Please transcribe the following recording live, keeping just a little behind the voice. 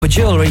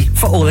jewellery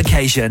for all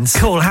occasions.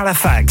 Call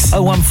Halifax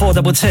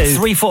 01422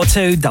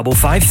 342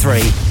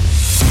 553.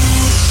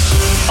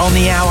 On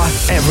the hour,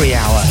 every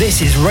hour.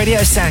 This is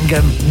Radio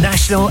Sangam,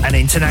 national and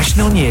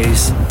international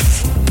news.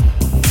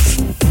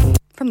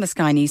 From the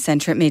Sky News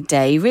Centre at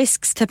midday,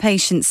 risks to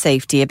patient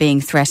safety are being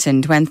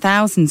threatened when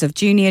thousands of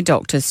junior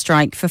doctors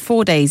strike for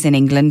 4 days in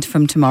England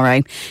from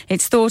tomorrow.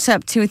 It's thought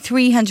up to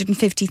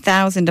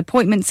 350,000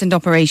 appointments and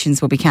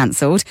operations will be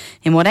cancelled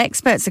in what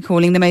experts are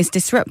calling the most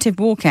disruptive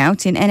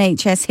walkout in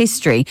NHS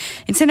history.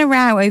 It's in a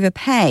row over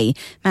pay.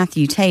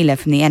 Matthew Taylor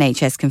from the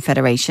NHS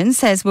Confederation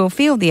says we'll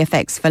feel the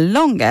effects for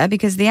longer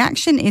because the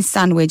action is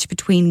sandwiched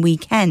between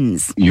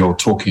weekends. You're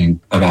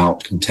talking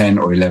about 10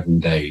 or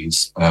 11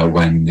 days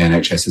when the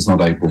NHS is not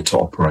able to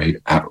operate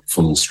at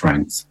full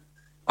strength.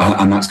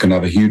 And that's going to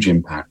have a huge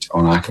impact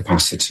on our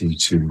capacity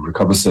to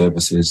recover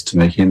services, to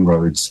make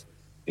inroads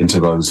into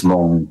those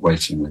long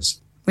waiting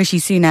lists. Rishi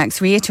Sunak's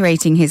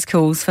reiterating his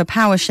calls for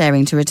power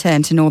sharing to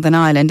return to Northern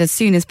Ireland as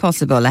soon as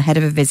possible ahead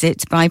of a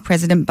visit by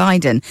President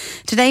Biden.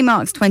 Today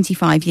marks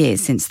 25 years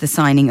since the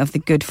signing of the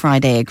Good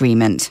Friday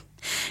Agreement.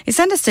 It's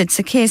understood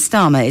Sir Keir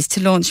Starmer is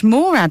to launch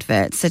more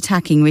adverts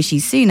attacking Rishi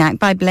Sunak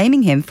by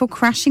blaming him for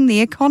crashing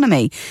the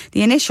economy.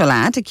 The initial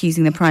ad,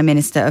 accusing the Prime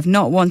Minister of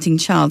not wanting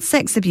child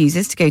sex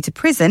abusers to go to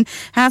prison,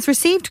 has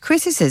received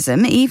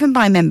criticism even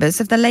by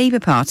members of the Labour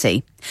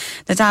Party.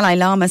 The Dalai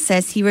Lama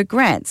says he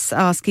regrets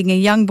asking a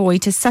young boy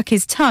to suck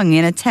his tongue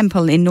in a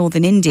temple in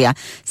northern India,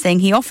 saying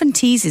he often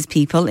teases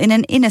people in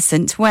an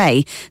innocent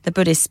way. The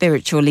Buddhist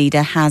spiritual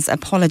leader has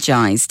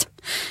apologised.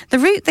 The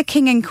route the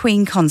King and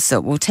Queen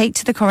consort will take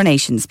to the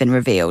coronation's been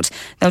revealed.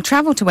 They'll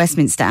travel to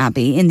Westminster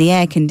Abbey in the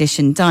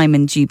air-conditioned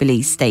Diamond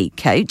Jubilee State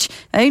Coach,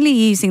 only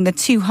using the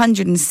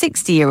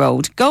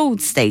 260-year-old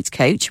Gold State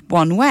Coach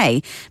one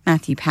way.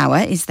 Matthew Power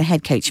is the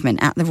head coachman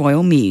at the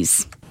Royal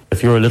Mews.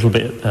 If you're a little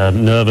bit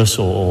nervous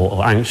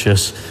or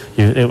anxious,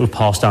 it would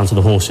pass down to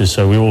the horses.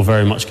 So we all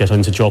very much get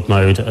into job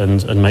mode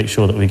and make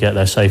sure that we get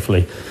there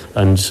safely.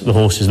 And the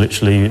horses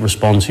literally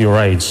respond to your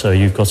aids. So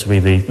you've got to be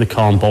the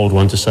calm, bold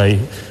one to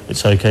say,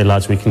 it's OK,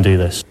 lads, we can do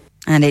this.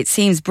 And it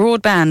seems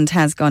broadband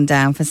has gone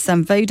down for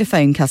some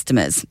Vodafone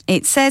customers.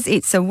 It says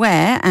it's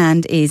aware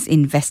and is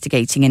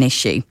investigating an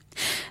issue.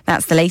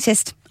 That's the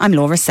latest. I'm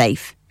Laura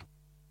Safe.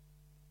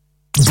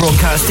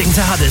 Broadcasting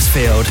to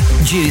Huddersfield,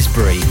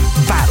 Dewsbury,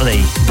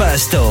 Batley,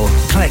 Birstall,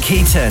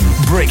 Cleckheaton,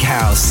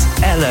 Brickhouse,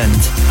 Elland,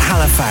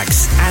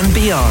 Halifax and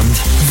beyond.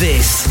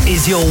 This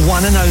is your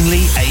one and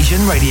only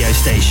Asian radio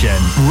station.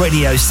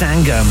 Radio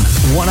Sangam,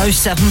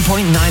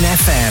 107.9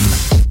 FM.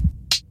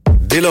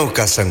 Dilon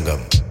ka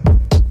Sangam,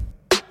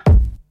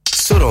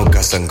 Suron ka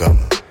Sangam,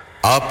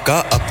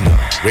 Aapka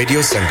Apna, Radio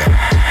Sangam.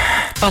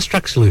 Fast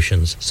Track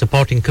Solutions,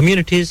 supporting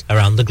communities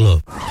around the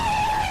globe.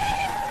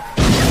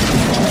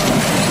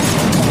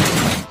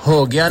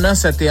 हो गया ना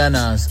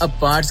सत्यानाश अब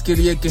parts के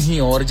लिए कहीं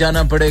और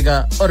जाना पड़ेगा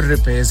और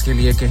रिपेयर्स के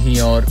लिए कहीं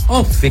और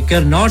ओ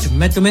फिकर नॉट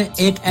मैं तुम्हें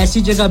एक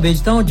ऐसी जगह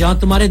भेजता हूं जहां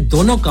तुम्हारे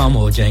दोनों काम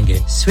हो जाएंगे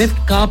स्विफ्ट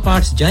कार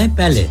पार्ट्स जाएं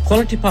पहले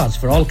quality parts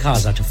for all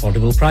cars at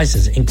affordable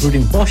prices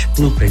including Bosch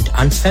Blueprint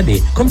and Febby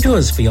come to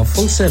us for your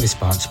full service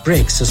parts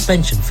brakes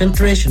suspension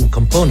filtration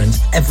components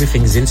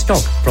everything is in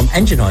stock from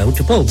engine oil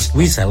to bulbs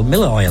we sell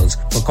Miller oils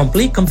for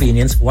complete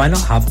convenience why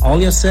not have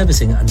all your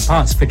servicing and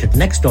parts fitted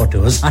next door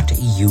to us at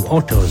EU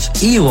Autos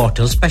EU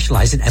Autos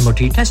specialise in MOT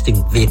testing,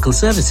 vehicle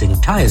servicing,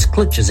 tyres,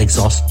 clutches,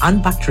 exhaust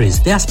and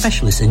batteries. They are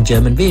specialists in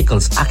German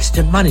vehicles,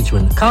 accident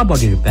management, car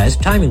body repairs,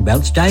 timing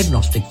belts,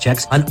 diagnostic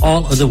checks and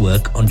all other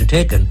work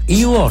undertaken.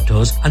 EU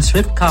Autos and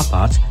Swift Car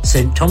Parts,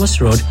 St Thomas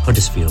Road,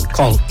 Huddersfield.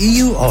 Call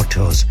EU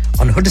Autos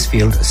on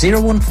Huddersfield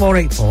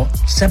 01484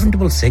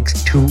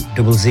 766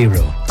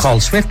 200. Call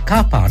Swift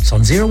Car Parts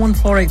on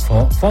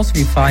 01484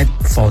 435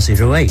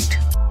 408.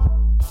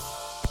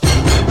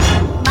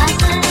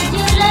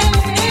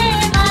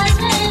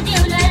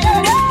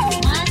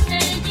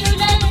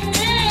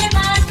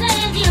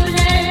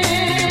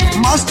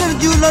 Master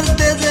jewellers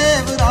दे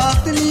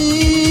जेवरात नी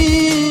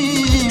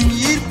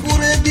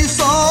मीरपुरे दी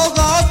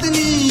सौगात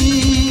नी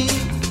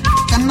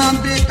कन्नां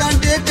दे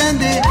कांटे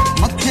कहंदे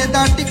मत्थे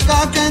दा टिक्का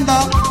कहंदा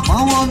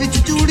बाहां विच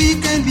चूड़ी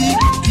कहंदी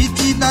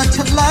चीची दा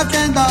छल्ला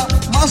कहंदा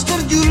मास्टर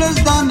ज्वेलर्स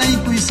दा नहीं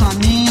कोई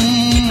सानी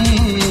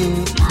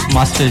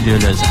master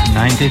jewellers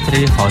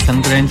 93 Houghton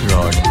Grange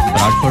Road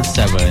Bradford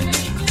 7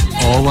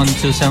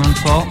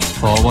 01274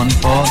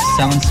 414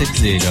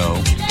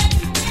 760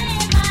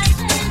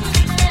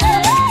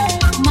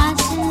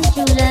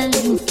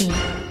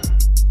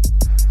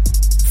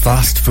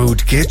 fast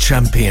food के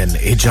चैंपियन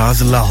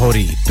इजाज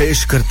लाहौरी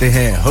पेश करते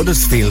हैं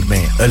हडर्सफील्ड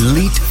में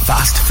एलीट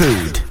फास्ट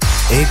फूड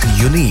एक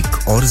यूनिक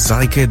और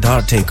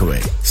जायकेदार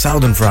takeaway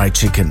southern fried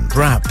chicken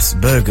wraps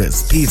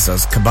burgers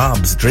pizzas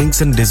kebabs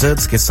drinks and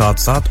desserts के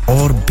साथ-साथ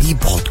और भी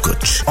बहुत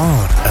कुछ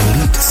और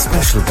एलीट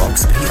स्पेशल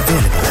बॉक्स भी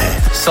अवेलेबल है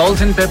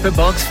salt and pepper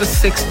box for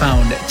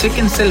 £6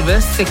 chicken silver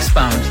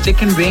 £6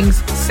 chicken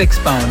wings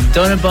 £6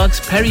 doner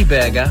box peri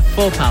burger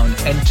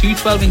 £4 and 2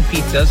 12-inch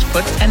pizzas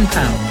for £10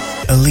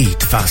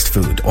 Elite Fast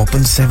Food,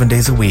 open 7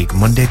 days a week,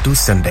 Monday to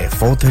Sunday,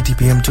 4:30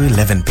 p.m. to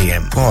 11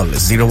 p.m. Call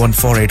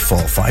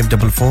 01484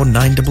 544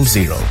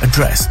 900.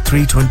 Address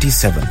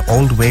 327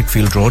 Old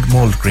Wakefield Road,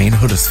 Mould Green,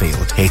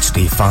 Huddersfield,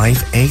 HD5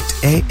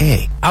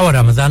 8AA. Our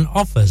Ramadan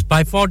offers: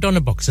 buy 4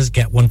 donut boxes,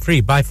 get 1 free.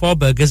 Buy 4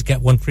 burgers,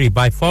 get 1 free.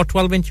 Buy 4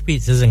 12-inch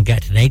pizzas and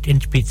get an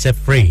 8-inch pizza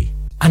free.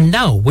 And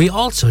now we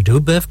also do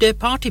birthday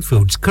party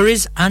foods,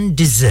 curries and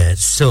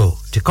desserts. So,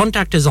 to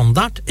contact us on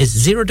that is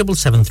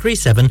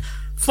 07737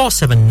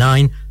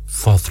 479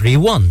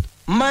 431.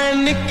 मैं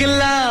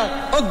निकला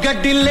ओ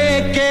गड्डी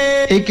लेके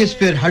AK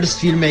spare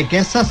Huddersfield में एक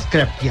ऐसा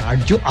scrap yard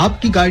जो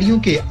आपकी गाड़ियों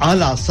के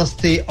आला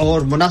सस्ते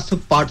और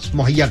मुनासिब पार्ट्स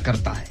मुहैया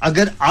करता है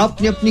अगर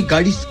आपने अपनी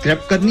गाड़ी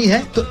स्क्रैप करनी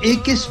है तो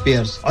AK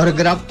स्पेयर्स और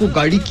अगर आपको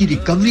गाड़ी की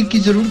रिकवरी की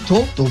जरूरत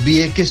हो तो भी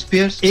AK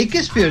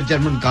स्पेयर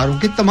जर्मन कारों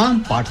के तमाम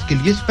पार्ट्स के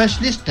लिए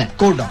स्पेशलिस्ट हैं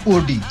कोडा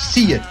OD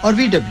CL और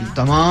VW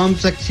तमाम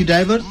टैक्सी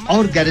ड्राइवर्स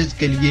और गैरेज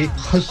के लिए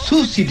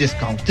खासूसी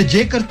डिस्काउंट ਤੇ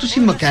ਜੇਕਰ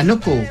ਤੁਸੀਂ ਮਕੈਨਿਕ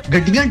ਕੋ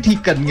ਗੱਡੀਆਂ ਠੀਕ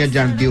ਕਰਨੀਆਂ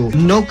ਜਾਣਦੇ ਹੋ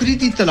ਨੌਕਰੀ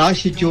ਦੀ ਤਲਾਸ਼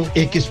जो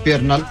AK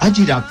स्पेयर नाल आज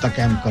ही राब्ता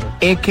कायम करो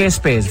AK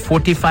Spares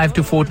 45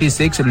 to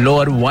 46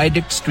 Lower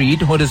Viaduct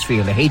Street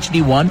Huddersfield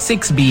HD1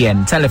 6BN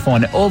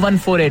telephone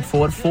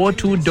 01484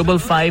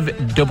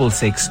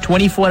 425566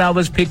 24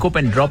 hours pick up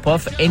and drop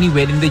off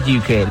anywhere in the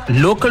UK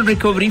local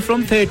recovery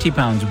from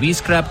 £30 we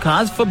scrap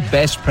cars for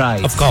best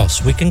price Of course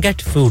we can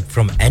get food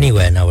from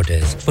anywhere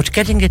nowadays but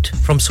getting it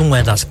from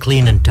somewhere that's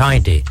clean and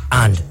tidy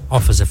and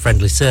offers a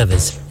friendly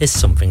service is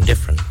something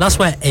different that's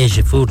where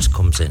Asia Foods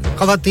comes in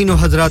ख़वातीनो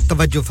हज़रात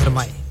तवज्जो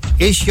फरमाएं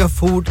Asia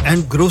food and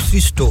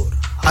grocery store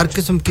हर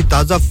किस्म की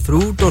ताजा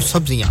fruit और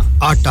सब्जियां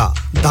आटा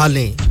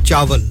दालें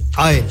चावल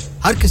oil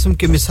हर किस्म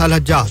के मसाला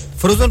जात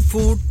फ्रोजन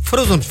फूड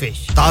फ्रोजन फिश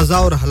ताजा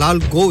और हलाल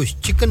गोश्त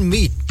चिकन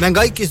मीट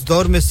महंगाई के इस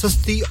दौर में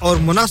सस्ती और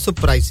मुनासिब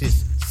प्राइसेस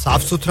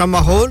साफ सुथरा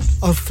माहौल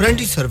और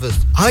फ्रेंडली सर्विस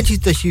आज ही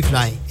तशरीफ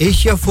लाएं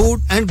Asia food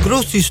and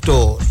grocery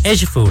store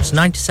Asia Foods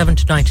 97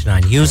 to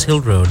 99 Hughes Hill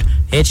Road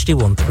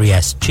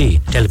HD13SG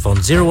telephone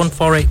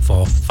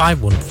 01484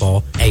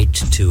 514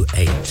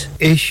 828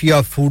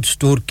 Asia food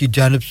store की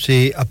जानिब से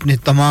अपने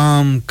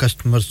तमाम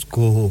कस्टमर्स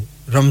को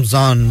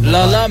रमजान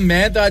लाला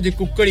मैं तो आज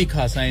कुकड़ी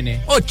खासा इने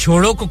ओ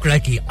छोड़ो कुकड़ा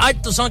की आज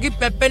तुसा की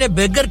पेपे ने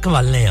बर्गर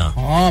खवालने आ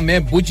हां मैं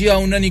बुझिया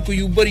उन्होंने कोई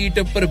ऊबर ईट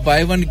पर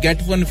buy one get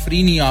one free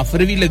नी ऑफर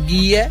भी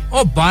लगी है ओ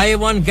बाय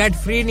वन गेट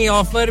फ्री नी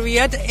ऑफर भी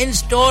है तो इन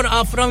स्टोर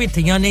ऑफर भी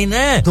थियां नहीं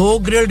ना 2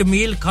 ग्रिल्ड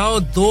मील खाओ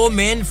 2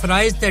 मेन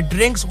फ्राइज ते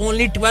ड्रिंक्स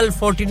ओनली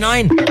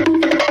 12.49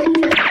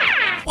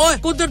 ओए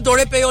कुदर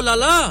दौड़े पे हो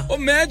लाला ओ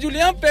मैं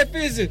जुलिया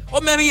पेपेस ओ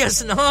मैं भी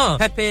हंसना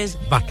Pepe's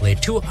Batley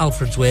 2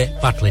 Alfred's Way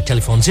Batley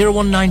telephone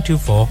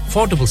 01924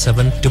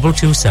 477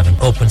 227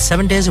 open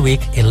 7 days a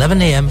week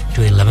 11 a.m.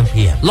 to 11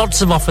 p.m. lots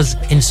of offers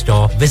in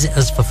store visit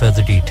us for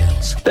further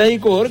details ਤੇ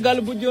ਇੱਕ ਹੋਰ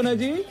ਗੱਲ ਪੁੱਛੋ ਨਾ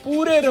ਜੀ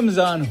ਪੂਰੇ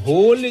Ramzan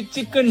whole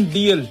chicken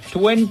deal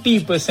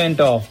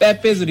 20% off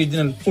Pepe's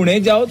original ਹੁਣੇ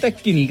ਜਾਓ ਤਾਂ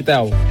ਕਿਨੀਕਤਾ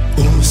ਆਓ ਓ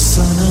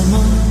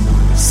ਸਨਮਾ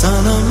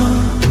ਸਨਮਾ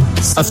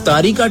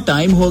अफ्तारी का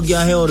टाइम हो गया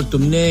है और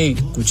तुमने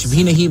कुछ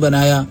भी नहीं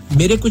बनाया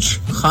मेरे कुछ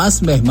खास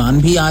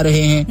मेहमान भी आ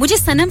रहे हैं मुझे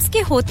सनम्स के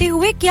होते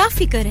हुए क्या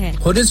फिक्र है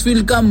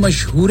हडर्सफील्ड का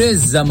मशहूर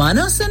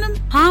जमाना सनम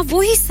हाँ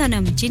वो ही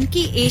सनम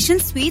जिनकी एशियन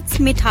स्वीट्स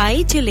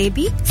मिठाई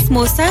जलेबी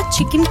समोसा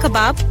चिकन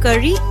कबाब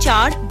करी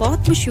चाट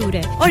बहुत मशहूर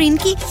है और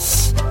इनकी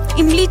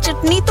इमली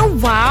चटनी तो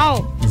वाओ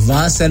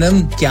वाह सनम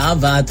क्या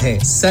बात है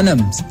सनम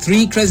 3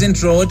 Crescent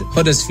Road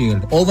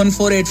Huddersfield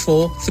 01484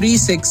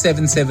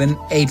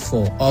 367784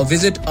 or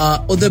visit our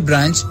other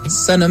branch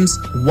Sanams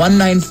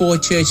 194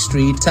 Church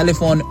Street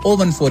telephone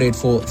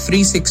 01484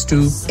 362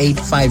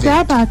 858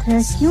 क्या बात है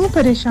क्यों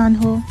परेशान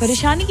हो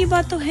परेशानी की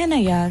बात तो है ना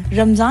यार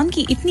रमजान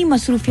की इतनी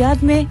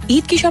मसरूफियात में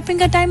ईद की शॉपिंग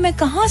का टाइम मैं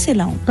कहां से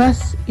लाऊं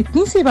बस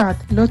इतनी सी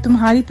बात लो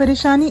तुम्हारी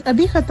परेशानी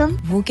अभी खत्म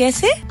वो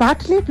कैसे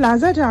बाटले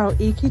प्लाजा जाओ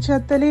एक ही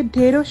छत तले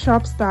ढेरों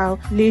शॉप्स पाओ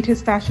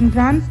latest fashion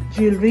brands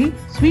jewellery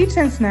sweets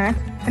and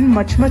snacks and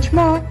much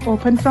more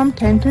open from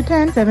 10 to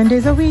 10 7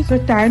 days a week so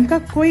time का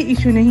कोई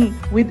issue नहीं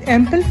with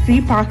ample free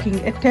parking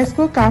at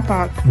Tesco car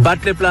park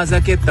Batley plaza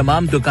के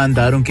तमाम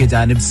दुकानदारों की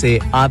जानिब से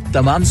आप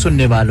तमाम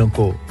सुनने वालों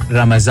को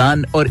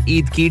रमजान और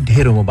ईद की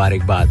ढेरों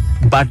मुबारकबाद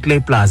Batley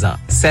plaza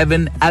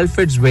 7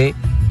 Alfred's Way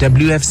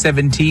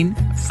WF17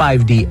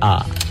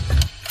 5DR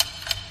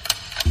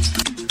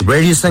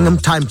Radio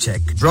Sangam Time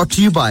Check brought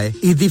to you by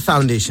Eidi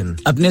Foundation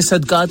अपने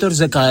सदकात और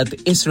ज़कात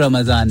इस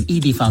रमजान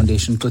ईदी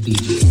फाउंडेशन को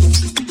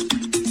दीजिए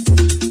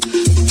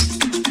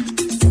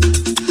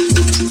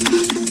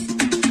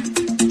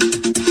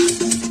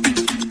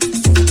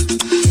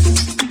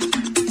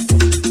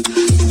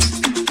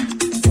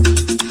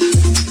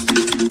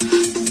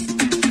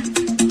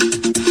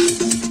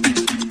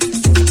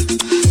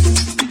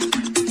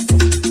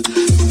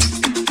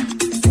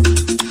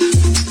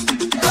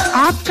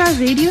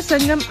रेडियो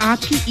संगम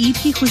आपकी ईद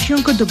की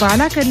खुशियों को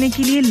दुबारा करने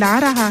के लिए ला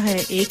रहा है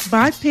एक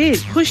बार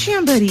फिर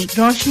खुशियां भरी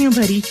रोशनियों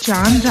भरी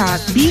चांद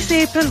रात 20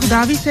 अप्रैल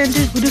गुदावी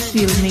सेंटर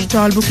हडर्सफील्ड में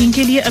टॉल बुकिंग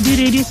के लिए अभी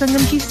रेडियो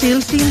संगम की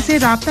सेल्स टीम से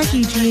राब्ता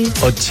कीजिए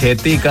और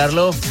छेती कर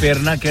लो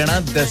फिर ना कहना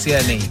दसिया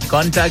नहीं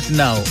कांटेक्ट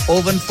नाउ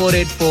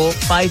 01484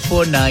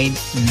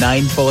 549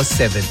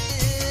 947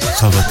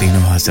 ख़वातीन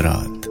व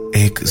हज़रात,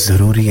 एक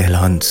ज़रूरी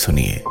ऐलान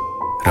सुनिए।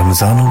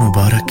 रमज़ान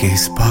मुबारक के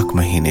इस पाक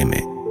महीने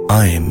में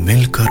आए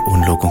मिलकर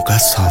उन लोगों का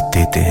साथ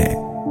देते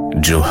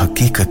हैं जो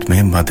हकीकत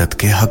में मदद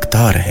के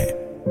हकदार हैं।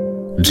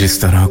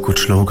 जिस तरह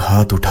कुछ लोग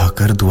हाथ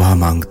उठाकर दुआ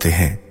मांगते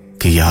हैं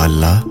कि या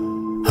अल्लाह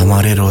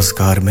हमारे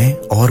रोजगार में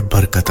और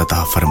बरकत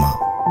अता फरमा,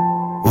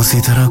 उसी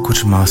तरह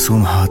कुछ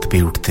मासूम हाथ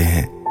भी उठते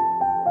हैं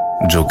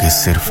जो कि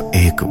सिर्फ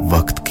एक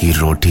वक्त की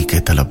रोटी के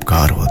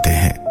तलबगार होते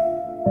हैं।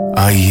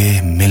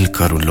 आइए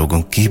मिलकर उन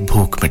लोगों की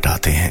भूख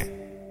मिटाते हैं।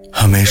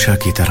 हमेशा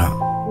की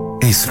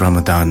तरह इस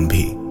रमजान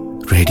भी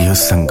रेडियो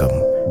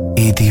संगम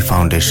ईदी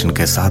फाउंडेशन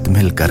के साथ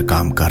मिलकर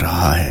काम कर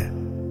रहा है।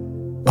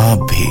 आप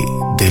भी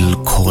दिल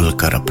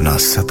खोलकर अपना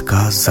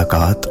सदका,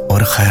 ज़कात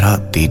और खैरात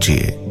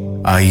दीजिए।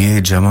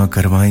 आइए जमा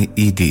करवाएं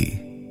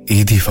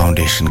ईदी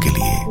फाउंडेशन के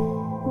लिए।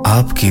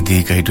 आपकी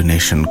दी गई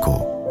डोनेशन को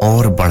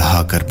और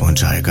बढ़ाकर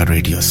पहुंचाएगा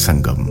रेडियो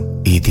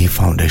संगम ईदी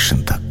फाउंडेशन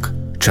तक।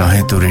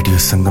 चाहे तो रेडियो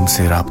संगम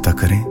से राब्ता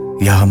करें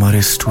या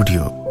हमारे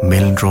स्टूडियो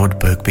मिलन रोड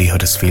बर्कबी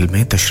हडर्सफील्ड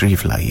में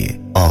तशरीफ लाइए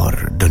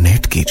और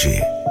डोनेट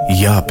कीजिए,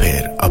 या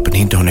फिर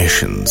अपनी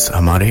डोनेशंस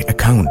हमारे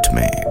अकाउंट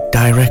में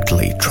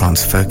डायरेक्टली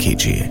ट्रांसफर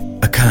कीजिए।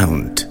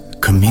 Account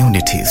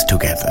Communities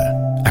Together,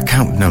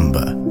 account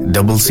number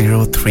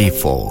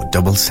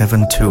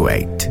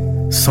 00347728,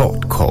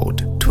 sort code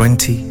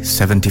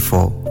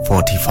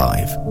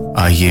 207445।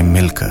 आइए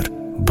मिलकर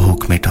भूख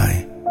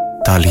मिटाएं,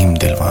 तालीम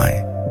दिलवाएं,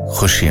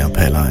 खुशियां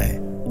फैलाएं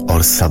और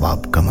सवाब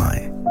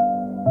कमाएं।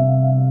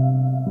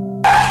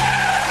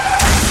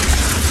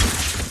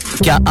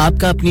 क्या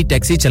आपका अपनी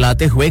टैक्सी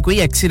चलाते हुए कोई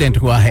एक्सीडेंट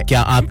हुआ है?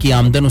 क्या आपकी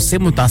आमदन उससे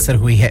मुतासर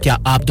हुई है? क्या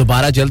आप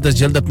दोबारा जल्द से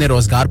जल्द अपने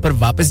रोजगार पर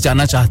वापस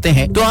जाना चाहते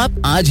हैं? तो आप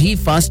आज ही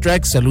फास्ट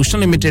ट्रैक सॉल्यूशन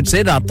लिमिटेड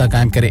से राब्ता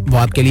कायम करें। वो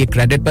आपके लिए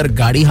क्रेडिट पर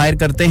गाड़ी हायर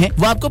करते हैं।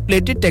 वो आपको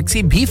प्लेटेड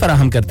टैक्सी भी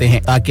फराहम करते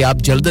हैं ताकि आप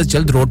जल्द से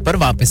जल्द रोड पर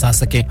वापस आ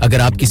सकें।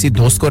 अगर आप किसी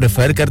दोस्त को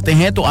रेफर करते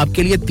हैं तो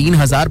आपके लिए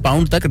 3000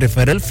 पाउंड तक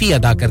रेफरल फी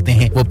अदा करते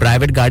हैं। वो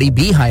प्राइवेट गाड़ी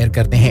भी हायर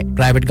करते हैं।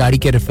 प्राइवेट गाड़ी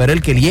के रेफरल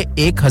के लिए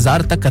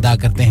 1000 तक अदा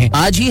करते हैं।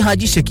 आज ही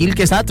हाजी शकील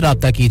के साथ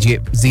राब्ता कीजिए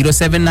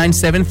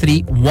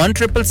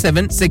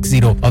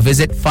 07973177760 और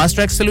visit fast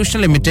track solution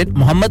limited,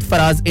 Mohammad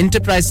Faraz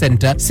enterprise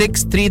centre,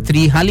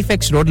 633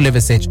 Halifax road,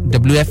 Liversedge,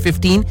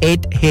 WF15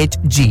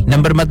 8HG।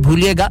 Number मत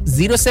भूलिएगा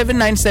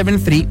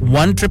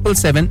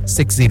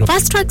 07973177760।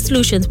 Fast Track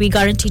Solutions, we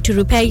guarantee to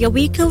repair your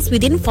vehicles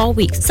within 4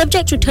 weeks,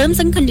 subject to terms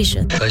and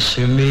conditions.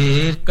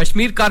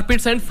 Kashmir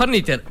carpets and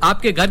furniture,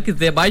 आपके घर की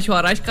ज़ेबाइश और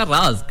आराइश का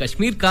राज।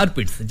 Kashmir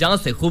carpets, जहां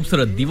से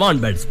खूबसूरत दीवान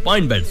beds,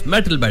 point beds,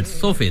 metal beds,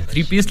 सोफे,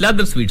 3 पीस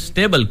लेदर स्वीट्स,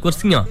 टेबल,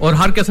 कुर्सियां और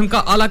हर किस्म का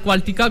आला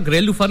क्वालिटी का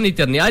घरेलू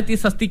फर्नीचर निहायती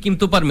सस्ती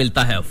कीमतों पर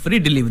मिलता है। Free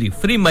delivery,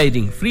 free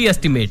measuring, free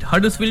estimate.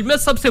 Huddersfield में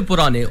सबसे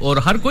पुराने और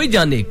हर कोई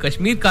जाने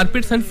Kashmir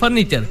carpets and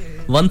furniture,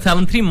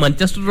 173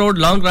 Manchester road,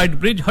 Longroyd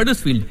bridge,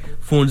 Huddersfield.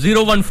 Phone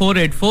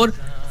 01484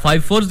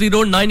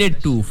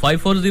 540982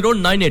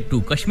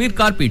 540982। Kashmir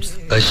carpets.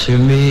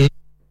 Kashmir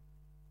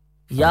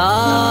या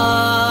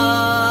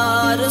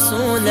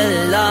रसूल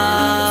अल्लाह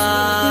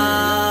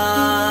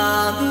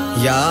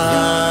या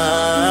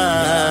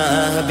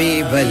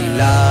हबीब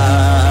अल्लाह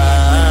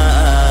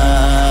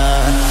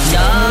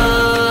या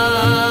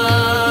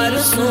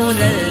रसूल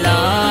अल्लाह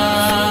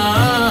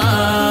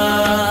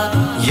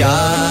या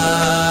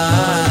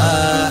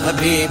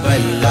हबीब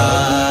अल्लाह।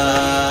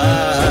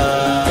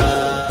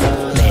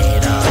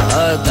 मेरा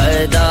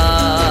गदा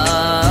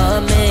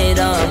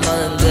मेरा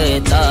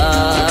मंगता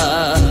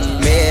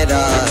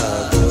मेरा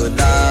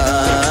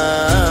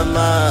गुलाम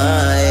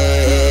आए।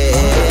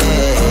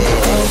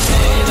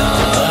 मेरा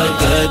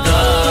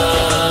गदा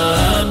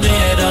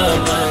मेरा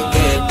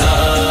मंगता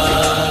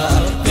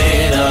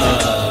मेरा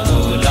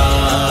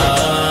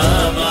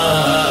गुलाम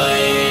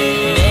आए।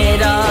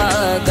 मेरा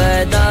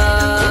गदा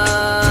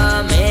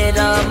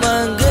मेरा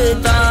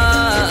मंगता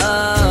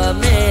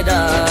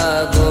मेरा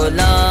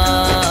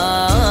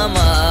गुलाम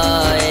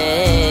आए।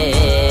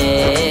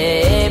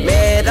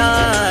 मेरा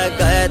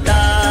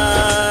गदा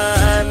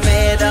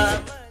मेरा।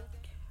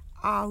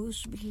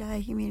 आऊज़ु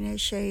बिल्लाहि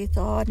मिनश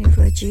शैतानिर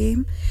रजीम,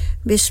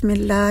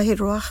 बिस्मिल्लाहिर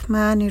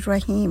रहमानिर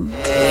रहीम।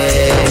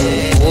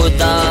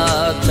 खुदा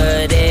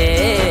करे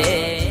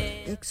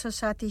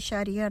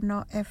 107.9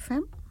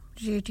 FM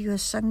रेडियो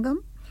संगम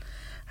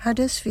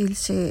हडर्सफील्ड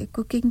से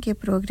कुकिंग के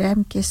प्रोग्राम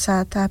के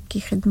साथ आपकी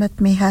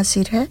खिदमत में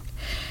हाजिर है।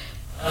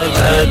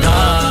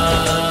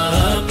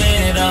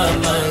 मेरा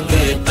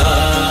मंगता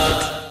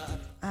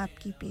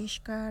आपकी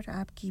पेशकार,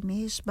 आपकी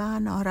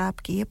मेज़बान और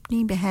आपकी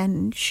अपनी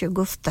बहन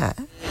शगुफ्ता।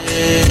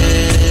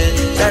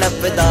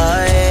 तड़पदा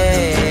है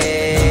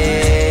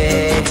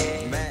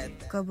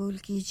कबूल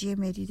कीजिए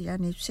मेरी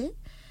जानिब से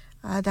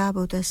आदाब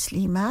व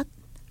तस्लीमात।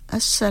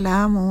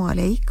 अस्सलामु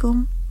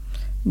अलैकुम,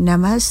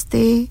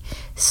 नमस्ते,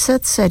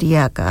 सत श्री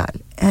अकाल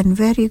and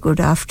very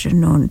good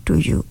afternoon to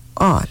you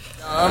all.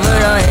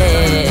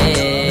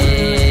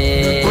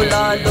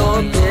 बुला लो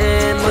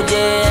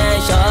मुझे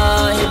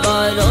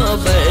शाहिबारों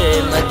पर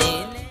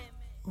मदीने।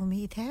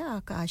 उम्मीद है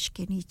आकाश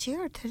के नीचे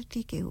और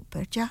धरती के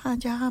ऊपर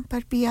जहां-जहां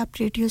पर भी आप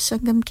रेडियो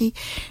संगम की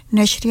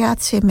नशरियात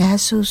से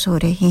महसूस हो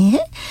रहे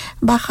हैं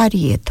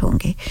बाखैरियत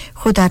होंगे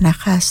खुदा न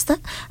खास्ता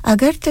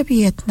अगर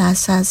तबीयत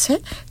नासाज है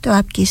तो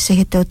आपकी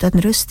सेहत और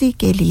तंदुरुस्ती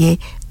के लिए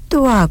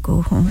दुआ गो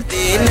हूं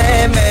मदीने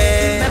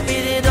में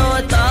फिर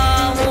रोता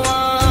हुआ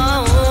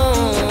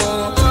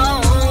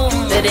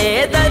हूं तेरे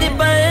दर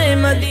पर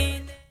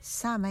मदीने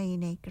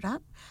सामईन इकराम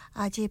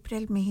आज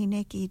अप्रैल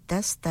महीने की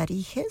 10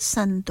 तारीख है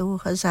सन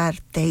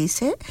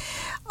 2023 है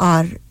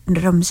और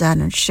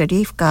रमजान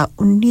शरीफ का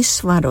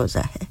 19वां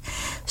रोजा है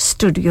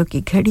स्टूडियो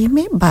की घड़ी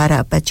में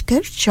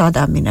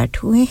 12:14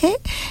 हुए हैं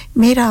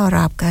मेरा और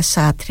आपका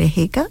साथ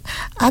रहेगा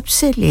अब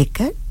से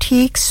लेकर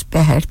ठीक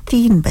दोपहर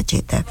 3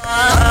 बजे तक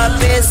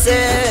वापस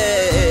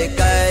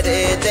कर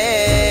दे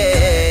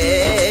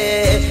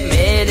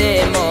मेरे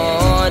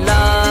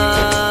मौला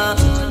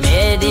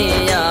मेरी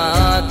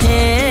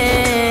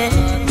आंखें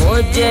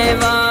मुझे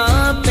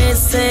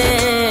वापस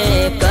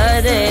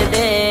कर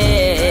दे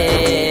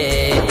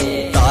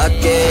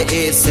ताकि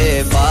इस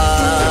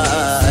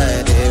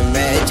बार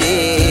मैं जी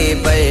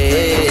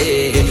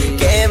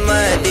के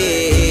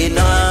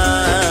मदीना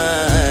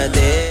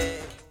दे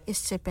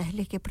इससे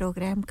पहले के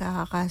प्रोग्राम का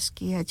आगाज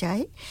किया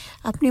जाए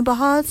अपनी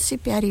बहुत सी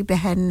प्यारी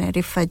बहन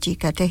रिफा जी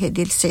का तहे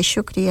दिल से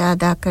शुक्रिया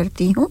अदा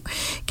करती हूं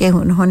कि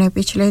उन्होंने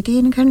पिछले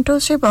 3 घंटों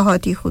से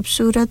बहुत ही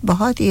खूबसूरत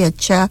बहुत ही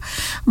अच्छा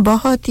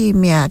बहुत ही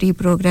म्यारी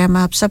प्रोग्राम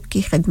आप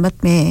सबकी खिदमत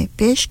में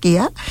पेश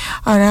किया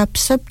और आप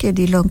सबके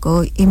दिलों को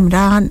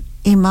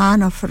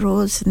ईमान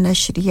अफरोज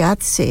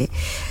नशरियात से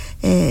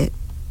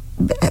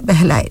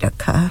बहलाए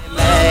रखा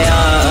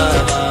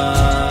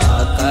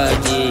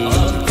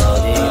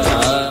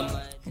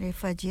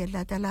रिफा जी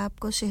अल्लाह ताला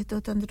आपको सेहत और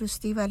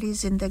तंदुरुस्ती वाली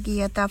ज़िंदगी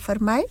अता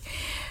फरमाए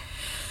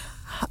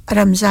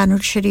रमज़ानुल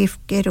शरीफ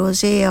के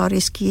रोज़े और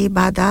इसकी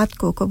इबादत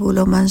को कबूल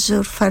व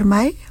मंजूर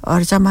फरमाए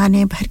और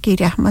ज़माने भर की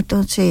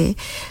रहमतों से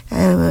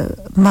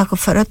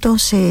मग़फ़रतों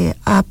से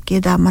आपके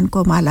दामन को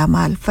माला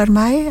माल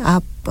फरमाए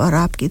आप और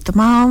आपकी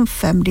तमाम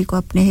फैमिली को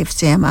अपने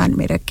हिफ्ज़ अमान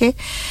में रखे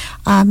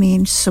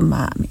आमीन सुम्मा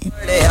आमीन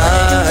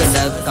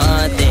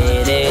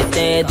तेरे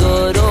ते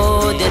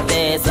दुरूद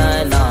ते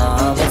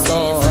सलाम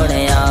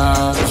सोहणिया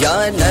या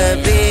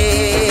नबी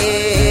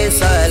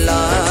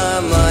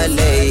सलाम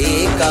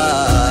अलैका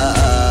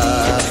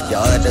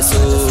या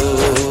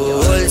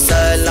रसूल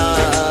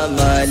सलाम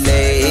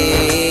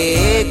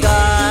अलैका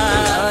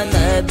या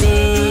नबी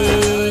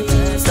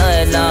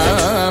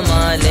सलाम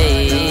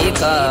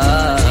अलैका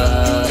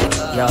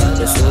या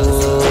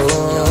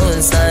रसूल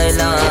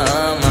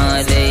सलाम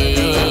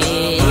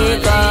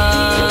अलैका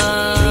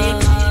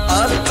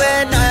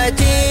अपना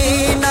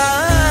जीना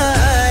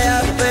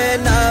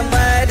अपना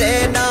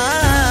मरना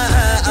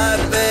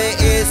अब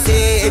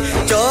इसी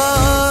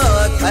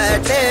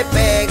चौखट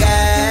पे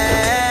गए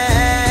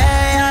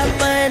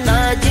अपना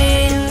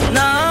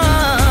जीना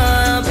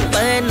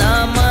अपना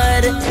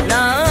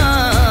मरना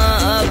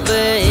अब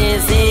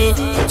इसी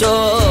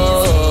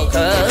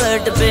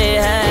चौखट पे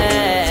है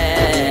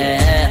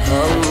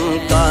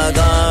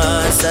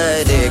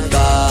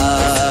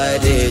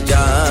सरकार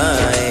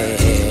जाए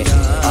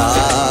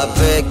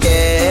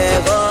आपके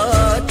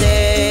होते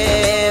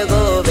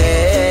हुए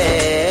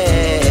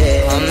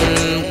हम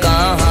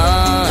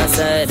कहाँ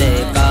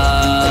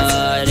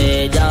सरकार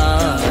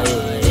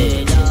जाए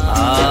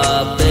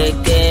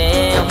आपके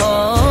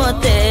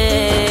होते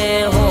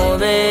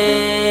हुए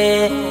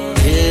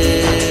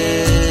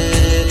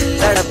दिल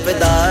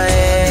तड़पदा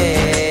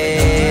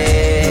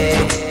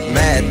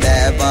मैं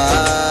तैबा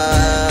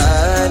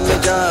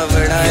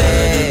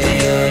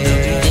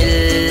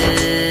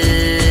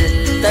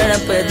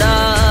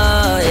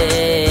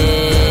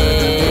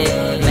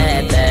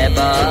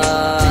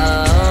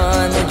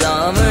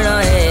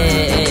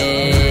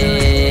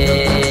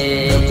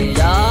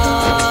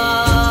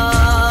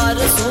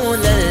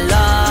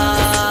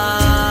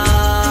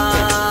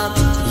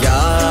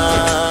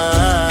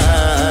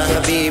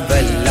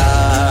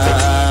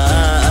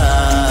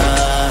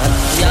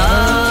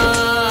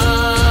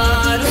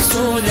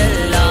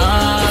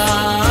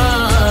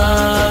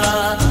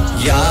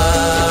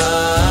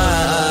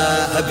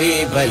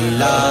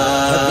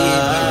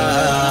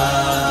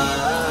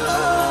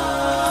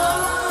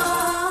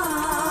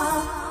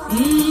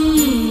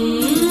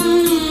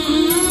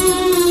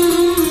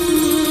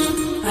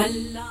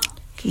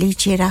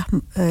लीजिए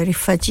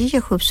रिफा जी ये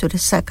खूबसूरत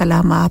सा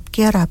कलाम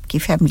आपके और आपकी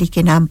फैमिली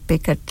के नाम पे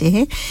करते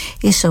हैं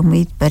इस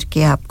उम्मीद पर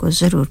कि आपको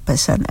ज़रूर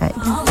पसंद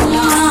आएगा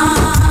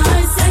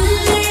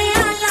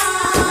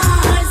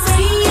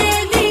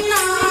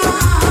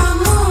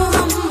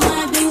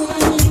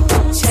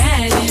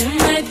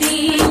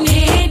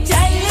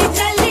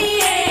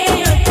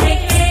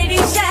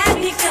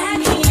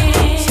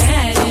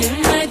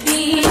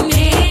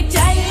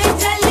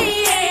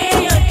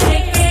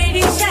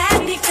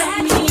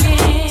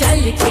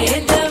चल के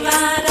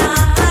दोबारा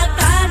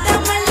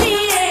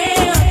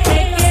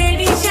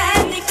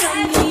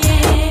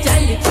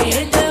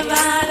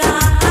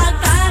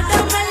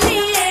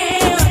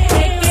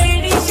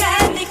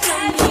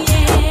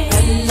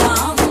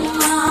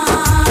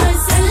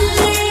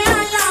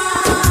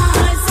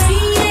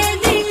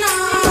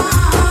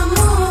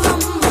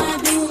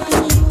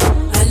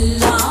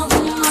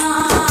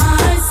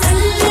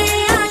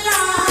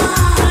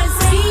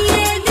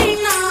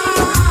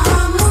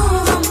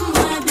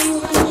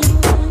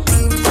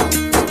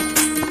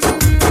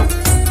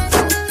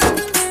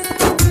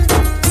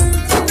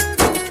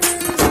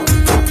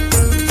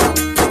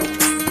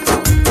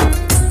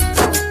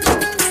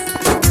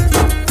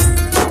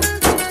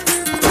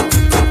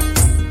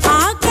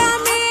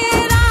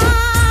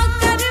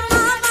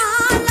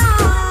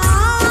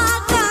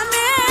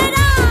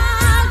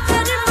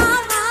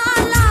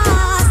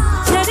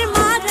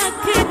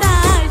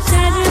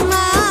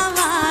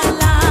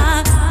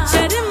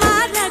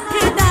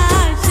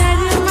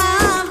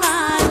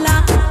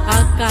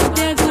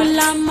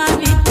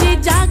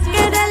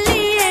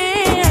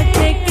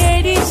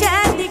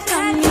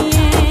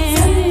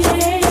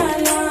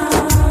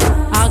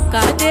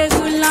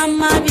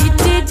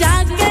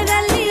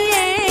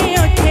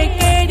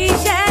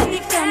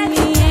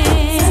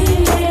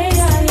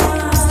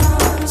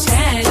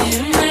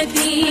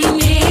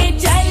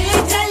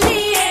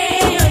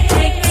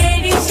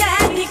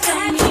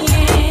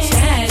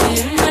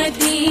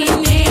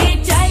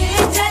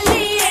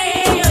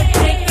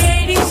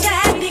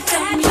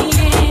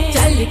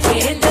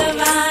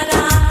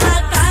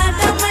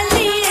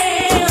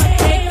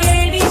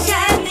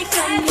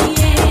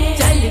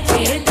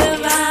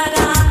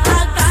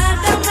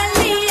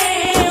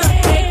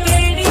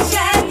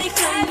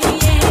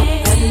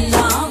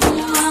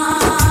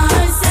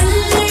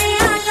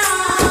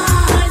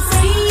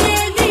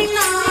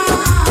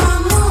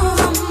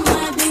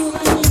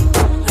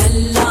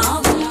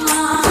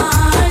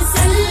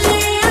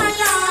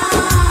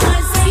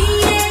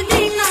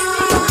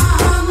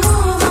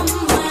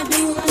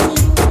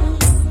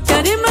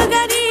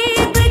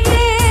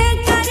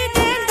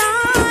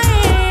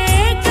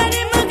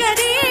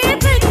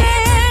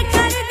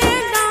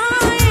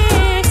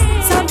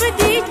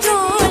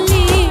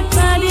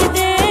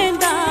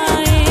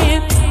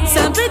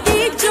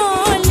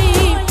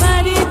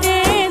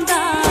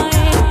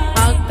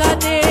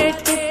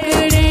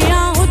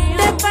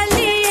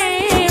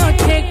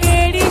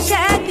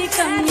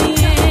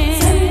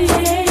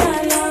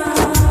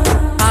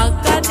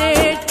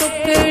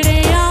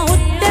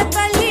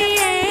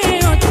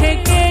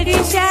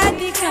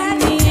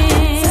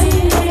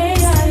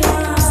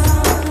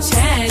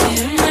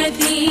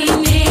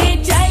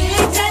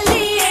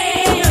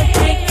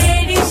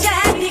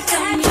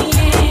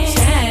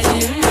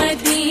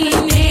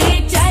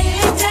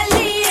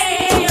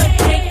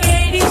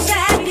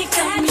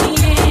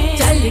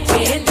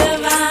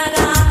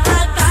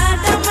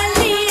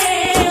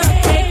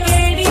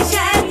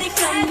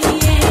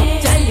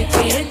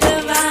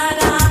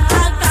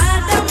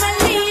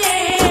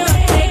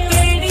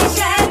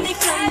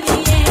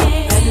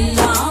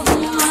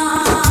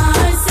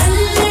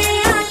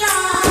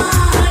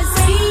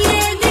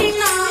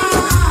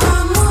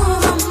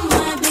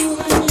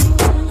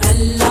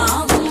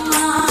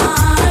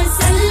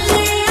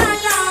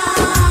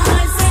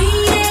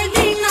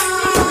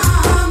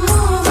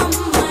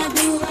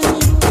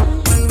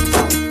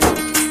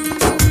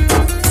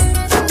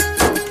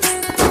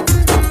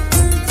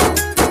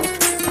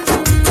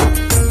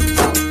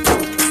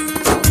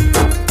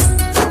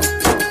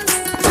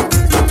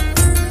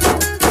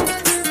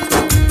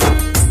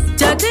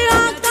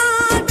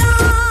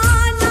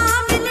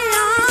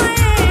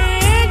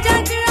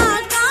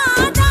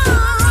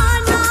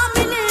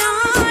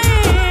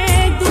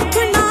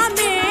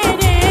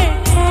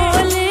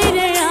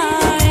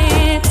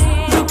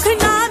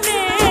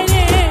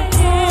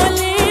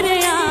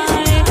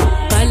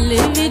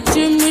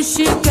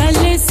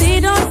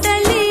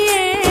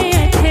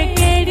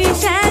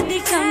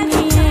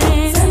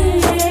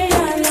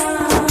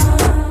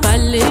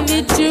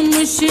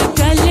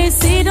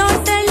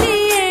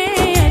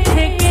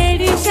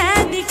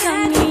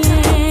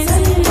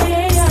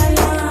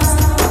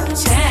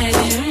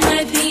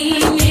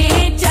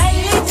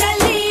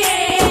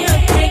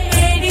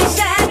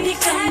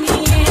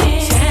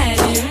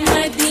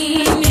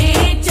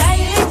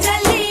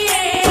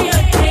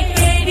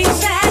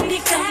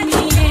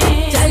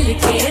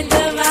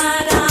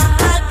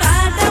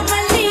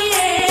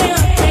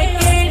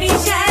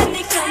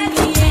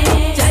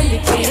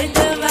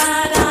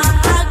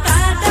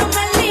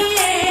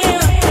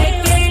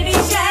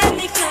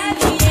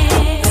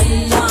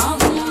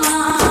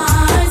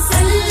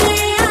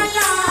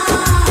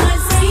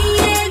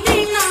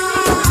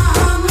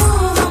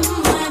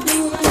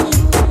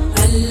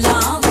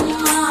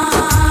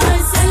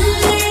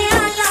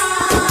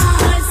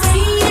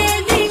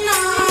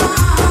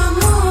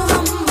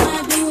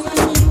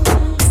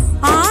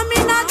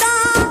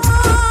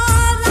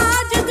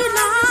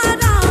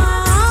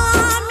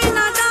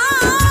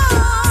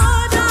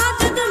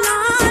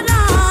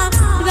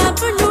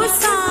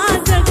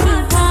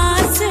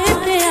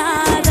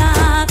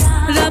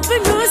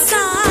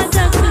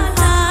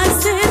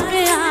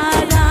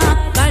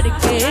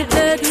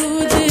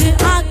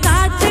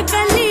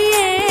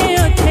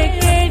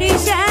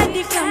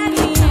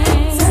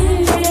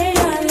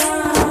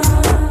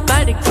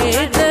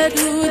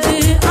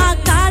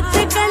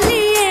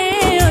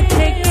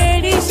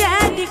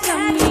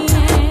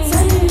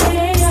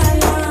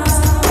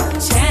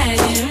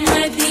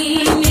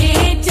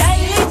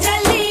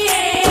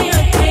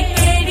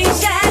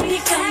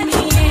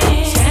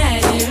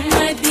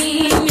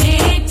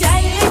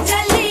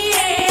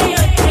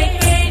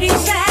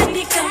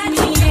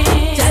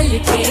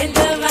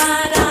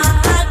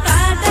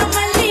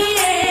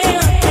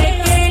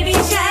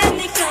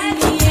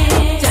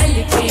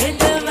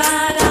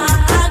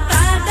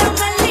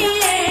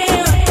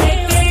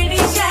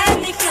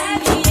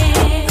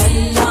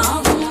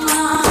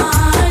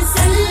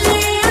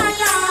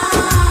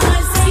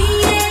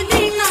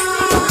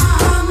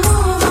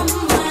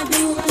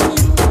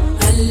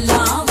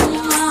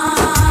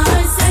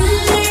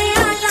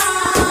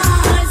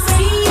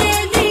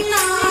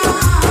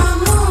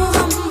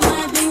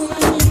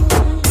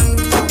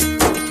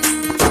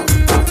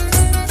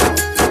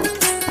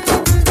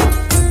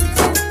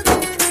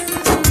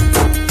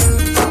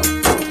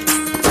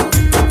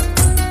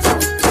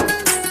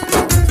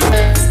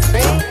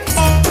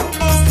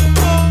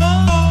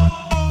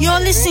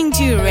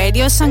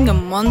Radio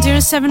Sangam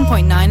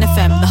 107.9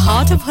 FM, the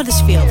heart of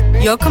Huddersfield.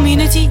 Your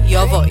community,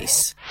 your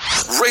voice.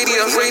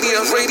 Radio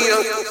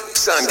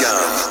Sangam.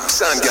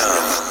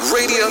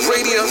 Radio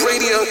Sangam.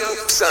 Radio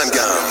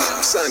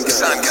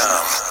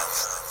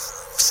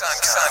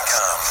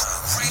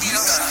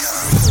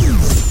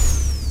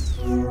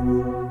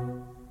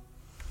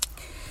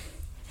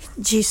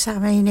जी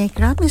सामईन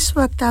इकराम इस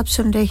वक्त आप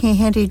सुन रहे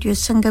हैं रेडियो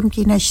संगम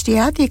की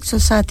नशरियात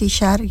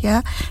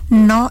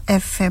 107.9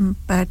 एफएम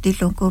पर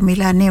दिलों को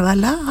मिलाने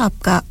वाला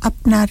आपका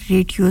अपना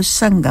रेडियो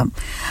संगम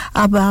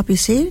अब आप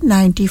इसे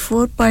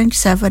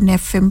 94.7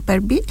 एफएम पर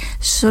भी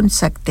सुन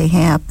सकते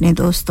हैं अपने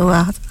दोस्तों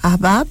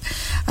अहबाब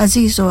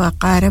अजीजों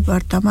अकारब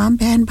और तमाम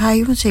बहन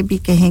भाइयों से भी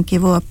कहें कि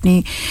वो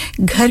अपने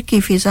घर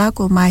की फिजा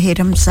को माह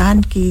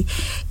रमजान की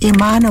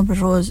ईमान और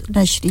रोज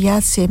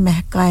नशरियात से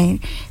महकाएं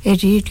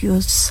रेडियो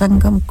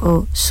संगम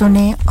को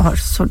सुने और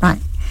सुनाएं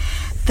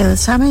तो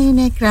सामईन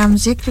इकराम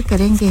जिक्र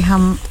करेंगे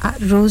हम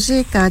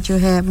रोजे का जो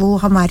है वो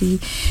हमारी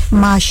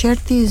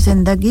माशरती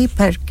जिंदगी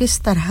पर किस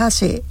तरह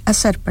से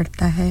असर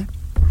पड़ता है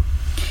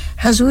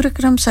हुजूर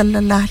अकरम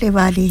सल्लल्लाहु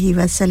अलैहि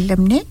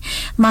वसल्लम ने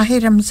माह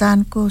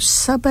रमजान को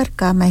सब्र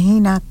का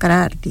महीना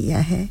करार दिया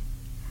है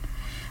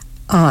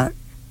और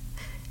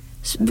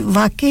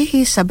वाकई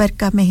ही सब्र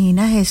का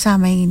महीना है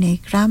सामईन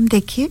इकराम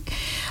देखिए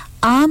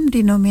आम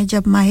दिनों में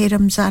जब माह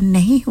रमजान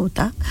नहीं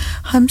होता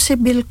हमसे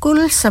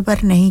बिल्कुल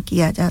सब्र नहीं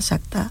किया जा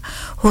सकता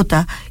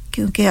होता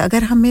क्योंकि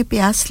अगर हमें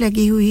प्यास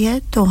लगी हुई है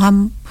तो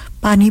हम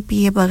पानी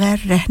पिए बगैर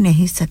रह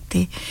नहीं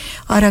सकते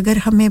और अगर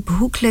हमें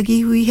भूख लगी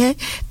हुई है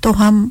तो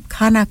हम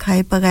खाना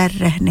खाए बगैर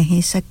रह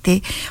नहीं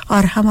सकते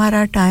और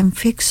हमारा टाइम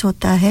फिक्स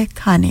होता है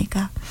खाने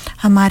का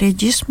हमारे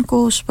जिस्म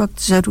को उस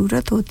वक्त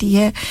ज़रूरत होती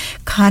है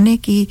खाने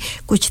की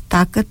कुछ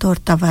ताकत और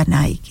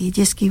तवानाई की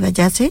जिसकी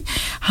वजह से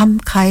हम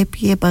खाए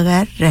पिए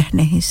बगैर रह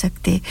नहीं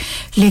सकते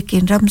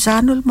लेकिन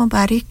रमज़ानुल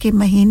मुबारक के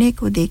महीने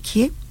को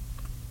देखिए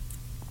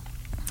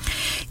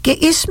कि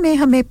इसमें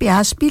हमें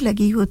प्यास भी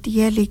लगी होती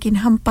है लेकिन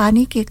हम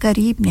पानी के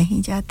करीब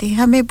नहीं जाते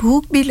हमें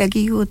भूख भी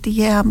लगी होती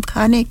है हम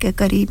खाने के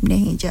करीब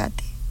नहीं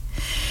जाते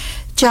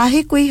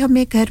चाहे कोई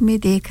हमें घर में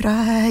देख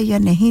रहा है या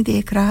नहीं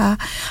देख रहा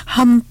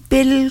हम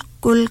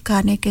बिल्कुल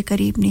खाने के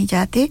करीब नहीं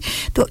जाते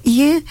तो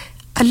ये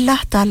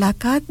अल्लाह ताला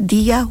का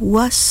दिया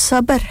हुआ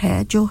सब्र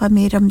है जो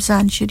हमें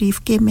रमज़ान शरीफ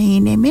के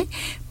महीने में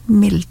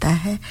मिलता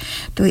है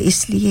तो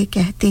इसलिए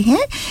कहते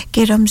हैं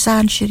कि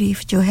रमज़ान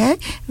शरीफ जो है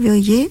वो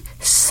ये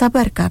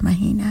सब्र का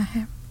महीना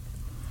है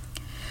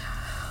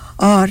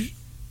और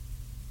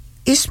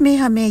इसमें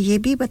हमें ये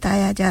भी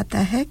बताया जाता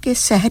है कि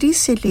सहरी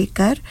से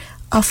लेकर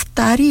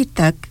अफ्तारी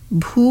तक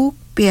भूख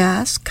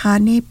प्यास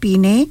खाने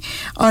पीने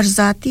और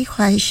ज़ाती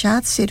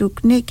ख्वाहिशात से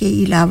रुकने के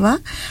अलावा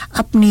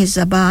अपनी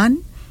ज़बान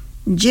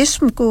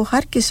जिस्म को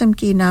हर किस्म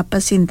की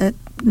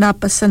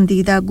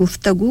नापसंदीदा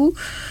गुफ्तगू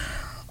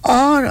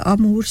और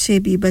अमूर से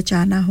भी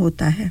बचाना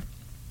होता है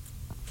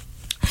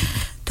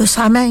तो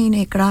सामईन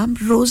इकराम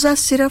रोज़ा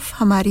सिर्फ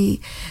हमारी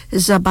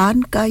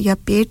ज़बान का या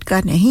पेट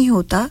का नहीं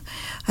होता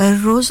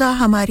रोज़ा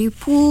हमारी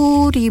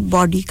पूरी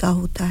बॉडी का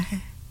होता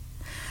है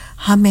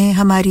हमें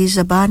हमारी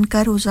ज़बान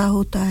का रोज़ा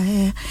होता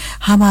है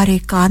हमारे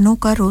कानों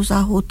का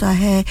रोज़ा होता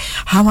है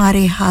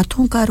हमारे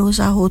हाथों का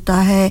रोज़ा होता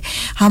है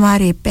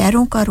हमारे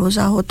पैरों का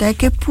रोज़ा होता है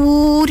कि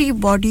पूरी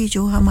बॉडी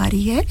जो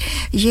हमारी है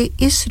ये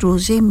इस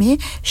रोज़े में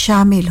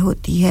शामिल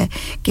होती है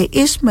कि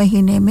इस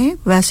महीने में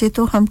वैसे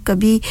तो हम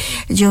कभी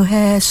जो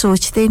है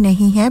सोचते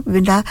नहीं हैं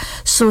बिना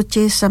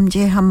सोचे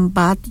समझे हम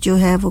बात जो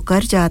है वो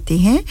कर जाते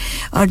हैं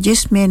और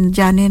जिसमें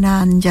जाने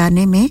ना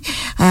अनजाने में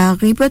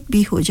ग़ीबत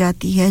भी हो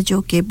जाती है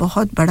जो कि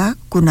बहुत बड़ा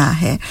गुनाह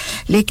है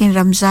लेकिन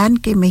रमज़ान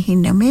के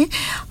महीने में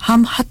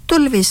हम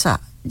हत्तुल विसा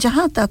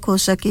जहां तक हो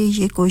सके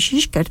ये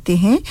कोशिश करते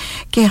हैं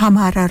कि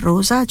हमारा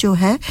रोज़ा जो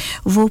है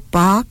वो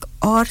पाक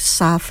और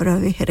साफ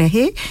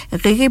रहे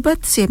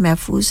ग़ीबत से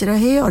महफूज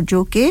रहे और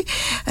जो कि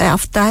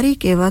अफ्तारी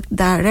के वक्त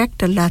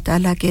डायरेक्ट अल्लाह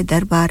ताला के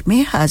दरबार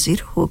में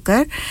हाजिर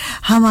होकर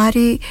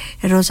हमारे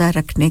रोज़ा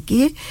रखने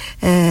की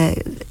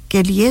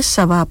के लिए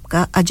सवाब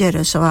का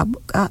अजर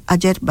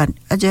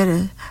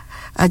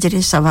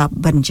सवाब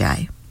बन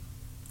जाए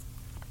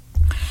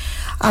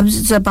अब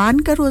ज़बान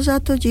का रोज़ा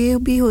तो ये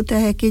भी होता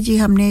है कि जी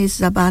हमने इस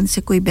ज़बान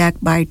से कोई बैक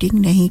बाइटिंग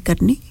नहीं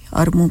करनी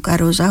और मुंह का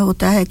रोज़ा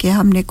होता है कि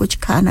हमने कुछ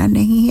खाना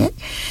नहीं है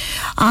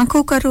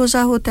आंखों का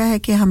रोज़ा होता है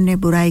कि हमने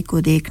बुराई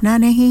को देखना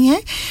नहीं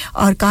है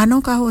और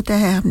कानों का होता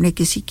है हमने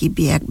किसी की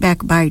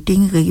बैक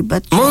बाइटिंग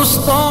ग़ीबत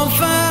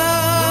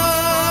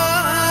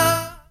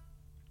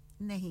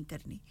नहीं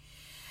करनी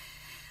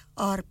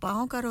और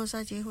पाँव का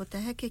रोज़ा ये होता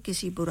है कि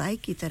किसी बुराई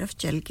की तरफ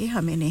चल के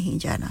हमें नहीं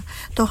जाना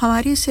तो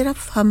हमारी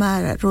सिर्फ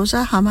हमारा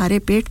रोज़ा हमारे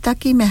पेट तक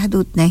ही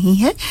महदूद नहीं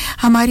है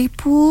हमारी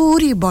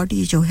पूरी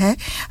बॉडी जो है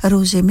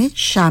रोज़े में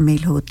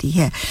शामिल होती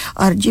है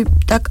और जब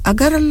तक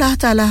अगर अल्लाह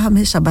ताला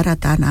हमें सब्र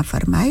अता ना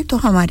फरमाए तो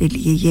हमारे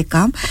लिए ये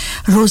काम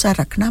रोज़ा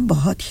रखना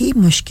बहुत ही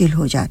मुश्किल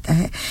हो जाता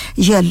है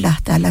ये अल्लाह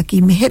ताला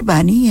की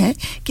मेहरबानी है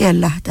कि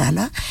अल्लाह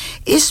ताला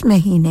इस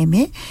महीने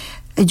में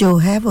जो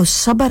है वो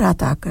सब्र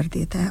अता कर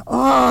देता है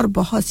और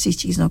बहुत सी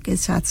चीज़ों के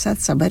साथ-साथ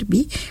सब्र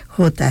भी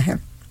होता है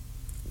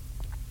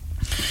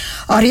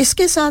और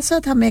इसके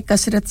साथ-साथ हमें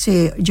कसरत से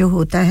जो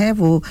होता है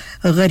वो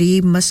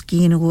गरीब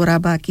मस्कीन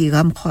गुरबा की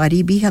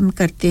गमख्वारी भी हम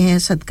करते हैं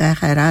सदका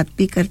खैरात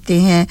भी करते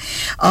हैं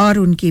और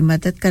उनकी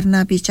मदद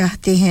करना भी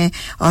चाहते हैं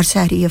और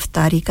सहरी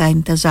इफ्तारी का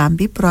इंतजाम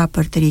भी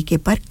प्रॉपर तरीके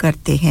पर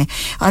करते हैं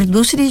और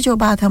दूसरी जो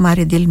बात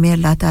हमारे दिल में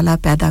अल्लाह ताला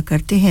पैदा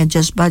करते हैं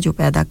जज्बा जो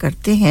पैदा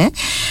करते हैं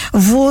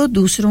वो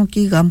दूसरों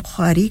की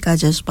गमख्वारी का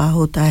जज्बा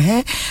होता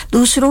है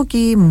दूसरों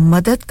की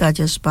मदद का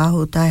जज्बा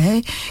होता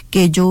है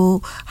कि जो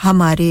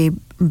हमारे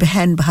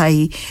बहन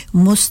भाई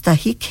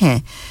मुस्तहिक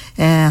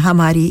हैं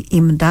हमारी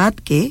इमदाद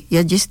के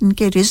या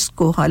जिनके रिस्क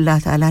को अल्लाह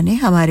ताला ने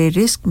हमारे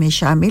रिस्क में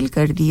शामिल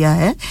कर दिया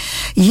है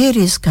ये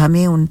रिस्क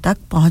हमें उन तक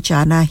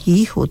पहुंचाना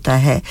ही होता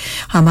है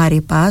हमारे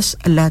पास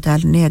अल्लाह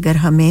ताला ने अगर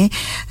हमें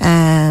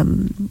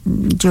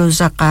जो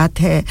ज़कात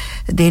है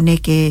देने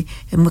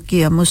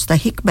के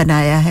मुस्तहिक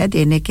बनाया है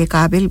देने के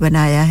काबिल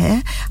बनाया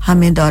है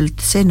हमें दौलत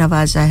से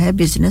नवाजा है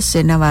बिजनेस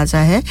से नवाजा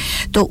है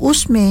तो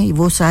उसमें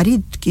वो सारी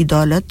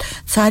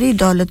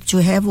दौलत जो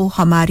है वो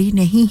हमारी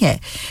नहीं है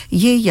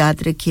ये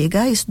याद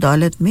रखिएगा इस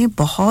दौलत में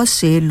बहुत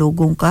से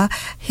लोगों का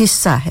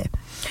हिस्सा है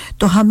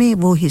तो हमें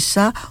वो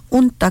हिस्सा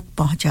उन तक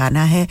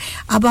पहुंचाना है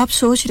अब आप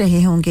सोच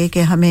रहे होंगे कि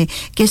हमें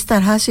किस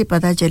तरह से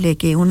पता चले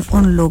कि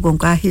उन लोगों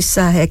का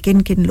हिस्सा है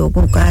किन-किन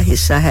लोगों का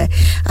हिस्सा है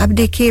अब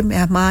देखिए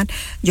मेहमान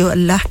जो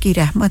अल्लाह की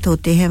रहमत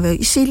होते हैं वो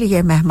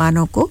इसीलिए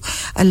मेहमानों को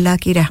अल्लाह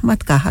की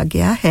रहमत कहा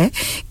गया है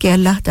कि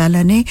अल्लाह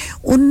ताला ने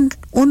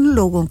उन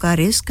लोगों का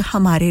रिस्क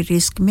हमारे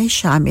रिस्क में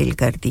शामिल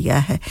कर दिया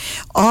है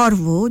और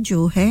वो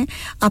जो है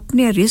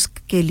अपने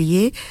रिस्क के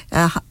लिए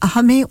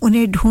हमें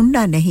उन्हें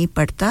ढूंढना नहीं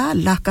पड़ता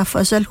अल्लाह का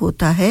फजल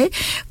होता है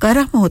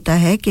करम होता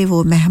है कि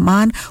वो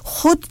मेहमान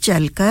खुद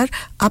चलकर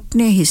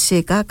अपने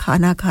हिस्से का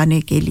खाना खाने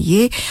के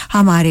लिए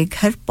हमारे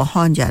घर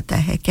पहुंच जाता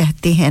है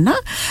कहते हैं ना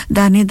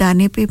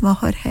दाने-दाने पे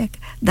मोहर है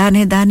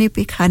दाने-दाने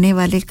पे खाने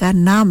वाले का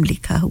नाम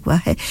लिखा हुआ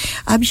है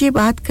अब ये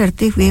बात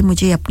करते हुए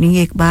मुझे अपनी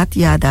एक बात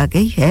याद आ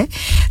गई है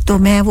तो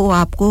मैं वो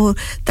आपको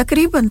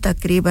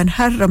तकरीबन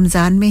हर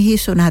रमजान में ही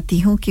सुनाती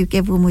हूँ क्योंकि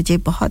वो मुझे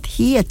बहुत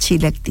ही अच्छी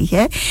लगती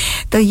है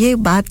तो ये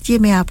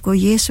मैं आपको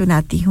ये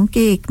सुनाती हूँ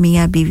कि एक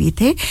मियां बीवी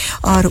थे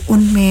और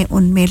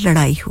उनमें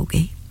लड़ाई हो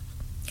गई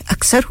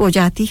अक्सर हो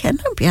जाती है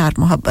ना प्यार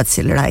मोहब्बत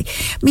से लड़ाई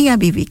मियां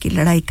बीवी की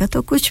लड़ाई का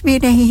तो कुछ भी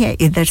नहीं है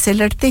इधर से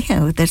लड़ते हैं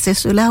उधर से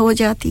सुलह हो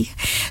जाती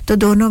है तो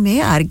दोनों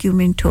में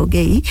आर्गुमेंट हो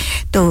गई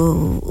तो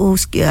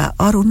उसके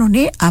और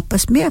उन्होंने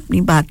आपस में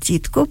अपनी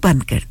बातचीत को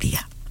बंद कर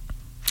दिया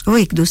वो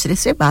एक दूसरे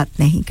से बात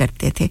नहीं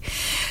करते थे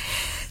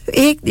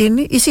एक दिन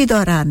इसी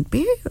दौरान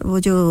पे वो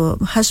जो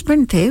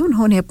हस्बैंड थे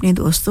उन्होंने अपने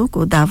दोस्तों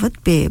को दावत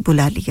पे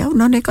बुला लिया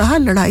उन्होंने कहा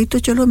लड़ाई तो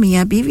चलो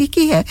मियां बीवी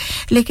की है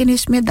लेकिन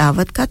इसमें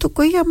दावत का तो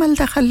कोई अमल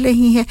दखल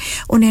नहीं है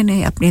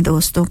उन्होंने अपने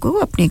दोस्तों को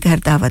अपने घर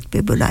दावत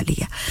पे बुला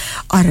लिया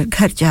और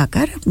घर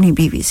जाकर अपनी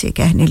बीवी से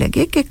कहने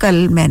लगे कि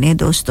कल मैंने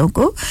दोस्तों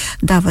को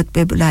दावत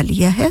पे बुला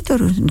लिया है तो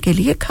उनके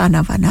लिए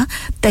खाना वाना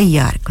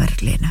तैयार कर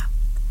लेना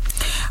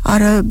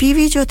और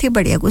बीवी जो थी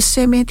बड़े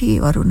गुस्से में थी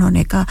और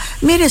उन्होंने कहा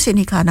मेरे से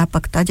नहीं खाना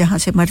पकता जहां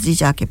से मर्जी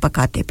जाके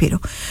पकाते फिरो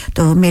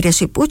तो मेरे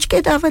से पूछ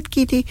के दावत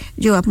की थी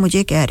जो अब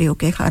मुझे कह रहे हो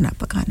कि खाना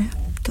पकाना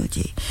है तो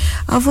जी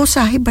अब वो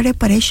साहिब बड़े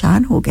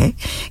परेशान हो गए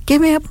कि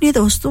मैं अपने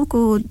दोस्तों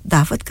को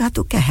दावत का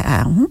तो कह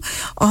आया हूं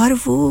और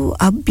वो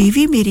अब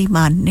बीवी मेरी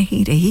मान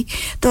नहीं रही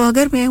तो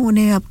अगर मैं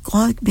उन्हें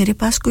अब मेरे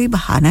पास कोई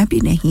बहाना भी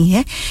नहीं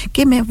है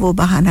कि मैं वो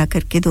बहाना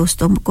करके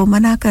दोस्तों को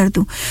मना कर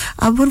दूं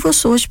अब वो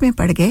सोच में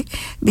पड़ गए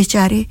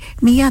बेचारे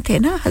मियां थे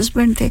ना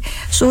हस्बैंड थे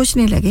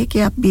सोचने लगे कि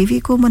अब बीवी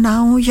को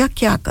मनाऊं या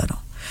क्या करूं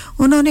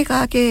उन्होंने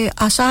कहा कि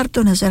आसार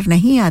तो नजर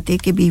नहीं आते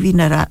कि बीवी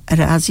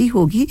राजी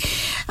होगी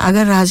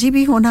अगर राजी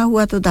भी होना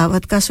हुआ तो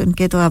दावत का सुन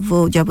के तो अब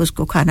वो जब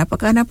उसको खाना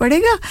पकाना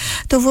पड़ेगा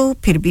तो वो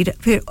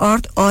फिर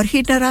और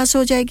ही नाराज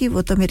हो जाएगी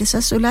वो तो मेरे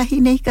साथ सुलह ही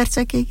नहीं कर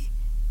सकेगी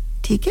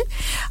ठीक है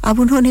अब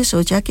उन्होंने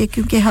सोचा कि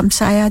क्योंकि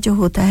हमसाया जो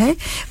होता है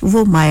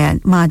वो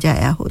माँ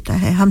जाया होता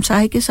है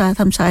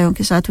हमसायों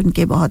के साथ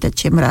उनके बहुत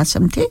अच्छे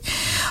मरासम थे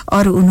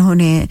और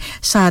उन्होंने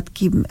साथ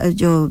की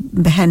जो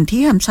बहन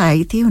थी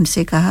हमसाई थी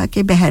उनसे कहा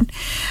कि बहन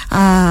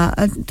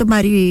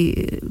तुम्हारी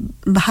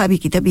भाभी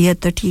की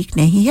तबीयत तो ठीक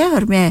नहीं है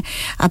और मैं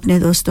अपने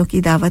दोस्तों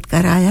की दावत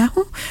कर आया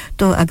हूँ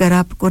तो अगर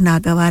आपको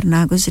नागवार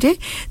ना गुजरे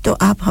तो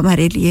आप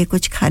हमारे लिए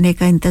कुछ खाने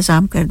का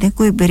इंतजाम कर दें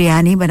कोई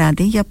बिरयानी बना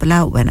दें या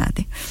पुलाव बना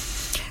दें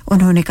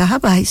उन्होंने कहा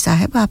भाई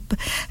साहब आप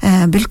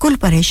बिल्कुल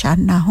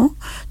परेशान ना हो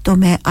तो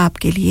मैं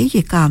आपके लिए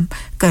ये काम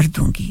कर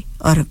दूंगी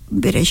और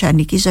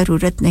परेशानी की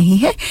ज़रूरत नहीं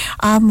है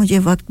आप मुझे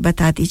वक्त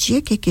बता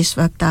दीजिए कि किस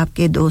वक्त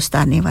आपके दोस्त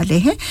आने वाले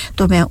हैं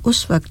तो मैं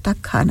उस वक्त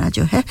तक खाना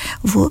जो है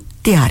वो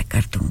तैयार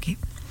कर दूंगी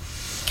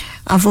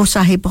अब वो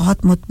साहिब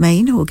बहुत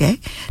मुतमईन हो गए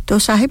तो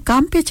साहिब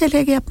काम पे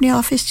चले गए अपने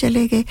ऑफिस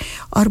चले गए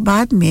और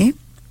बाद में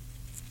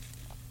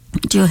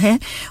जो है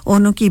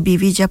उनकी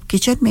बीवी जब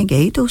किचन में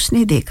गई तो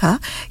उसने देखा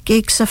कि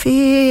एक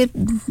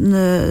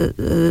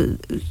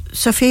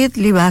सफेद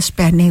लिबास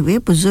पहने हुए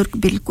बुजुर्ग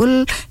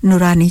बिल्कुल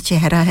नूरानी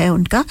चेहरा है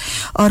उनका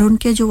और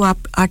उनके जो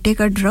आटे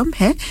का ड्रम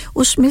है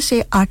उसमें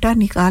से आटा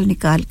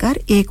निकाल कर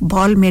एक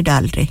बॉल में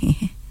डाल रहे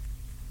हैं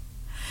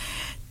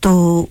तो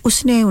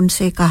उसने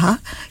उनसे कहा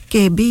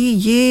कि भी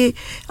ये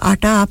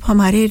आटा आप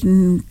हमारे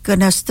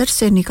कनस्तर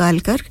से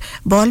निकालकर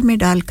बॉल में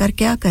डालकर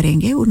क्या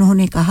करेंगे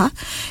उन्होंने कहा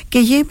कि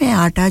ये मैं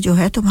आटा जो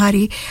है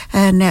तुम्हारी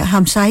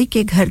हमसाई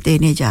के घर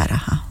देने जा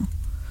रहा हूं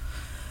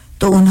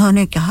तो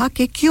उन्होंने कहा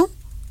कि क्यों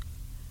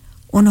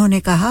उन्होंने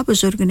कहा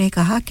बुजुर्ग ने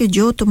कहा कि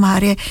जो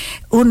तुम्हारे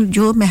उन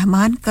जो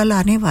मेहमान कल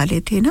आने वाले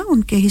थे ना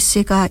उनके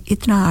हिस्से का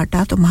इतना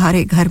आटा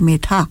तुम्हारे घर में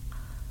था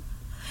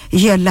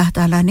ये अल्लाह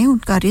ताला ने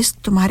उनका रिस्क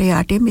तुम्हारे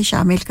आटे में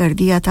शामिल कर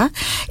दिया था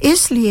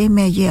इसलिए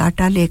मैं ये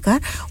आटा लेकर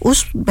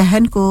उस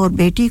बहन को और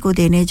बेटी को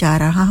देने जा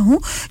रहा हूं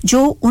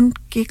जो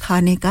उनके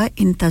खाने का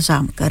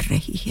इंतजाम कर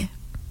रही है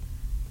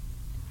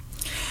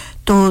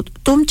तो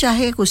तुम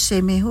चाहे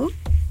गुस्से में हो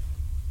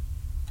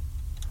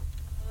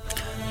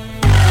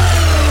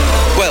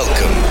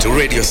Welcome to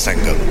Radio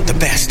Sangam, the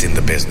best in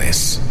the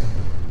business.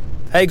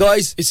 Hey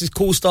guys, this is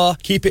Cool Star.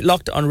 Keep it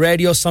locked on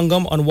Radio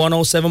Sangam on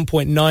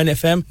 107.9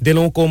 FM.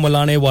 Dilon ko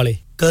milane wale.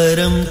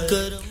 Karam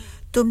karam.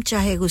 तुम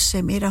चाहे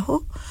गुस्से में रहो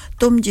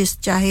तुम जिस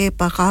चाहे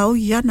पकाओ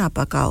या ना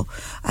पकाओ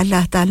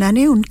अल्लाह ताला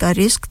ने उनका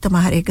रिस्क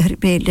तुम्हारे घर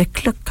में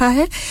लिख रखा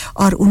है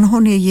और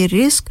उन्होंने ये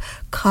रिस्क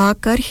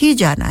खाकर ही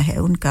जाना है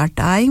उनका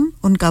टाइम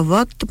उनका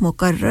वक्त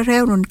मुकर्रर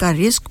है और उनका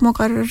रिस्क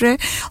मुकर्रर है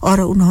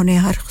और उन्होंने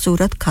हर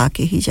सूरत खा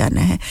के ही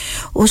जाना है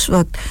उस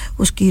वक्त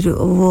उसकी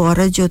वो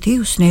औरत जो थी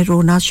उसने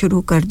रोना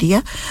शुरू कर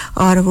दिया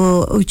और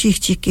वो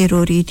चीख-चीख के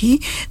रो रही थी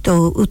तो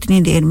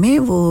उतनी देर में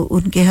वो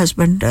उनके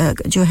हस्बैंड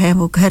जो है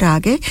वो घर आ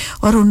गए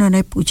और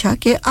उन्होंने पूछा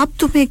कि अब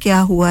तुम्हें क्या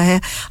हुआ है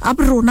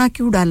अब रोना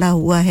क्यों डाला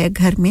हुआ है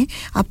घर में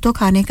अब तो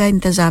खाने का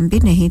इंतजाम भी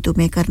नहीं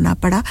तुम्हें करना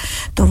पड़ा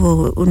तो वो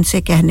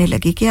उनसे कहने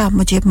लगी कि आप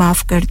मुझे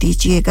माफ कर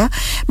दीजिएगा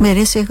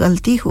मेरे से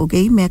गलती हो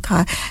गई मैं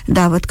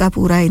दावत का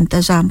पूरा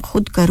इंतजाम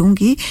खुद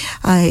करूंगी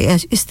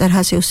इस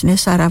तरह से उसने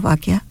सारा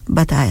वाकया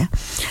बताया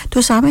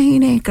तो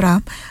सामईन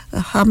इकराम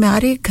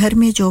हमारे घर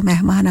में जो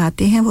मेहमान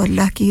आते हैं वो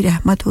अल्लाह की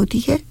रहमत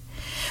होती है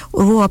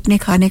वो अपने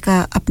खाने का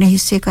अपने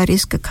हिस्से का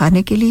रिस्क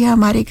खाने के लिए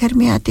हमारे घर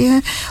में आते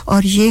हैं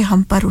और ये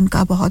हम पर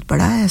उनका बहुत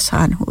बड़ा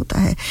एहसान होता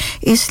है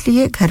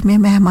इसलिए घर में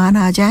मेहमान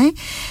आ जाएं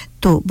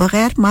तो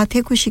बगैर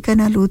माथे को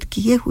शिकन आलूद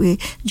किए हुए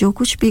जो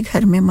कुछ भी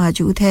घर में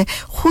मौजूद है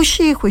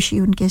खुशी-खुशी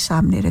उनके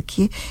सामने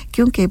रखिए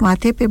क्योंकि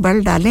माथे पे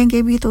बल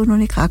डालेंगे भी तो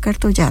उन्होंने खाकर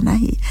तो जाना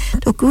ही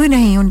तो कोई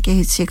नहीं उनके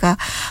हिस्से का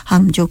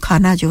हम जो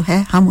खाना जो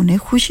है हम उन्हें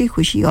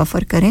खुशी-खुशी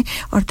ऑफर करें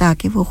और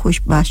ताकि वो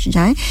खुशबाश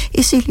जाएं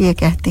इसीलिए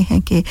कहते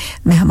हैं कि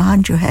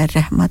मेहमान जो है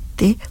रहमत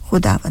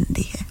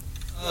खुदावंदी है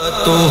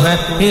तू है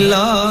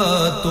हिला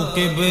तू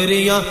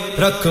किबरिया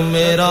रख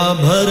मेरा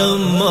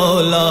भरम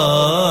मौला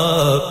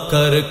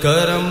कर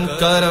करम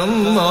करम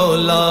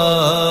मौला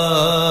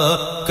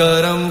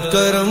करम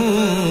करम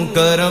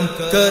करम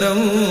करम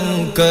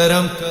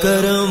करम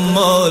करम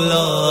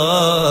मौला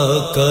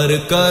कर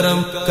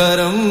करम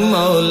करम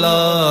मौला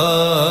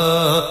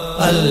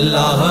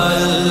अल्लाह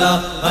अल्लाह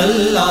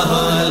अल्लाह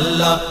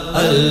अल्लाह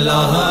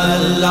अल्लाह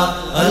अल्लाह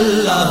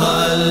अल्लाह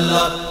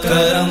अल्लाह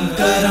करम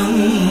करम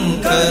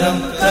करम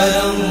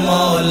करम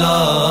मौला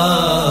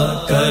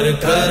कर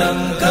करम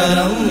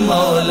करम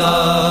मौला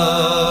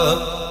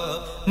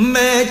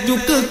मैं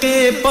झुक के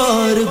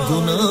पार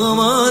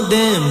गुनाहां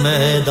दे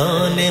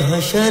मैदान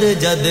हशर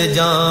जद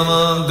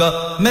जावांगा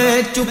मैं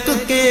झुक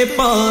के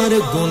पार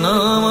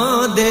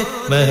गुनाहां दे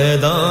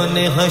मैदान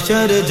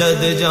हशर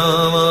जद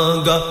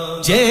जावांगा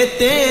जे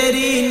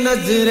तेरी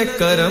नजर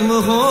करम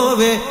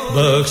होवे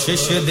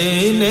बख्शिश दी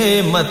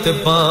नेमत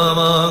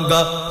पावांगा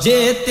जे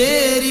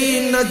तेरी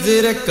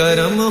नजर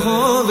करम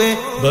होवे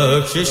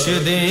बख्शिश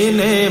दी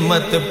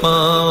नेमत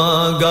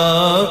पावांगा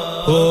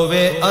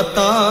होवे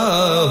अता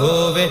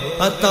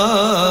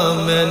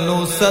मैनू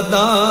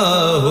सदा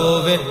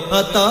होवे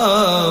अता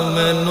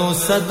मैनू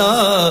सदा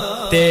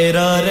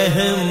तेरा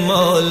रहम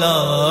मौला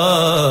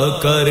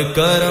कर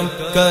करम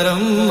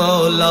करम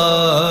मौला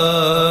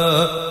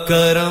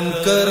करम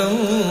करम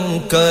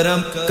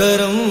करम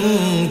करम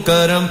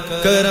करम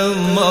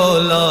करम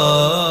मौला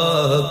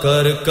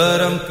कर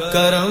करम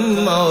करम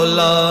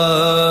मौला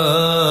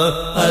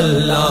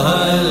अल्लाह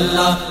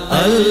अल्लाह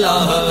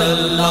अल्लाह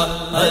अल्लाह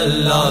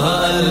अल्लाह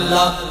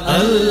अल्लाह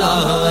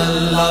अल्लाह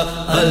अल्लाह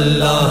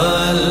अल्लाह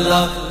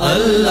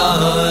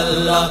अल्लाह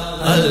अल्लाह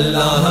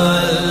अल्लाह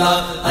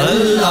अल्लाह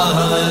अल्लाह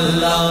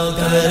अल्लाह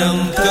करम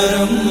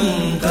करम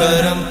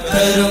करम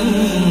करम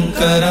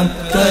करम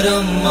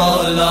करम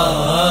मौला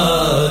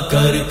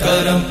कर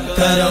करम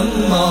करम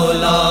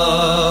मौला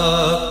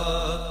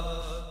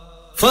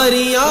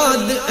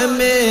फरियाद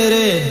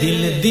मेरे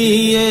दिल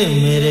दिए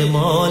मेरे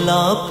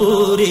मौला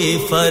पूरी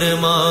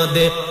फरमा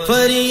दे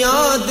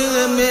फरियाद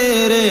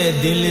मेरे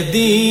दिल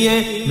दिए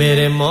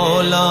मेरे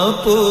मौला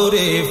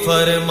पूरी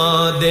फरमा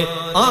दे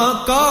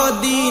आका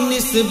दी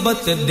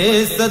निस्बत दे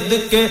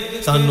सदके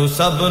सानू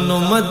सब नु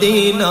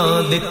मदीना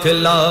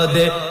दिखला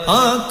दे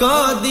आका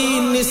दी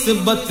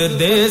निस्बत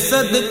दे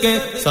सदके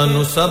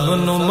सानू सब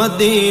नु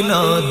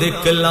मदीना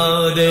दिखला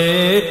दे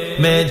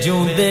मैं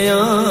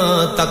जूंदियां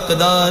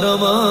तकदा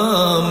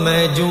रवां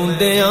मैं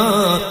जूंदियां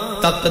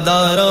तकदा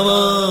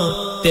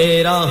रवां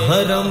तेरा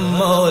हरम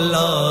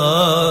मौला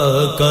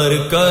कर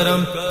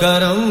करम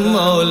करम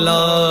मौला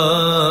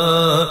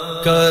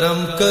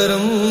करम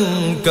करम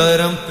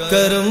करम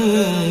करम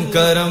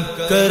करम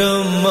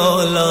करम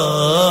मौला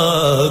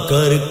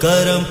कर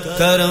करम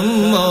करम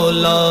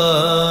मौला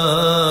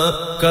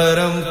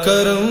करम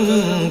करम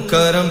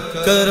करम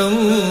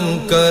करम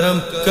करम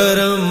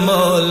करम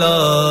मौला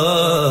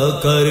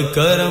कर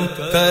करम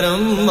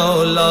करम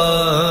मौला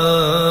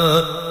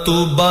तू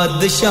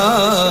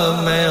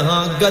बादशाह मैं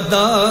हां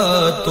गदा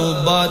तू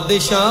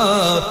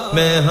बादशाह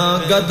मैं हां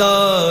गदा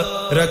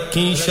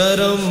रखी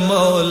शर्म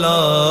मौला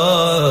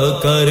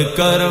कर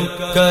करम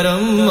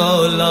करम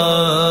मौला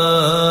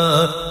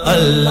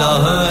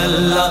अल्लाह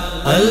अल्लाह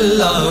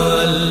अल्लाह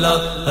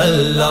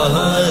अल्लाह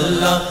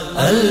अल्लाह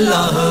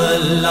अल्लाह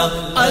अल्लाह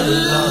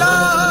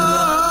अल्लाह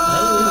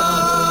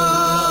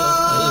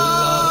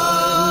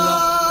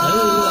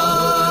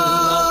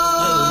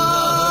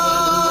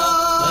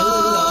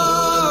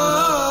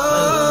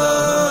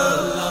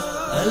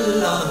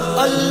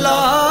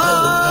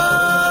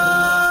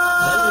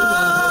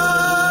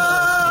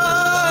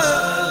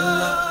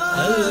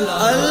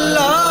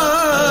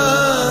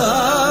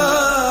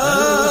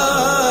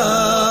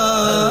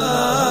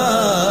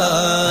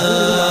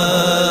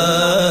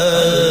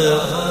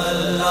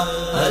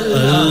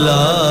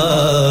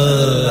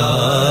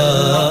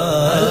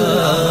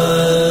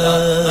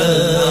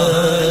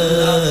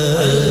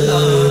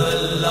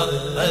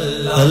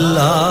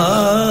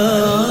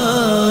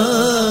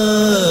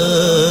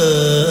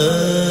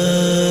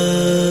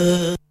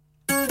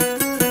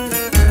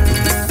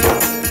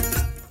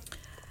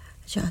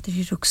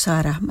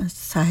रुखसार अहमद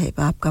साहिब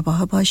आपका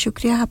बहुत-बहुत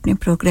शुक्रिया आपने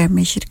प्रोग्राम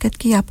में शिरकत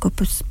की आपको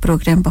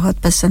प्रोग्राम बहुत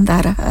पसंद आ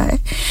रहा है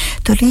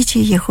तो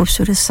लीजिए ये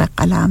खूबसूरत सा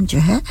कलाम जो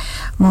है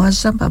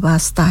मुअज्जम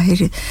अब्बास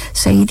ताहिर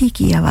सईदी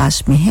की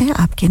आवाज में है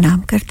आपके नाम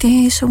करते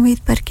हैं इस उम्मीद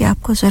पर कि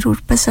आपको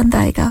जरूर पसंद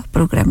आएगा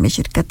प्रोग्राम में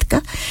शिरकत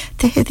का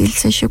तहे दिल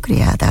से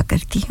शुक्रिया अदा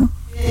करती हूं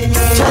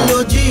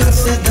चलो जी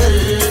उस दर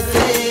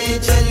पे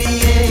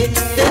चलिए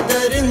ते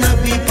दर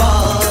नबी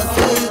पाक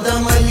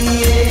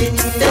दमलिए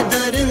ते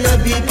दर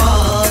नबी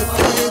पाक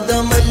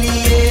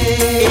दमलिए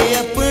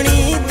अपनी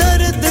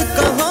दर्द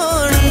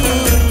कहानी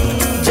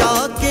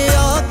जाके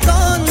आका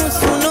नु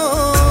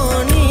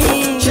सुनानी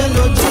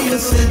चलो जी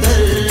उस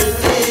दर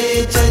पे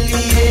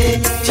चलिए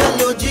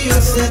चलो जी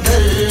उस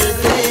दर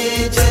पे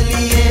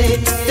चलिए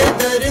ते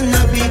दर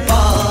नबी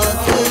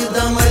पाक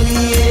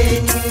दमलिए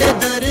ते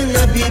दर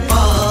नबी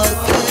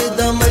पाक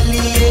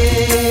दमलिए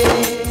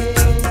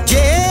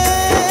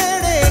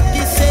जेड़े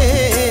किसे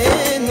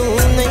नु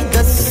नहीं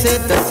दसे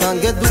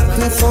दसांगे दुख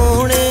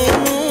सोने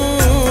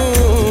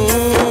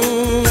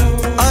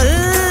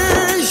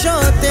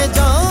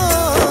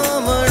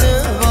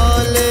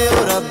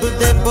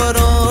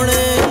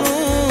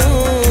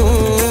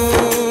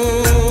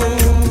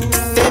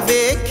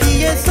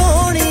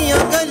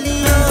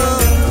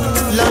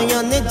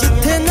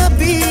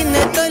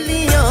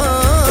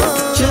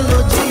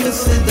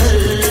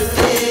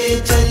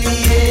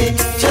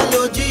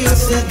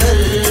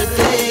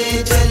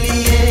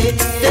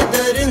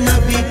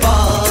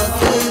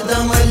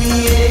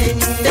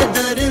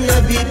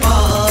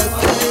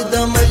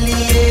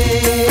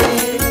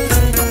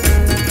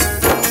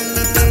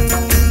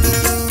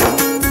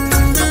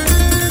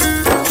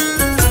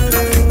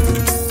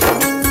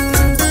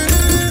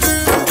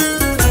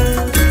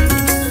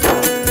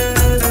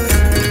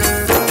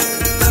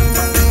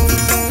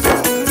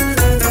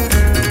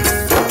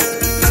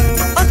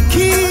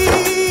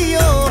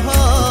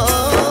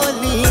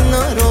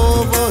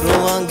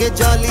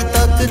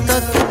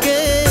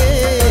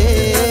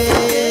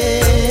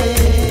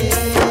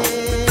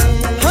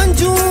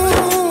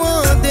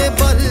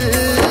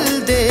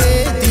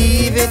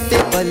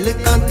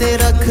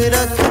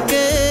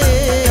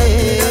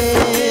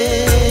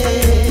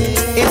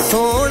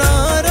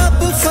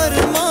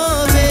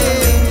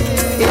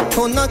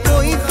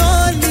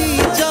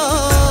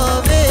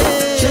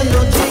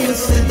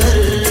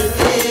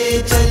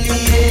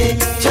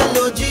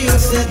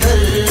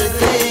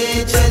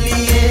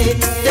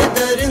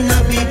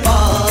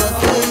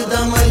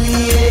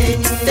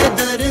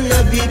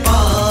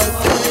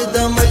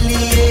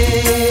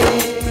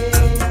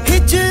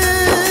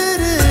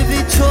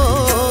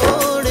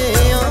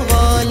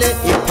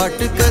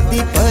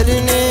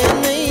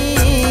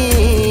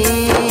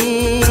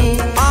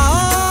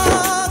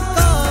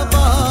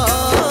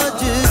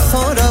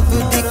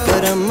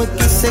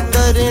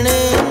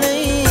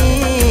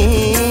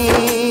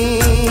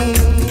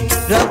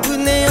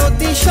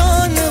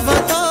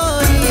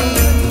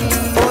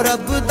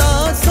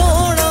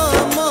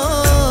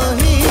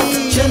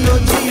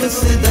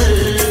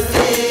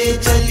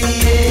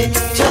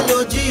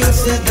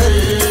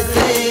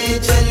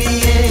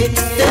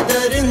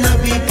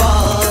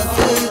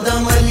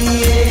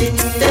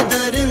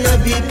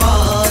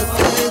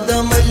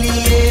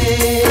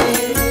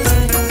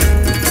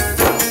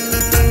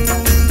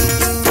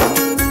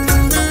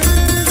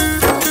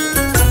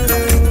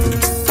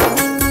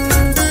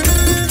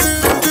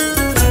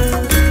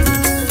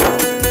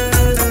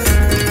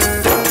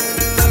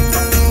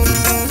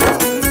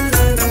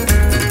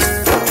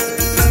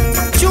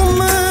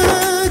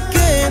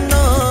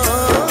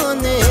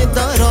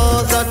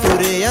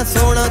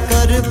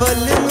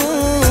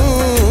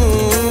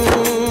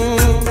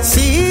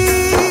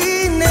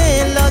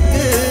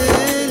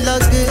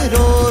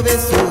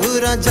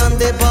ਟੋਕਰਾ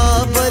ਜਾਂਦੇ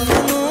ਬਾਬਲ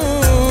ਨੂੰ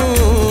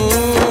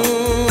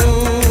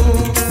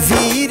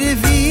ਵੀਰ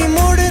ਵੀ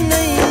ਮੁੜ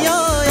ਨਹੀਂ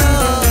ਆਇਆ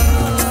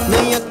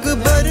ਨਹੀਂ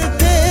ਅਕਬਰ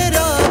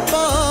ਤੇਰਾ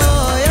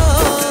ਪਾਇਆ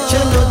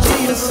ਚਲੋ ਜੀ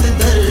ਉਸ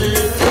ਦਰ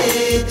ਤੇ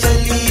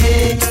ਚਲੀਏ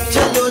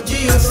ਚਲੋ ਜੀ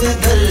ਉਸ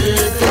ਦਰ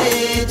ਤੇ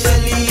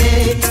ਚਲੀਏ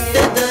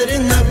ਤੇ ਦਰ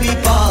ਨਬੀ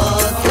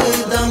ਪਾਕ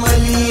ਦਾ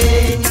ਮਲੀਏ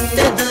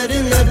ਤੇ ਦਰ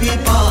ਨਬੀ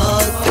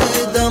ਪਾਕ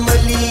ਦਾ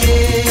ਮਲੀਏ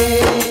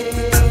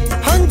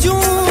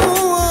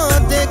ਹੰਝੂਆਂ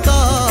ਦੇ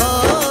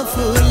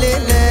ਕਾਫਲੇ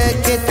ਲੈ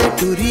ਕੇ ਤੇ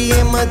ਟੁਰੀਏ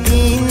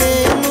ਮਦੀਨੇ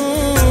ਨੂੰ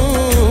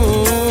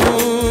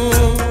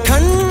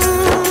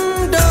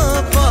ਠੰਡਾ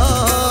ਪਾ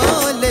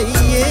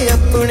ਲਈਏ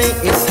ਆਪਣੇ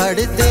ਇਸ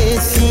ਸੜਦੇ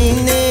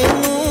ਸੀਨੇ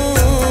ਨੂੰ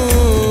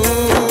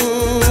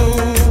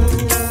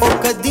ਉਹ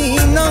ਕਦੀ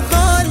ਨਾ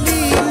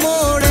ਖਾਲੀ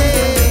ਮੋੜੇ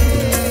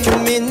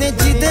ਚੁੰਮੇ ਨੇ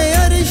ਜਿਹਦੇ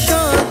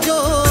ਅਰਸ਼ਾਂ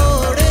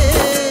ਜੋੜੇ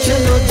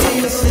ਚਲੋ ਜੀ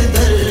ਉਸ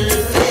ਦਰ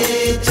ਤੇ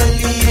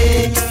ਚਲੀਏ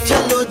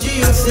ਚਲੋ ਜੀ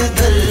ਉਸ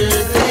ਦਰ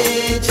ਤੇ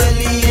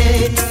ਚਲੀਏ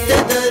ਤੇ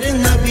ਦਰ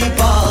ਨਬੀ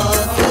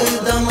ਪਾਕ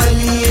ਦਾ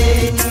ਮਲੀਏ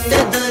ਤੇ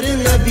ਦਰ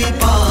ਨਬੀ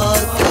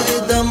ਪਾਕ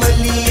ਦਾ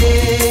ਮਲੀਏ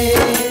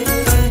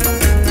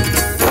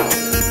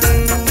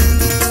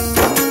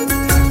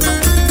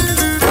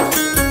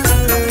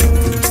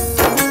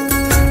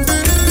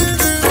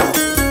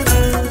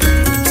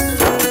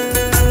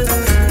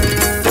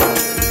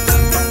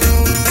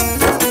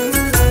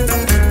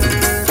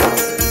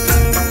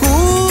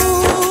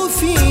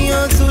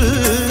ਕੂਫੀਆਂ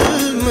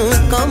ਜ਼ੁਲਮ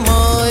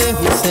ਕਮਾਏ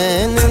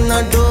ਹੁਸੈਨ ਨਾ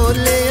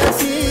ਡੋਲੇ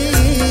ਅਸੀਂ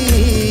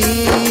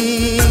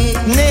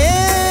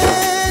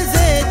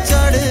ਨੇਜ਼ੇ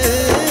ਚੜ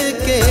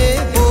ਕੇ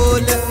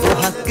ਬੋਲ ਉਹ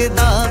ਹੱਕ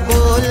ਦਾ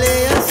ਬੋਲੇ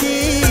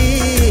ਅਸੀਂ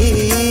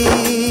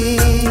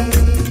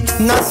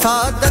ਨਾ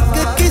ਸਾਦਕ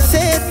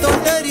ਕਿਸੇ ਤੋਂ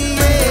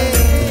ਡਰੀਏ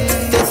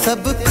ਤੇ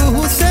ਸਬਕ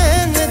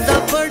ਹੁਸੈਨ ਦਾ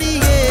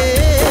ਪੜੀਏ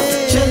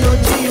ਚਲੋ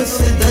ਜੀ ਉਸ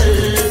ਦਰ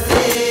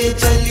ਤੇ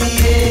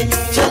ਚਲੀਏ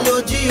ਚਲੋ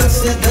ਜੀ ਉਸ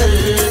ਦਰ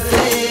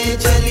ਤੇ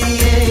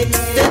ਚਲੀਏ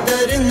ਤੇ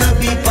ਦਰ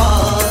ਨਬੀ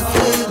ਪਾਕ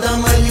ਦਾ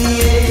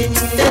ਮਲੀਏ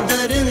ਤੇ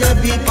ਦਰ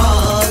ਨਬੀ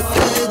ਪਾਕ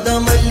ਦਾ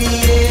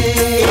ਮਲੀਏ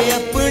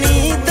ਆਪਣੀ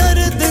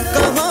ਦਰਦ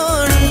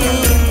ਕਹਾਣੀ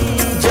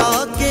ਜਾ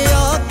ਕੇ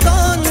ਆਕਾ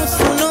ਨੂੰ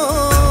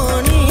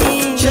ਸੁਣਾਉਣੀ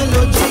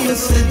ਚਲੋ ਜੀ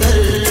ਉਸ ਦਰ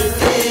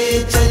ਤੇ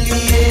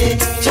ਚਲੀਏ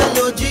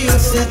ਚਲੋ ਜੀ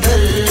ਉਸ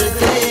ਦਰ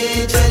ਤੇ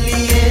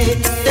ਚਲੀਏ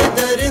ਤੇ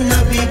ਦਰ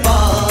ਨਬੀ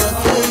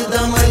ਪਾਕ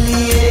ਦਾ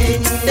ਮਲੀਏ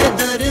ਤੇ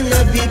ਦਰ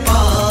ਨਬੀ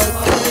ਪਾਕ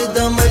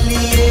ਦਾ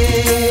ਮਲੀਏ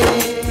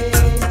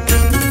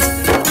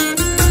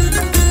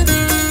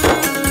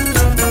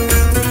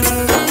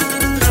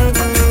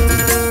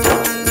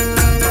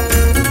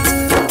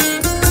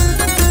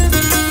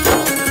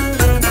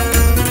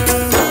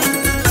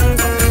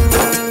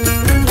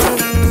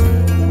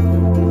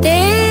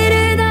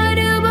तेरे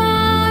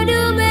दरबार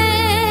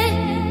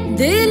में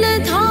दिल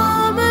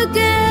थाम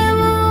के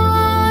वो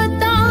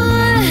आता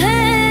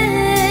है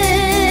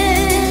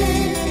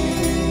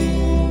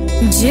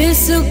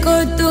जिसको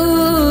तू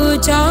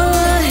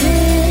चाहे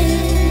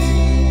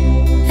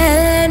है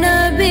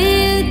नबी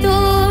तो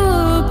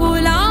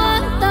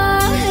बुलाता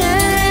है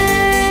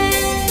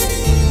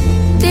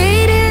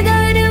तेरे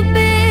दर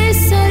पे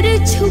सर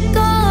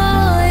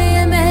झुकाए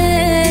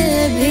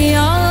मैं भी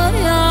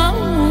आया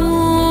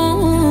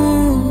हूँ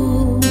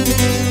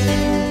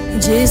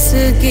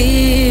जिसकी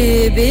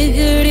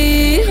बिगड़ी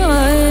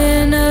है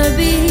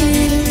नबी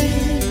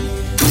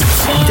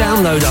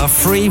Download our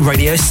free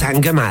Radio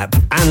Sangam app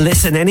and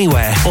listen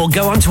anywhere or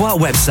go onto our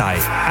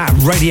website at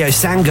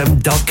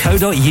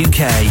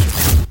radiosangam.co.uk.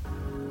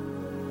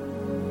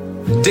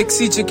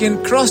 डिक्सी chicken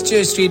cross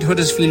church street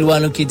Huddersfield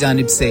वालों की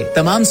जानिब से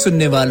तमाम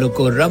सुनने वालों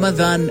को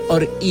रमजान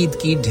और ईद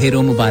की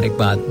ढेरों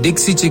मुबारकबाद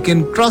डिक्सी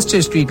चिकन क्रॉस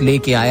चर्च स्ट्रीट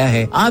लेके आया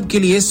है आपके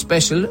लिए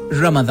special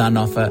Ramzan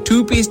offer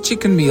 2 piece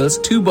chicken meals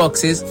 2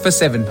 boxes for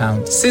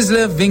 £7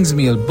 sizzler wings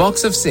meal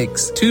box of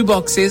 6 2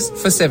 boxes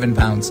for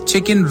 £7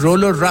 chicken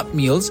roller wrap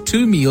meals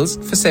 2 meals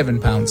for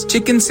 £7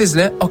 chicken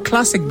sizzler or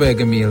classic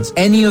burger meals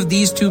any of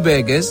these 2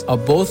 burgers or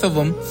both of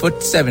them for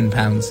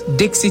 £7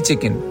 Dixie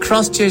Chicken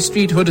Cross Church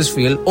Street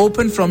Huddersfield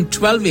open from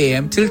 12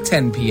 a.m. till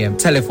 10 p.m.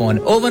 Telephone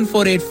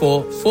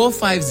 01484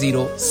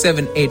 450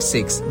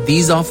 786.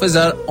 These offers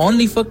are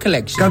only for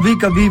collection.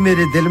 कभी-कभी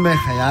मेरे दिल में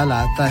ख्याल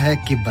आता है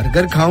कि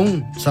burger खाऊं,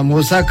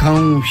 समोसा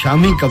खाऊं,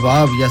 शामी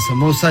कबाब या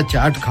समोसा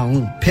चाट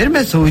खाऊं। फिर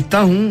मैं सोचता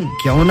हूं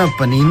क्यों ना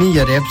पनीनी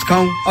या रैप्स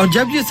खाऊं और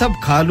जब ये सब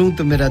खा लूं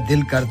तो मेरा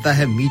दिल करता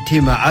है मीठे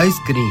में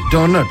आइसक्रीम,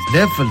 डोनट्स,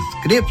 वेफल्स,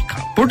 क्रेप्स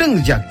खाऊं,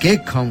 पुडिंग या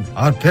केक खाऊं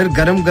और फिर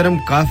गरम-गरम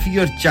कॉफी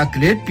और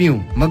चॉकलेट पीऊं।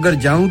 मगर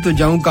जाऊं तो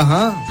जाऊं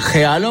कहां?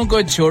 ख्यालों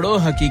को छोड़ो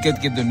हकीकत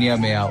की दुनिया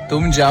में आओ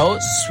तुम जाओ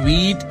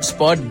sweet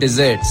spot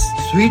desserts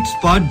sweet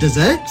spot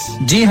desserts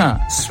जी हां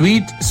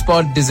sweet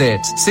spot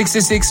desserts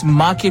 66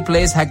 market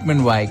place Hackman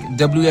वाइक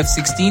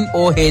WF16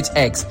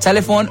 OHX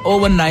टेलीफोन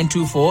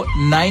 01924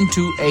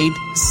 928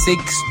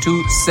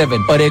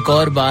 627 और एक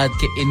और बात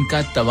कि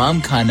इनका तमाम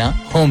खाना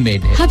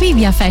होममेड है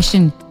हबीबिया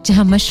फैशन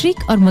जहां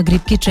मशरिक और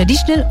मगरिब के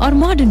ट्रेडिशनल और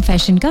मॉडर्न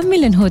फैशन का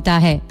मिलन होता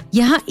है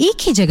यहाँ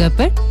एक ही जगह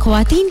पर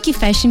ख्वातीन की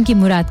फैशन की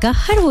मुराद का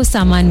हर वो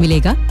सामान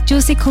मिलेगा जो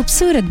उसे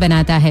खूबसूरत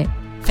बनाता है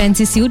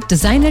fancy suit,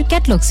 designer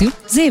catalogue suit,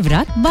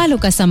 जेवरात, बालों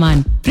का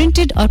सामान,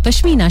 प्रिंटेड और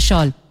पश्मीना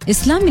शॉल,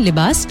 इस्लामी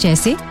लिबास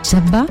जैसे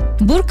झब्बा,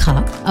 बुर्खा,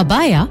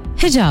 अबाया,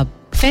 हिजाब,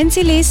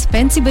 फैंसी लेस,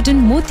 फैंसी बटन,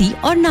 मोती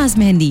और नाज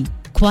मेहंदी।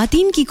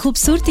 ख्वातीन की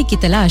खूबसूरती की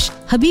तलाश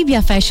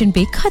हबीबिया फैशन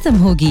पे खत्म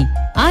होगी।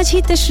 आज ही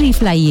तशरीफ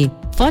लाइए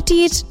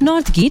 48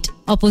 north gate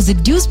opposite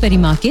Dewsbury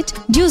market,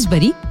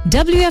 Dewsbury,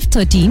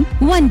 WF13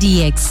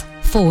 1DX।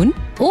 Phone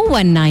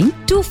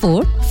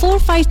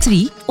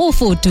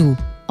 01924453042।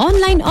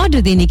 Online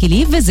order देने के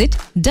लिए विजिट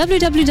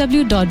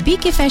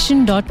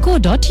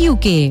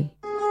www.bkfashion.co.uk।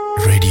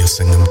 रेडियो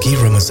संगम की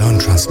रमजान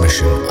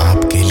ट्रांसमिशन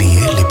आपके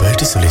लिए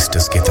लिबर्टी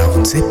सोलिसिटर्स के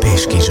ताउन से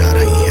पेश की जा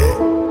रही है।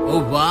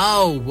 Oh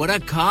wow, what a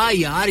car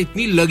यार,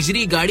 इतनी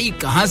लग्जरी गाड़ी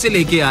कहां से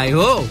लेके आए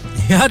हो?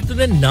 यार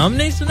तूने नाम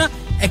नहीं सुना?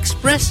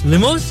 Express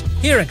Limos?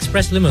 Here at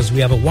Express Limos,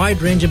 we have a wide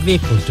range of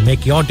vehicles to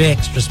make your day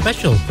extra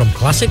special. From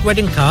classic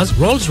wedding cars,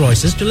 Rolls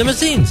Royces to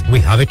limousines.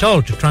 We have it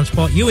all to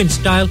transport you in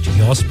style to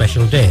your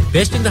special day.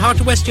 Based in the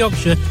heart of West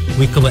Yorkshire,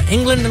 we cover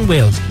England and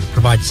Wales,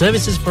 provide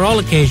services for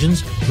all occasions,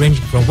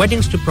 ranging from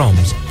weddings to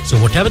proms. So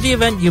whatever the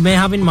event you may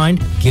have in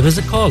mind, give us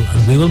a call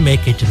and we will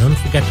make it an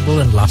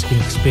unforgettable and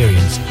lasting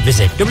experience.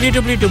 Visit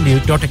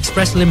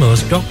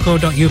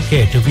www.expresslimos.co.uk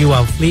to view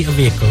our fleet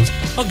of vehicles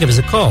or give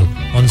us a call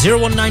on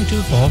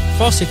 01924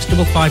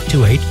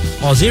 465528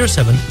 or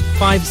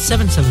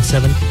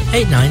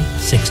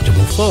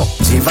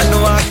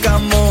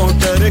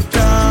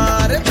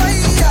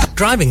 07577789644.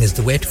 Driving is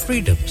the way to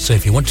freedom, so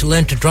if you want to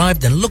learn to drive,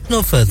 then look no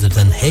further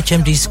than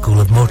HMD School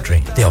of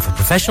Motoring. They offer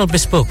professional,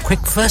 bespoke,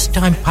 quick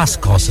first-time pass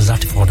courses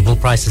at affordable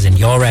prices in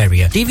your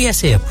area.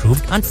 DVSA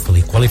approved and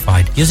fully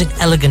qualified, using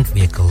elegant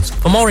vehicles.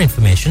 For more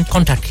information,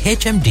 contact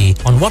HMD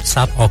on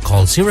WhatsApp or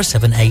call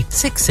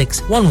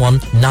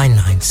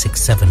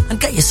 07866119967 and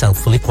get yourself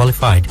fully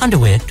qualified and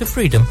away to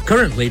freedom.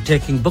 Currently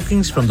taking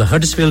bookings from the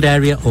Huddersfield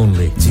area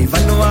only.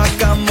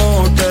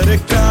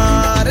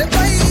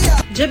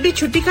 जब भी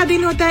छुट्टी का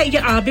दिन होता है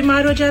या आप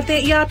बीमार हो जाते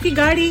हैं या आपकी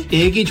गाड़ी,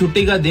 एक ही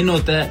छुट्टी का दिन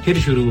होता है फिर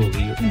शुरू हो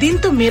गई। दिन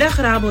तो मेरा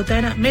खराब होता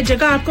है ना, मैं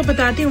जगह आपको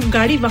बताती हूँ,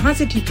 गाड़ी वहाँ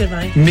से ठीक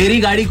करवाएं। मेरी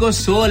गाड़ी को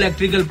 100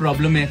 इलेक्ट्रिकल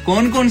प्रॉब्लम है,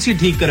 कौन-कौन सी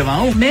ठीक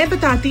करवाऊँ? मैं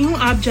बताती हूँ,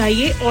 आप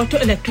जाइए auto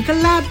electrical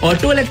lab.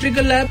 Auto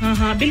electrical lab?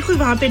 हाँ, बिल्कुल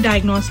वहाँ पे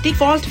diagnostic,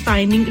 fault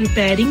finding,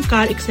 repairing,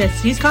 car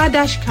accessories, car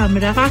dash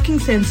camera, parking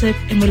sensor,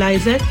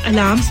 इमोलाइजर,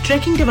 alarms,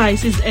 trekking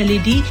devices,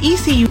 LED,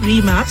 ECU,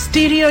 remap,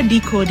 stereo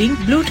decoding,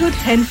 Bluetooth,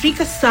 hand free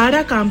का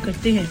सारा काम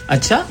करते हैं।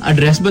 अच्छा,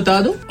 एड्रेस बता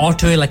दो।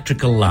 Auto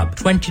Electrical Lab,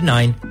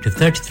 29 to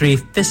 33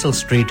 Thistle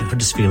Street,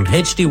 Huddersfield,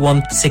 HD1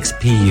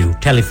 6PU.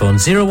 Telephone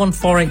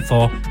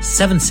 01484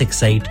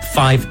 768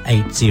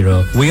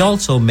 580. We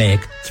also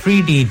make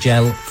 3D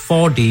gel,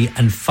 4D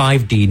and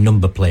 5D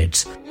number plates.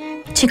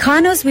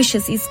 Chicano's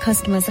wishes its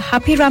customers a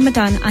happy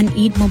Ramadan and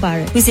Eid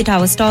Mubarak. Visit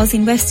our stores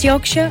in West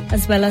Yorkshire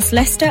as well as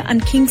Leicester and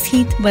Kings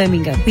Heath,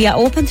 Birmingham. We are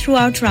open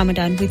throughout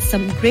Ramadan with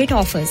some great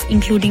offers,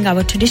 including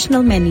our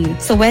traditional menu.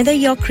 So whether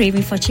you're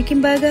craving for chicken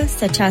burger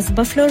such as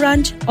Buffalo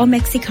Ranch or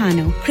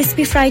Mexicano,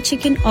 crispy fried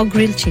chicken or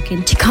grilled chicken,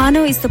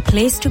 Chicano is the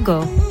place to go.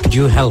 Could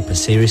you help a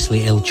seriously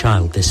ill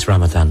child this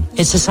Ramadan?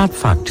 It's a sad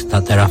fact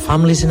that there are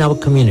families in our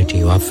community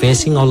who are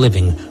facing or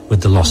living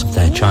with the loss of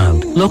their child.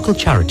 Local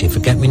charity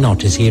Forget Me Not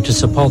is here to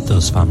support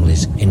those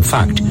families. In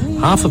fact,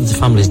 half of the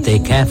families they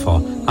care for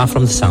are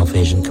from the South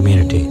Asian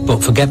community. But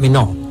Forget Me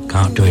Not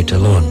can't do it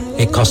alone.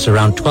 It costs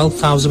around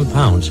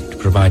 £12,000 to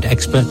provide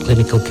expert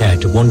clinical care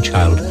to one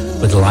child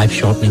with a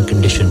life-shortening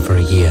condition for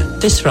a year.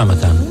 This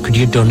Ramadan, could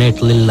you donate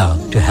Lillah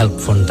to help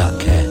fund that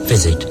care?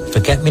 Visit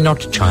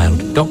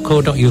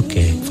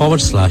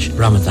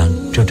forgetmenotchild.co.uk/Ramadan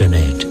to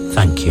donate.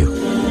 Thank you.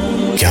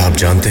 क्या आप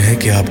जानते हैं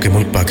कि आपके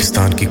मुल्क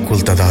पाकिस्तान की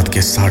कुल तादाद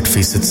के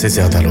 60% से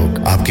ज्यादा लोग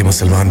आपके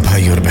मुसलमान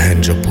भाई और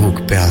बहन जो भूख,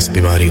 प्यास,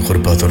 बीमारी,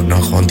 गुर्बत और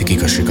नाखवानदगी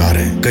का शिकार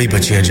हैं। कई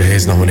बच्चियां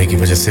जहेज न होने की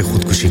वजह से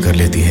खुदकुशी कर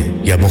लेती हैं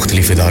या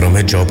मुख्तलिफ इदारों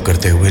में जॉब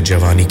करते हुए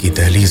जवानी की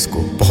दहलीज को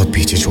बहुत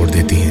पीछे छोड़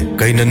देती हैं।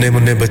 कई नन्हे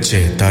मुन्ने बच्चे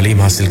तालीम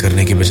हासिल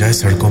करने की बजाय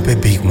सड़कों पे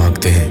भीख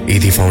मांगते हैं।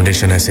 ईदी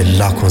फाउंडेशन ऐसे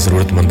लाखों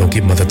जरूरतमंदों की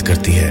मदद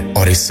करती है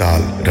और इस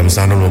साल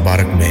रमजानुल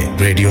मुबारक में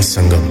रेडियो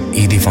संगम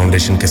ईदी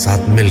फाउंडेशन के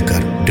साथ मिलकर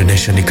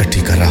डोनेशन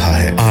इकट्ठी कर रहा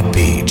है। आप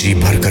भी जी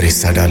भरकर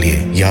हिस्सा डालिए।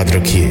 याद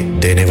रखिए,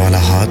 देने वाला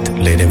हाथ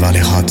लेने वाले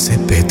हाथ से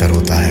बेहतर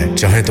होता है।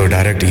 चाहे तो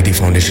डायरेक्ट ईदी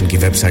फाउंडेशन की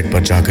वेबसाइट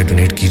पर जाकर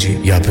डोनेट कीजिए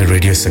या फिर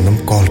रेडियो संगम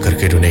कॉल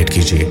करके डोनेट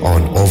कीजिए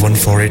ऑन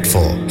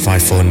 01484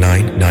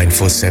 549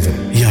 947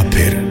 या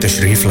फिर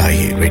तशरीफ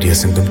लाइए रेडियो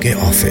संगम के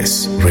ऑफिस,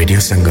 रेडियो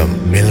संगम,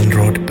 मिलन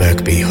रोड,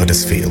 बर्कबी,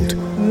 हडर्सफील्ड।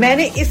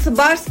 मैंने इस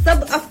बार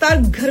सब अफ्तार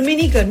घर में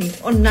नहीं करनी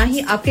और ना ही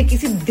आपके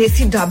किसी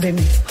देसी ढाबे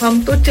में।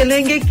 हम तो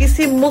चलेंगे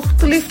किसी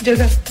मुख्तलिफ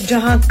जगह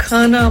जहां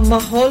खाना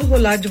माहौल हो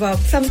लाजवाब,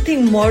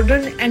 समथिंग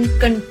मॉडर्न एंड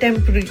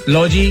कंटेम्पररी।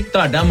 लो जी,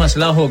 ਤੁਹਾਡਾ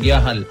मसला हो गया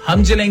हल।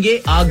 हम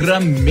चलेंगे Agra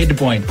mid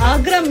point.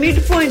 Agra mid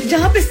point,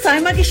 जहां पे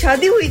साइमा की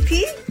शादी हुई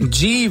थी।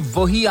 जी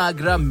वही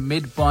Agra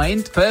mid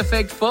point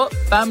perfect for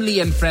family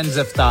and friends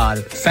iftar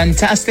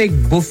fantastic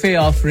buffet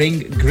offering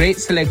great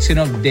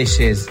selection of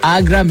dishes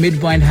Agra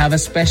Midpoint have a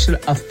special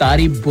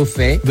iftari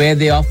buffet where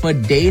they offer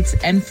dates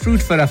and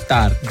fruit for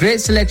iftar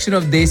great selection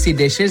of desi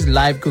dishes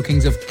live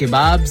cookings of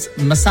kebabs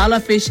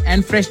masala fish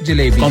and fresh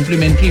jalebi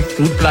complimentary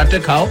fruit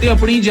platter khao te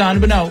apni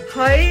jaan banao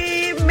हाय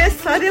मैं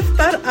सारे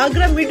इफ्तार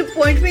Agra mid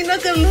point में ना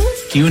कर लूं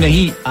क्यों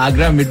नहीं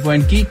Agra mid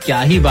point की क्या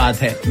ही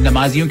बात है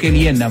नमाजियों के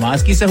लिए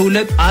नमाज की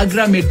सहूलत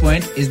Agra mid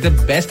point is the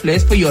best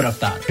place for your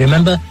iftar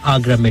Remember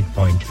Agra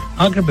Midpoint,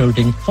 Agra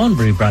Building,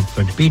 Thornbury,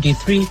 Bradford,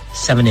 BD3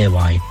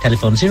 7AY.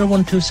 Telephone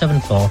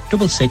 01274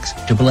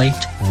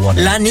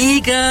 668881.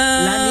 लानिका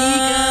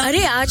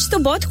अरे आज तो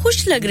बहुत खुश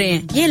लग रहे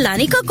हैं ये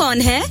लानिका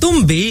कौन है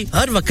तुम भी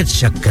हर वक्त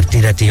शक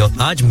करती रहती हो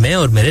आज मैं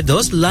और मेरे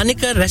दोस्त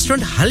लानिका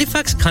रेस्टोरेंट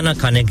हैलिफैक्स खाना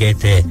खाने गए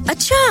थे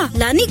अच्छा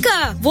लानिका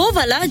वो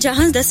वाला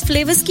जहाँ 10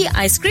 फ्लेवर्स की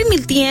आइसक्रीम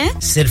मिलती है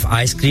सिर्फ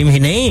आइसक्रीम ही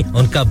नहीं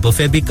उनका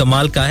बुफे भी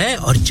कमाल का है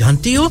और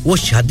जानती हो वो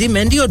शादी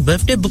मेहंदी और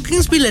बर्थडे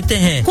बुकिंग्स भी लेते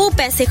हैं खूब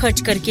पैसे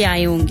खर्च करके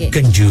आए होंगे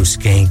कंजूस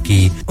कहीं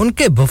की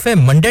उनके buffet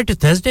Monday to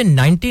Thursday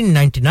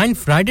 1999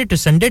 Friday to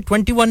Sunday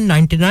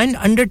 2199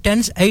 under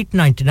 10s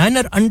 899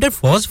 और अंडर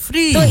 4s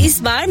फ्री तो इस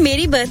बार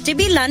मेरी बर्थडे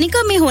भी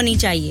लानिका में होनी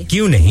चाहिए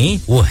क्यों नहीं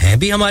वो है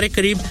भी हमारे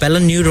करीब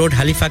पेलन new road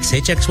Halifax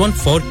HX1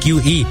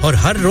 4QE और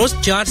हर रोज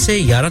 4 से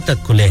 11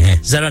 तक खुले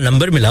हैं जरा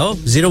नंबर मिलाओ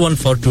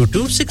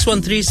 01422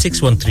 613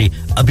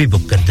 613 अभी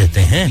बुक कर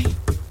देते हैं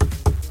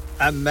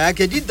मैं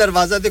के जी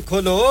दरवाजा दे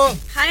खोलो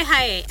हाय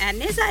हाय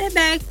एने सारे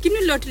बैग किनु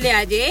लुट ले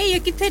आजे ये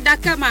किथे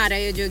डाका मार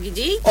रहे हो जोगी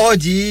जी ओ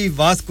जी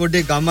वास्को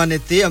डे गामा ने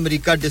ते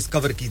अमेरिका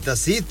डिस्कवर कीता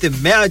सी ते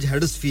मैं आज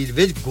हडर्सफील्ड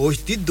विच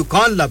गोश्त दी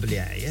दुकान लब ले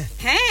आया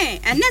है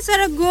एने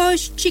सारा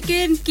गोश्त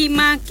चिकन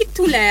कीमा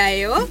किथु ले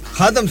आए हो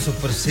खादम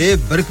सुपर से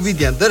बरकवी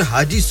दे अंदर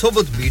हाजी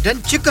सोबत मीट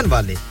एंड चिकन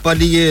वाले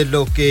पलिए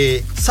लोके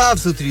साफ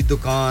सुथरी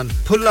दुकान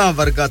फुल्ला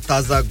वर्गा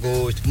ताजा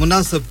गोश्त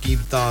मुनासिब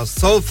कीमतां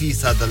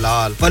 100%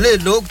 दलाल भले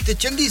लोग ते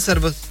चंगी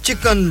service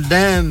chicken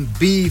lamb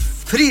beef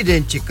free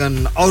range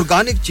chicken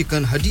organic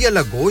chicken हड्डी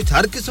वाला गोश्त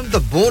हर किस्म दा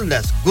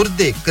बोनलेस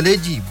गुर्दे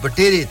कलेजी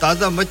बटेरे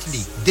ताजा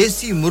मछली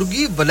देसी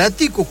मुर्गी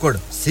बलाती कुकड़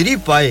सिरी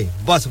पाए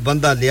बस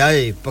बंदा ले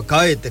आए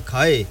पकाए ते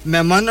खाए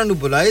मेहमानां नु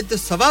बुलाए ते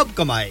सवाब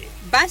कमाए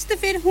बस तो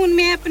फिर हुन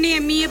मैं अपने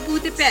अम्मी अब्बू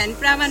ते भैन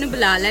भरावां नु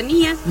बुला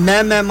लेनी है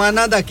मैं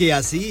मेहमानां दा किया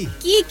सी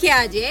की क्या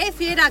जे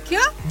फिर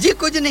आखियो जी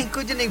कुछ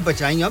नहीं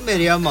बचाइयो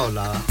मेरे या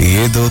मौला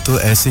ये दो तो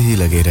ऐसे ही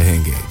लगे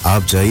रहेंगे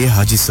आप जाइए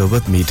हाजी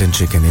सोबत मीट एंड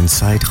चिकन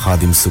इनसाइड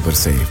खादिम सुपर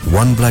से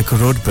 1 Black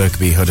Road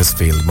Birkby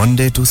Huddersfield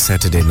Monday to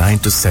Saturday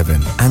 9 to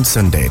 7 and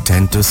Sunday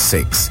 10 to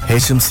 6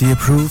 HMC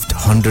approved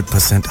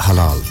 100%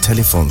 halal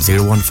telephone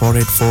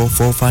 01484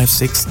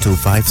 456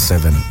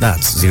 257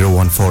 that's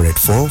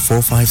 01484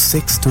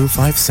 456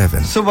 257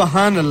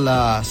 सुबहान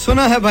अल्लाह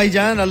सुना है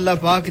भाईजान अल्लाह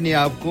पाक ने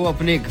आपको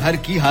अपने घर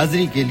की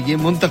हाजिरी के लिए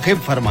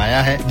मुंतखब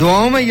फरमाया है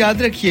दुआओं में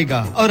याद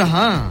रखिएगा और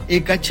हां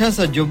एक अच्छा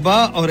सा जुब्बा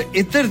और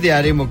इत्र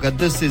दियारे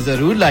मुकद्दस से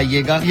जरूर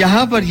लाइएगा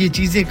यहाँ पर ये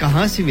चीजें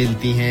कहाँ से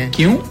मिलती हैं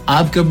क्यों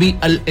आप कभी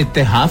अल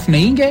इत्तेहाफ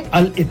नहीं गए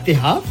अल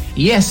इत्तेहाफ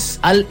यस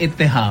अल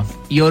इत्तेहाफ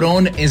your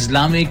own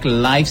Islamic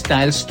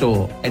lifestyle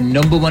store and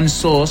 #1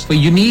 source for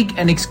unique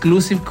and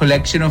exclusive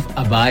collection of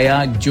abaya,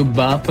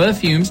 jubba,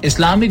 perfumes,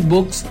 Islamic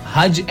books,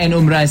 Hajj and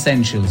Umrah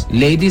essentials,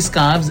 ladies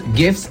scarves,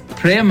 gifts,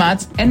 prayer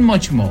mats and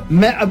much more.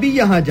 मैं अभी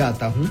यहाँ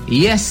जाता हूँ.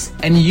 Yes,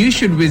 and you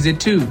should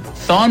visit too.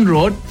 Thorn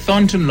Road,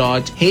 Thornton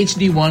Lodge,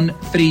 HD1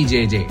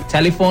 3JJ.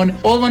 Telephone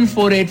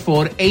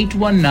 01484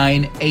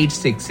 819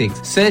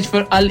 866. Search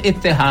for Al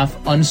Ittihaf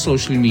on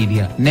social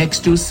media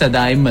next to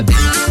Sadai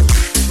Madina.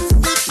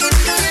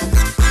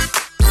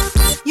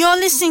 You're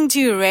listening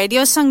to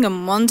Radio Sangam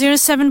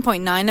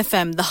 107.9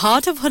 FM, the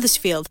heart of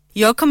Huddersfield.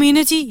 Your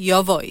community, your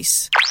voice.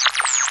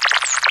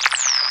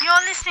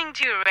 You're listening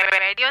to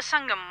Radio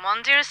Sangam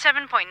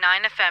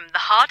 107.9 FM,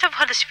 the heart of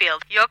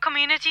Huddersfield. Your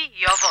community,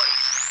 your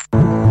voice.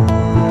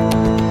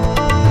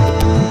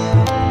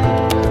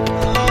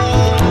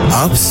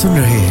 आप सुन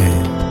रहे हैं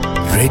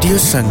radio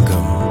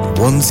संगम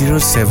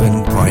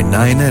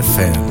 107.9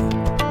 FM.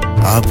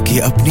 आपकी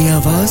अपनी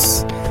आवाज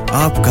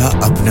आपका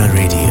अपना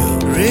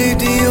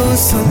radio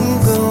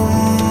Sangam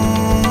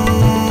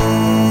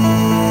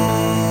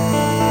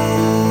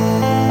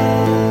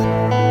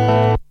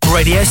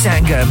Radio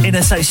Sangam in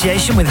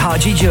association with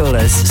Haji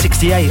Jewellers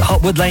 68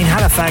 Hotwood Lane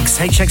Halifax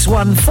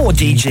HX1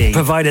 4DG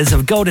providers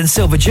of gold and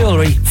silver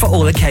jewellery for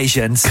all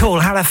occasions call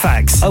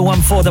Halifax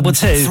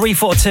 01422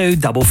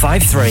 342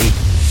 553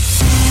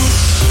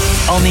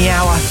 on the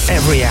hour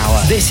every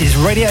hour this is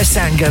Radio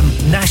Sangam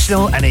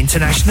national and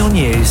international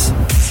news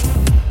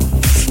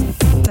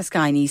for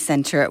Sky News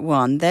Centre at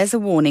 1, there's a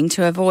warning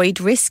to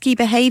avoid risky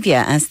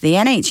behaviour as the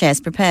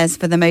NHS prepares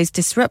for the most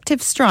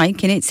disruptive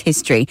strike in its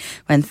history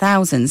when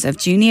thousands of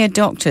junior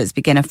doctors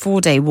begin a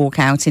 4-day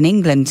walkout in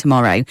England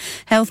tomorrow.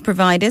 Health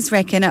providers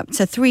reckon up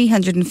to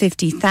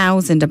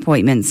 350,000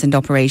 appointments and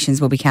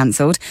operations will be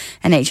cancelled.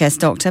 NHS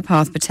doctor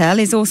Parth Patel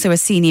is also a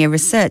senior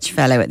research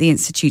fellow at the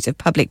Institute of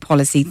Public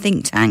Policy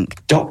think tank.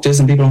 Doctors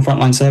and people on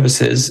frontline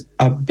services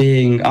are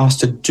being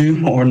asked to do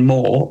more and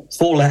more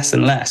for less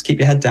and less. Keep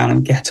your head down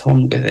and get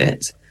on with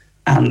it.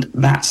 And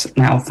that's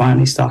now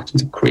finally starting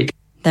to creak.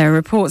 There are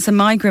reports a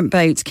migrant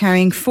boat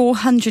carrying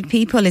 400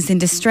 people is in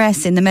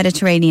distress in the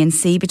Mediterranean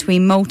Sea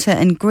between Malta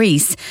and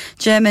Greece.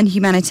 German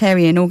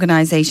humanitarian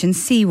organisation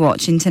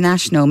Sea-Watch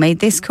International made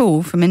this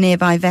call from a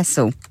nearby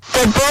vessel.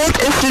 The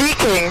boat is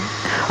leaking.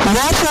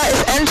 Water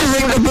is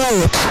entering the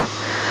boat.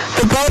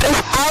 The boat is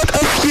out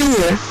of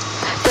fuel.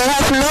 They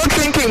have no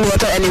drinking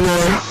water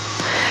anymore.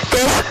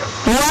 There's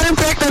one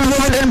pregnant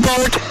woman in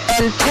boat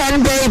and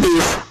 10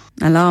 babies.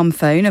 Alarm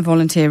Phone, a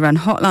volunteer-run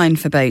hotline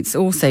for boats,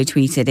 also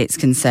tweeted its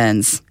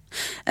concerns.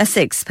 A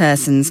sixth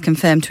person's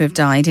confirmed to have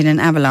died in an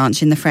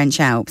avalanche in the French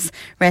Alps.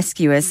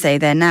 Rescuers say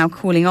they're now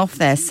calling off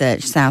their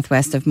search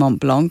southwest of Mont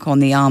Blanc on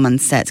the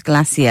Armandset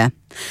Glacier.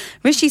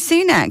 Rishi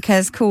Sunak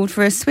has called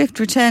for a swift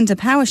return to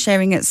power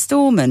sharing at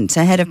Stormont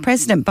ahead of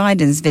President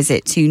Biden's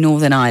visit to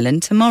Northern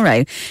Ireland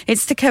tomorrow.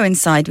 It's to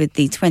coincide with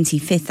the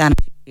 25th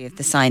anniversary of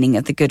the signing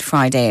of the Good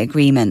Friday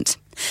Agreement.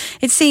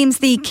 It seems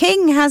the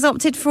King has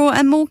opted for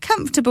a more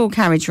comfortable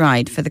carriage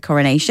ride for the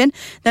coronation.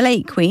 The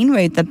late Queen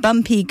rode the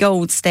bumpy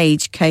gold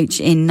stage coach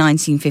in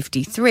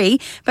 1953,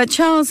 but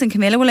Charles and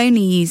Camilla will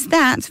only use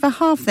that for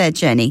half their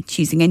journey,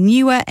 choosing a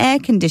newer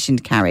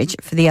air-conditioned carriage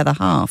for the other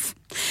half.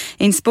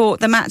 In sport,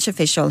 the match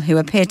official who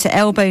appeared to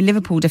elbow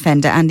Liverpool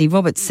defender Andy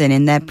Robertson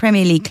in their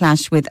Premier League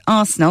clash with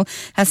Arsenal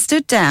has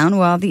stood down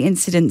while the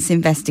incident's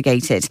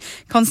investigated.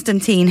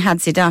 Konstantin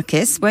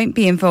Hadzidakis won't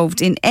be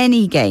involved in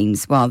any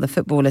games while the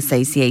Football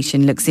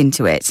Association looks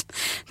into it.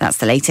 That's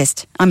the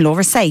latest. I'm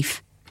Laura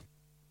Safe.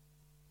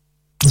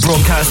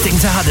 Broadcasting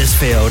to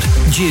Huddersfield,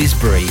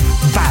 Dewsbury,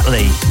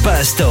 Batley,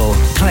 Birstall,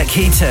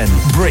 Cleckheaton,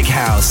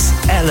 Brickhouse,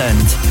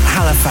 Elland,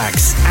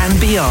 Halifax and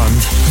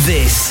beyond.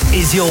 This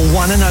is your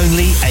one and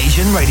only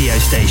Asian radio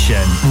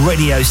station.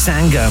 Radio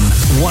Sangam,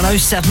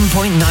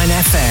 107.9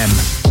 FM.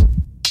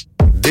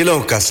 दिलों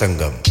का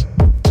संगम,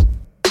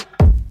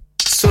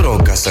 सुरों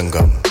का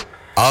संगम,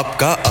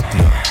 आपका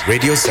अपना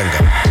Radio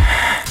Sangam.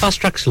 Fast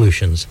Track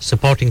Solutions,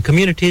 supporting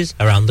communities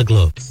around the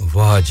globe.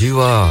 वाह जी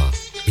वाह,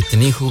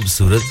 इतनी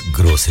खूबसूरत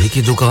ग्रोसरी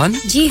की दुकान।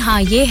 जी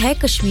हाँ, ये है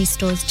कश्मीर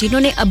स्टोर्स,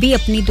 जिन्होंने अभी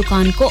अपनी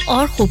दुकान को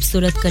और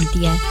खूबसूरत कर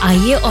दिया है।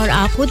 आइए और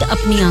आप खुद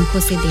अपनी आंखों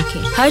से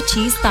देखें। हर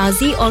चीज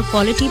ताजी और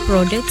क्वालिटी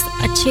प्रोडक्ट्स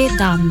अच्छे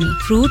दाम में।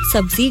 फ्रूट,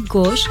 सब्जी,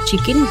 गोश्त,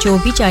 चिकन, जो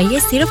भी चाहिए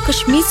सिर्फ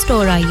कश्मीर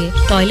स्टोर आइए।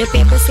 टॉयलेट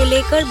पेपर से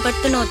लेकर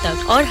बर्तनों तक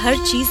और हर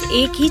चीज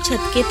एक ही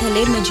छत के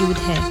तले मौजूद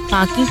है।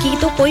 पार्किंग की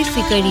तो कोई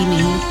फिक्र ही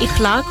नहीं।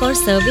 इखलाक और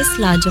सर्विस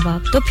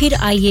लाजवाब। तो फिर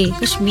आइए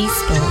Kashmir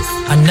stores.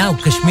 And now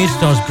Kashmir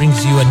Stores brings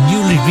you a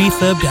newly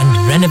refurbished and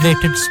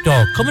renovated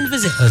store. Come and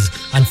visit us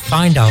and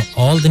find out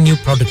all the new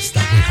products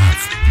that we have.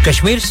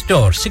 Kashmir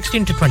Store,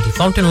 16 to 20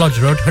 Fountain Lodge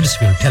Road,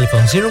 Huddersfield.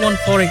 Telephone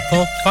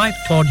 01484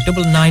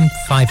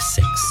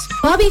 549956.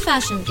 Bobby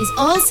Fashion is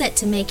all set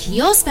to make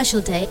your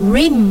special day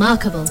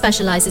remarkable.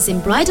 Specializes in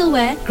bridal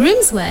wear,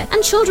 groom's wear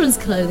and children's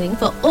clothing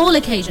for all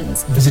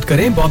occasions. Visit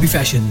करें Bobby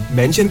Fashion.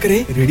 Mention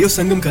करें Radio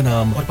Sangam का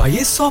नाम और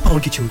पाइए £100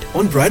 की छूट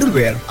on bridal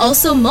wear.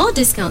 Also, more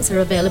discounts are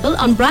available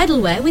on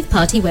bridal wear with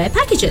party wear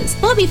packages.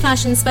 Bobby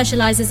Fashion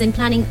specializes in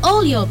planning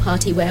all your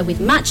party wear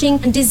with matching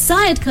and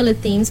desired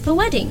colored themes for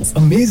weddings.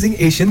 Amazing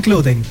Asian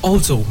clothing,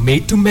 also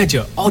made to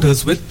measure,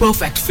 orders with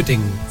perfect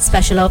fitting.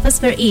 Special offers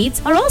for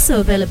Eids are also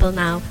available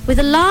now with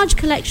a large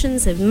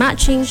collections of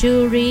matching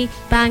jewellery,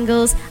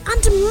 bangles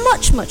and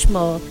much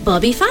more.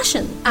 Bobby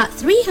Fashion at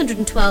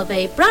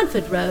 312A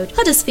Bradford Road,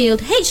 Huddersfield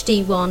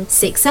HD1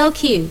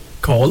 6LQ.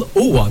 Call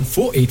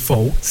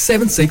 01484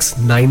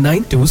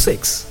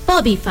 769926.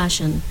 Bobby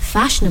Fashion,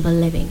 fashionable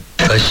living.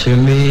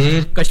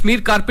 Kashmir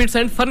carpets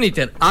and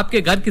furniture,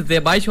 आपके घर की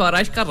ज़ेबाइश और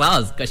आराइश का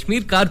राज।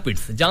 Kashmir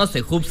carpets, जहां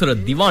से खूबसूरत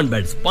दीवान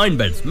beds, point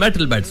beds,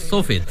 metal beds,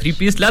 सोफे,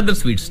 3-पीस लेदर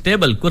स्वीट्स,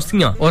 टेबल,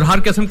 कुर्सियां और हर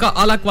किस्म का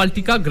आला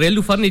क्वालिटी का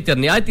घरेलू फर्नीचर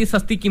निहायती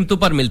सस्ती कीमतों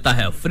पर मिलता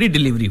है। Free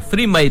delivery,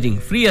 free measuring,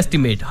 free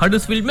estimate.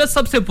 Huddersfield में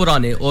सबसे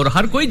पुराने और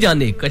हर कोई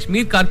जाने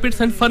Kashmir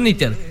carpets and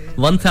furniture,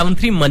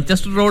 173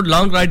 Manchester road,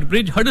 Longroyd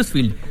bridge,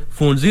 Huddersfield.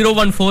 Phone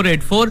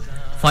 01484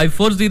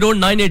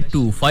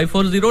 540982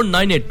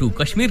 540982।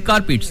 Kashmir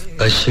carpets.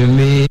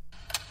 Kashmir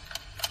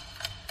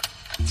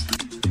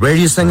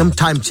Radio Sangam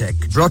Time Check,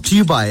 brought to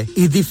you by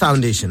Eidi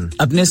Foundation.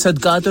 अपने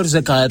सदकात और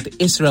ज़कात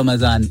इस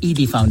रमज़ान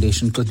ईदी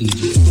फाउंडेशन को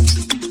दीजिए।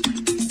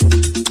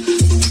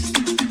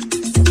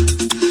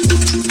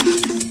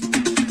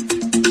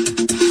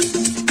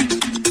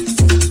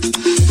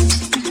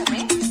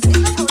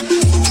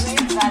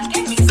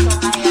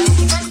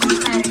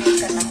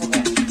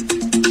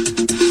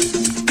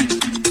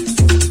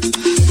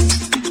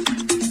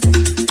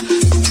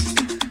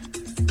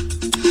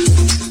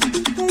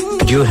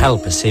 Do you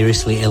help a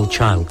seriously ill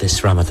child this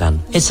Ramadan.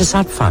 It's a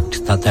sad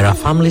fact that there are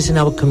families in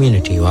our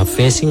community who are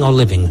facing or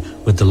living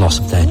with the loss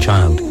of their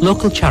child.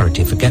 Local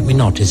charity Forget Me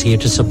Not is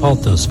here to support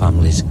those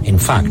families. In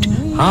fact,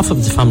 half of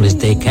the families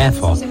they care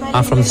for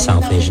are from the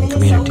South Asian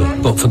community.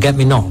 But Forget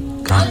Me Not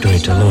can't do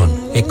it alone.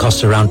 It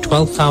costs around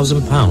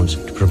 £12,000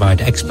 to provide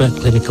expert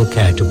clinical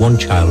care to one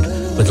child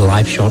with a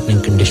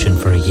life-shortening condition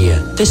for a year.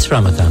 This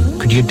Ramadan,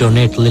 could you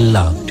donate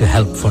Lillah to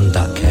help fund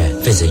that care?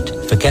 Visit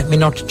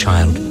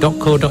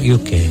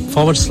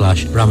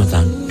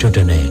forgetmenotchild.co.uk/Ramadan to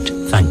donate.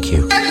 Thank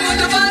you.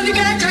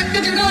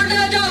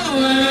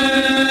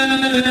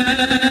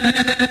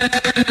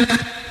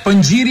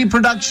 Punjiri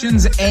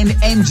Productions and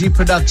NG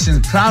Productions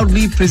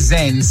proudly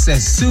presents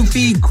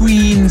Sufi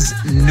Queens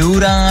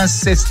Noora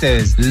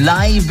Sisters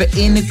live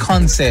in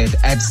concert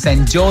at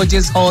St.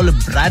 George's Hall,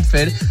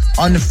 Bradford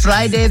on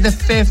Friday the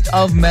 5th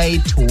of May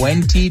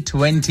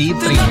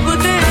 2023.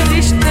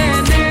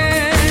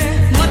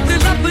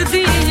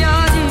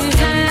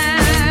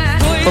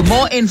 For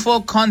more info,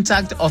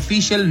 contact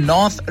official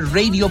North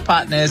Radio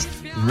partners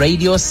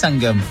Radio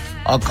Sangam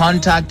or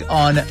contact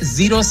on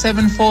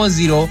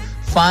 0740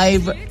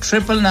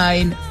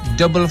 599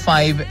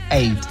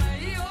 558.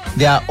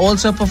 They are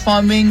also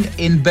performing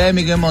in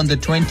Birmingham on the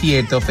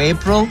 28th of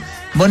April,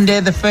 Monday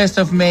the 1st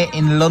of May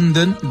in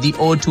London, the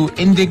O2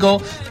 Indigo,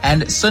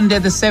 and Sunday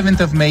the 7th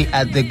of May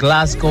at the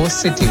Glasgow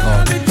City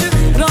Hall.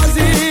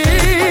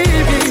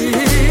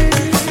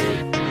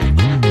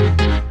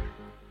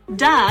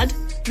 Dad,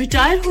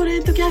 retire हो रहे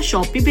हैं तो क्या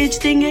shop भी बेच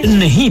देंगे?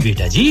 नहीं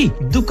बेटा जी,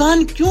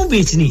 दुकान क्यों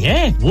बेचनी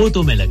है? वो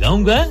तो मैं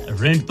लगाऊंगा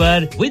रेंट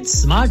पर with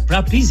smart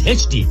properties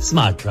HD.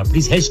 Smart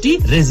properties HD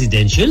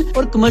residential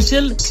और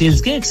कमर्शियल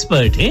सेल्स के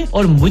एक्सपर्ट हैं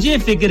और मुझे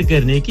फिक्र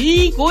करने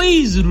की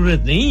कोई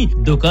जरूरत नहीं।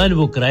 दुकान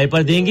वो किराए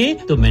पर देंगे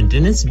तो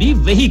मेंटेनेंस भी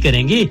वही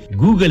करेंगे।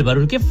 गूगल पर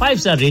उनके 5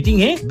 स्टार रेटिंग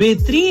है,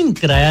 बेहतरीन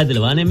किराया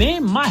दिलवाने में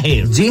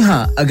माहिर। जी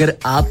हां, अगर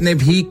आपने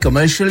भी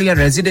कमर्शियल या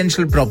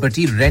रेजिडेंशियल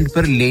प्रॉपर्टी रेंट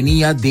पर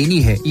लेनी या देनी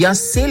है या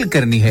सेल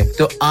करनी है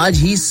तो आज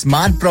ही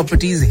स्मार्ट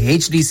प्रॉपर्टीज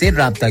एचडी से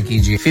राब्ता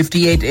कीजिए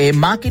 58A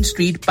market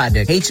street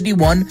paddock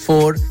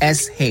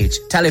HD14SH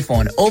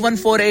telephone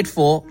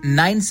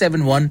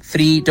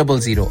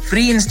 01484971300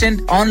 free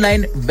instant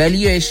online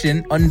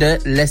valuation under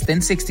less than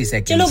 60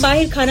 seconds चलो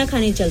बाहर खाना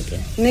खाने चलते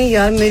हैं नहीं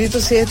यार मेरी तो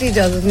सेहत ही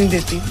इजाजत नहीं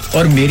देती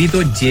और मेरी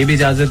तो जेब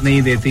इजाजत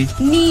नहीं देती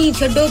नहीं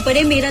छोड़ो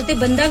परे मेरा ते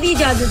बंदा भी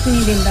इजाजत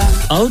नहीं देता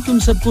आओ तुम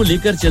सबको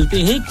लेकर चलते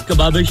हैं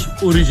कबाबिश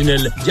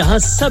ओरिजिनल जहां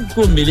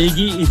सबको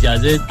मिलेगी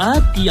इजाजत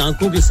आपकी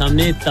आंखों के सामने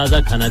ताजा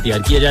खाना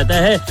तैयार किया जाता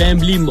है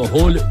फैमिली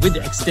माहौल with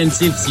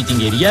extensive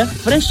seating area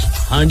fresh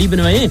हांडी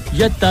बनवाएं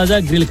या ताजा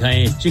ग्रिल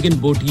खाएं चिकन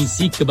बोटी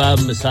seekh kebab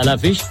masala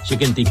fish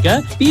chicken tikka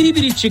peri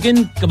peri chicken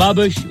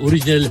Kababish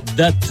original the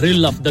thrill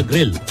of the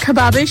grill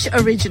Kababish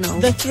Original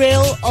The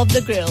Thrill of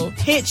the Grill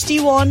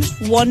HD1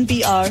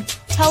 1BR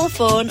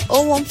Telephone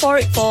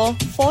 01484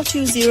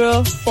 420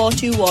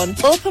 421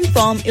 Open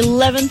from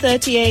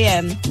 11:30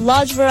 a.m.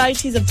 Large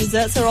varieties of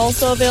desserts are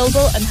also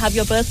available and have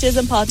your birthdays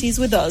and parties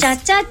with us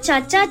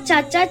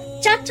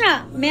चाचा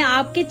मैं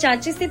आपके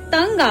चाचे से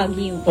तंग आ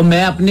गई हूँ और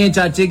मैं अपने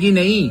चाचे की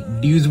नहीं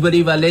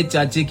ड्यूसबरी वाले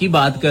चाचे की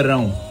बात कर रहा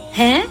हूँ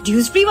हैं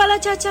ड्यूसबरी वाला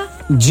चाचा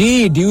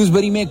जी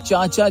ड्यूसबरी में एक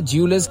चाचा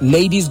ज्वेलर्स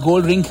लेडीज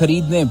गोल्ड रिंग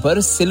खरीदने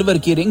पर सिल्वर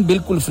की रिंग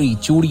बिल्कुल फ्री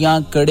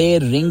चूड़ियां कड़े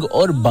रिंग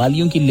और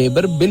बालियों की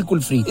लेबर बिल्कुल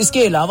फ्री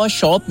इसके अलावा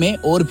शॉप में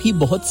और भी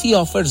बहुत सी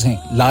ऑफर्स हैं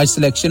large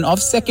selection of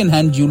second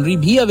hand jewellery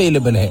भी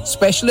अवेलेबल है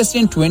specialist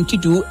in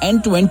 22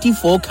 and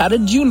 24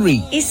 carat jewellery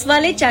इस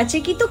वाले चाचे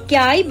की तो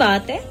क्या ही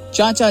बात है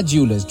Chacha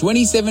Jewelers,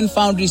 27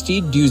 Foundry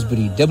Street,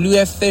 Dewsbury,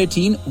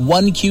 WF13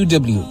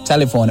 1QW.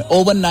 Telephone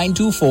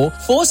 01924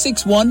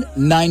 461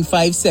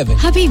 957.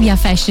 Habibia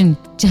fashion,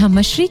 जहां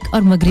मशरिक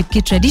और मगरिब के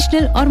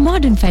ट्रेडिशनल और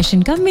मॉडर्न फैशन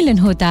का मिलन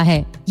होता है।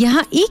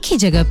 यहाँ एक ही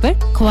जगह पर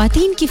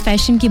ख्वातीन की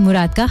फैशन की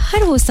मुराद का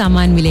हर वो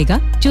सामान मिलेगा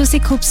जो उसे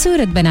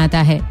खूबसूरत बनाता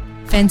है।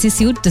 Fancy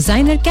suit,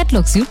 designer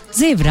catalogue suit,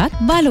 जेवरात,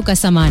 बालों का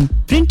सामान,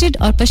 प्रिंटेड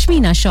और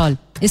पश्मीना शॉल,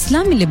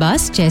 इस्लामी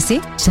लिबास जैसे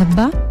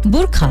झब्बा,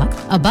 बुर्खा,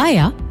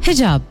 अबाया,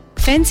 हिजाब,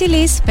 फैंसी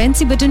लेस,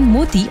 फैंसी बटन,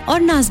 मोती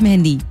और नाज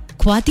मेहंदी।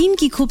 ख्वातीन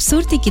की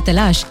खूबसूरती की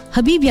तलाश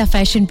हबीबिया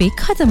फैशन पे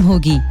खत्म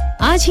होगी।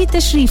 आज ही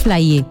तशरीफ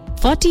लाइए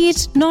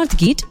 48 north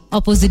gate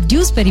opposite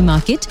Dewsbury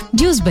market,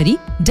 Dewsbury,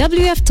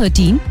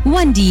 WF13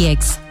 1DX।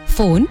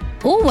 Phone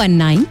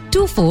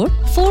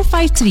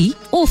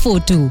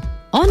 01924453042।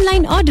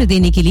 Online order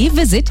देने के लिए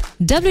विजिट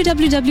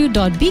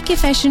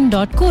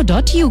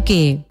www.bkfashion.co.uk।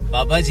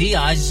 बाबा जी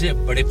आज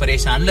बड़े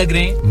परेशान लग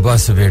रहे हैं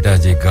बस बेटा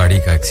जी गाड़ी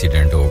का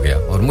एक्सीडेंट हो गया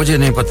और मुझे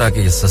नहीं पता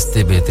कि ये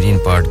सस्ते बेहतरीन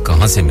पार्ट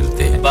कहां से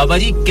मिलते हैं बाबा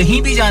जी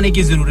कहीं भी जाने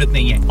की जरूरत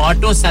नहीं है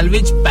ऑटो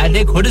सैल्वेज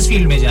पैडेक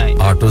हडर्सफील्ड में जाएं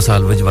ऑटो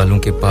सैल्वेज वालों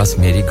के पास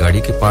मेरी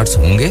गाड़ी के पार्ट्स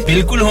होंगे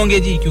बिल्कुल होंगे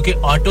जी क्योंकि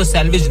ऑटो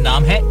सैल्वेज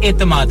नाम है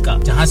एतमाद का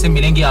जहां से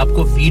मिलेंगे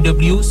आपको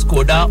VW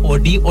स्कोडा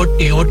ऑडी और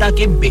टोयोटा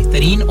के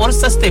बेहतरीन और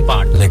सस्ते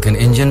पार्ट लेकिन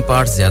इंजन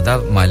पार्ट्स ज्यादा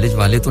माइलेज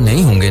वाले तो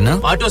नहीं होंगे ना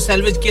ऑटो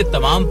सैल्वेज के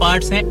तमाम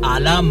पार्ट्स हैं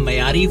आला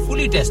मयारी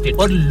फुली टेस्टेड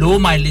और लो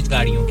माइलेज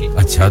गाड़ियों के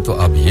अच्छा तो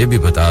अब ये भी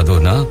बता दो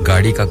ना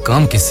गाड़ी का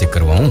काम किससे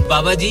करवाऊं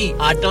Baba ji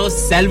auto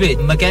salvage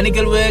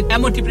mechanical work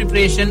MOT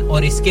preparation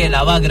और इसके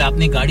अलावा अगर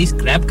आपने गाड़ी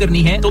स्क्रैप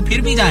करनी है तो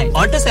फिर भी जाएं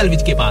ऑटो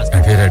सैल्वेज के पास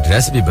फिर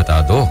एड्रेस भी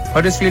बता दो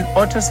Huddersfield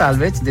Auto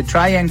Salvage the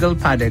Triangle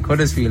Paddock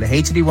Huddersfield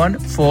HD1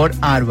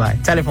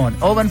 4RY telephone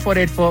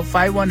 01484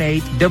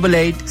 518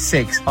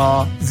 886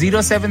 or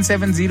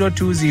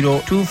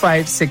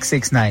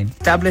 07702025669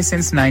 established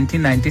since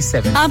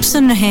 1997 आप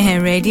सुन रहे हैं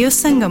रेडियो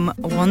संगम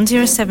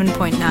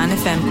 107.9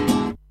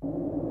 FM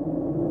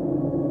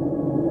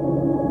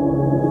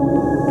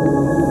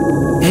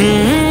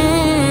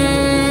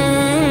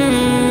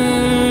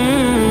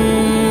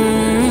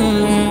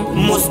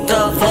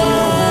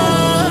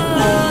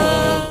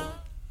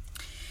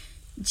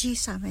जी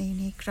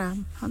सामईन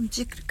इकराम हम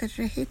जिक्र कर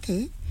रहे थे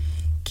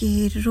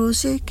कि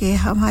रोज़े के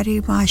हमारी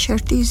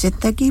माशरती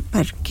ज़िंदगी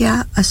पर क्या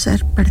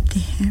असर पड़ते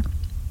हैं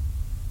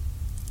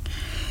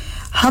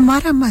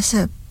हमारा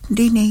मज़हब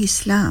दीन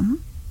इस्लाम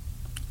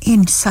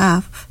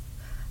इंसाफ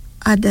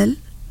अदल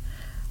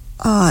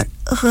और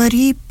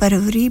गरीब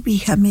परवरी भी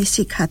हमें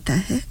सिखाता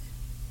है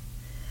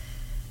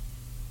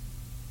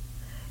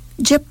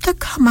जब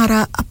तक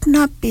हमारा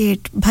अपना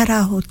पेट भरा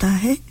होता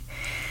है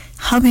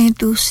हमें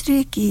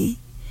दूसरे की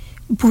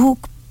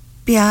भूख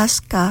प्यास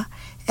का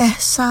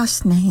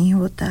एहसास नहीं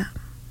होता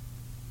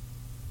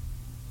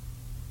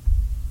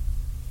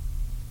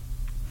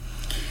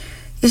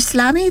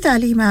इस्लामी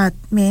तालीमात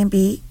में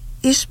भी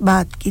इस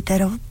बात की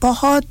तरफ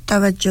बहुत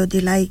तवज्जो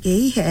दिलाई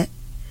गई है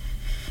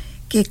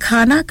कि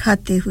खाना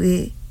खाते हुए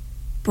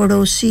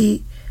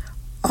पड़ोसी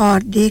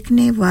और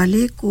देखने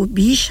वाले को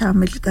भी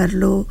शामिल कर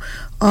लो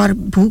और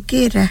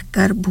भूखे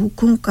रहकर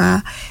भूखों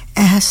का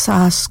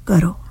एहसास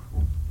करो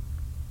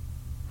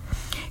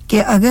कि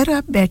अगर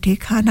आप बैठे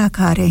खाना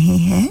खा रहे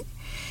हैं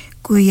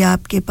कोई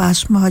आपके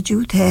पास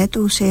मौजूद है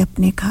तो उसे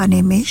अपने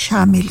खाने में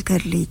शामिल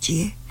कर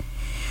लीजिए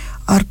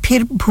और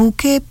फिर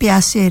भूखे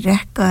प्यासे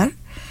रहकर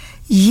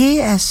ये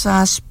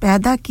एहसास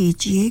पैदा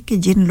कीजिए कि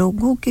जिन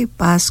लोगों के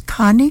पास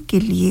खाने के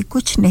लिए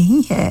कुछ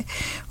नहीं है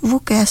वो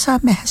कैसा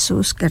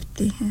महसूस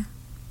करते हैं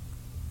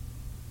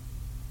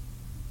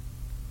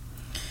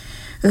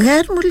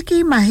गैर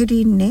मुल्की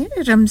माहिरीन ने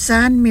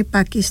रमज़ान में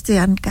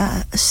पाकिस्तान का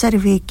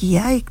सर्वे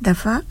किया एक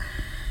दफ़ा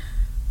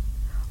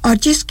और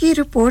जिसकी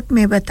रिपोर्ट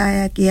में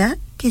बताया गया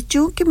कि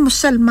चूंकि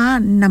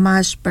मुसलमान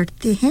नमाज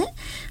पढ़ते हैं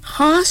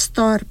ख़ास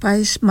तौर पर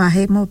इस माह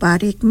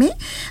मुबारक में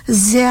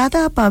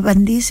ज़्यादा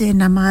पाबंदी से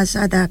नमाज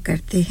अदा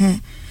करते हैं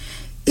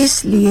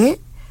इसलिए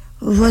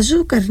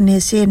वज़ू करने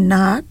से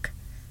नाक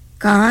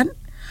कान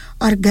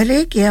और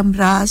गले के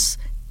अमराज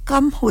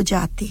कम हो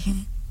जाते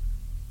हैं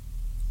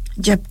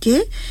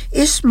जबकि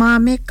इस माह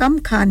में कम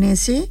खाने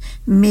से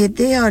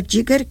मैदे और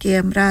जिगर के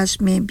अमराज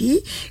में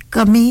भी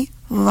कमी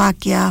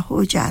वाक़या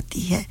हो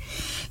जाती है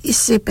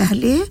इससे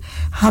पहले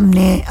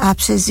हमने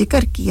आपसे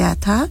जिक्र किया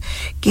था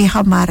कि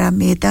हमारा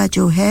मैदा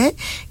जो है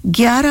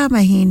 11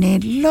 महीने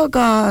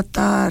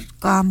लगातार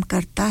काम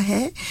करता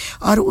है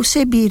और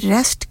उसे भी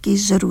रेस्ट की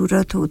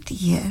ज़रूरत होती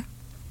है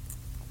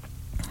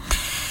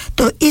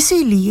तो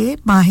इसीलिए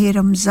माह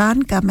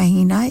रमज़ान का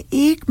महीना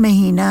एक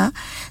महीना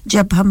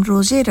जब हम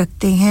रोज़े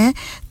रखते हैं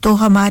तो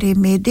हमारे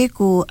मैदे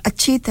को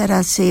अच्छी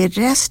तरह से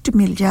रेस्ट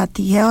मिल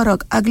जाती है और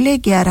अगले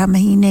 11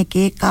 महीने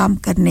के काम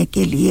करने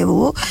के लिए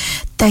वो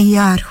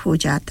तैयार हो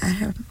जाता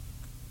है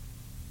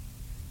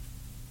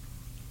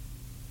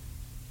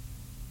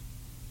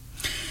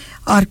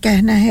और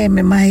कहना है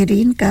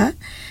माहिरीन का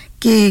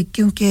कि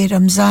क्योंकि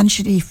रमज़ान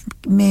शरीफ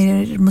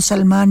में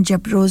मुसलमान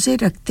जब रोज़े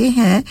रखते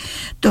हैं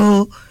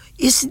तो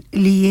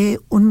इसलिए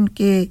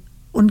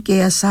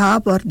उनके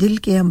असाब और दिल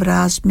के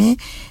अमराज में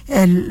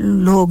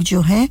लोग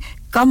जो हैं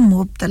कम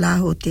मुब्तला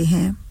होते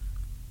हैं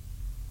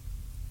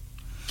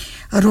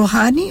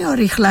रूहानी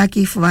और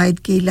इखलाकी फ़वाइद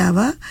के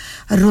अलावा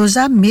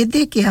रोज़ा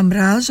मैदे के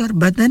अमराज और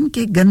बदन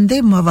के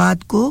गंदे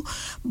मवाद को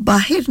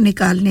बाहर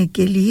निकालने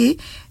के लिए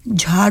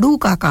झाड़ू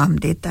का काम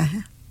देता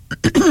है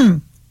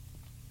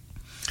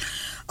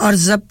और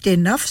ज़ब्ते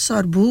नफ्स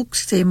और भूख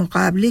से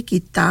मुकाबले की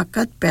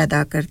ताकत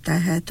पैदा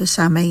करता है तो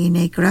सामईन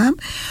इकराम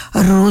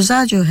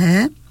रोज़ा जो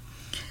है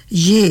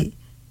ये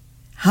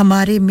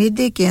हमारे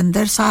मैदे के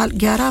अंदर साल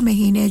 11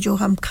 महीने जो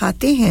हम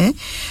खाते हैं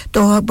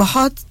तो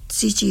बहुत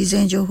सी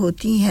चीजें जो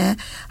होती हैं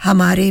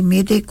हमारे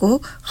मैदे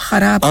को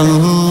खराब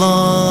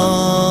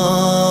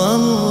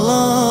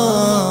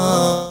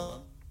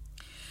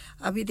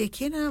अभी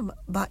देखिए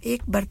ना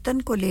एक बर्तन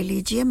को ले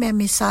लीजिए मैं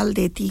मिसाल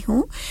देती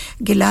हूँ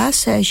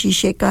गिलास है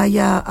शीशे का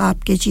या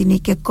आपके चीनी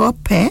के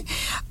कप है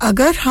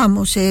अगर हम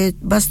उसे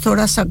बस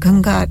थोड़ा सा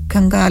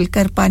खंगाल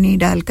कर पानी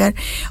डालकर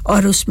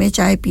और उसमें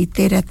चाय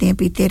पीते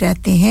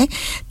रहते हैं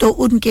तो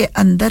उनके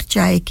अंदर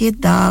चाय के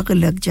दाग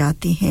लग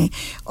जाते हैं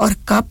और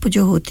कप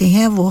जो होते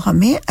हैं वो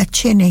हमें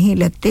अच्छे नहीं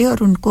लगते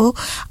और उनको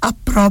अब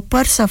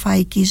प्रॉपर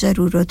सफाई की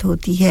ज़रूरत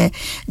होती है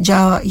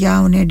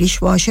या उन्हें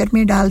डिश वॉशर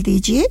में डाल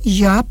दीजिए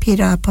या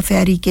फिर आप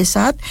फेरी के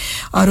साथ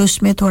और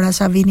उसमें थोड़ा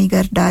सा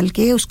विनेगर डाल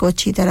के उसको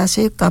अच्छी तरह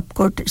से कप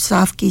को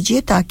साफ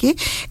कीजिए ताकि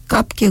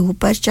कप के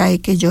ऊपर चाय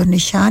के जो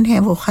निशान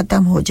हैं वो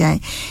ख़त्म हो जाएं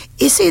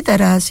इसी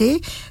तरह से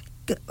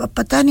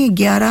पता नहीं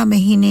 11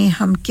 महीने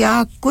हम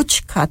क्या कुछ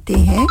खाते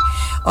हैं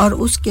और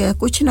उसके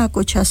कुछ ना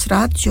कुछ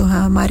असरात जो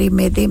है हमारे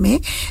मैदे में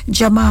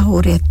जमा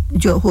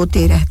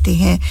होते रहते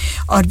हैं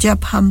और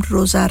जब हम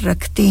रोज़ा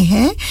रखते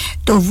हैं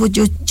तो वो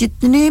जो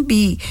जितना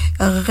भी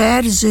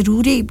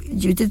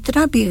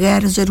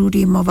गैर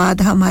ज़रूरी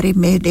मवाद हमारे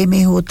मैदे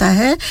में होता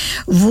है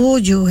वो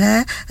जो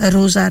है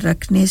रोज़ा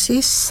रखने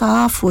से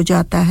साफ हो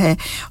जाता है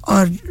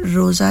और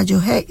रोज़ा जो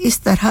है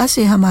इस तरह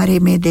से हमारे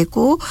मैदे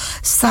को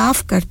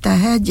साफ करता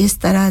है जिस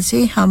तरह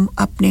से हम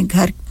अपने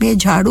घर में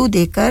झाड़ू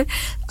देकर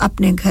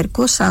अपने घर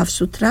को साफ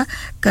सुथरा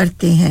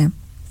करते हैं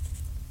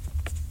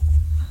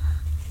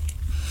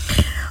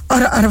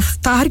और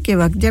इफ्तार के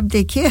वक्त जब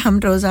देखिए हम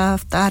रोज़ा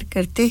इफ्तार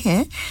करते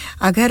हैं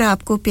अगर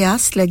आपको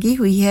प्यास लगी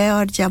हुई है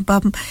और जब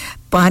हम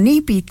पानी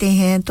पीते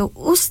हैं तो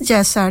उस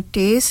जैसा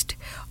टेस्ट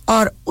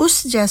और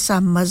उस जैसा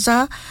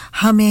मज़ा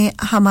हमें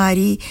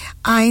हमारी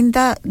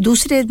आइंदा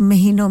दूसरे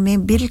महीनों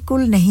में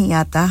बिल्कुल नहीं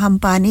आता हम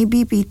पानी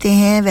भी पीते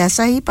हैं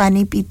वैसा ही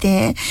पानी पीते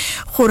हैं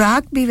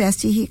खुराक भी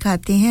वैसी ही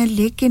खाते हैं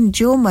लेकिन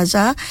जो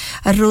मज़ा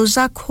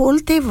रोज़ा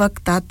खोलते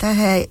वक्त आता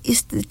है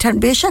इस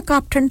बेशक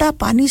आप ठंडा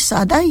पानी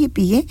सादा ही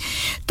पिए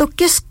तो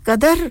किस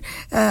कदर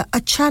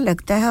अच्छा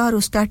लगता है और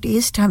उसका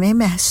टेस्ट हमें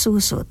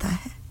महसूस होता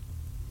है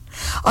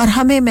और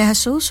हमें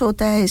महसूस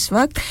होता है इस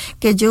वक्त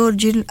कि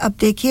अब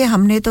देखिए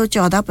हमने तो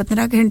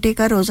 14-15 घंटे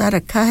का रोज़ा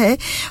रखा है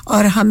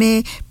और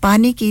हमें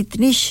पानी की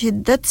इतनी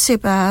शिद्दत से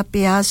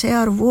प्यास है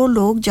और वो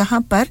लोग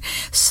जहाँ पर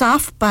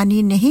साफ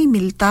पानी नहीं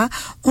मिलता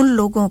उन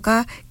लोगों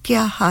का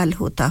क्या हाल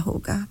होता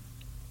होगा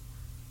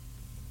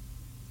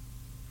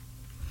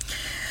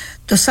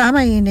तो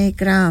सामाईन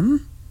इकराम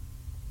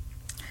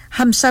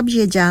हम सब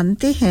ये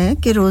जानते हैं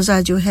कि रोज़ा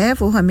जो है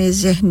वो हमें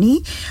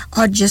ज़हनी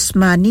और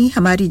जिस्मानी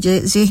हमारी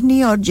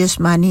ज़हनी और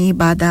जिस्मानी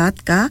इबादत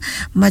का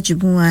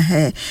मजमूआ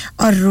है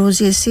और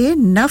रोज़े से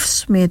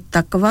नफ्स में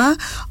तक़वा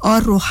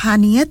और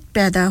रूहानियत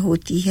पैदा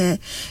होती है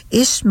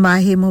इस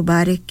माह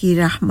मुबारक की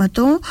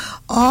रहमतों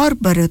और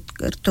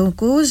बरकतों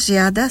को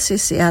ज़्यादा से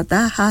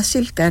ज़्यादा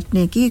हासिल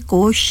करने की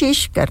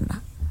कोशिश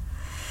करना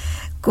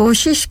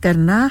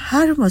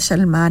हर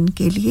मुसलमान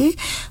के लिए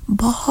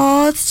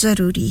बहुत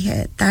ज़रूरी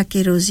है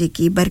ताकि रोज़े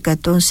की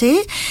बरकतों से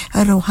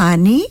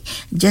रूहानी,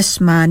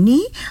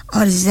 जिस्मानी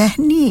और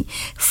ज़हनी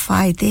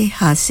फ़ायदे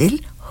हासिल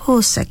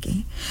हो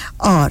सकें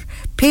और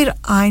फिर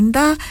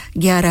आइंदा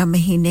 11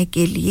 महीने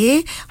के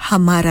लिए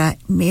हमारा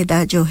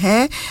मैदा जो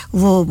है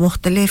वो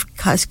मुख्तलिफ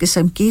खास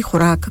किस्म की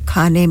खुराक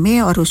खाने में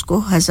और उसको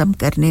हज़म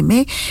करने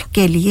में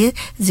के लिए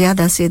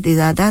ज़्यादा से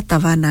ज़्यादा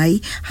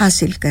तवानाई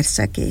हासिल कर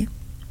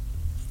सके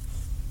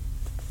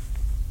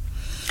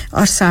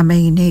और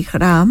सामईन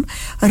इकराम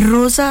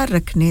रोज़ा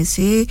रखने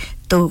से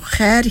तो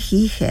खैर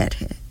ही खैर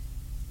है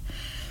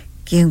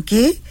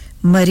क्योंकि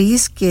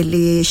मरीज के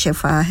लिए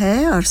शिफा है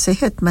और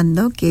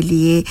सेहतमंदों के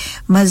लिए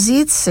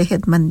मज़ीद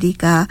सेहतमंदी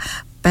का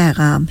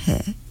पैगाम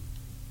है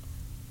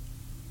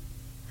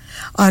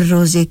और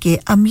रोज़े के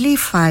अमली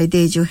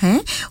फ़ायदे जो हैं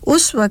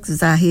उस वक्त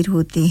ज़ाहिर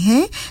होते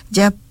हैं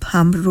जब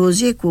हम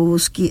रोज़े को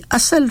उसकी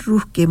असल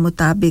रूह के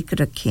मुताबिक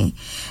रखें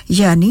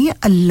यानी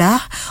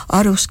अल्लाह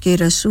और उसके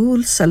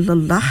रसूल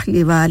सल्लल्लाहु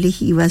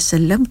अलैहि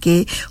वसल्लम के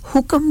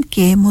हुक्म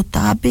के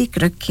मुताबिक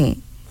रखें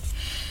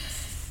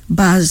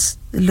बाज़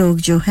लोग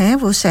जो हैं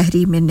वो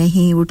सहरी में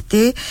नहीं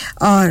उठते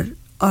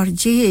और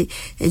ये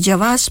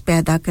जवाज़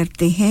पैदा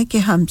करते हैं कि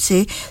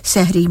हमसे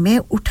सहरी में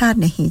उठा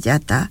नहीं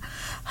जाता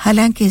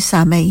हालांकि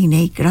सामईन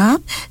इकराम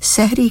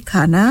सहरी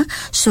खाना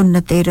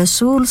सुन्नत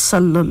रसूल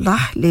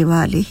सल्लल्लाहु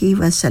अलैहि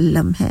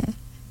वसल्लम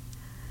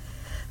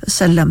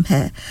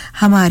है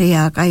हमारे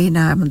आकाए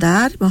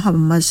नामदार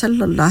मोहम्मद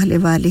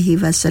सल्लल्लाहु अलैहि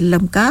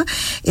वसल्लम का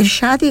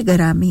इरशाद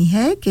गरामी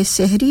है कि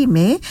सहरी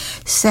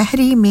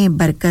में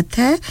बरकत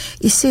है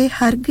इसे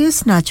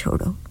हरगिज़ ना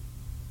छोड़ो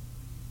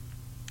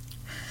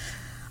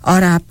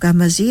और आपका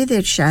मज़ीद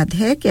इरशाद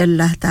है कि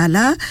अल्लाह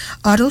ताला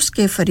और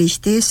उसके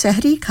फरिश्ते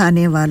सहरी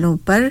खाने वालों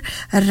पर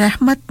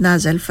रहमत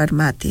नाज़िल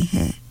फरमाते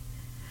हैं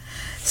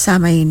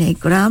सामईन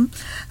इकराम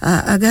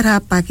अगर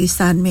आप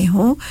पाकिस्तान में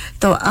हो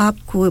तो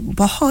आपको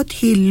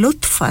बहुत ही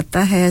लुत्फ़ आता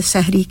है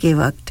सहरी के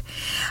वक्त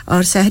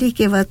और सहरी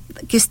के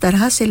वक्त किस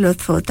तरह से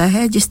लुत्फ़ होता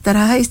है जिस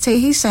तरह से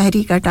ही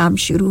सहरी का टाइम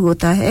शुरू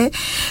होता है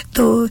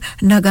तो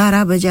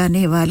नगारा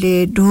बजाने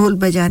वाले ढोल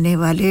बजाने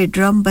वाले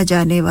ड्रम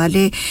बजाने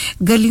वाले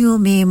गलियों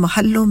में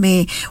मोहल्लों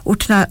में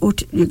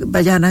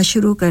बजाना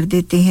शुरू कर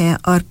देते हैं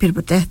और फिर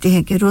कहते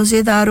हैं कि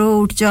रोज़ेदारों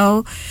उठ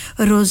जाओ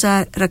रोज़ा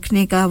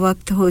रखने का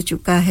वक्त हो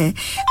चुका है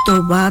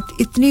तो बात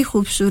इतनी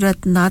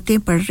खूबसूरत नातें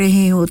पढ़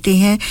रहे होते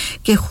हैं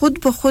कि खुद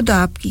ब खुद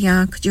आपकी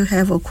आंख जो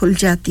है वो खुल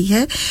जाती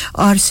है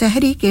और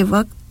सहरी के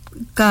वक्त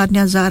का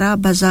नज़ारा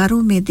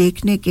बाज़ारों में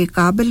देखने के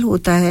काबिल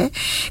होता है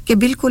कि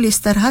बिल्कुल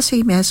इस तरह से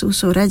ही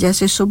महसूस हो रहा है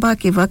जैसे सुबह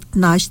के वक्त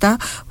नाश्ता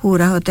हो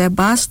रहा होता है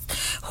बास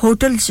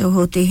होटल जो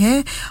होते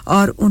हैं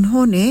और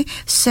उन्होंने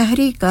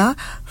सहरी का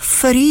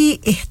फ्री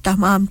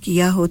इह्तिमाम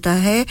किया होता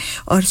है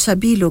और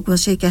सभी लोगों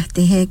से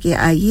कहते हैं कि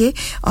आइए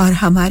और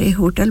हमारे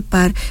होटल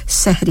पर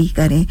सहरी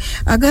करें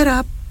अगर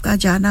आप का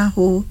जाना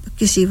हो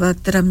किसी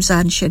वक्त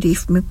रमज़ान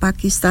शरीफ में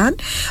पाकिस्तान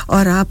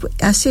और आप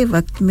ऐसे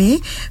वक्त में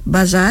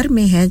बाजार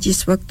में हैं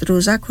जिस वक्त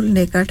रोज़ा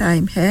खुलने का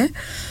टाइम है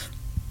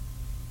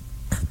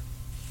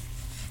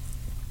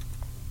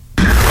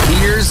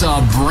Here's a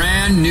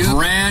brand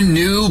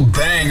new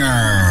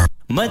banger.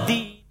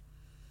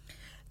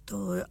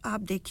 तो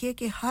आप देखिए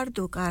कि हर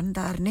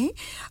दुकानदार ने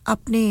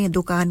अपने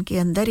दुकान के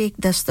अंदर एक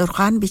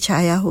दस्तरखान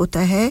बिछाया होता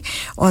है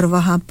और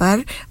वहां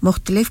पर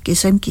मुख्तलिफ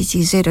किस्म की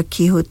चीजें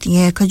रखी होती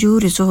हैं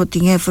खजूर होती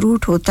हैं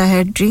फ्रूट होता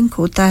है ड्रिंक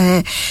होता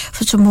है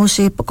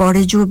समोसे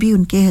पकौड़े जो भी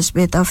उनके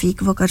हस्बे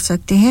तौफीक वो कर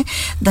सकते हैं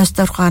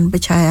दस्तरखान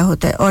बिछाया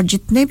होता है और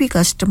जितने भी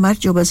कस्टमर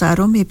जो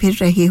बाजारों में फिर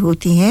रही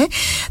होती हैं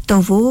तो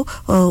वो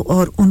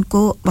और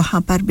उनको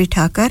वहां पर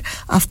बिठाकर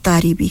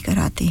इफ्तारी भी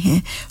कराते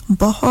हैं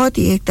बहुत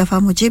ही एक दफा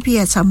मुझे भी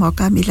ऐसा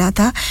मौका मिला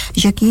था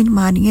यकीन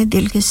मानिए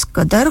दिल किस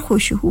कदर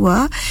खुश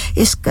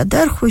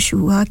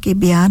हुआ कि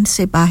बयान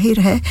से बाहर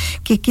है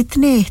कि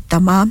कितने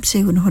एहतमाम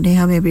से उन्होंने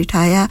हमें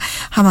बिठाया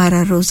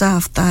हमारा रोज़ा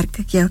इफ्तार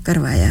किया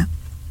करवाया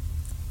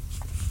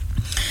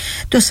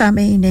तो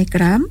सामीन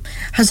इकराम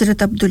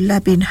हज़रत अब्दुल्ला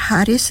बिन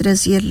हारिस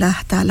रज़ी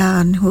अल्लाह ताला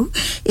अन्हु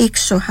एक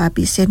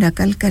सहाबी से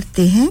नकल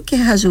करते हैं कि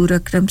हुज़ूर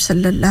अकरम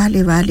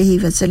सल्लल्लाहु अलैहि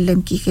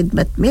वसल्लम की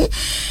खिदमत में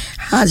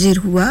हाजिर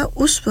हुआ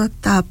उस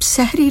वक्त आप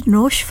सहरी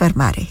नोश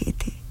फरमा रहे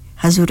थे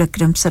हुज़ूर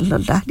अकरम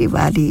सल्लल्लाहु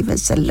अलैहि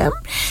वसल्लम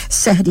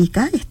सहरी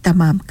का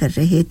इत्तमाम कर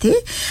रहे थे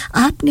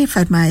आपने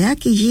फरमाया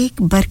कि ये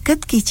एक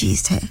बरकत की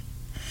चीज़ है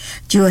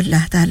जो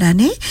अल्लाह ताला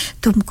ने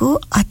तुमको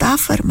अता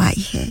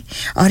फरमाई है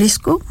और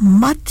इसको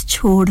मत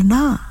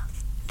छोड़ना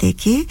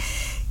देखिए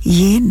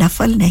ये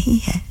नफल नहीं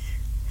है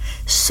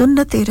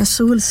सुन्नत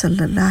रसूल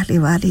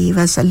सल्लल्लाहु अलैहि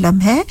वसल्लम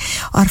है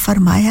और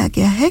फरमाया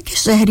गया है कि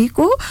सहरी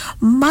को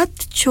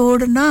मत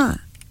छोड़ना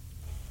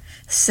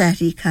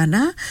सहरी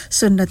खाना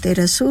सुन्नत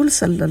रसूल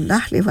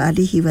सल्लल्लाहु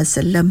अलैहि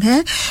वसल्लम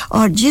है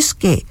और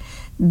जिसके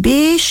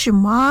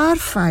बेशुमार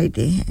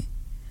फायदे हैं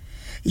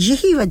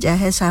यही वजह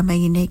है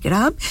सामीन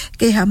इकराम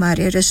कि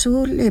हमारे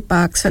रसूल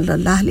पाक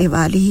सल्लल्लाहु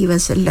अलैहि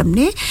वसल्लम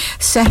ने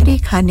सहरी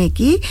खाने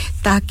की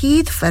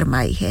ताकीद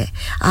फरमाई है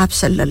आप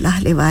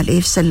सल्लल्लाहु अलैहि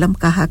वसल्लम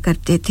कहा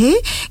करते थे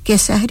कि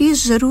सहरी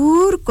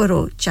जरूर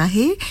करो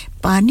चाहे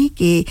पानी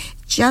के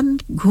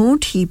चंद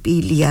घूंट ही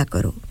पी लिया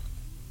करो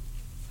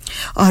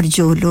और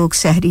जो लोग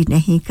सहरी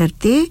नहीं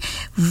करते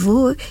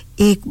वो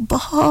एक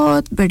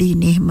बहुत बड़ी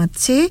नेमत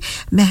से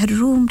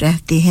महरूम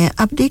रहते हैं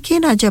अब देखिए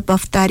ना जब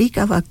इफ्तारी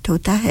का वक्त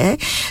होता है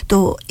तो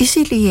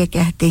इसीलिए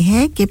कहते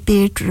हैं कि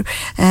पेट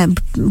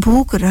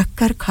भूख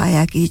रखकर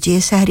खाया कीजिए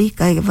सहरी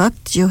का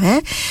वक्त जो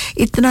है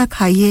इतना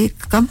खाइए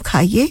कम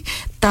खाइए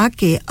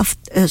ताकि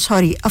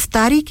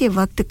इफ्तारी के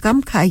वक्त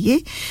कम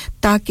खाइए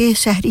ताकि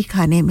सहरी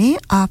खाने में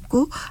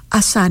आपको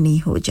आसानी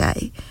हो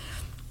जाए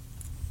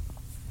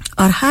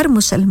और हर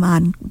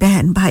मुसलमान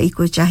बहन भाई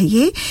को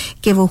चाहिए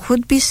कि वो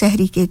खुद भी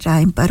सहरी के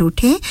टाइम पर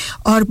उठें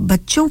और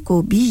बच्चों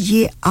को भी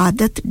ये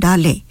आदत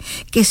डालें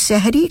कि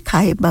सहरी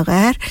खाए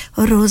बगैर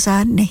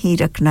रोज़ा नहीं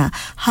रखना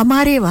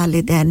हमारे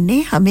वालिदैन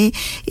ने हमें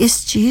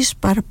इस चीज़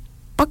पर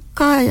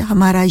पक्का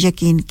हमारा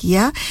यकीन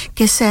किया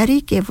कि सहरी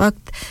के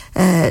वक्त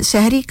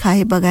सहरी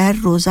खाए बगैर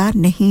रोज़ा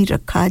नहीं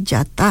रखा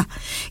जाता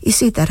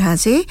इसी तरह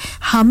से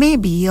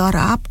हमें भी और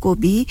आपको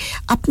भी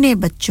अपने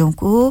बच्चों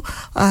को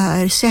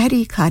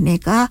सहरी खाने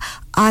का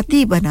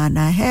आदी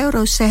बनाना है और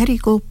उस सहरी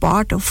को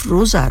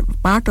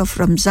पार्ट ऑफ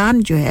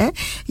रमज़ान जो है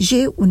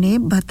ये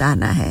उन्हें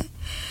बताना है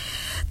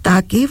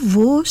ताकि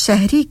वो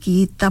सहरी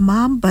की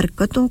तमाम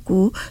बरकतों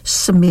को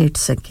समेट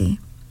सकें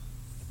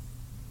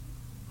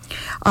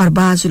और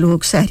बाज़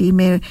लोग सहरी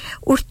में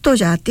उठ तो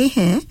जाते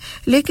हैं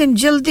लेकिन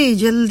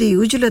जल्दी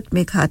उजलत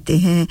में खाते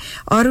हैं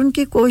और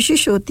उनकी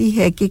कोशिश होती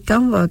है कि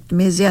कम वक्त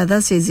में ज़्यादा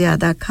से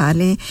ज़्यादा खा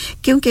लें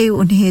क्योंकि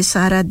उन्हें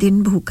सारा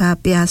दिन भूखा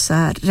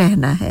प्यासा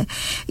रहना है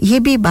ये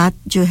भी बात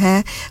जो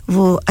है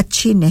वो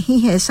अच्छी नहीं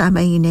है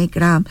सामीन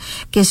इकराम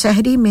कि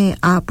सहरी में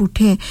आप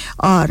उठें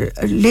और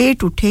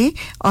लेट उठें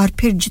और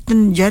फिर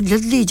जितना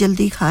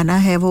जल्दी खाना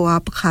है वो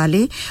आप खा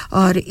लें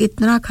और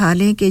इतना खा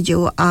लें कि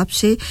जो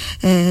आपसे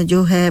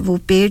जो है वो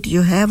पेट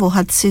जो है वो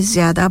हद से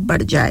ज़्यादा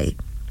भर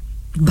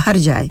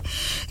जाए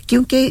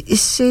क्योंकि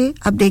इससे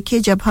अब देखिए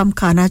जब हम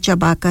खाना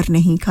चबाकर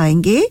नहीं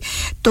खाएंगे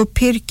तो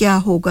फिर क्या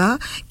होगा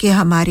कि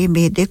हमारे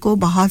मैदे को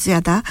बहुत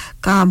ज़्यादा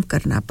काम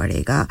करना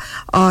पड़ेगा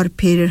और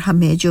फिर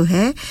हमें जो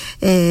है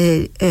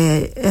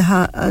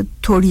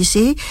थोड़ी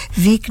सी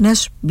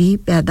वीकनेस भी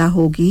पैदा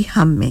होगी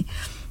हम में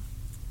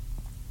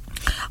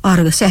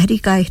और सहरी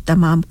का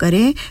इत्तमाम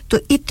करें तो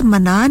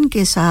इत्मीनान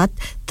के साथ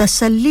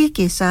तसल्ली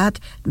के साथ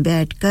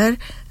बैठकर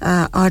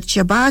और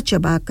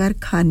चबा कर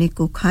खाने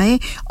को खाएं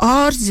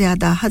और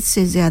ज़्यादा हद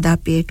से ज़्यादा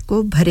पेट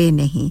को भरे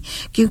नहीं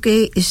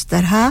क्योंकि इस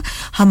तरह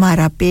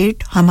हमारा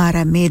पेट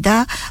हमारा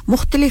मैदा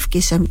मुख्तलिफ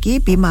किस्म की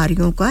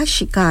बीमारियों का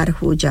शिकार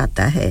हो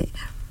जाता है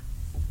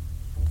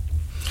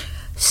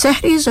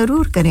सहरी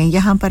ज़रूर करें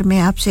यहाँ पर मैं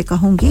आपसे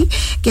कहूँगी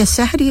कि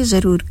सहरी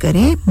ज़रूर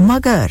करें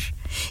मगर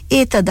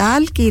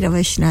एतदाल की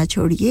रवश ना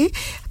छोड़िए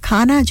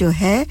खाना जो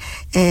है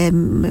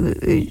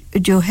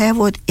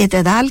वो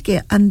एतदाल के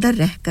अंदर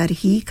रहकर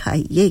ही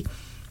खाइए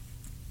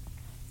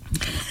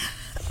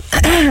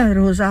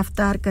रोज़ा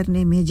अफ्तार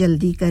करने में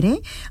जल्दी करें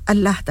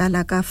अल्लाह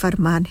ताला का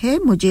फरमान है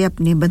मुझे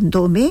अपने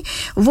बंदों में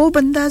वो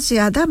बंदा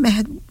ज़्यादा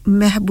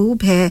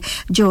महबूब है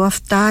जो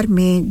अफ्तार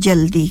में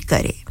जल्दी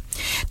करे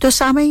तो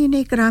सामईन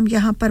इकराम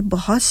यहाँ पर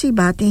बहुत सी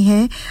बातें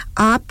हैं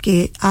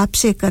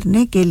आपसे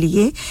करने के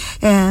लिए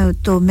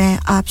तो मैं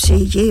आपसे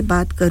ये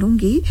बात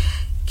करूंगी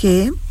कि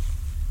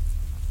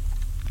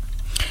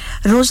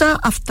रोज़ा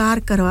अफ्तार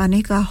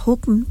करवाने का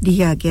हुक्म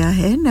दिया गया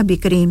है नबी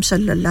करीम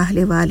सल्लल्लाहु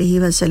अलैहि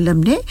वसल्लम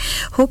ने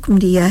हुक्म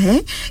दिया है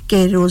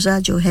कि रोज़ा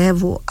जो है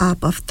वो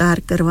आप अफ्तार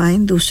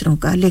करवाएं दूसरों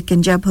का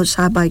लेकिन जब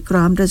सहाबा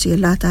इकराम रज़ी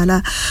अल्लाह ताला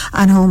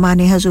अन्हुमा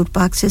ने हुज़ूर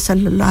पाक से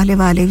सल्लल्लाहु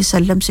अलैहि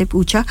वसल्लम से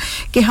पूछा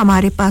कि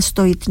हमारे पास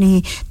तो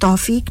इतनी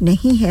तौफीक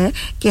नहीं है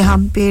कि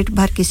हम पेट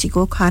भर किसी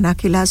को खाना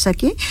खिला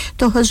सकें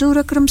तो हुज़ूर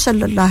अकरम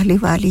सल्लल्लाहु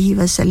अलैहि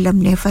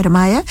वसल्लम ने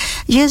फरमाया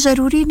ये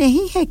ज़रूरी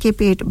नहीं है कि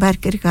पेट भर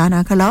कर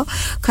खाना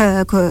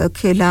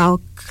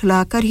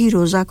खिलाकर ही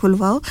रोज़ा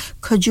खुलवाओ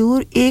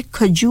एक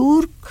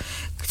खजूर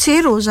से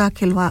रोज़ा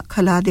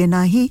खिला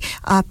देना ही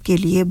आपके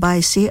लिए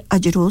बाइसे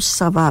अजर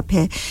सवाब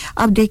है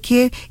अब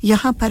देखिए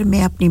यहाँ पर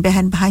मैं अपनी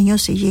बहन भाइयों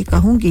से ये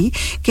कहूँगी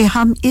कि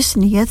हम इस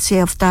नियत से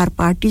अफ्तार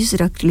पार्टीज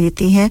रख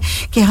लेते हैं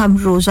कि हम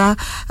रोज़ा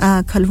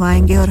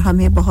खिलवाएंगे और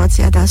हमें बहुत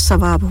ज़्यादा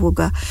सवाब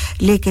होगा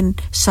लेकिन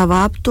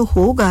सवाब तो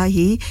होगा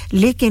ही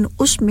लेकिन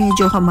उसमें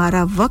जो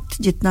हमारा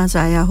वक्त जितना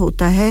ज़ाया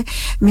होता है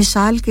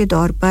मिसाल के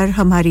तौर पर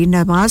हमारी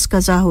नमाज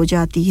कज़ा हो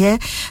जाती है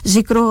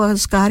ज़िक्र व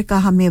अज़कार का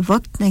हमें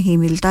वक्त नहीं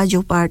मिलता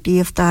जो पार्टी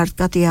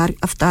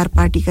अफ्तार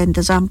पार्टी का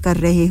इंतजाम कर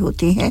रहे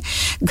होते हैं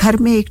घर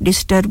में एक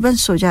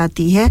डिस्टरबेंस हो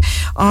जाती है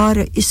और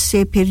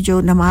इससे फिर जो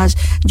नमाज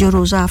जो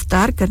रोज़ा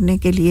अफ्तार करने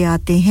के लिए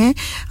आते हैं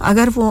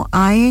अगर वो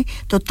आए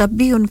तो तब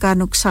भी उनका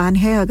नुकसान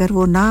है अगर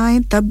वो ना आए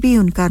तब भी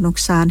उनका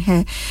नुकसान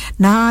है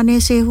ना आने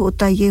से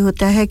ये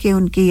होता है कि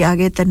उनकी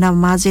आगे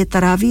नमाज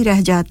तरावी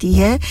रह जाती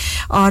है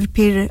और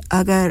फिर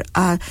अगर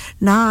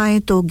ना आए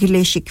तो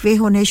गिले शिकवे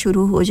होने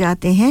शुरू हो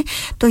जाते हैं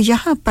तो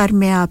यहाँ पर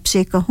मैं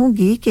आपसे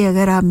कहूँगी कि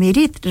अगर आप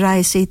मेरी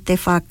राय से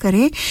इत्तेफाक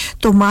करें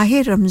तो माह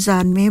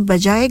रमज़ान में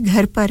बजाय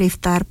घर पर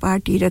इफ्तार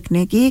पार्टी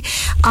रखने की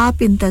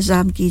आप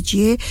इंतज़ाम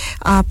कीजिए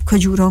आप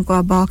खजूरों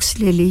का बॉक्स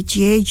ले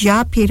लीजिए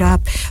या फिर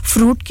आप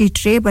फ्रूट की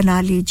ट्रे बना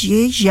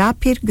लीजिए या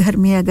फिर घर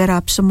में अगर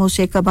आप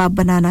समोसे कबाब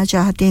बनाना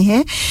चाहते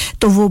हैं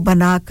तो वो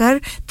बनाकर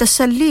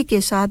तसल्ली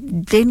के साथ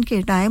दिन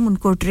के टाइम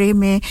उनको ट्रे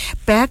में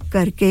पैक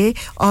करके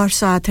और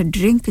साथ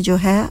ड्रिंक जो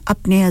है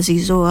अपने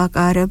अजीज़ों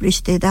अकारब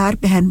रिश्तेदार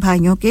बहन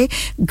भाइयों के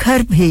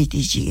घर भेज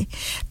दीजिए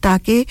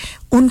ताकि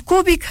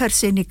उनको भी घर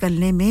से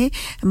निकलने में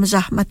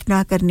मज़ाहमत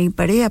ना करनी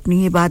पड़े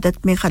अपनी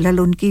इबादत में खलल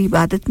उनकी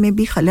इबादत में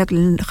भी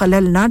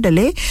खलल ना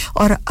डले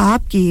और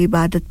आपकी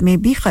इबादत में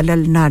भी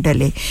खलल ना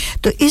डले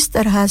तो इस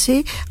तरह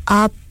से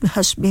आप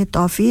हस्बे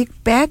तौफीक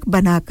पैक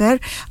बनाकर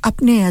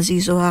अपने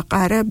अजीज़ो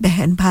अकारब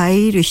बहन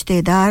भाई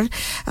रिश्तेदार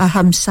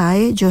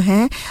हमसाए जो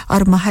हैं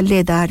और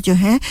महल्लेदार जो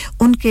हैं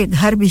उनके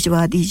घर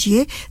भिजवा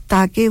दीजिए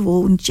ताकि वो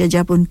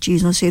जब उन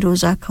चीज़ों से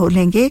रोज़ा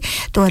खोलेंगे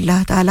तो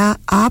अल्लाह ताला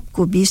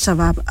आपको भी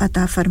सवाब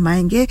अता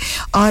फरमाएंगे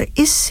और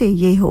इससे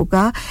ये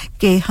होगा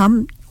कि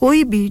हम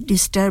कोई भी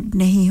डिस्टर्ब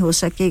नहीं हो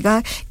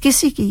सकेगा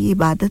किसी की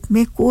इबादत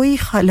में कोई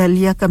खलल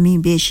या कमी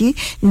बेशी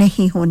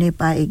नहीं होने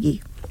पाएगी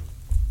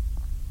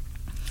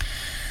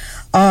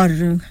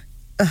और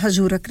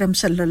हुज़ूर अकरम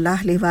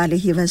सल्लल्लाहु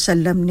अलैहि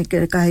वसल्लम ने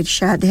का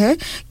इरशाद है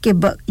कि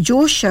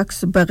जो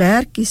शख्स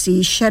बगैर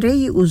किसी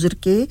शरई उज़्र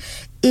के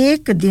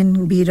एक दिन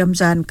भी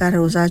रमज़ान का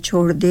रोज़ा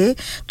छोड़ दे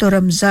तो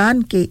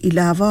रमज़ान के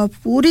अलावा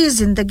पूरी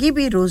ज़िंदगी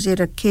भी रोज़े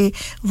रखे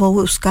वो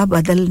उसका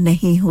बदल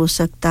नहीं हो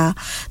सकता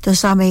तो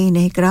सामईन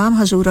इकराम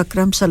हुज़ूर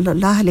अकरम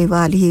सल्लल्लाहु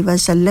अलैहि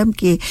वसल्लम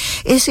के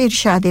इस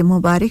इरशाद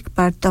मुबारक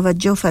पर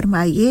तवज्जो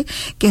फरमाइए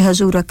कि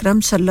हुज़ूर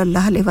अकरम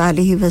सल्लल्लाहु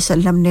अलैहि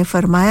वसल्लम ने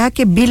फरमाया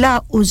कि बिला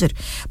उज़्र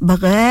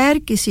बगैर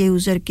किसी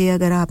उज़्र के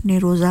अगर आपने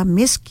रोज़ा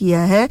मिस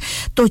किया है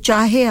तो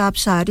चाहे आप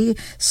सारी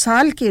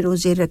साल के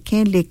रोज़े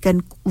रखें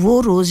लेकिन वो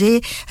रोज़े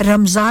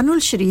रमज़ानुल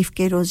शरीफ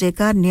के रोज़े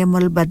का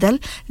नियमल बदल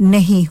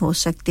नहीं हो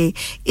सकते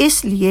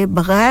इसलिए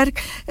बगैर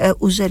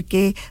उज़्र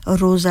के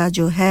रोज़ा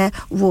जो है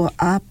वो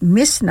आप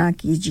मिस ना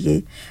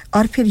कीजिए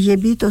और फिर ये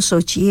भी तो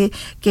सोचिए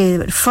कि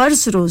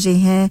फ़र्ज़ रोज़े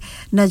हैं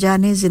न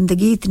जाने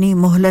ज़िंदगी इतनी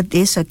मोहलत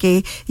दे सके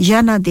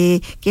या ना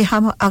दे कि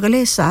हम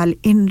अगले साल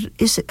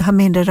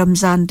हमें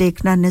रमज़ान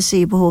देखना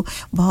नसीब हो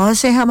बहुत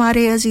से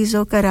हमारे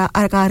अजीज़ों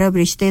अकारब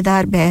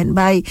रिश्तेदार बहन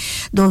भाई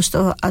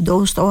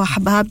दोस्तों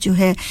अहबाब जो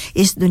है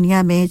इस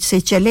दुनिया में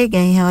से चले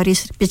गए हैं और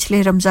इस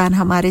पिछले रमज़ान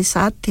हमारे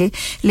साथ थे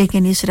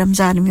लेकिन इस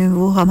रमज़ान में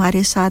वो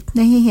हमारे साथ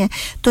नहीं है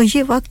तो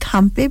ये वक्त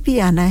हम पे भी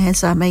आना है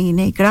सामईन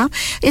इकराम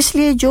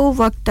इसलिए जो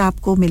वक्त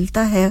आपको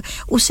मिलता है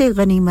उसे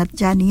गनीमत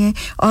जानिए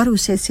और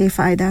उसे से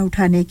फ़ायदा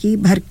उठाने की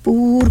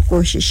भरपूर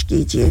कोशिश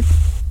कीजिए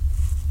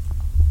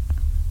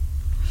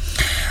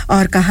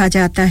और कहा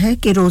जाता है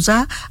कि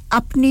रोज़ा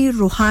अपनी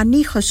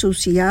रूहानी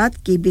ख़ुसूसियात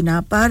की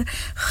बिना पर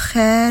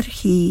खैर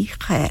ही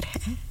खैर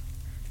है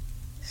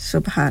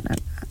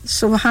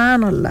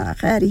सुभान अल्लाह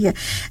खैर है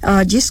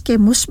और जिसके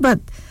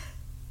मुस्बत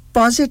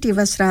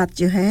पॉजिटिव असरात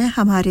जो हैं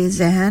हमारे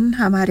ज़हन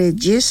हमारे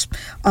जिस्म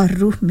और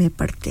रूह में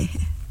पड़ते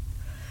हैं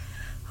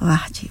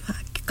वाह जी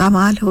वाह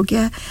कमाल हो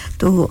गया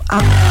तो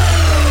आप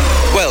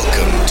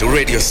Welcome to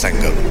Radio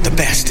Sangam, the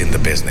best in the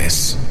business.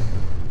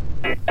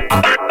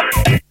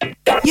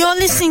 You're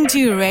listening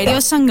to Radio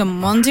Sangam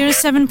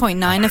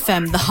 107.9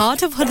 FM, the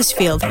heart of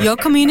Huddersfield. Your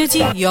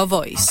community, your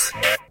voice.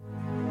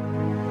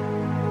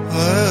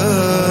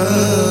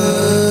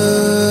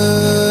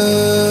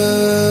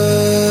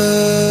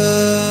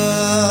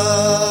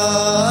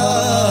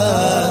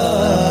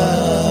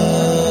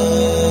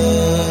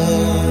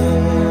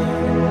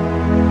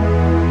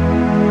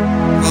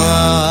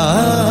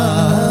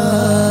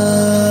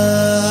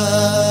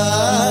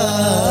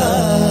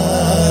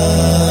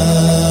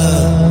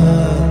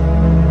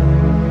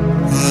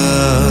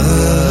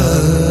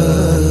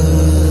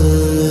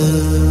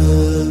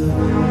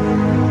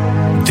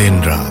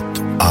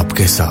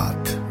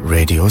 साथ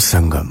रेडियो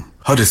संगम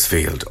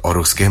हडर्सफील्ड और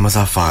उसके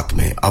मज़ाफ़ात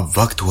में अब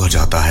वक्त हुआ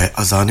जाता है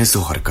अज़ान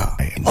ज़ुहर का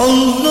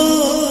अल्लाहु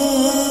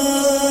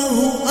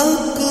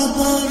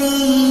अकबर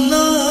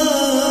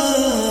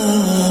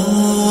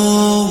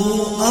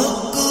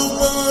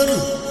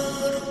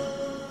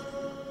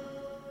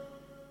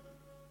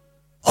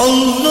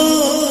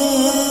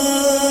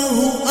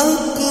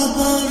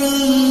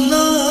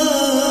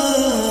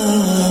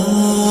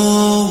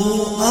अल्लाहु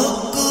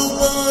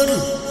अकबर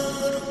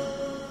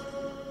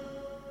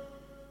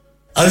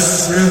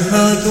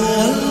अशहदु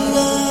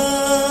अल्ला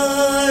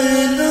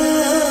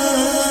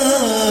इलाहा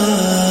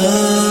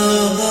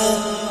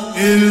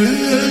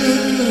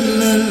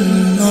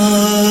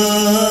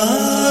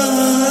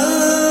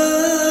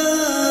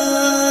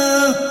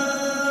इल्लल्लाह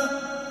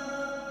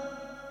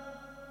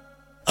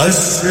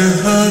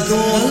अशहदु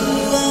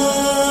अल्ला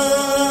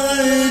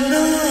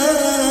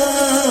इलाहा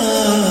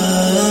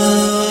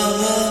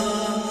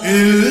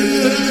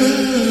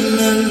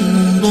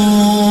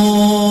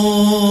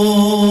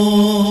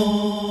इल्लल्लाह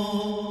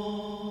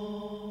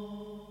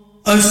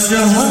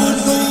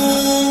أشهد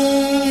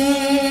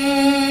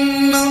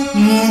أن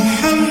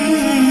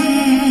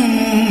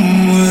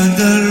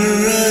محمدًا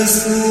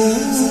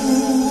رسول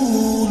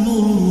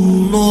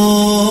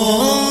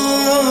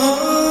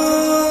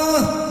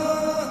الله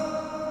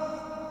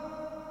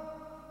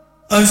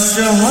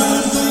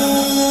أشهد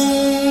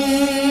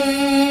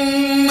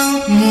أن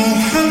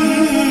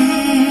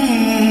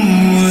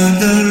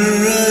محمدًا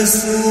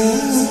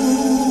رسول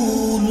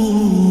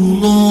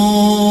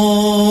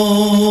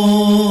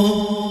الله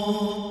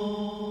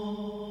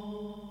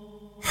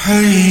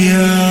حي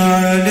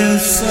على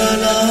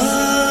الصلاة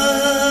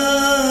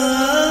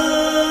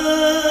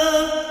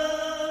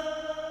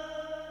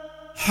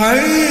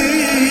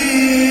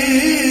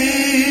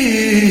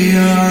حي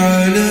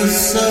على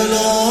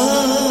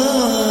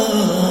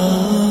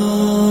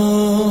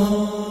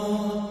الصلاة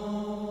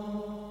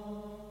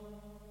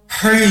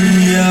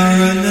حي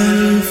على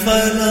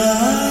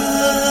الفلاح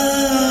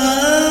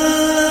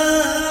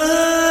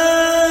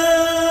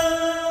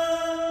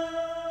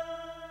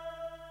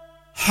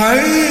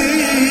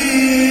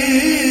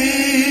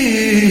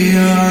حي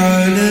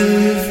على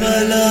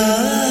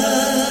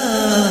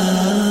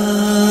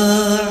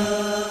الفلاح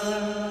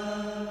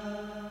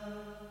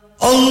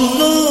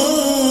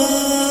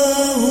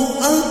الله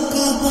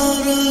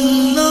أكبر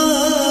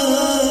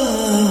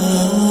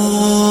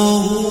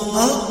الله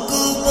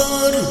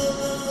أكبر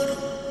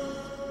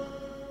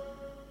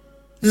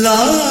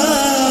لا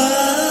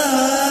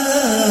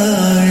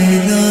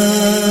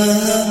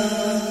إله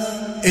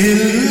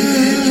إلا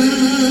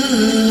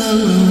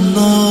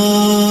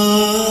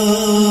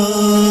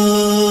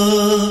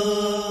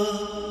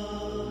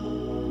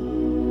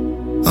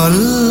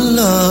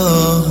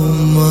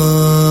اللهم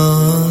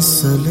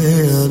صل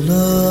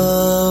على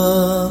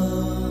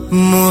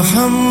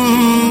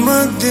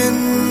محمد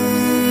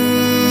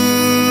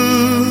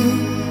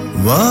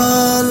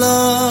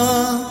وعلى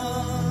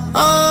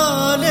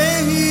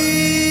آله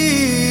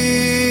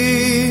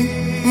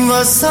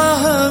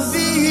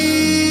وصحبه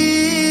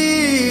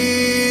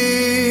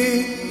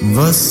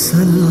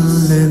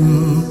وسلم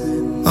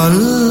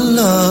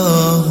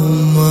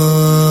اللهم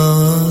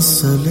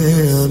صل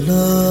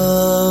على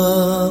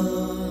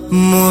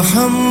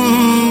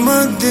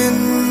محمد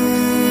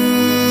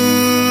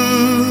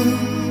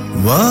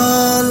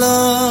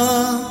وعلى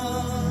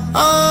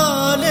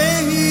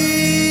آله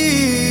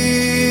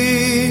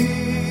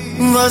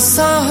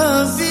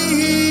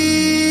وصحبه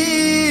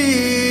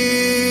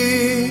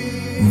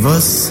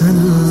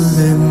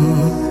وسلم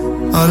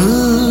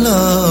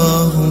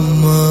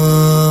اللهم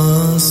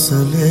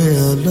صل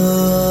على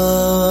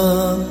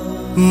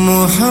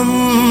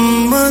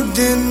محمد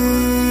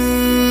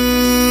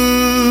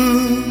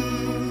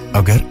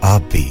अगर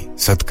आप भी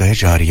सदका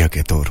जारिया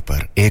के तौर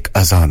पर एक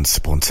अजान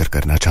स्पॉन्सर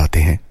करना चाहते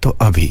हैं तो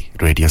अभी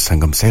रेडियो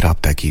संगम से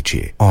राब्ता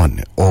कीजिए ऑन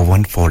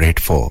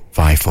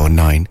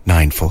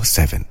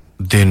 01484549947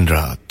 दिन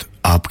रात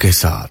आपके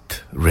साथ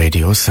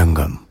रेडियो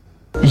संगम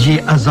ये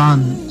अजान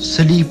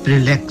स्लीप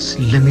रिलैक्स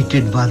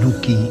लिमिटेड वालों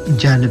की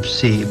जानिब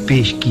से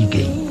पेश की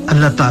गई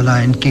अल्लाह ताला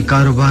इनके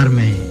कारोबार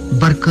में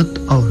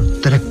बरकत और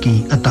तरक्की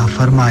अता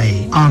फरमाए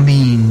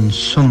आमीन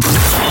सुम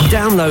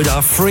Download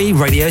our free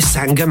Radio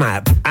Sangam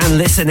app and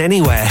listen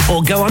anywhere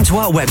or go onto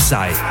our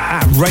website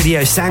at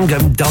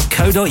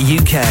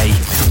radiosangam.co.uk.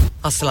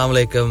 Assalamu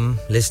alaikum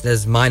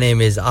listeners, my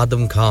name is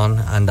Adam Khan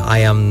and I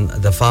am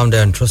the founder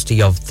and trustee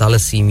of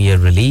Thalassemia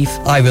Relief.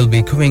 I will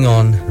be coming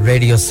on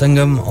Radio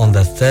Sangam on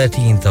the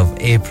 13th of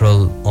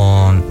April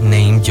on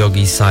Naeem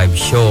Jogi Sahib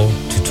show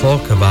to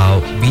talk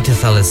about beta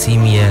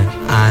thalassemia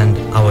and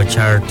our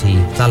charity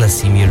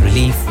Thalassemia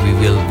Relief. We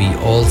will be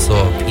also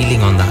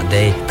appealing on that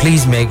day.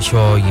 Please make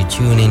sure you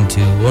tune into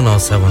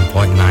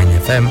 107.9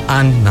 FM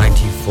and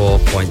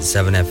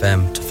 94.7 FM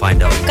to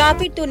find out.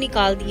 Carpet तो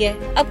निकाल दिया है,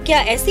 अब क्या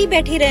ऐसे ही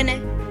बैठी रहना है?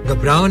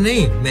 घबराओ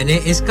नहीं, मैंने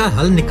इसका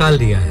हल निकाल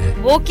दिया है।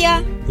 वो क्या?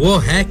 वो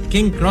है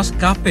King Cross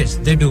Carpets.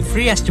 They do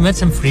free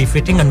estimates and free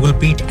fitting and will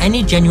beat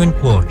any genuine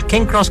quote.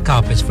 King Cross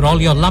Carpets for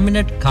all your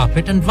laminate,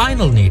 carpet and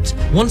vinyl needs.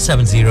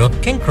 170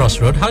 King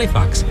Cross Road,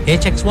 Halifax,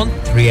 HX1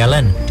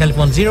 3LN.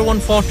 Telephone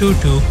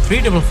 01422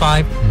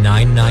 355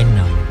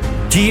 999.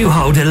 Do you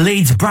hold a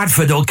Leeds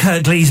Bradford or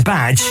Kirklees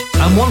badge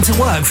and want to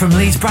work from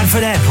Leeds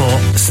Bradford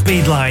Airport?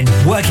 Speedline,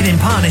 working in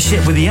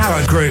partnership with the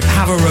Arrow Group,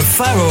 have a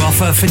referral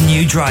offer for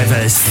new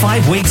drivers.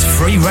 5 weeks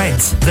free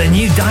rent. The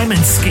new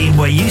Diamond scheme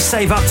where you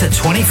save up to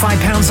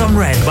 £25 on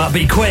rent. But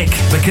be quick,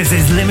 because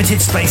there's limited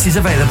spaces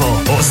available.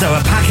 Also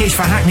a package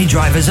for Hackney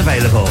drivers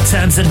available.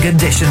 Terms and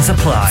conditions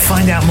apply.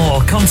 Find out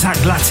more, contact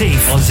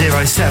Latif on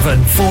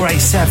 07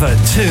 487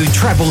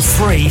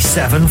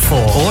 233374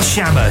 or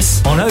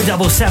Shamus on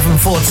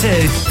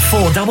 07742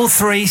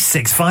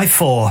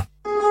 433654.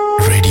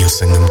 Radio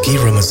Sangam की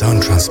Ramzan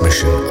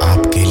transmission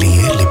आपके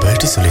लिए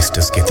liberty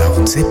solicitors के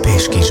ताउन से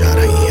पेश की जा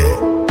रही है.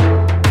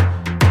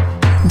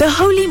 The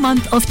holy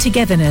month of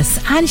togetherness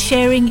and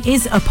sharing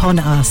is upon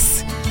us.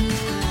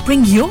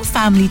 Bring your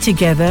family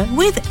together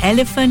with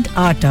Elephant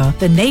Atta,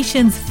 the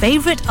nation's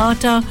favorite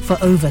atta for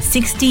over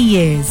 60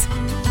 years.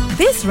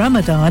 This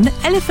Ramadan,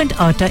 Elephant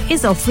Atta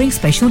is offering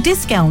special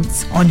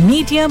discounts on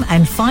medium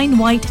and fine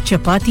white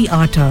chapati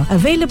atta,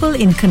 available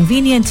in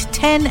convenient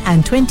 10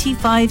 and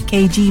 25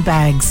 kg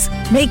bags.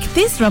 Make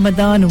this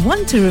Ramadan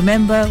one to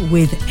remember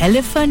with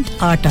Elephant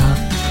Atta.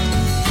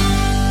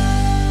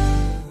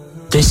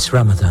 This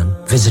Ramadan,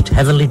 visit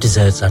Heavenly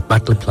Desserts at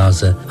Battle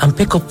Plaza and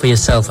pick up for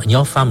yourself and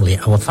your family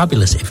our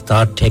fabulous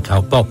iftar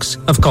takeout box.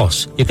 Of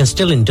course, you can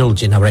still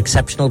indulge in our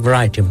exceptional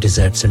variety of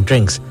desserts and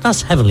drinks.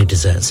 That's Heavenly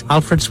Desserts,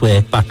 Alfred's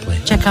Way, Batley.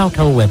 Check out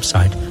our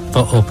website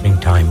for opening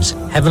times.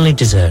 Heavenly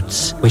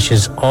Desserts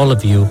wishes all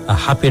of you a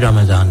happy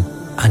Ramadan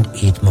and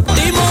Eid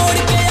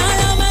Mubarak.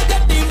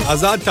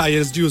 Azad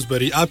tyres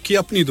Dewsbury आपकी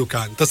अपनी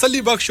दुकान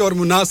तसल्ली बख्श और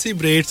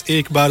मुनासिब rates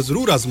एक बार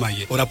जरूर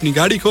आजमाइए और अपनी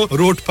गाड़ी को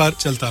रोड पर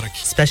चलता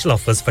रखिए. Special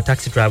offers for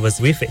taxi drivers,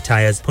 refit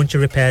tires, puncture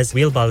repairs,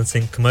 wheel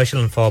balancing, commercial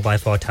and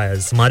 4x4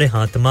 tires. हमारे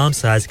यहाँ तमाम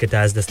साइज के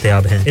टायर्स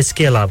दस्तयाब हैं.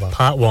 इसके अलावा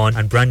Part 1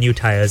 and brand new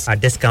tires at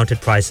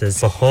discounted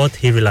prices. बहुत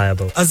ही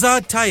reliable.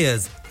 Azad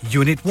Tires,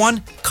 Unit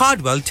 1,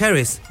 Cardwell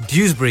Terrace,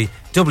 Dewsbury,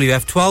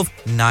 WF12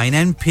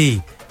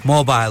 9NP.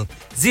 Mobile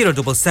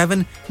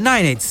 077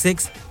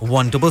 986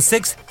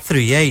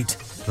 16638.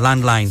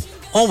 Landline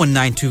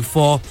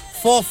 01924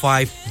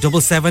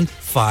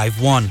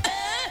 457751.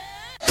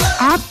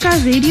 आपका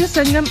radio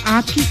संगम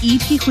आपकी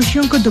ईद की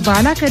खुशियों को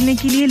दुबारा करने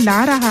के लिए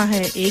ला रहा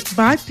है एक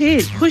बार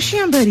फिर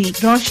खुशियां भरी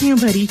रोशनियों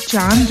भरी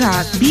चांद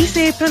रात 20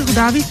 अप्रैल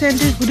गुदावी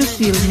सेंटर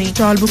हुडर्सफील्ड में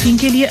टॉल बुकिंग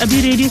के लिए अभी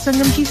रेडियो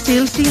संगम की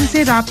सेल्स टीम से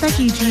राब्ता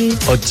कीजिए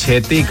और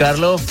छेती कर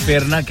लो फिर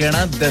ना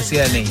कहना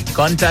दसिया नहीं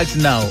कांटेक्ट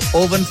नाउ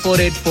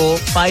 01484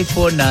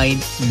 549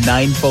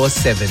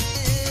 947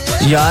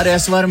 यार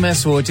इस बार मैं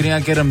सोच रहा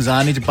कि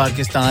रमजान विच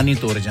पाकिस्तान ही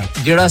तुर जा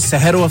जेड़ा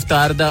सहर व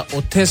इफ्तार दा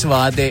उत्थे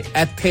स्वाद है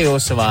ਇੱਥੇ ਉਹ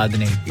स्वाद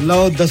नहीं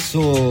लो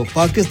दसो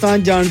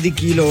पाकिस्तान जान दी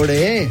की लोड़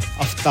है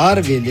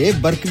इफ्तार वेले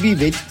बरकबी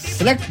विच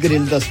सेलेक्ट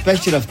ग्रिल दा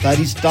स्पेशल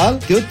इफ्तारी स्टॉल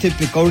ते उत्थे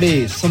पकौड़े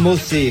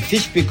समोसे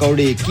फिश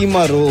पकौड़े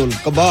कीमा रोल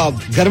कबाब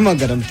गरमा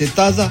गरम ते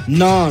ताजा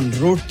नान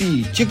रोटी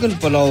चिकन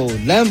पुलाव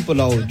लैम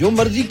पुलाव जो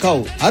मर्जी खाओ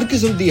हर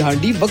किस्म दी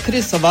हांडी बखरे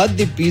स्वाद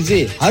दे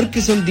पिज़्ज़े हर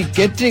किस्म दी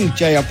केटरिंग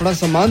चाहे अपना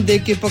सामान दे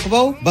के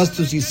पकवाओ बस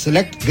तुसी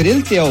Select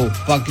Grill te aao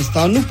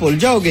Pakistan nu bhul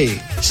jaoge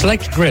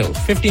Select Grill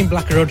 15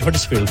 Black Road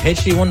Huddersfield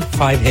HD1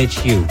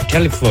 5HU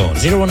Telephone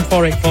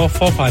 01484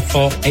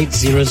 454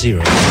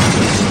 800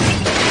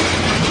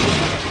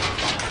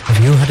 Have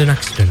you had an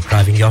accident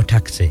driving your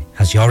taxi?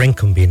 Has your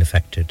income been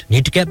affected?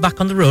 Need to get back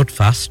on the road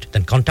fast?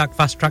 Then contact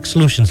Fast Track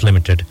Solutions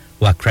Limited,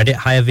 who are credit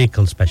hire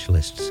vehicle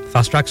specialists.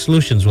 Fast Track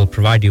Solutions will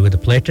provide you with a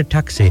plated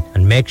taxi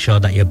and make sure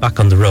that you're back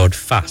on the road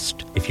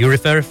fast. If you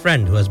refer a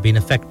friend who has been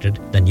affected,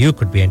 then you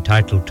could be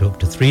entitled to up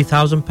to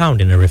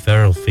 £3,000 in a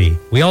referral fee.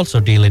 We also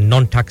deal in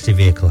non-taxi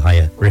vehicle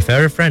hire.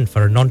 Refer a friend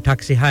for a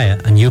non-taxi hire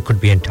and you could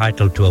be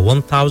entitled to a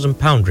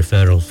 £1,000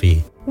 referral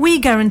fee. We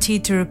guarantee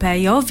to repair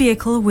your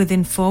vehicle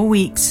within 4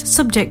 weeks,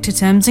 subject to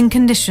terms and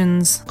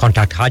conditions.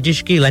 Contact Haji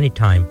Shkil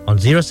anytime on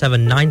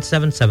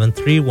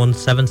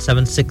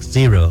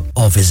 07977317760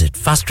 or visit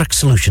Fast Track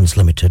Solutions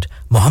Limited,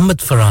 Mohammed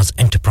Faraz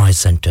Enterprise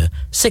Centre,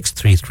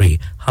 633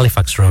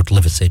 Halifax Road,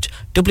 Liversedge,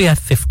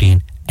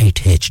 WF15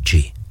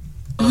 8HG.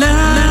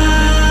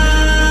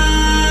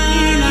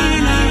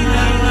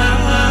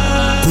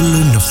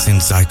 नफ्सिन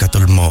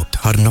जायकातुल मौत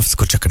हर नफ्स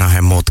को चखना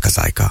है मौत का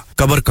जायका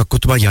कब्र का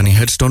कुतबा यानी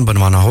हेडस्टोन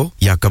बनवाना हो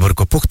या कब्र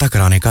को पुख्ता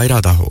कराने का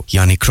इरादा हो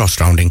यानी cross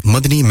rounding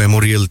Madani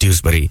memorial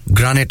Dewsbury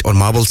granite और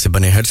मार्बल से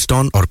बने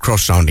हेडस्टोन और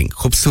क्रॉस राउंडिंग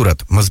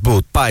खूबसूरत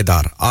मजबूत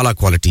पायदार आला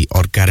क्वालिटी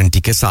और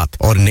गारंटी के साथ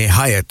और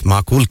निहायत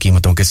माकूल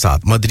कीमतों के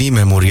साथ मदनी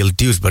मेमोरियल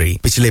ड्यूसबरी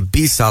पिछले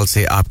 20 साल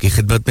से आपकी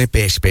खिदमत में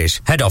पेश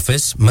head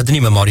office Madani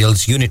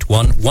memorials unit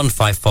 1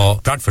 154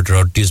 Bradford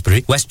road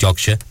Dewsbury West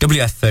Yorkshire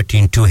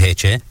WF13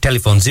 2HA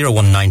telephone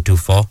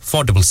 01924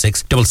 466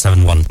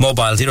 771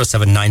 mobile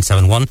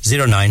 07971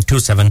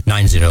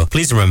 092790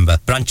 please remember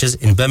branches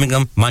in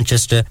Birmingham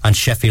Manchester and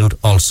Sheffield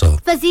also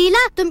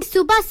Fazila तुम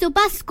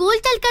सुबह स्कूल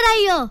चलकर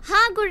आई हो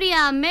हां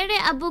गुड़िया मेरे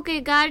अब्बू की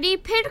गाड़ी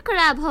फिर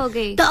खराब हो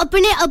गई तो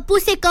अपने अब्बू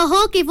से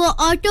कहो कि वो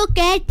ऑटो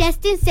केयर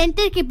टेस्टिंग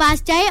सेंटर के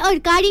पास जाए और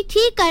गाड़ी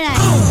ठीक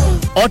कराए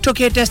Auto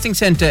Care Testing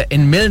Center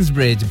in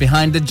Millsbridge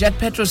behind the Jet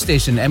Petrol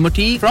Station MOT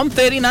from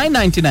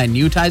 $39.99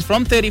 new tires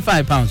from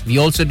 £35 we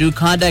also do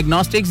car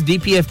diagnostics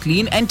DPF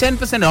clean and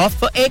 10% off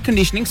for air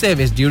conditioning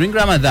service during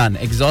Ramadan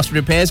exhaust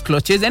repairs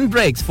clutches and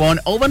brakes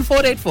phone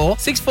 01484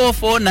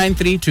 644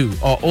 932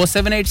 or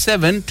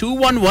 0787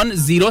 211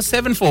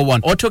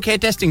 0741 Auto Care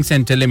Testing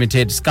Center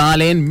Limited Scar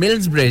Lane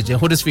Millsbridge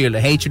Huddersfield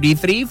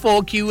HD3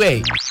 4QA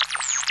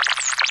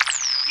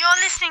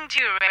Listening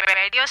to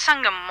Radio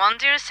Sangam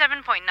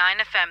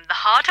 107.9 FM, the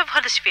heart of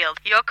Huddersfield,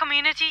 your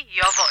community,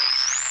 your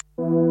voice.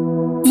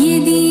 ये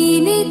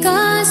दीन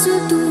का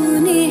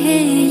सुतून है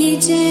ये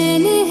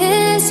चैन है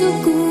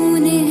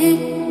सुकून है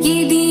ये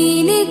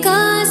दीन का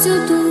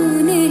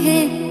सुतून है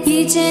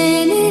ये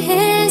चैन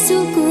है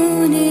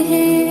सुकून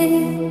है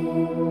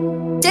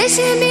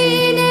चश्मे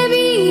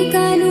नबी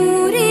का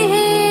नूर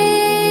है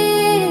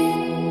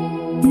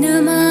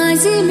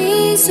नमाज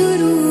में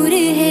सुरूर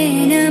है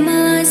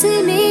नमाज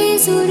में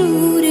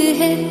सुरूर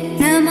है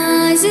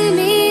नमाज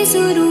में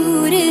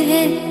सुरूर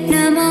है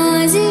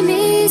नमाज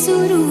में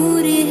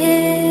सुरूर है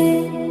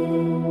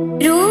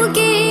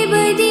रोके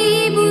बदी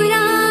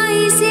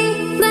बुराई से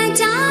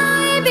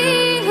बचाए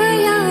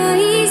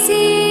बेहयाई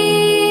से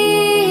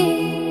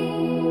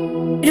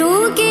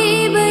रोके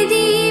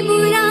बदी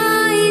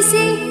बुराई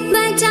से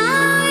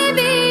बचाए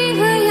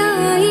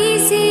बेहयाई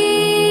से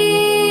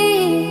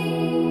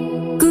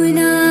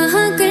गुनाह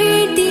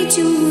करती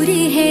चूर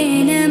है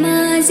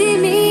नमाज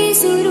में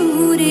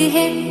सुरूर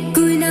है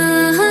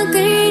गुनाह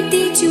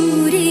करती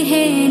चूर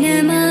है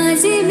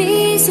नमाज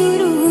में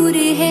सुरूर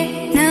है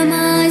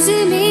नमाज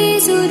में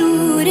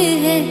सुरूर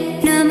है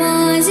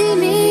नमाज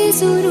में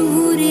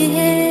सुरूर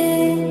है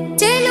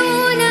चलो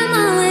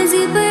नमाज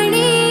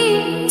पढ़े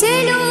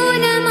चलो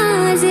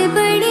नमाज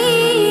पढ़े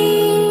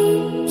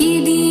ये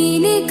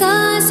दीन का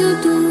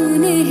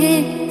सुतून है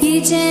ये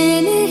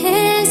चैन है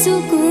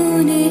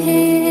सुकून है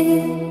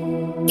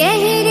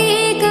गहरे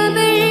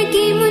कब्र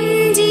की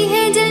मुंजी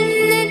है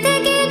जन्नत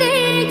के दर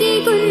की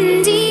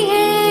कुंजी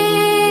है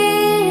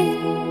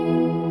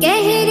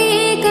गहरे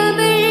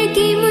कब्र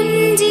की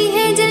मुंजी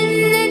है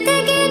जन्नत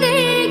के दर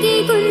की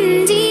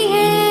कुंजी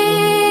है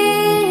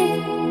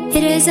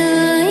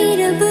रज़ाए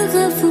रब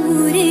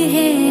गफूर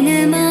है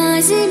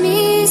नमाज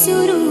में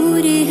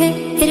सुरूर है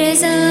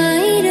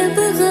रज़ाए रब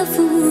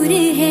गफूर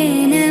है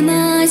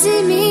नमाज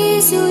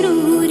में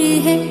सुरूर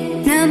है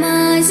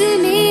नमाज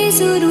में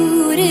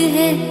सुरूर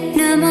है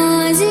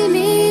नमाज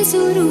में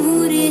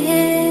सुरूर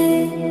है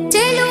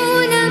चलो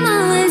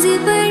नमाज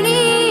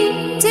पढ़े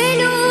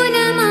चलो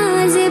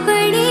नमाज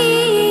पढ़े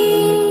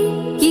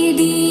ये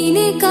दीन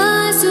का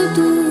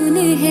सुतून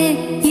है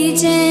ये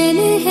चैन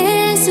है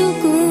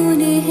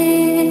सुकून है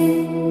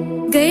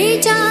गर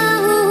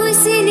चाहो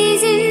हुस्न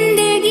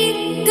जिंदगी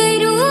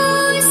करो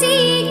उसी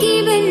की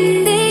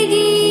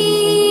बंदगी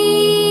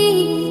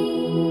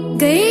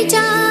गर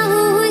चाहो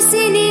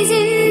हुस्न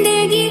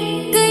जिंदगी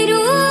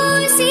करो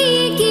उसी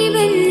की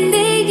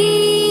बंदगी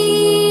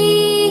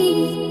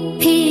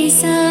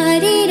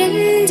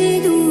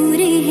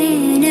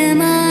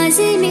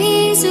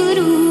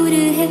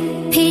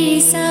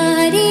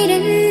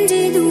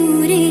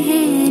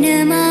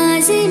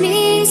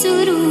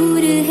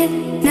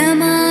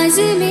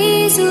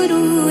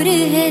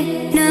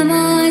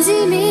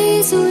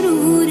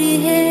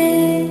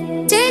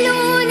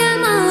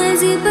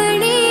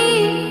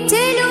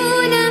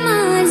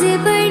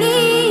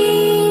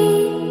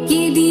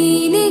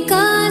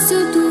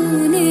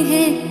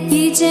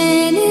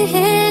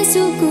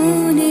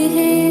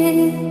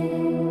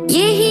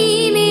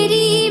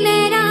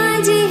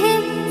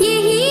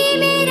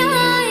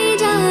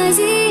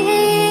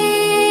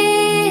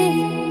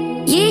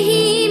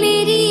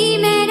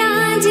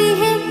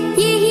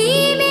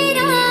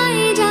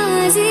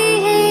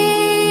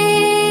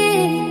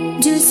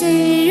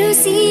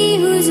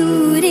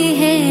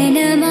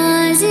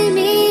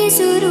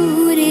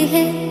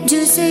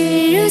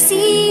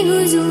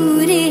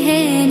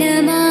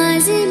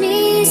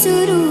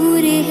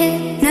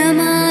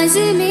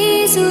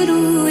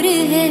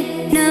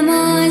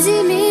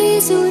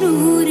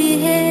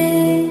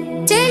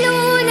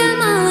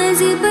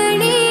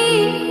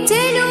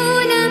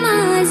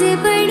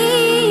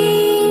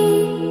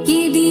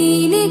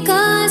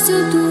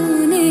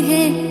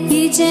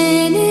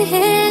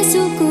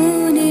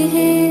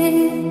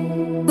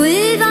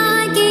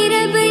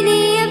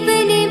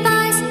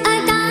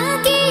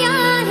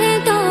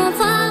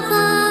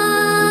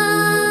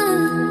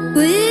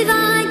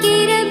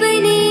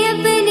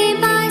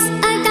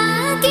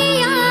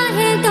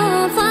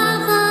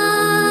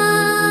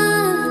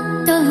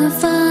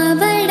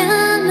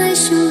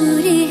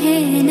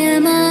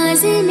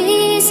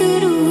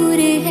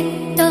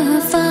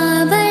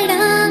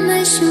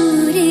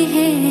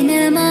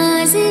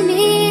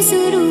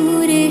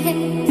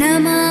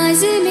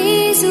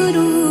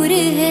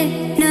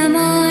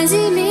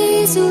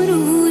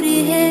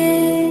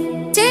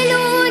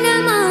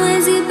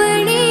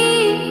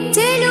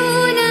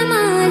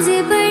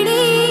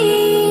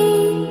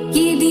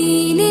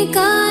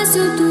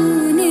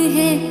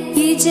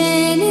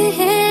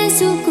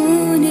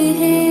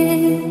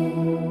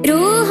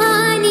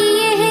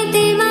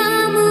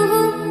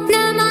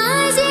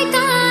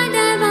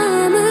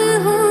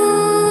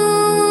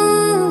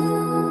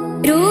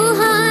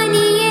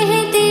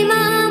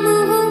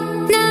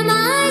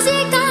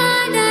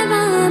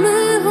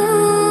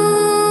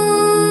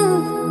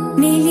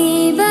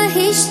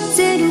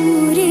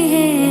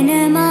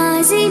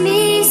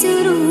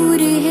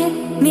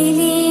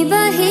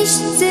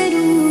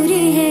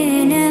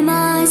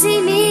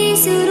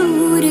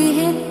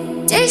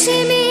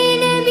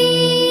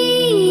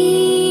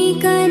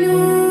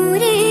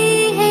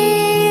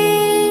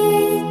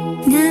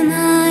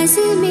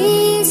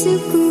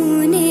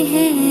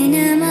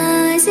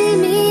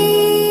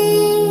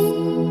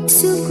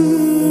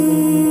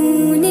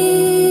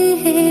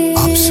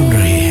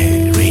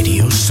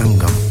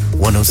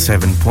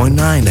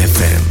 107.9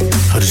 FM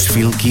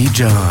हडर्सफील्ड की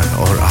जान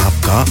और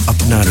आपका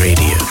अपना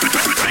रेडियो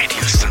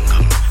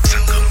संगम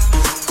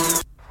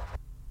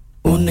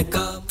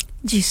उनका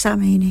जी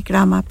सामीन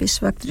इकराम आप इस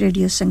वक्त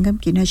रेडियो संगम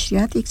की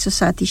नशरियात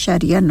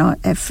 107.9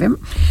 FM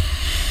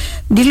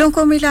दिलों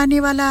को मिलाने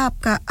वाला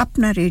आपका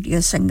अपना रेडियो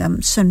संगम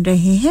सुन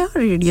रहे हैं और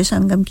रेडियो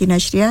संगम की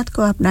नशरियात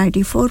को आप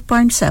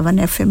 94.7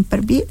 FM पर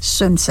भी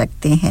सुन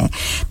सकते हैं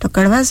तो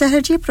कड़वा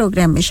जहर जी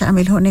प्रोग्राम में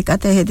शामिल होने का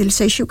तहे दिल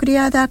से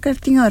शुक्रिया अदा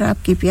करती हूं और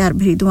आपकी प्यार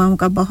भरी दुआओं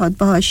का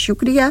बहुत-बहुत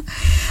शुक्रिया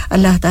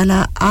अल्लाह ताला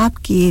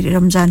आपकी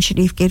रमजान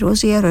शरीफ के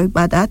रोजे और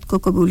इबादत को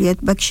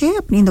कबूलियत बख्शे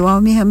अपनी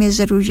दुआओं में हमें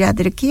जरूर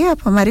याद रखिए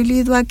आप हमारे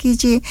लिए दुआ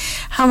कीजिए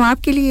हम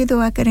आपके लिए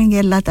दुआ करेंगे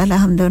अल्लाह ताला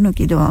हम दोनों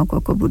की दुआओं को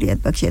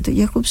कबूलियत बख्शे तो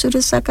ये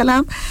खूबसूरत सा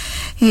कलाम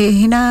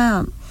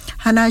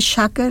हना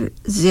शाकर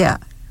ज़िया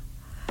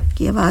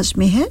की आवाज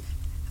में है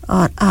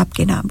और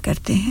आपके नाम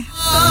करते हैं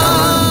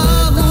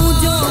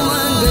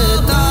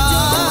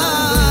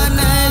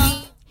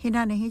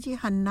हिना नहीं जी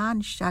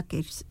हन्नान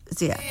शाकिर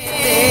ज़िया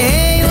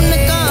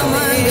उनका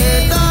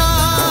मंगता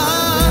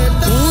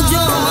तू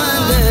जो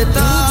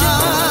मंगता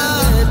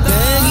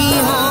तेरी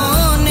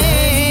होने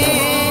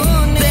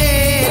दे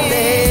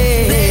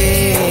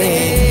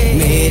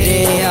मेरे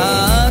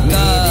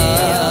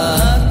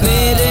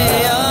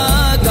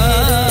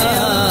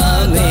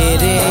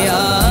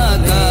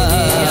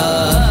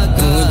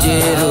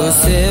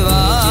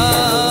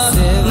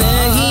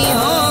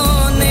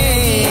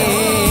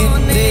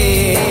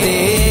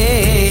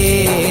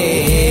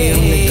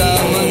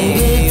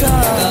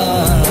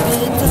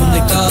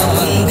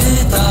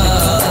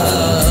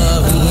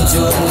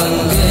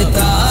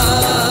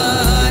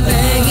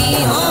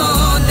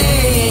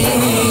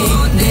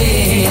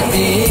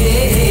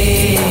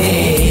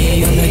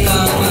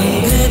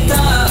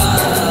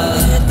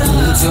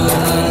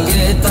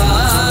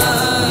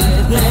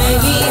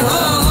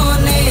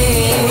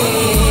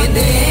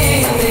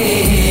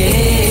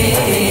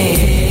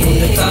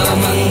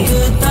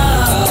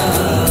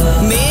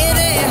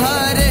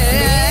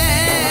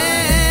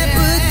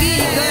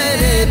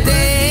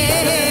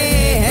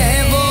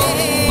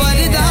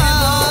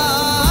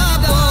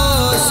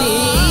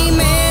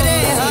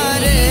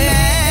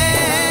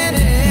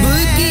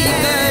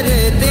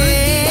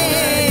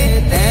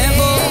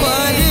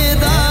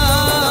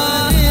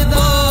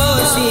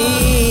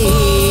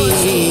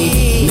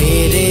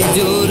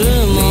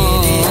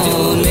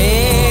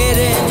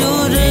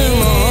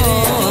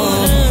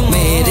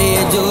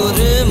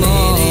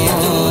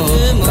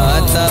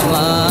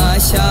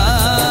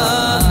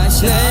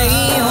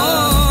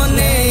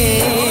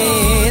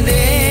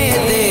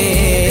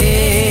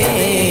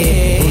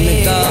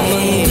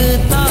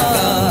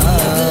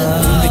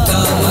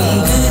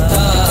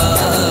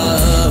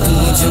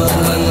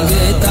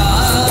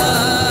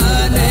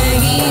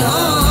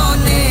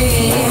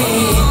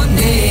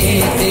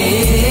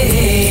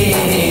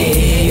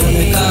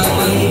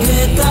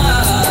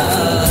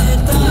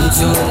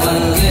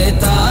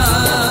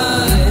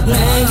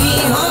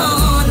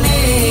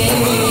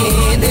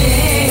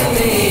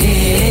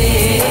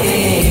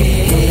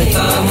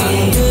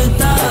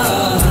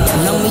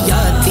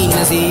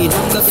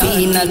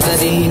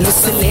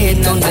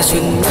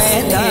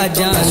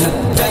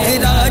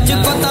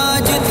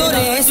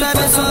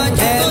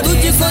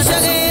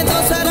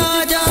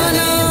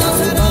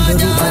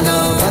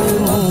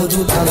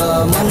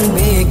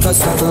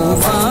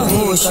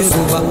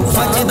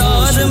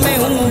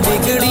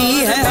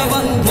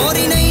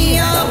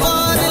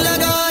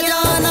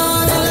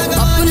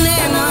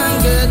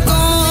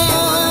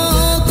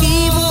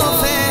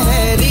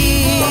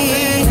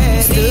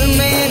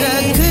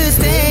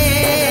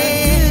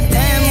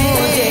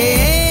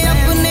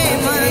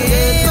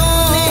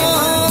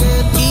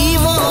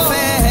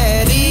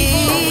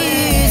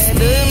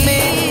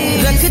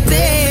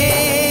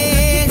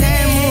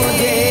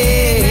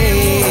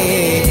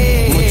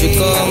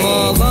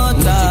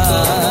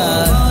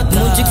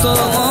मुझको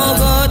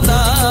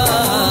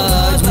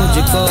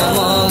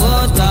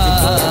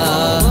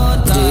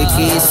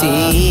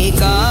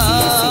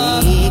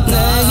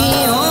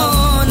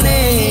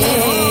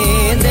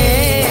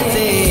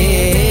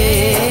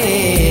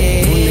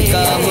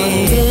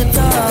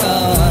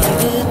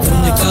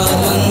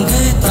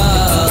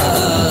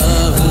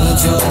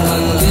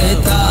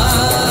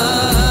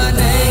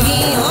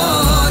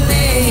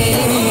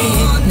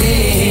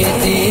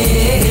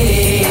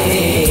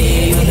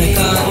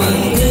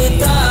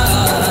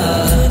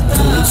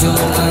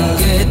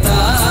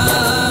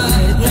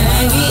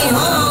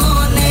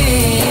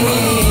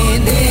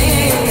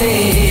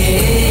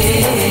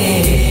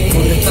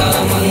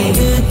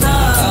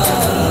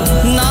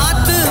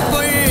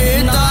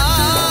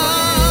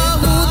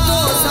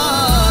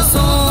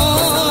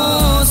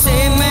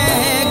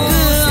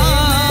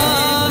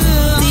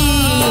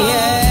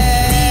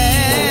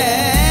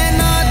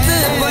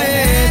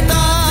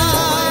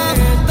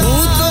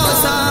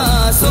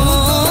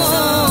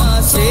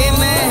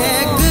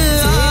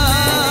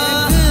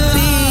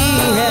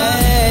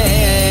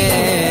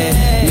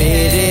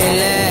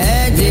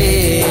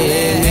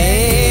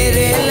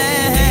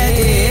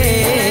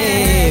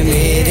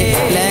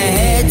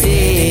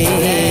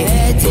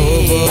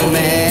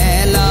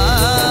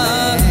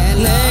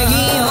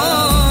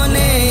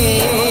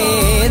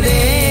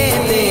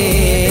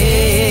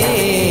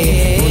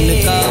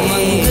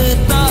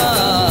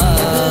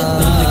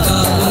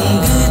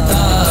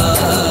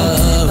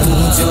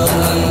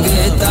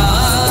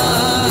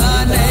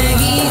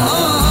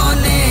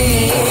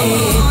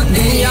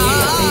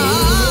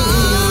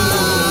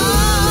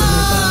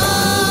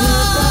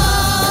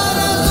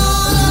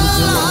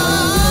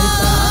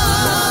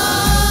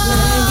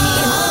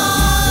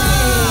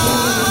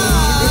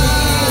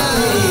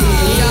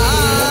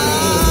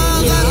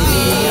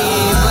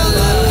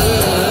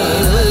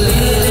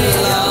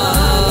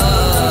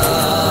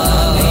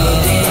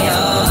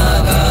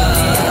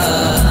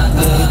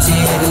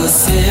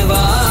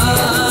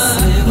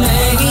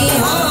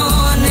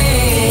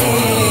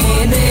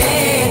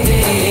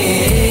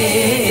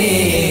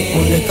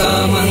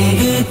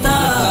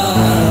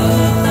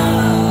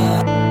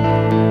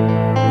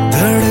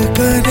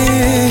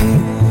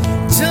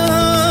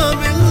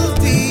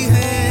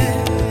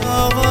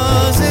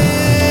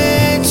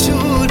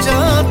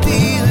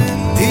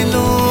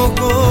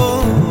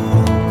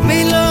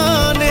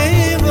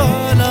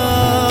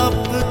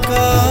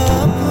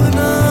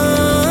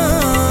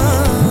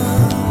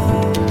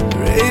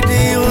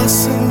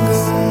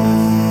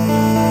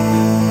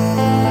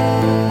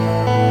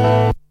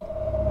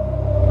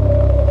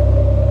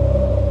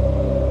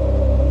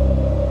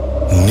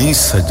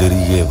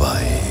गुजरिए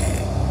वाए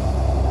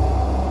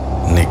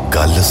ने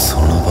गल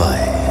सुन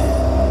वाए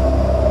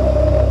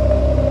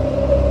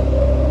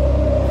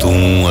तू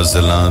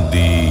अज़लां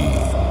दी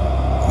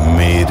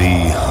मेरी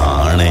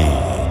हाणे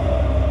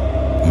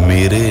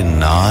मेरे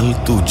नाल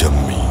तू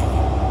जम्मी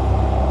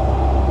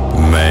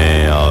मैं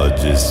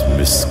आज इस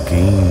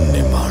मिस्कीन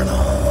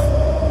निमाना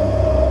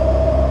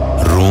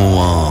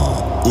रोआं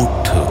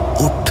उठ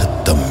उठ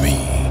तम्मी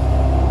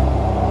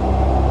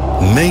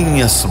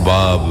नहीं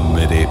असबाब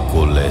मेरे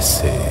कोल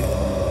ऐसे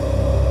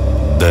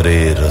दरे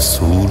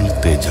रसूल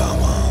ते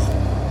जावा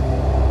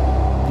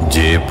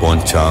जे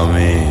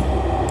पहुंचावें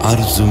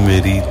अर्ज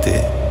मेरी ते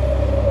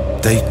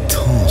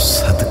तैथों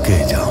सदके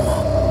जावा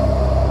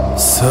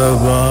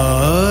सबा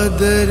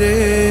दरे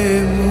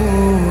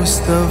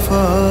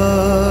मुस्तफा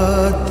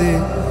ते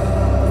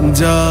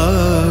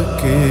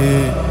जाके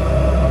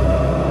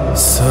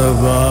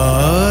सबा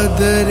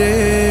दरे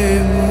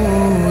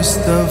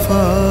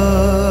मुस्तफा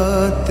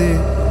ते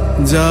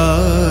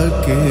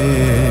जाके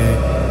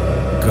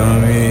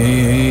कमी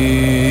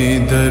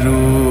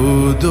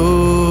दरूदो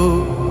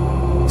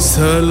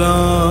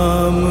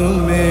सलाम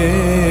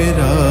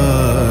मेरा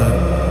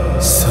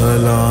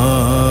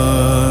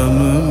सलाम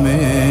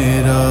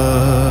मेरा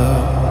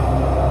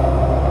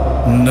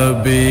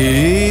नबी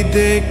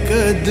दे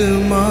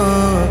कदमा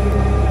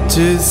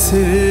च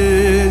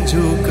सिर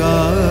झुका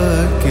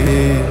के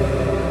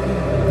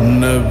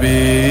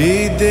नबी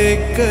दे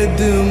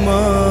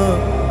कदमा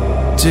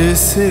च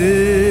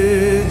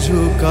सिर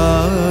झुका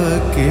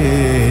के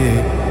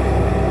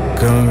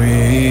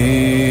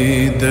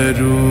कमी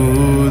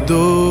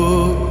दरूदो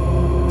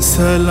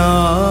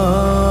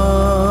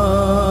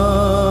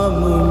सलाम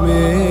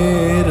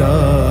मेरा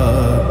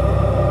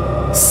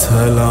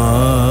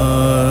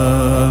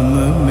सलाम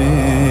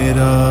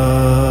मेरा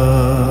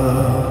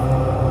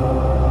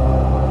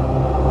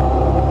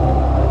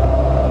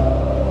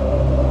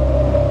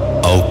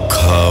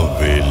औखा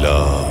वेला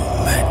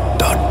मैं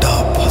डाडा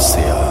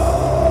फसिया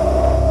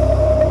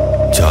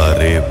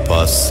चारे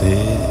पासे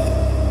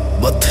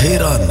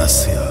बथेरा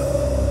नसिया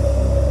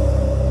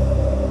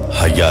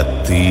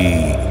हयाती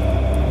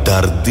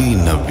दर्दी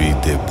नबी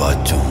दे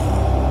बाजों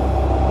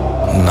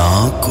ना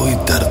कोई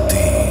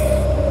दर्दी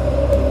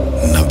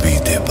नबी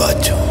दे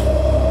बाजों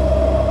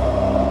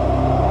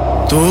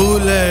तू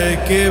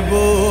लेके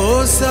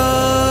बोसा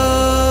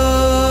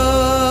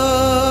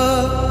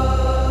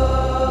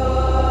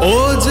ओ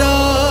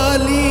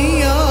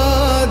जालिया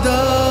दा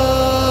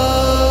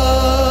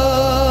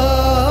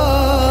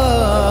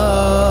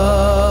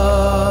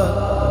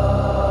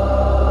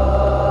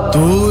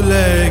तू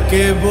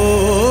लेके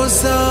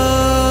बोसा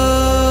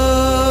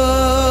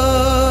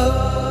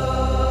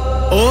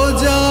ओ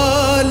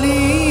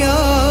जालिया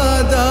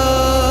दा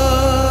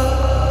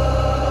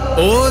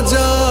ओ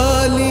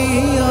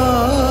जालिया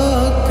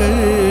कर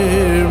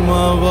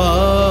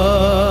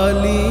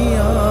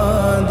मवालिया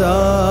दा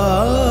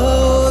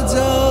ओ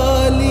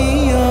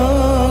जालिया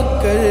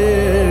कर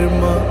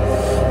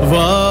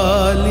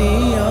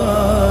मवालिया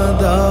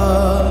दा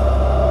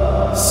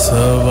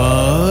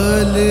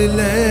सवाल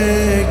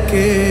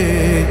लेके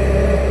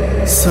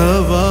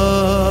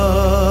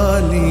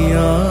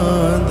सवालिया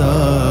दा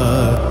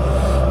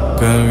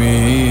कमी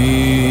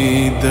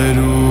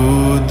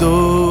दरूदो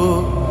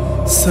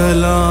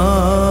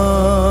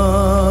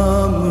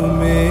सलाम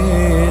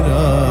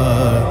मेरा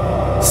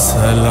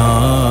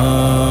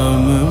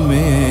सलाम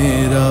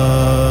मेरा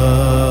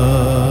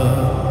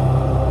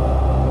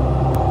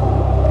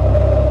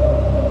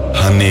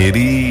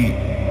हनेरी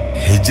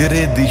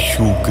हिजरे दी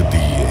शूक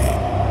दिए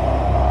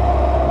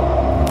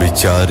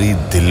बेचारी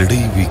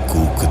दिलड़ी भी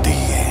कूक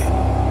दिए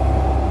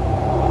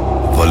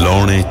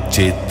वलोने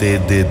चेते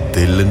दे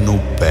दिल नू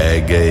पै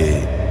गए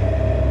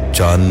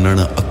चानन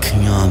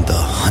अखियां दा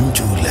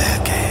हंजू ले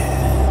गए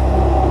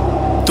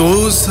तू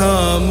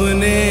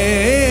सामने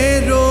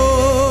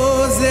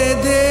रोज़े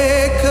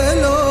देख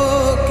लो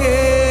के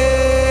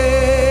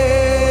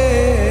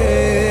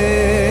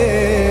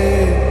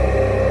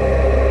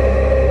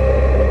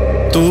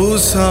तू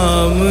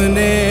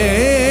सामने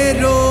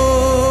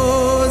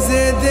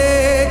रोज़े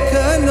देख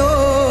लो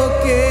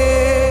के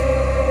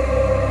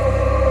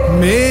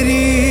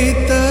मेरी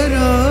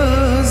तरह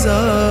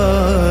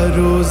जार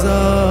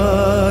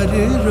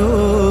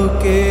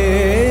रोके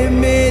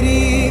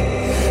मेरी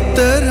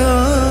तरह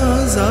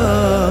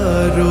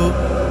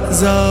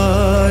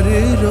जार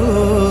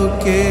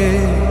रोके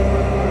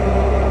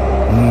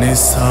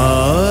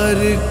निसार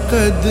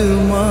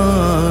कदमा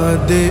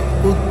दे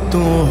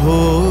उत्तों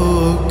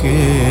होके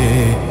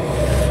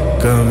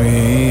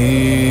कमी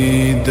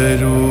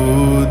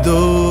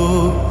दरूदो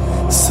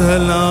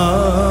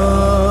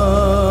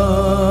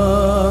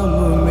सलाम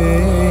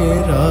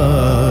मेरा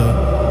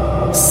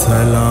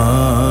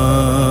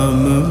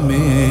सलाम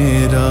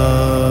मेरा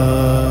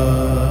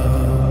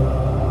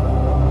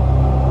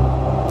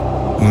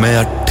मैं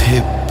अठे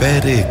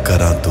पैरे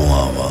करा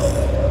दुआवां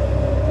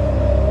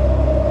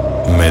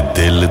मैं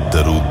दिल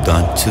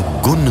दरूदां च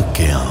गुन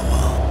के आवां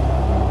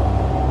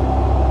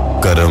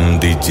करम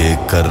दी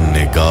जेकर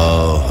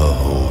निगाह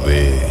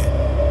होवे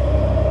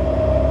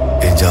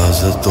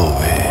इजाजत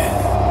होवे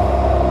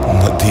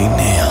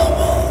मदीने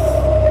आवा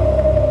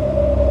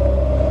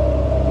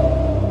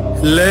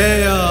ले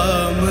आ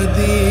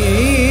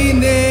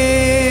मदीने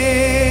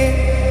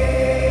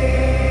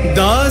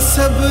दा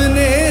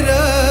सबने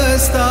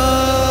रास्ता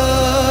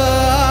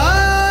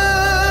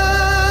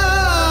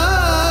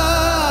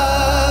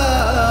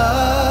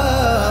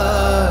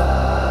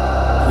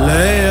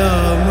ले आ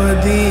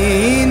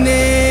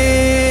मदीने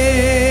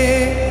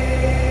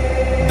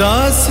दा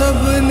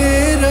सबने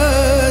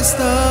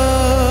रास्ता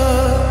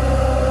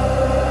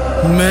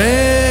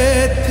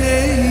मैं थे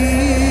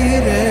ही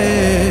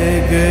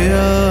रह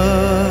गया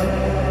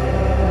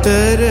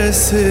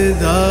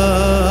तरसदा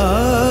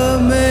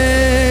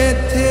मैं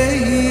थे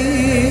ही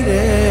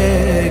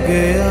रह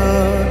गया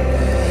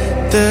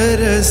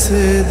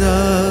तरसदा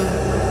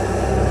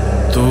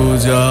तू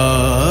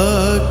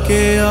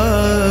जाके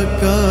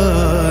आका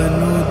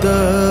नु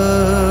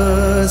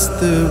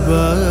दस्त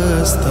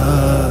बस्ता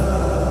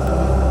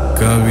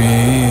कभी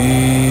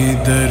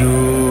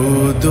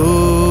दरूदो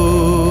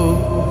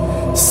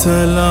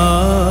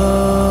सलाम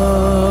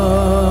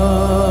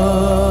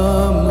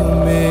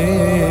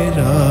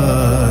मेरा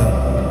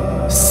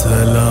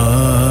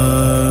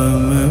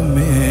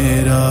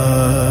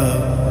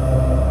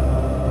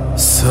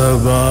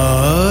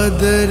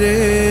सबादरे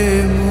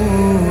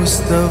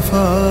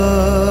मुस्तफा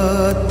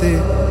ते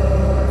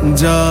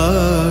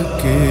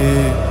जाके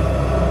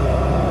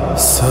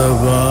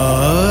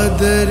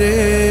सबादरे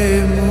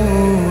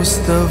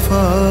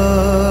मुस्तफा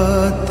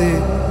ते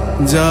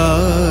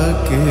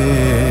जाके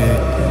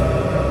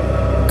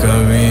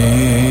कभी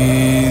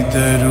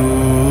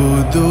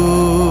दरूदो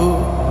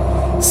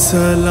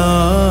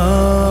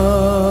सलाम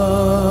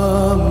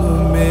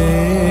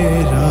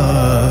मेरा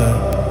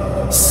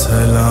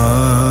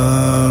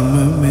सलाम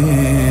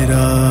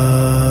मेरा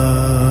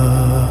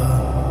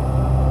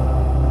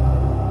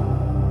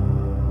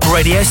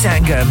Radio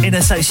Sangam in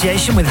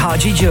association with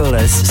Haji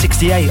Jewellers,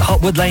 68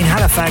 Hotwood Lane,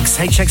 Halifax,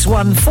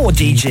 HX1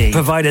 4DG.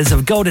 Providers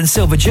of gold and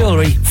silver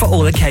jewellery for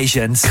all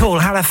occasions. Call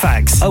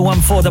Halifax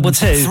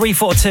 01422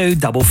 342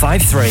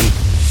 553.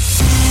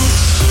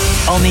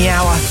 On the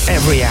hour,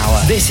 every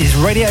hour. This is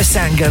Radio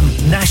Sangam,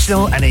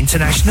 national and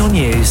international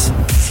news.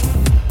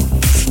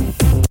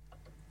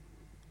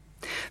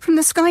 From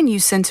the Sky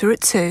News Centre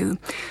at 2.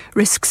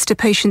 Risks to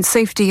patient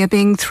safety are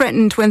being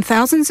threatened when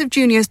thousands of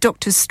junior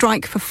doctors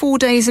strike for 4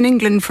 days in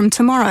England from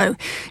tomorrow.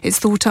 It's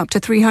thought up to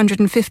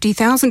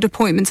 350,000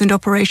 appointments and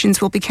operations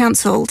will be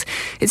cancelled.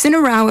 It's in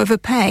a row over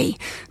pay.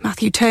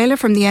 Matthew Taylor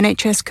from the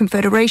NHS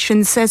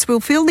Confederation says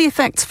we'll feel the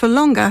effects for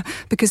longer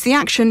because the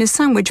action is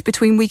sandwiched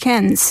between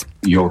weekends.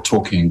 You're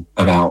talking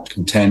about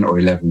 10 or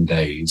 11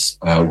 days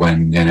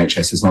when the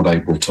NHS is not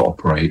able to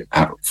operate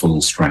at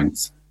full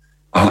strength.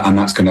 And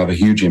that's going to have a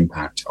huge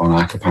impact on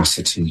our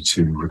capacity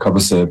to recover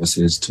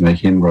services, to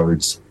make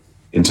inroads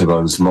into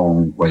those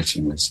long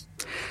waiting lists.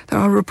 There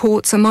are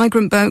reports a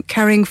migrant boat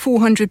carrying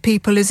 400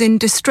 people is in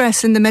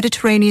distress in the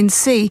Mediterranean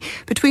Sea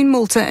between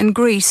Malta and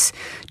Greece.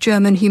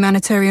 German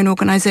humanitarian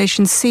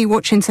organisation Sea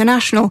Watch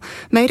International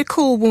made a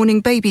call warning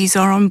babies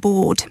are on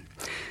board.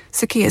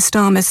 Sir Keir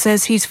Starmer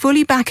says he's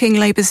fully backing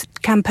Labour's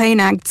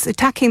campaign acts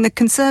attacking the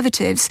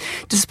Conservatives,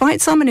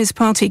 despite some in his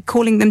party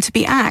calling them to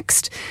be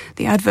axed.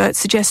 The advert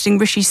suggesting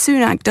Rishi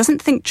Sunak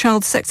doesn't think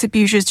child sex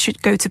abusers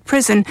should go to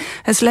prison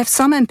has left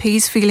some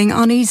MPs feeling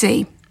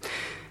uneasy.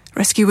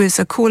 Rescuers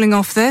are calling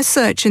off their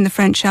search in the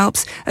French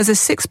Alps as a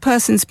sixth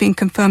person's been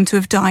confirmed to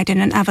have died in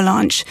an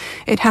avalanche.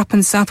 It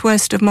happened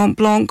southwest of Mont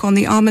Blanc on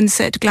the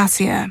Armandset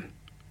Glacier.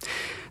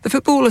 The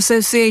Football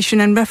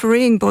Association and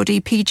refereeing body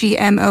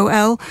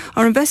PGMOL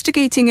are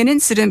investigating an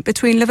incident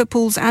between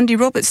Liverpool's Andy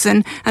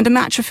Robertson and a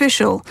match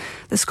official.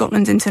 The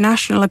Scotland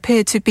international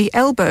appeared to be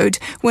elbowed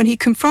when he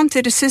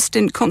confronted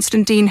assistant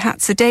Konstantin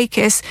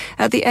Hatzidakis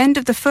at the end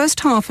of the first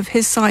half of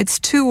his side's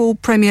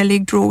 2-2 Premier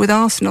League draw with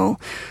Arsenal.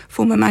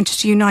 Former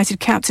Manchester United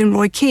captain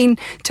Roy Keane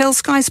tells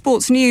Sky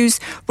Sports News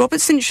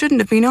Robertson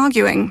shouldn't have been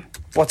arguing.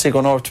 What's he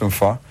going over to him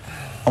for?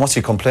 And what's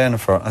he complaining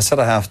for? I said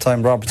at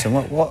half-time, Robertson,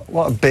 what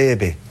a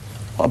baby.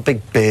 What a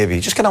big baby.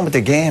 Just get on with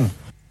the game.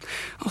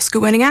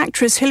 Oscar-winning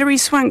actress Hilary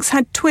Swanks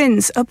had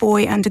twins, a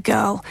boy and a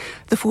girl.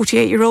 The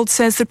 48-year-old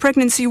says the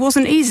pregnancy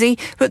wasn't easy,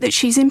 but that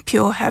she's in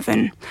pure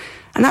heaven.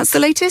 And that's the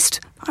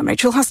latest. I'm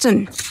Rachel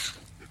Huston.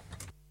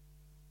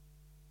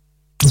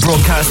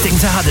 Broadcasting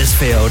to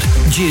Huddersfield,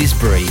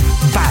 Dewsbury,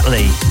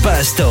 Batley,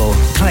 Birstall,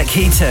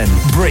 Cleckheaton,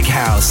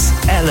 Brickhouse,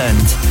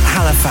 Elland,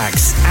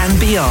 Halifax and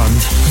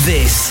beyond.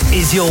 This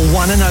is your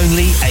one and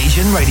only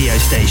Asian radio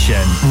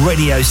station.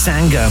 Radio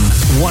Sangam,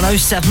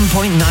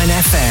 107.9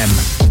 FM.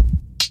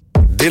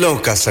 Dilon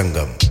ka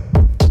Sangam,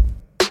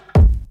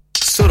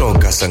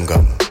 Suron ka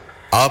Sangam,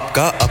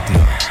 Aapka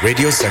Apna,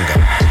 Radio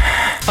Sangam.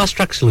 Fast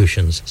Track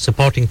Solutions,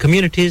 supporting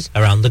communities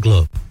around the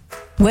globe.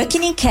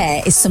 Working in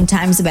care is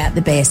sometimes about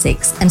the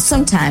basics and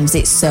sometimes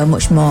it's so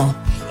much more.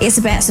 It's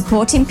about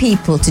supporting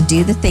people to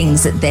do the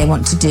things that they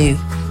want to do.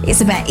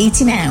 It's about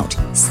eating out,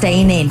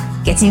 staying in,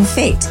 getting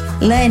fit,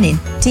 learning,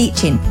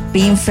 teaching,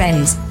 being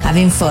friends,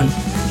 having fun.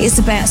 It's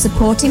about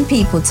supporting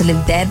people to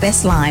live their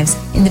best lives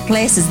in the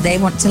places they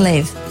want to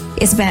live.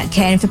 It's about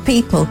caring for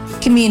people,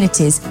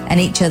 communities and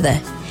each other.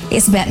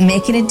 It's about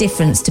making a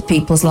difference to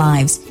people's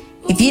lives.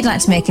 If you'd like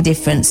to make a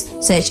difference,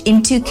 search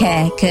Into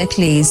Care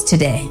Kirklees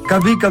today.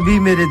 कभी-कभी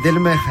मेरे दिल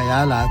में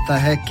ख्याल आता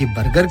है कि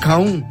burger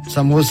खाऊं,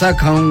 समोसा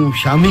खाऊं,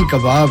 शामी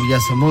कबाब या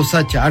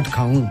समोसा चाट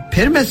खाऊं.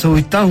 फिर मैं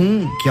सोचता हूं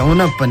क्यों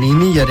ना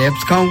पनीनी या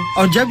रैप्स खाऊं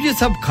और जब ये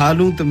सब खा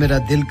लूं तो मेरा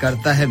दिल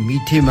करता है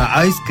मीठे में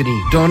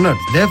आइसक्रीम,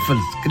 डोनट्स,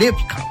 वेफल्स,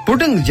 क्रेप्स खाऊं,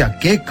 पुडिंग या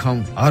केक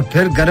खाऊं और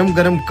फिर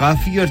गरम-गरम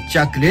कॉफी और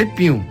चॉकलेट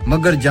पीऊं.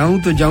 मगर जाऊं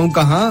तो जाऊं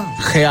कहां?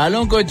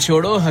 ख्यालों को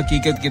छोड़ो,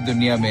 हकीकत की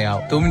दुनिया में आओ.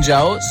 तुम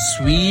जाओ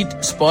sweet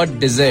spot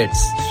desert.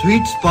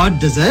 Sweet Spot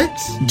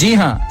Desserts? जी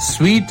हाँ,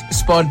 Sweet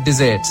Spot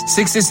Desserts,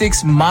 66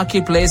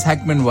 Market Place,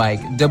 Hackman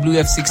Wyke,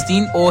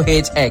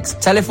 WF16OHX.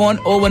 Telephone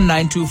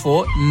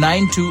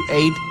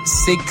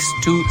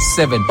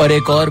 0124928 और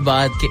एक और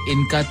बात कि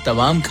इनका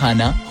तमाम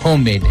खाना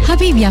होममेड है.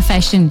 हबीबिया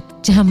फैशन,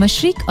 जहाँ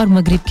मशरिक और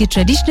मगरिब के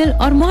ट्रेडिशनल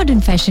और मॉडर्न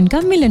फैशन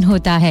का मिलन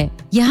होता है.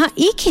 यहाँ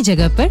एक ही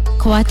जगह पर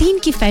ख्वातीन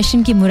की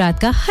फैशन की मुराद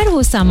का हर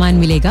वो सामान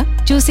मिलेगा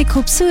जो उसे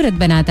खूबसूरत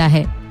बनाता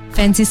है.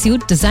 Fancy suit,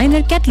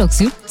 designer catalogue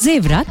suit,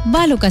 जेवरात,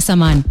 बालों का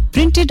सामान,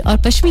 प्रिंटेड और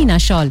पश्मीना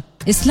शॉल,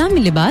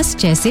 इस्लामी लिबास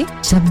जैसे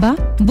झब्बा,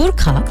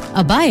 बुर्खा,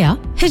 अबाया,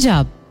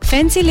 हिजाब,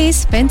 फैंसी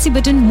लेस, फैंसी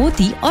बटन,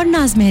 मोती और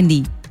नाज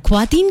मेहंदी.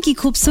 ख्वातीन की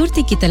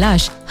खूबसूरती की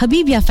तलाश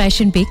हबीबिया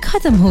फैशन पे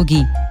खत्म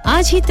होगी.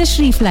 आज ही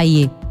तशरीफ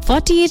लाइए.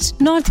 48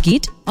 north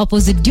gate,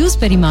 opposite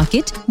Dewsbury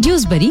market,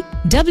 Dewsbury,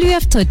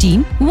 WF13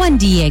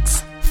 1DX.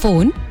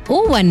 Phone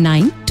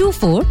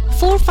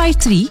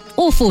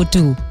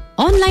 01924453042.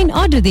 Online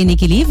order देने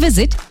के लिए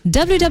विजिट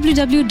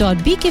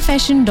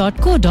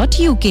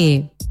www.bkfashion.co.uk.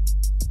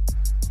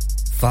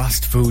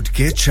 फास्ट फूड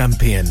के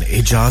चैंपियन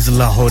इजाज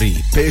लाहौरी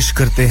पेश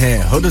करते हैं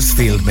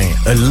हडर्सफील्ड में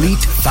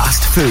एलीट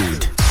फास्ट फूड.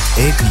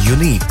 एक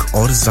यूनिक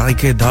और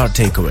जायकेदार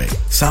takeaway,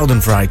 southern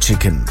fried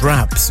chicken,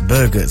 wraps,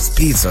 burgers,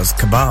 pizzas,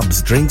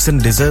 kebabs, drinks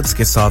and desserts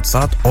के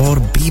साथ-साथ और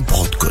भी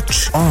बहुत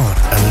कुछ. और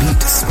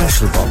एलीट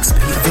स्पेशल बॉक्स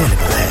भी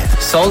अवेलेबल है.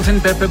 Salt and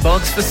pepper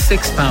box for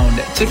 £6,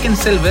 chicken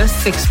silver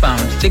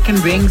 £6, chicken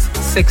wings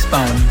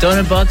 £6,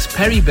 doner box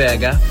peri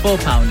burger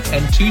 £4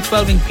 and 2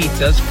 12-inch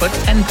pizzas for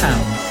 £10.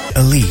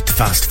 Elite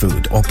Fast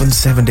Food, open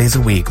 7 days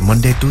a week,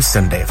 Monday to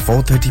Sunday,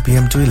 4:30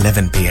 p.m. to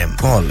 11 p.m.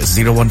 Call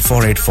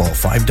 01484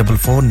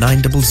 544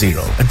 900.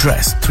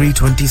 Address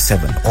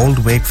 327 Old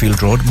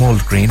Wakefield Road,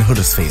 Mould Green,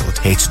 Huddersfield,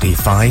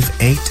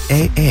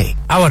 HD58AA.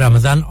 Our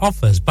Ramadan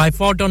offers: buy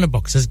 4 doner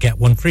boxes, get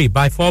 1 free.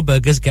 Buy 4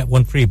 burgers, get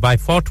 1 free. Buy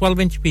 4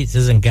 12-inch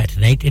pizzas and get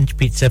an 8-inch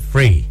pizza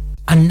free.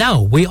 And now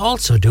we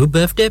also do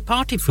birthday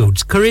party foods,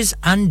 curries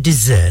and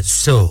desserts.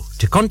 So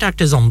to contact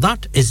us on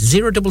that is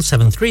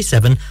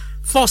 07737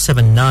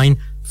 479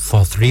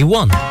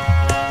 431.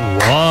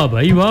 वाह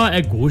भाई वाह,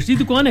 ए गोश्त दी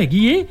दुकान हैगी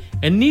ये.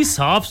 इतनी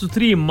साफ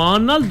सुथरी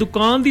ईमान नाल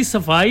दुकान दी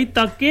सफाई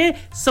तक के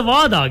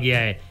स्वाद आ गया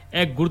है.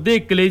 ए गुर्दे,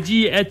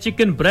 कलेजी, ए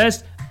चिकन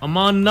ब्रेस्ट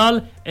अमान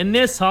नाल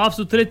इन्ने साफ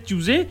सुथरे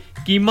चूजे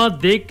कीमा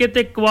देख के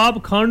ते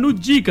कबाब खाण नु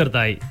जी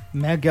करदा है.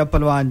 मैं क्या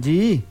पहलवान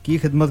जी की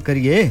खिदमत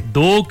करिए.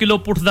 2 किलो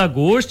पुठ दा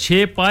गोश्त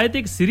 6 पाए ते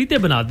एक सिरी ते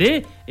बना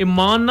दे.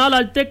 ईमान नाल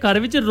अज ते घर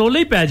विच रोले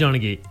ही पै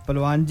जाणगे.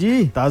 पहलवान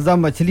जी ताजा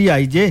मछली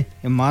आई जे,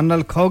 ईमान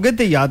नाल खाओगे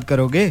ते याद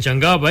करोगे.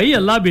 चंगा भाई,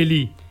 अल्लाह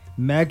बेली.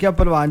 मैं क्या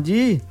पहलवान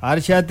जी हर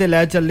शहर ते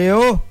ले चले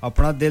हो,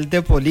 अपना दिल ते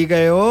भूल ही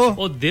गए हो.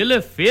 ओ दिल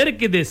फेर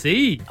किदे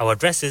सही. Our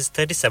address is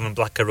 37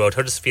 Blacker Road,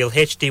 Huddersfield,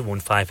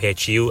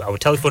 HD15HU. Our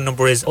telephone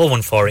number is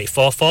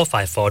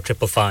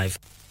 01484454555.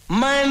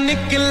 मैं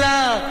निकला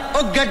ओ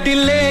गड्डी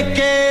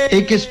लेके.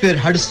 AK स्पेयर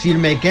हडर्सफील्ड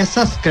में एक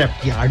ऐसा स्क्रैप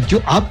यार्ड जो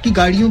आपकी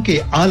गाड़ियों के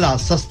आला,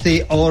 सस्ते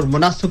और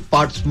मुनासिब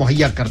पार्ट्स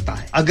मुहैया करता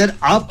है. अगर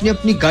आपने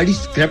अपनी गाड़ी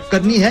स्क्रैप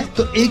करनी है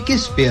तो AK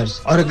स्पेयर्स,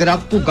 और अगर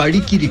आपको गाड़ी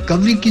की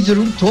रिकवरी की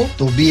जरूरत हो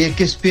तो भी AK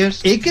spheres.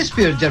 AK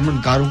spare German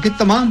कारों के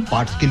तमाम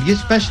पार्ट्स के लिए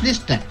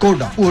स्पेशलिस्ट हैं.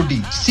 कोडा, OD,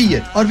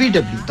 CL और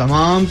VW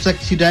तमाम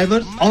टैक्सी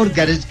ड्राइवर्स और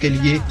गैरेज के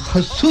लिए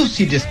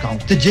खासूसी डिस्काउंट.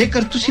 तो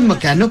जेकर तुसी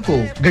मैकेनिक को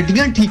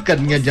गड्डियां ठीक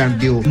करनियां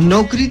जानदे हो,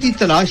 नौकरी दी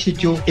तलाश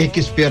जो AK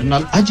स्पेयर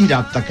नाल आज ही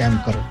राब्ता कायम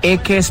करो.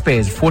 AK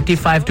Spares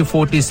 45 to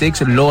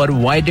 46 Lower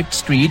Viaduct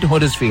Street,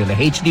 Huddersfield,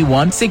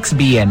 HD1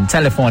 6BN.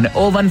 Telephone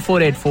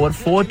 01484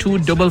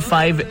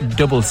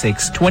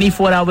 425566.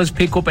 24 hours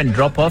pick up and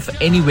drop off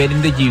anywhere in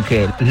the UK.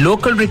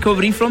 Local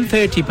recovery from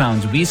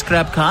 £30. We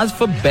scrap cars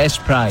for best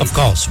price. Of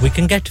course, we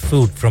can get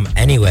food from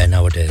anywhere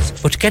nowadays,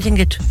 but getting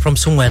it from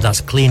somewhere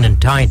that's clean and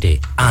tidy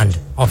and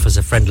offers a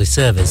friendly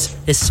service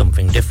is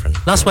something different.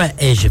 That's where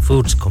Asia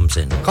Foods comes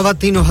in.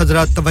 ख़वातीन और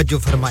हज़रात तवज्जो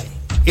फरमाएं.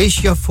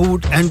 Asia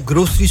food and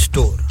grocery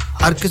store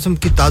हर किस्म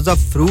की ताजा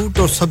fruit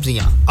और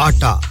सब्जियां,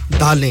 आटा,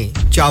 दालें,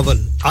 चावल,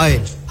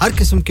 ऑयल, हर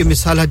किस्म के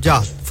मसाला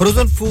जात,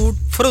 फ्रोजन फूड,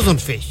 फ्रोजन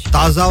फिश,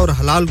 ताजा और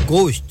हलाल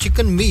गोश्त,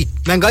 चिकन मीट,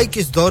 महंगाई के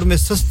इस दौर में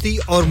सस्ती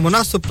और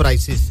मुनासिब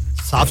प्राइसेस,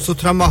 साफ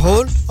सुथरा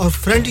माहौल और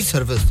फ्रेंडली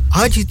सर्विस.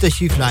 आज ही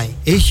तशरीफ लाएं.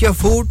 Asia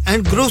food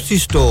and grocery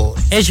store,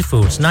 Asia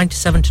Foods,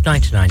 97 to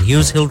 99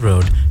 Hughes Hill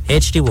Road,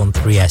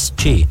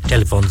 HD13SG.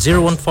 Telephone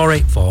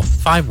 01484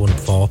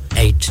 514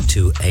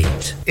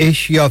 828.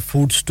 Asia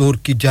food store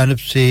की जानिब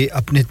से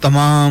अपने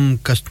तमाम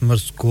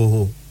कस्टमर्स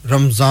को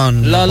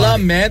रमजान लाला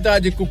मैं तो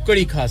आज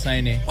कुकड़ी खासा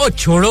इने ओ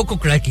छोड़ो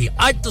कुकड़ा की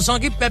आज तुसा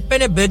की पेपे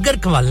ने बर्गर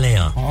खवालने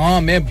आ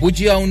हां मैं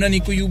बुझिया उन्होंने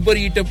कोई ऊबर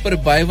ईट पर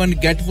buy one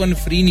get one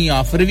free नी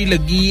ऑफर भी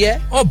लगी है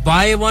ओ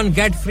बाय वन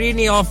गेट फ्री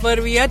नी ऑफर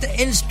भी है तो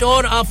इन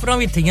स्टोर ऑफर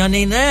भी थियां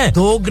नहीं ना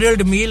 2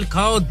 ग्रिल्ड मील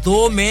खाओ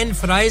 2 मेन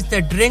फ्राइज ते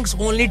ड्रिंक्स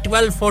ओनली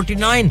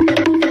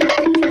 12.49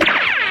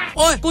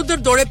 ओए कुदर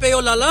दौड़े पे हो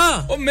लाला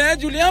ओ मैं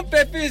जुलिया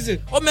पेपेज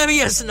ओ मैं भी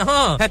हंसना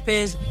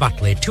पेपेज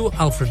Batley 2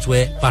 Alfred's Way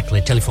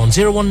Batley telephone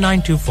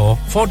 01924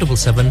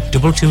 477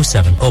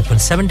 227 open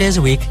 7 days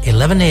a week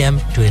 11 a.m.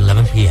 to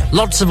 11 p.m.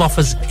 lots of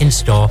offers in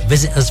store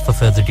visit us for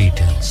further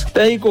details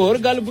ਤੇ ਇੱਕ ਹੋਰ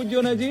ਗੱਲ ਪੁੱਛੋ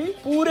ਨਾ ਜੀ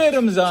ਪੂਰੇ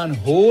Ramzan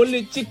whole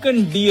chicken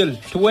deal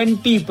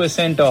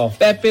 20% off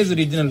पेपेज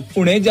original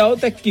Pune जाओ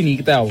तक की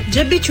निकता आओ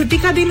जब भी छुट्टी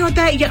का दिन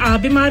होता है या आप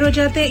बीमार हो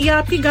जाते हैं या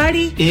आपकी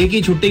गाड़ी एक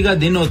ही छुट्टी का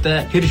दिन होता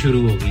है फिर शुरू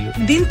हो गई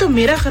दिन तो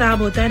मेरा खराब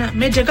होता है ना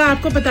मैं जगह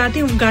आपको बताती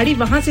हूँ गाड़ी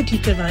वहाँ से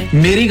ठीक करवाएं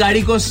मेरी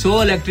गाड़ी को 100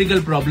 इलेक्ट्रिकल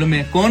प्रॉब्लम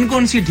है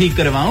कौन-कौन सी ठीक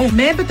करवाऊं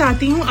मैं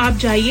बताती हूँ आप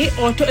जाइए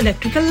ऑटो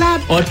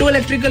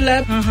इलेक्ट्रिकल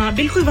लैब हां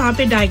बिल्कुल वहाँ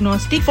पे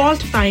diagnostic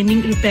fault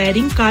finding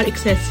repairing car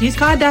accessories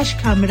car dash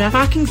camera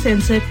parking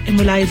sensor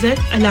इमोलाइजर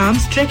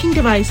alarms trekking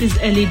devices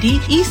LED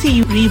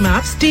ECU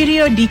remap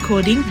stereo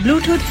decoding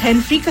Bluetooth hand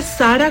free का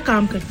सारा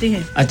काम करते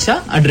हैं अच्छा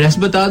एड्रेस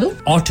बता दो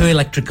Auto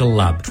Electrical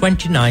Lab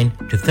 29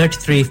 to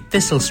 33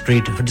 Thistle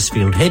Street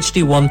Huddersfield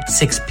HD1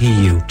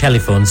 6PU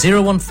telephone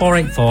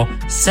 01484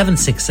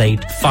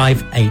 768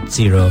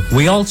 580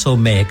 we also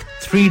make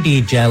 3D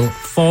gel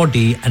 4D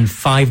and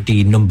 5D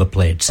number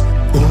plates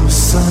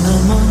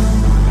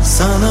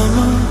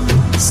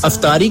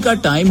अफ्तारी का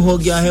time हो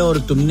गया है और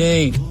तुमने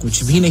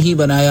कुछ भी नहीं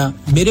बनाया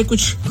मेरे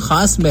कुछ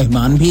खास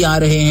मेहमान भी आ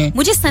रहे हैं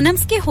मुझे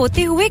सनम्स के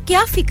होते हुए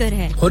क्या फिक्र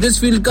है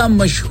हडर्सफील्ड का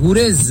मशहूर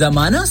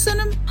ज़माना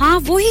सनम हाँ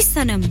वो ही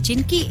सनम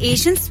जिनकी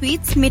एशियन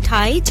स्वीट्स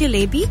मिठाई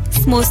जलेबी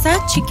समोसा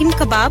चिकन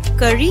कबाब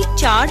करी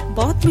चाट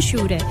बहुत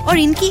मशहूर है और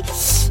इनकी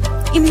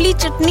इमली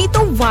चटनी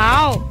तो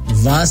वाओ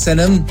वाह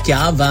सनम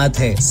क्या बात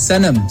है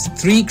सनम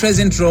 3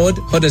 Crescent Road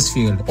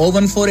Huddersfield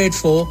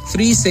 01484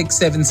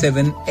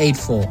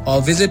 367784 or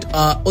visit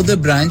our other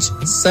branch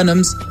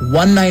Sanams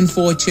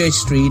 194 Church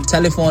Street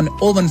telephone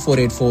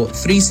 01484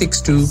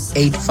 362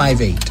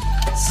 858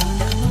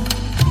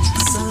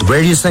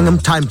 Radio Sangam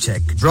time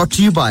check brought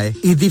to you by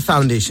Eidi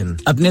Foundation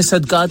अपने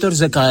सदकात और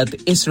ज़कात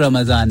इस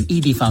रमजान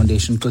ईदी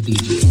फाउंडेशन को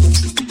दीजिए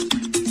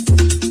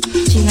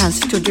जी हां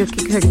स्टूडियो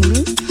की घड़ी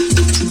में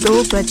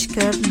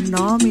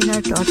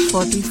 2:09 और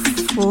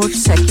 44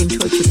 सेकंड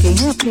हो चुके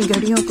हैं अपनी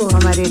घड़ियों को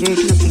हमारे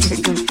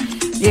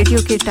रेडियो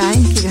के टाइम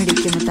की घड़ी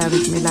के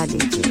मुताबिक मिला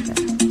लीजिएगा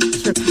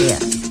शुक्रिया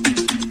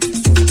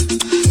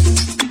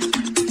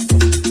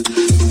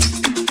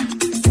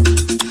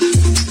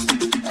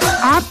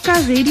आपका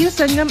रेडियो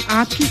संगम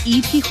आपकी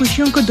ईद की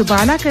खुशियों को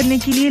दुबाला करने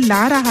के लिए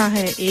ला रहा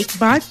है एक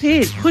बार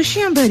फिर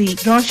खुशियां भरी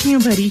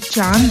रोशनियों भरी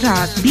चांद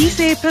रात 20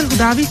 अप्रैल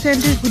गुदावी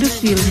सेंटर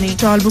हडर्सफील्ड में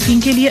स्टॉल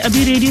बुकिंग के लिए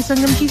अभी रेडियो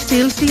संगम की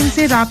सेल्स टीम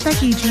से राब्ता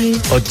कीजिए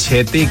और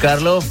छेती कर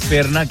लो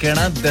फिर ना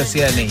कहना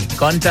दसिया नहीं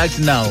कांटेक्ट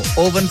नाउ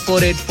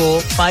 01484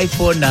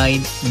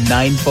 549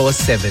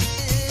 947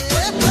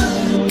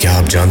 क्या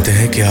आप जानते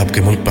हैं कि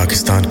आपके मुल्क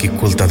पाकिस्तान की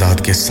कुल तादाद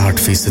के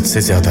 60%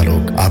 से ज्यादा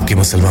लोग आपके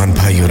मुसलमान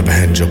भाई और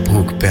बहन जो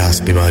भूख प्यास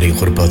बीमारी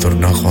गुर्बत और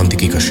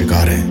नाखवानदगी का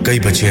शिकार हैं कई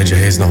बच्चियां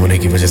जहेज न होने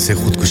की वजह से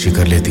खुदकुशी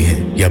कर लेती हैं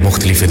या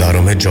मुख्तलिफ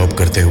इदारों में जॉब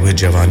करते हुए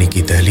जवानी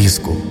की दहलीज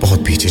को बहुत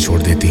पीछे छोड़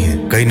देती हैं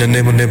कई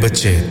नन्हे मुन्ने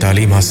बच्चे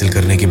तालीम हासिल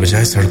करने की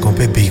बजाय सड़कों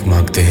पे भीख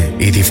मांगते हैं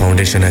ईदी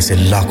फाउंडेशन ऐसे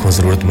लाखों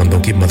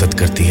जरूरतमंदों की मदद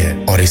करती है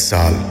और इस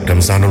साल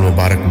रमजान उल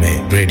मुबारक में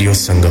रेडियो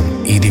संगम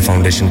ईदी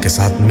फाउंडेशन के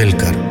साथ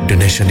मिलकर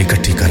डोनेशन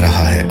इकट्ठी कर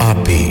रहा है आप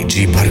भी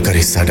जी भरकर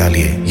हिस्सा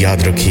डालिए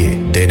याद रखिए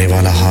देने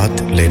वाला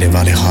हाथ लेने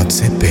वाले हाथ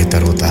से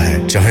बेहतर होता है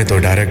चाहे तो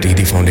डायरेक्ट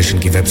ईदी फाउंडेशन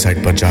की वेबसाइट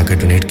पर जाकर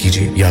डोनेट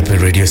कीजिए या फिर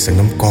रेडियो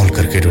संगम कॉल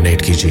करके डोनेट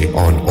कीजिए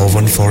ऑन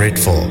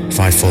 01484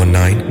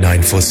 549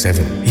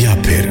 947 या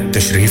फिर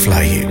तशरीफ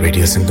लाइए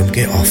रेडियो संगम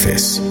के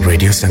ऑफिस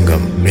रेडियो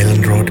संगम मिलन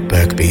रोड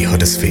बर्कबी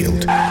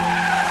हडर्सफील्ड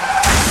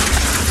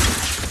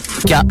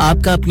क्या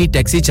आपका अपनी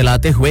टैक्सी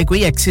चलाते हुए कोई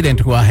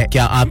एक्सीडेंट हुआ है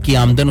क्या आपकी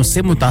आमदन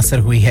उससे मुतासर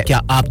हुई है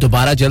क्या आप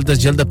दोबारा जल्द से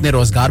जल्द अपने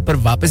रोजगार पर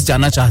वापस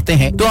जाना चाहते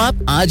हैं तो आप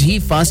आज ही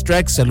फास्ट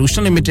ट्रैक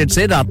सॉल्यूशन लिमिटेड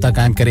से राब्ता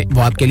कायम करें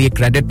वो आपके लिए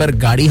क्रेडिट पर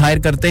गाड़ी हायर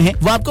करते हैं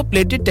वो आपको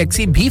प्लेटेड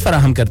टैक्सी भी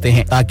फराहम करते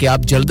हैं ताकि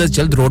आप जल्द से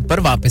जल्द रोड पर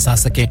वापस आ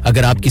सकें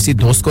अगर आप किसी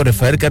दोस्त को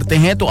रेफर करते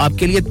हैं तो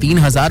आपके लिए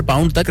 3000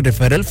 पाउंड तक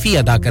रेफरल फी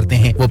अदा करते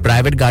हैं वो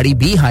प्राइवेट गाड़ी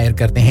भी हायर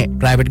करते हैं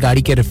प्राइवेट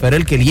गाड़ी के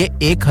रेफरल के लिए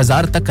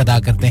 1000 तक अदा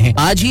करते हैं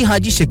आज ही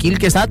हाजी शकील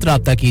के साथ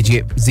राब्ता कीजिए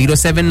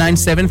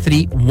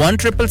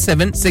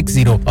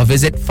 07973-17760 or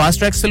visit Fast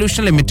Track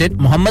Solution Limited,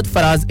 Muhammad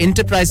Faraz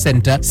Enterprise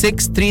Center,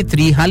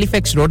 633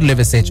 Halifax Road,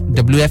 Liversedge,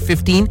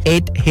 WF15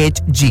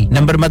 8HG.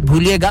 Number मत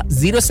भूलिएगा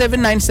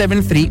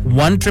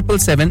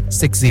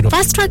 07973-17760.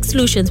 Fast Track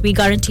Solutions, we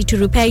guarantee to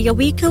repair your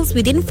vehicles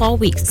within 4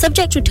 weeks,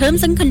 subject to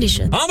terms and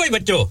conditions. हाँ भाई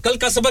बच्चों, कल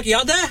का सबक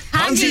याद है?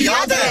 हाँ जी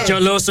याद है.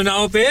 चलो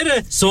सुनाओ फिर.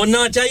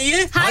 सोना चाहिए?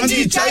 हाँ जी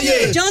चाहिए.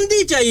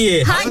 चांदी चाहिए?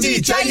 हाँ जी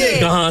चाहिए.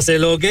 कहाँ से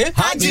लोगे?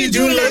 हाँ जी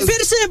जूलर्स.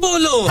 फिर से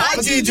बोलो.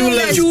 हाजी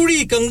जूलर्स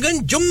चूड़ी कंगन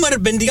जुमर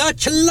बिंदिया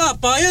छल्ला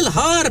पायल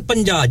हार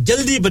पंजा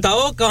जल्दी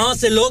बताओ कहां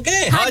से लोगे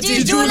हाजी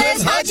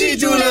जूलर्स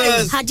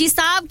हाजी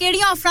साहब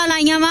केड़ी ऑफर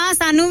लाईया वा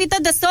सानू भी तो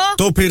दसो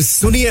तो फिर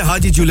सुनिए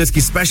हाजी जूलर्स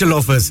की स्पेशल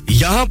ऑफर्स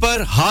यहां पर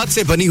हाथ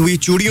से बनी हुई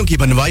चूड़ियों की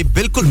बनवाई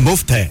बिल्कुल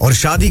मुफ्त है और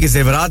शादी के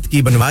जेवरात की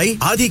बनवाई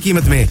आधी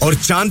कीमत में और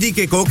चांदी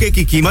के कोके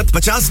की कीमत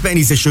 50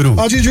 पैसे से शुरू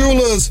Haji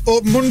Jewellers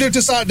open Monday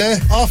to Saturday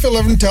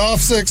 11:30 to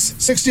 6:30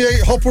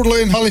 68 Hopwood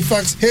Lane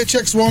Halifax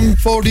HX1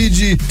 4DG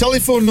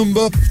telephone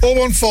number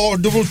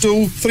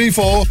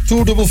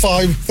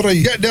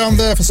 01422342553 get down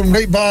there for some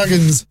great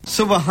bargains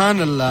सुभान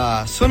अल्लाह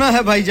सुना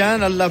है भाईजान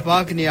अल्लाह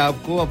पाक ने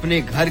आपको अपने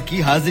घर की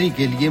हाजिरी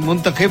के लिए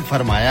मुंतखब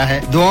फरमाया है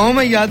दुआओं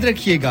में याद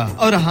रखिएगा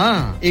और हां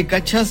एक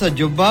अच्छा सा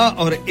जुब्बा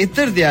और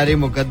इत्र दियारे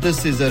मुकद्दस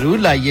से जरूर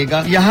लाइएगा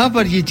यहाँ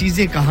पर ये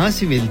चीजें कहाँ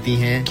से मिलती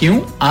हैं क्यों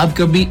आप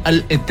कभी अल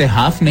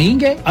इत्तेहाफ नहीं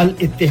गए अल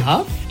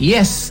इत्तेहाफ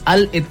Yes,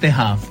 Al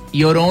Ittihaf,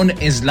 your own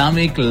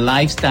Islamic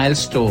lifestyle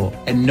store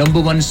and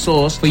number one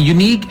source for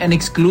unique and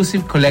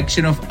exclusive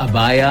collection of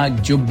abaya,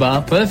 jubba,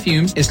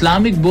 perfumes,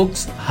 Islamic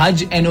books,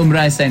 Hajj and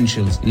Umrah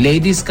essentials,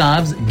 ladies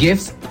scarves,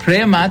 gifts,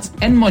 prayer mats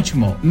and much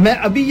more. मैं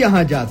अभी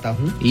यहाँ जाता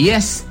हूँ.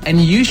 Yes, and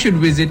you should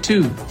visit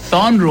too.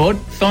 Thorn Road,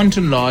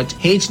 Thornton Lodge,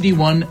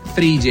 HD1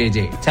 3JJ.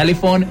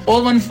 Telephone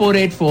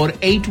 01484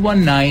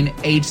 819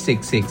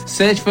 866.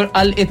 Search for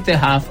Al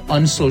Ittihaf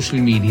on social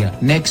media.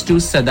 Next to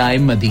Sadai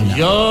Madina.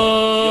 Ya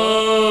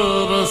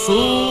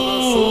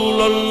Rasul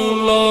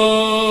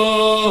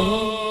Allah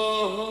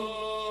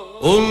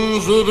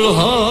Unzur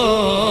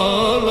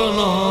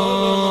halana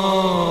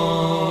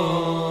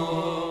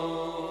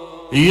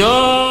Ya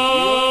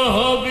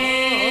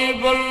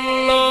Habib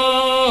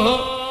Allah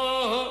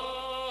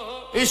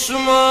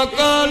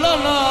Ismaka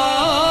lana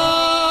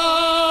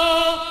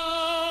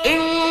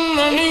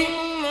Innani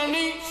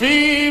fi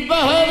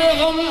bahr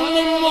gham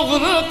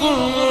mughraqun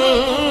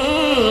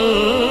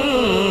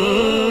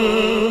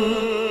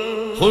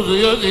خذ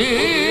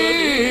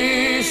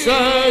يدي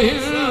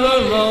ساهر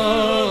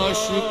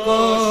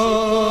العاشقا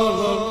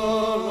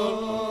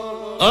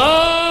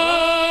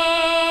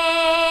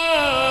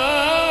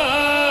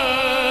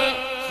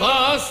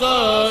خاصا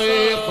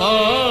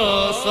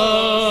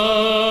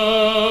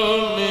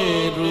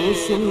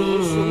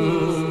رسول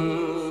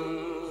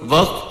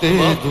وقت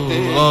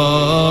دعا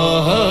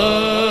ہے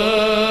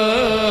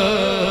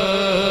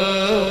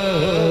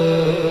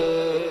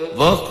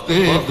وقت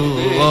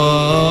دعا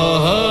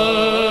ہے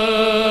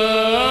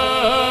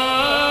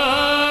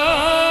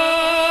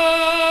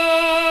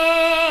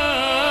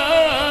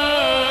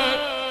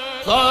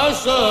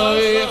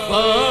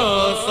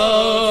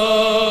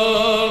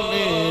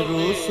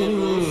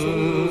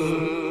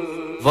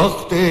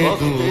وقت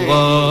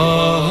دعا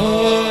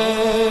ہے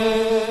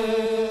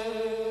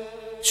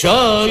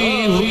چھائی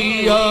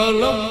ہوئی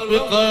عالم پہ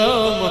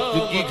قیامت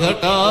کی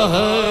گھٹا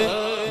ہے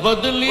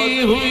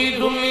بدلی ہوئی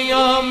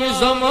دنیا میں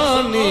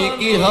زمانے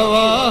کی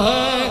ہوا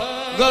ہے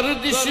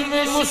گردش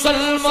میں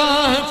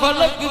مسلمان ہے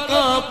فلک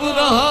کانپ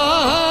رہا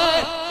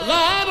ہے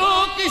غیروں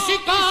کی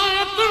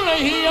شکایت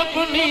نہیں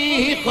اپنی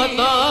ہی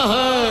خطا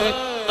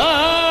ہے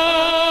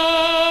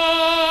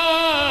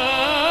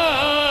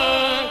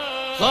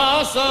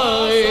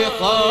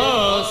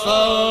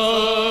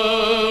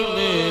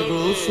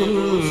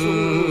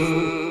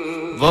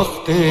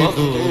وقت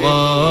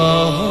دعا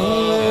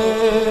ہے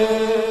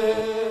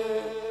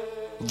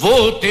وہ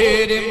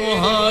تیرے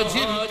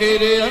مہاجر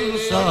تیرے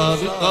انصار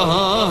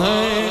کہاں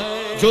ہیں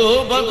جو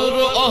بدر و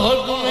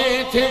احد میں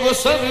تھے وہ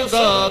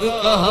سردار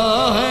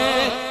کہاں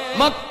ہیں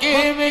مکے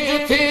میں جو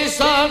تھے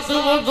ساتھ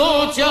وہ دو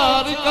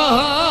چار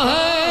کہاں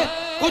ہیں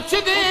کچھ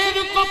دیر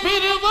کو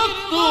پھر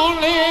وقت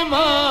انہیں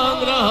مانگ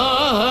رہا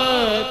ہے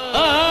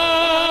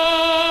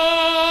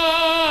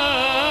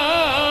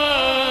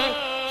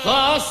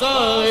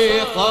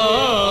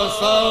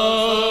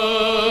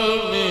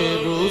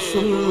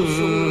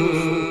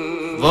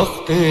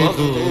وقت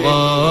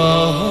دعا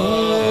ہے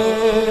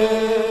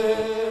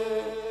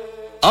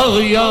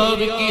اغیار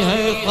کی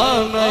ہے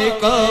خانہ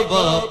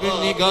کعبہ پہ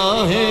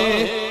نگاہیں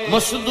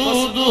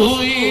مسدود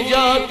ہوئی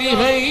جاتی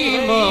ہے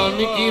ایمان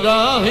کی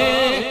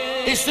راہیں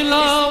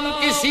اسلام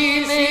کی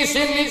سینے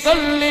سے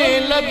نکلنے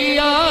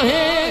لگیا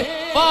ہے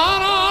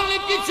پاران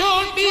کی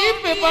چوٹی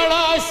پہ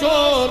بڑا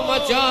شور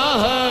مچا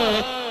ہے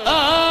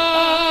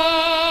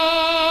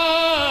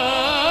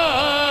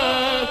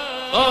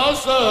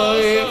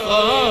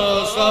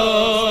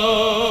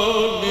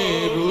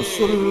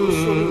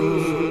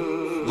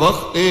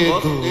وقت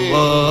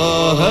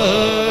دعا ہے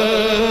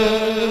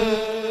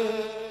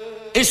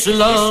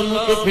اسلام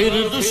کے پھر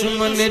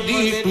دشمن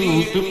دی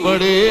ٹوٹ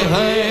پڑے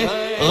ہیں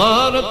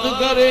غارت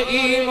گر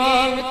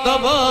ایمان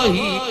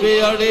تباہی پہ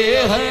اڑے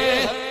ہیں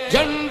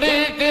جھنڈے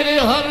تیرے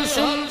ہر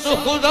سمت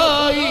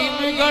خدائی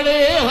میں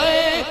گڑے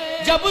ہیں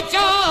جب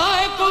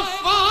چاہے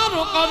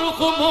کفاروں کا رخ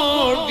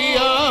موڑ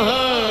دیا ہے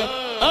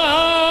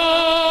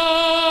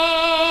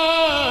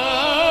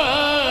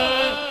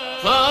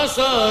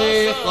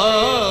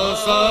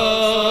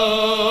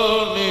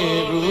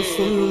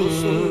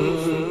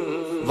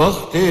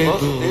وقت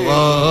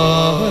دعا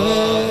ہے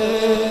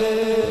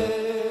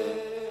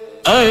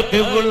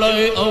قبلہ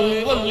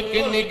اول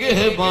کے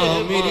نگہباں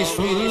میری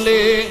سن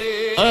لے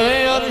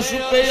اے عرش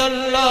پہ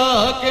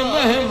اللہ کے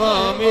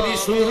مہمان میری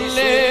سن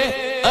لے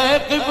اے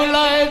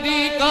قبلہ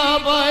دی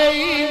کعبہ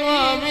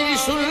ایمان میری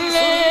سن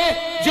لے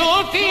جو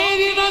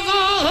تیری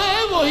رضا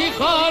ہے وہی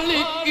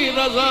خالق کی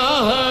رضا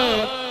ہے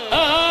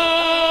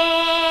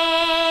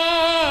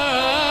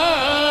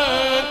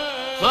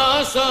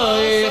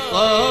خاصائے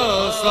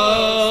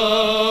خاصان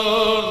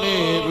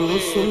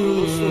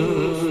رسول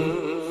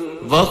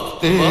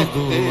وقت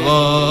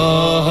دعا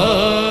ہے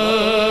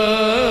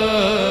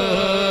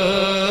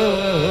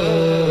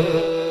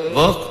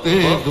وقت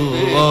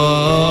دعا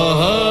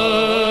ہے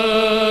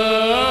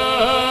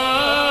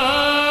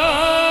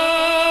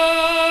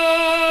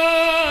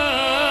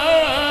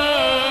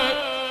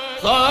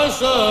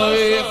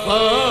خاصائے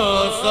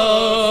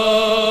خاصان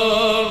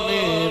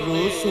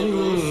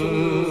رسول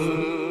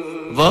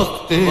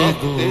وقت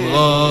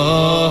دعا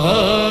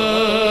ہے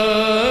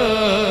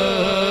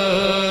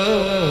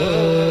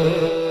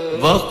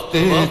وقت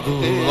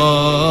دعا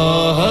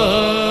ہے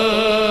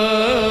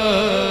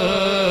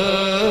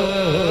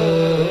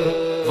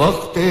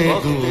وقت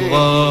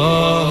دعا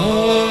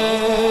ہے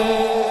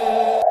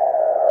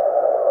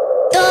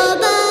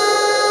توبہ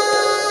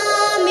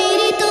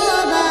میری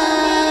توبہ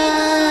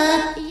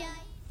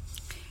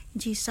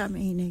جی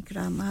سامعین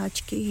اکرام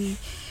آج کی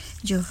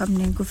جو ہم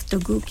نے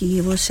گفتگو کی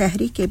وہ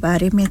سحری کے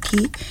بارے میں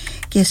تھی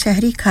کہ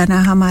سحری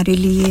کھانا ہمارے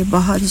لیے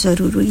بہت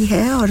ضروری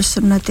ہے اور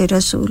سنت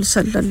رسول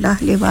صلی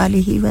اللہ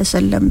علیہ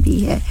وسلم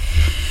بھی ہے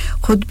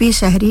خود بھی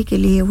سحری کے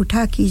لیے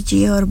اٹھا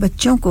کیجیے اور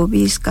بچوں کو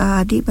بھی اس کا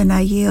عادی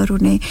بنائیے اور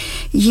انہیں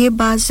یہ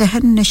بات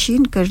ذہن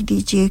نشین کر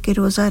دیجیے کہ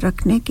روزہ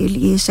رکھنے کے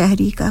لیے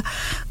سحری کا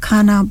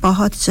کھانا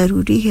بہت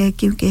ضروری ہے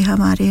کیونکہ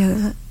ہمارے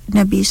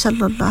نبی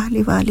صلی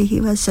اللہ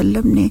علیہ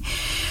وسلم نے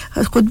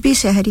خود بھی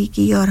سحری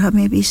کی اور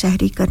ہمیں بھی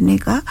سحری کرنے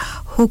کا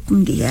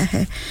حکم دیا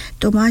ہے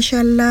تو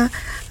ماشاءاللہ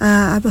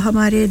اب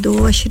ہمارے 2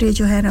 عشرے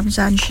جو ہیں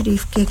رمضان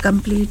شریف کے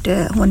کمپلیٹ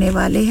ہونے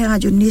والے ہیں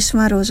آج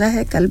 19واں روزہ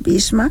ہے کل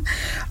 20واں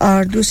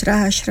اور دوسرا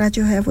عشرہ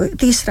جو ہے وہ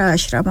تیسرا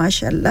عشرہ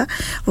ماشاءاللہ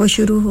وہ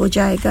شروع ہو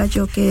جائے گا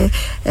جو کہ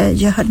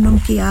جہنم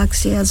کی آگ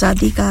سے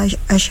آزادی کا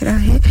عشرہ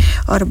ہے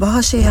اور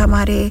بہت سے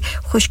ہمارے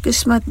خوش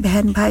قسمت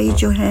بہن بھائی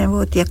جو ہیں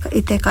وہ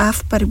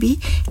اعتکاف پر بھی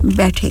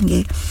بیٹھیں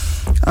گے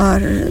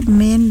اور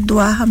مین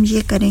دعا ہم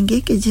یہ کریں گے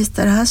کہ جس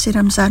طرح سے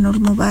رمضان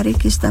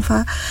المبارک اس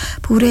دفعہ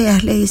پورے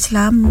اہل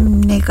اسلام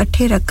نے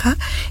اکٹھے رکھا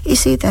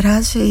اسی طرح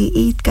سے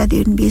عید کا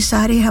دن بھی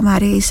سارے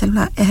ہمارے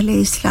اہل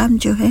اسلام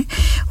جو ہیں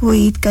وہ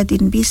عید کا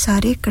دن بھی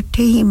سارے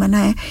اکٹھے ہی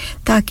منائیں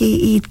تاکہ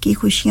عید کی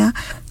خوشیاں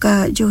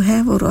کا جو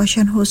ہے وہ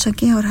روشن ہو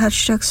سکیں اور ہر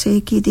شخص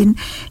ایک ہی دن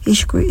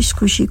اس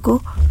خوشی کو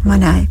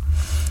منائے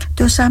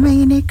تو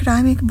سامعین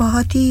اکرام ایک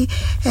بہت ہی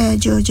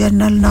جو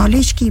جنرل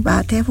نالج کی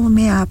بات ہے وہ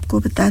میں آپ کو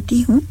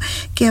بتاتی ہوں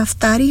کہ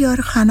افطاری اور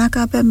خانہ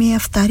کعبہ میں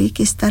افطاری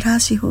کس طرح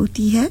سے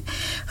ہوتی ہے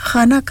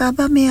خانہ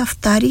کعبہ میں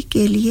افطاری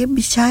کے لیے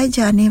بچھائے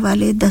جانے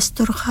والے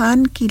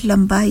دسترخوان کی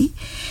لمبائی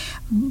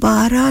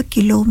 12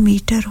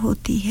 کلومیٹر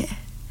ہوتی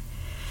ہے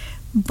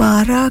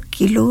 12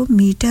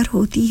 کلومیٹر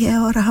ہوتی ہے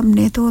اور ہم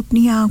نے تو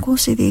اپنی آنکھوں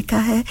سے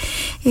دیکھا ہے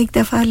ایک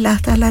دفعہ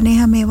اللہ تعالیٰ نے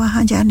ہمیں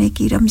وہاں جانے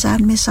کی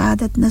رمضان میں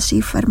سعادت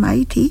نصیب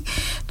فرمائی تھی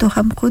تو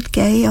ہم خود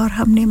گئے اور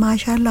ہم نے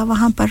ماشاءاللہ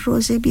وہاں پر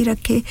روزے بھی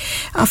رکھے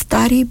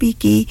افطاری بھی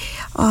کی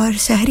اور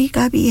سحری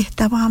کا بھی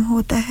اہتمام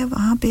ہوتا ہے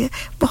وہاں پہ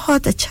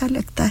بہت اچھا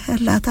لگتا ہے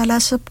اللہ تعالیٰ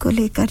سب کو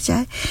لے کر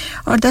جائے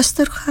اور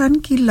دسترخوان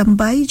کی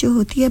لمبائی جو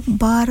ہوتی ہے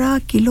 12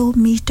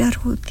 کلومیٹر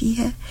ہوتی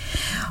ہے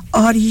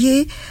اور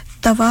یہ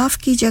طواف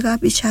کی جگہ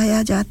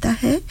بچھایا جاتا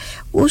ہے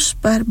اس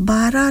پر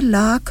 12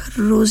 لاکھ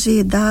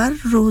روزے دار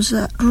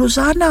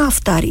روزانہ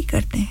افطاری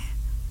کرتے ہیں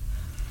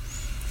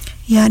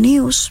یعنی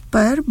اس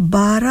پر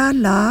 12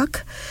 لاکھ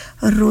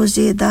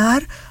روزے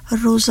دار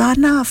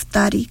روزانہ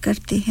افطاری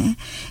کرتے ہیں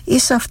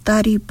اس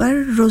افطاری پر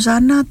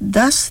روزانہ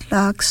 10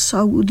 لاکھ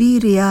سعودی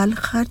ریال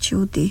خرچ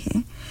ہوتے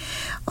ہیں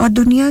اور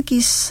دنیا کی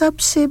سب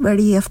سے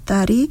بڑی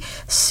افطاری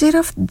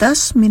صرف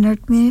 10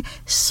 منٹ میں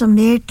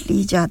سمیٹ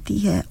لی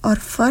جاتی ہے اور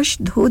فرش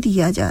دھو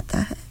دیا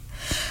جاتا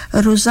ہے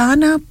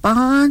روزانہ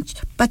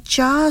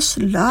 50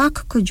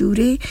 لاکھ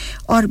کھجوریں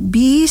اور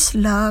 20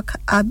 لاکھ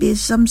آب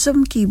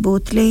زمزم کی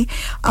بوتلیں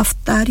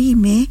افطاری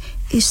میں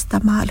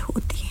استعمال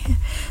ہوتی ہیں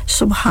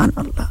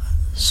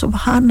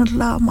سبحان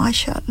اللہ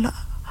ماشاءاللہ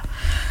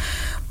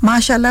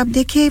اب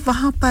دیکھیں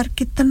وہاں پر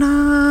کتنا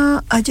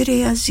اجر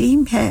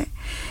عظیم ہے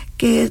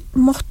کہ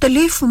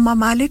مختلف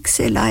ممالک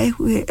سے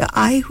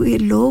آئے ہوئے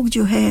لوگ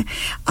جو ہیں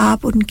آپ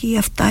ان کی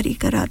افطاری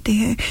کراتے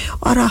ہیں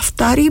اور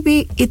افطاری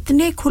بھی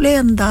اتنے کھلے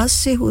انداز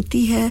سے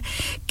ہوتی ہے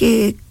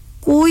کہ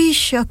کوئی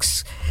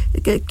شخص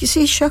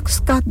کسی شخص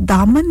کا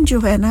دامن جو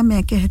ہے نا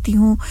میں کہتی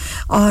ہوں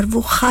اور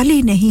وہ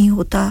خالی نہیں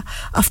ہوتا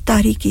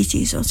افطاری کی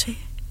چیزوں سے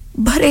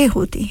بھرے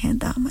ہوتے ہیں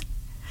دامن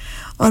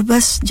और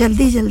बस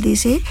जल्दी जल्दी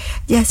से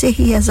जैसे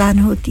ही अजान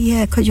होती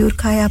है खजूर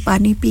खाया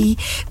पानी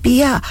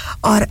पिया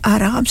और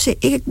आराम से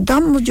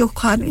एकदम जो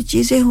खाने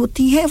चीजें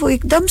होती हैं वो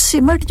एकदम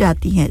सिमट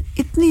जाती हैं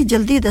इतनी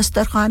जल्दी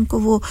दस्तरखान को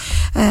वो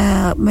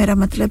मेरा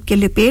मतलब कि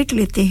लपेट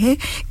लेते हैं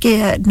कि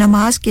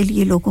नमाज के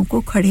लिए लोगों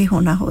को खड़े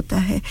होना होता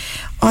है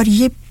और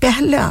ये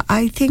पहला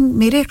आई थिंक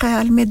मेरे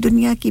ख्याल में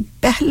दुनिया की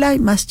पहला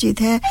मस्जिद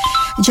है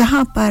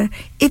जहां पर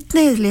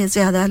इतने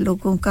ज़्यादा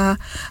लोगों का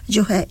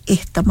जो है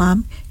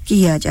एहतमाम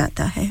किया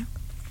जाता है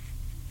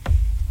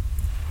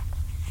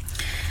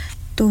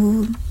तो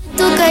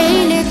कर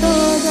ले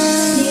तौबा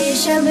ये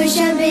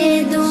शब-ए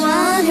दुआ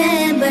है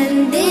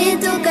बंदे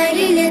तो कर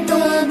ले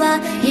तौबा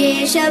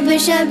ये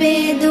शब-ए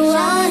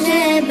दुआ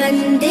है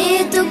बंदे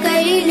तो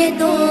कर ले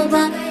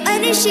तौबा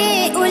अर्शे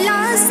उला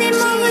से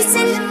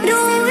मोहसिन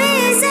रोए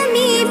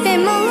ज़मीं पे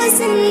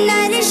मोहसिन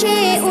अर्शे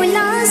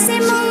उला से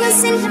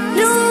मोहसिन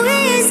रोए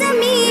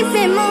ज़मीं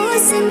पे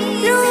मोहसिन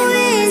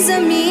रोए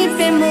ज़मीं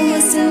पे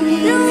मोहसिन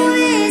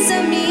रोए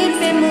ज़मीं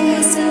पे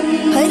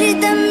मोहसिन हर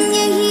दम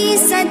यही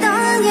सदा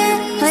है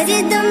हर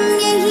दम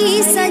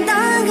यही सदा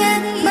है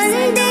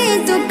बंदे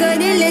तो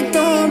कर ले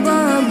तौबा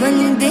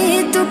बंदे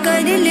तो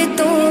कर ले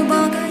तौबा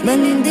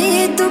बंदे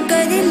तो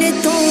कर ले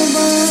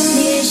तौबा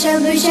ये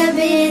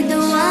शब-ए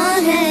दुआ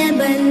है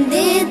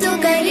बंदे तो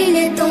कर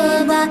ले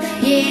तौबा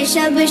ये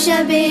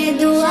शब-ए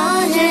दुआ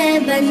है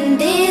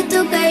बंदे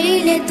तो कर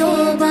ले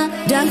तौबा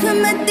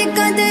रहमत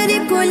का दर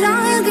खुला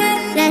है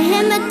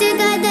रहमत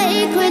का दर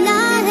खुला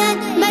है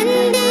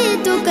बंदे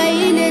तो कर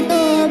ले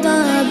तौबा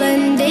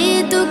बंदे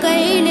तो कर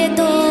ले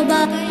तौबा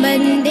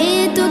बंदे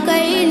तो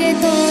कर ले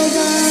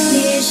तौबा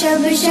ये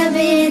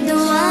शब-ए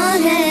दुआ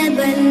है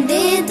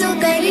बंदे तो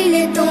कर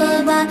ले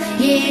तौबा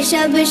ये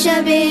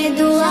शब-ए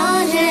दुआ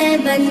है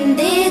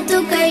बंदे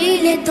तो कर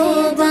ले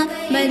तौबा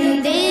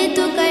बंदे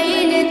तो कर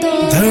ले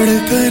तौबा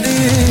धड़कने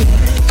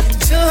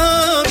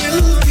जहाँ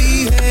मिलती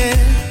है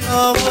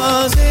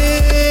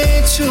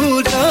आवाज़ें छू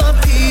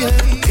जाती है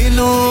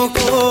दिलों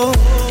को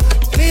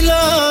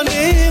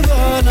मिलाने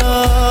वाला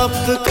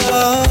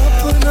आपका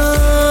अपना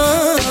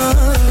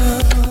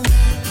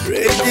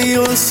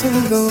radio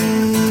Sangam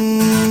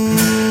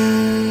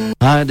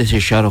Hi, this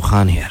is Shah Rukh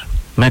Khan here.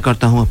 मैं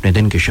करता हूँ अपने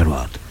दिन की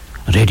शुरुआत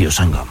रेडियो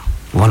संगम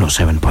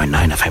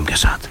 107.9 FM के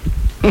साथ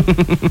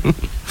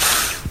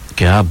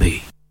क्या आप भी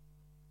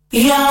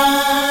या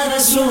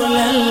रसूल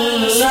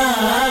अल्लाह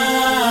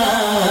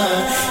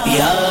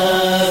या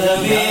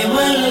रबीब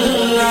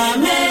अल्लाह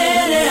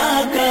मेरे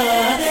आका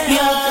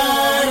या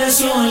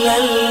रसूल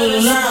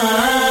अल्लाह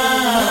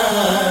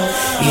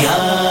या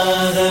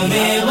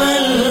रबीब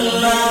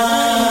अल्लाह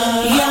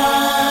या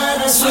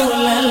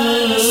रसूल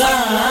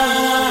अल्लाह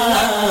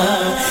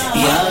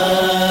या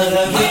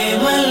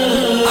रबीब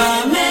अल्लाह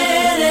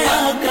मेरे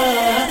आका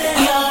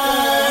या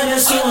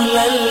रसूल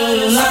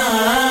अल्लाह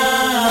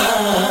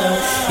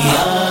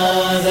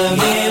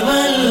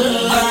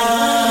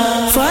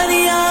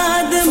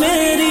फरियाद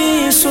मेरी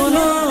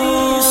सुनो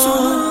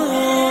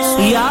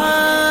या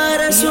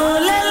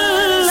रसूल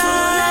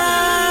अल्लाह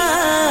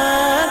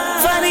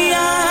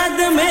फरियाद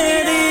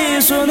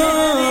मेरी सुनो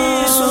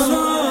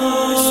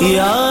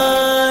या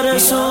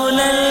रसूल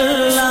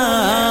अल्लाह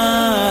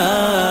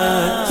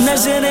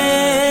नज़रे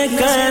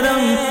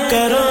करम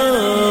करो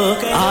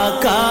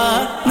आका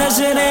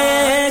नज़रे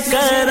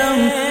करम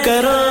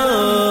करो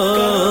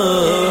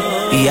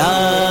या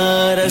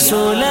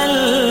रसूल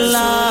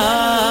अल्लाह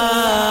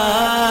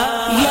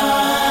या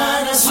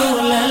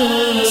रसूल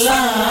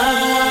अल्लाह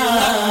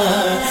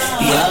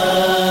या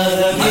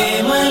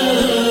रबीब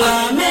अल्लाह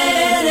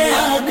मेरे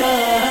आका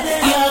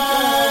या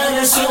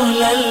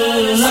रसूल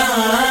अल्लाह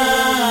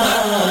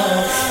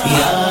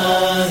या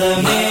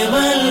रबीब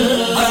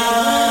अल्लाह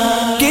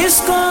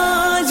किसको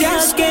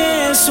जाके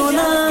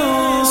सुनाऊं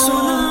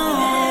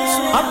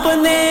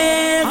अपने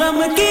गम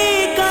की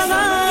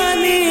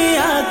कहानी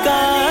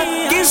आका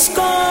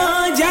किसको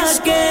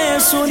जाके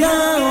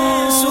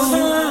सुनाऊं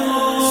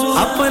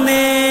अपने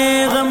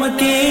गम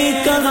की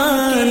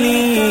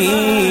कहानी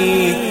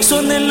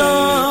सुन लो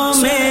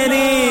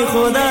मेरी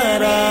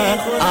खुदारा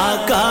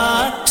आका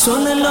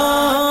सुन लो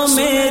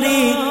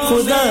मेरी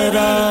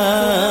खुदारा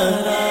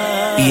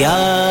या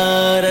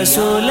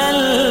रसूल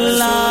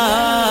अल्लाह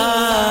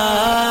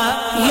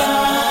या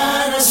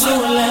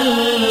रसूल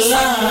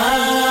अल्लाह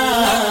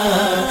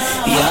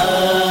या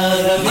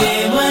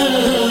रबीब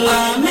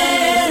अल्लाह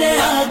मेरे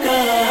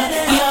आका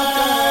या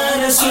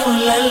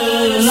रसूल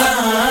अल्लाह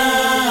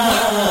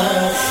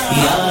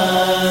या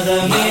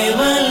रबीब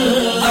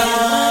अल्लाह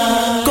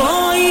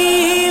कोई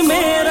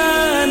मेरा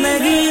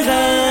नहीं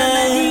है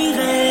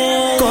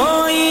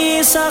कोई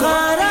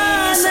सहारा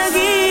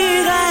नहीं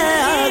है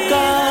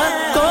आका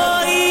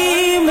कोई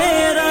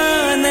मेरा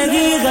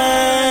नहीं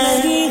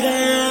है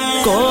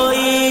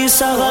कोई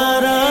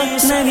सहारा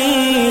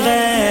नहीं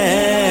है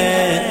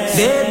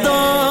दे दो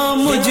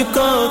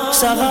मुझको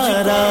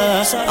सहारा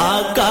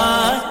आका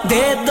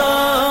दे दो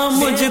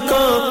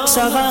मुझको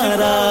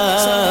सहारा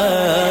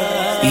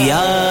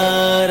या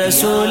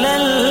रसूल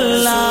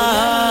अल्लाह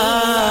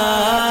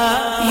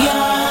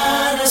या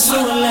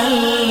रसूल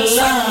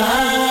अल्लाह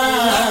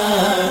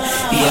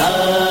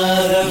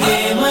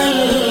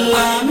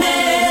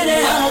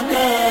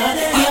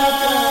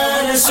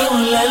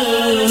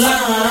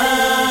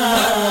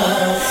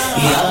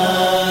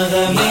यार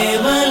में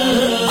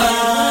वल्ला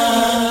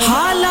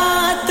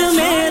हालात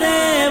मेरे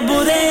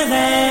बुरे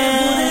हैं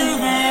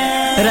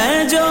रह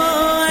जो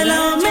अला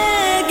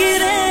में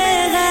गिरे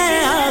हैं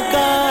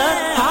आका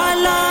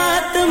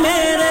हालात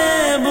मेरे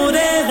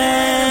बुरे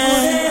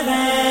हैं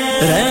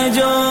रह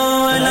जो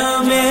अला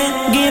में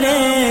गिरे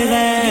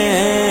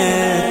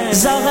हैं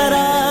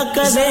ज़गरा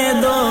का दे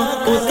दो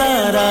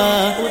उतारा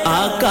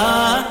आका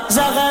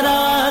ज़गरा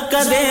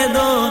का दे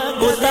दो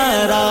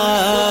उतारा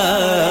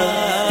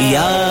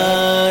या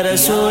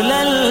रसूल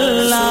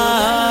अल्लाह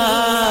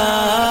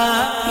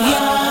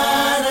या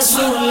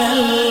रसूल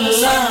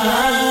अल्लाह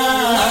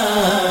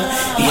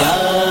या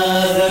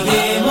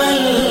रबीब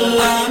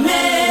अल्लाह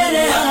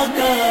मेरे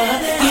आका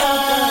या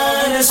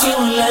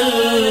रसूल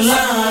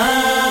अल्लाह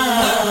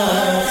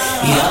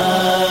या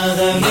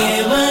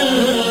रबीब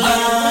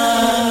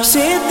अल्लाह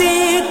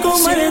सिद्दीक़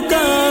उमर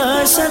का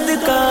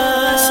सदका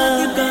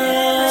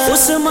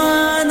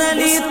उस्मान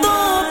अली तो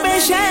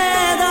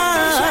पेशेदा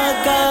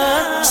का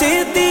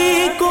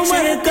सिद्दीक़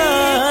उमर का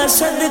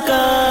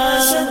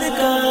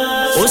सदका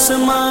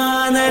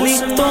उस्मान अली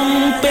तुम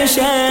पे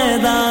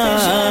शैदा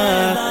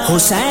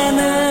हुसैन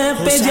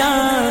पे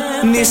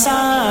जान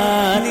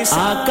निसार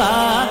आका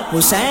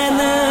हुसैन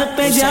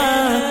पे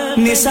जान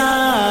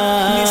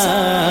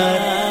निसार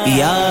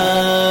या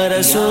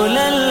रसूल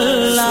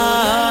अल्लाह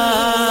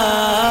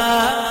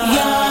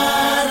या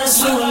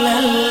रसूल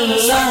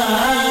अल्लाह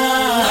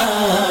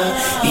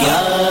या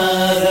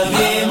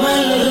रबीब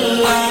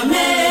अल्लाह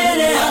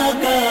मेरे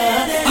आका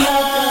या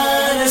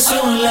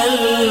रसूल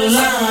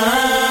अल्लाह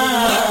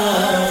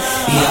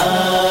या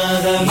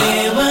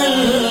रबीब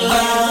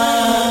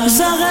अल्लाह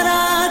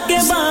ज़हरा के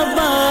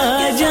बाबा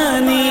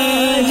जानी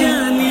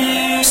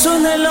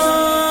सुन लो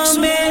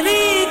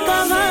मेरी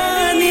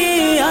कहानी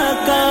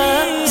आका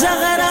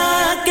ज़हरा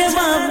के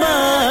बाबा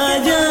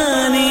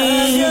जानी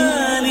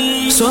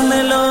सुन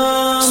लो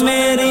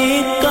मेरी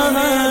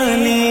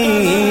कहानी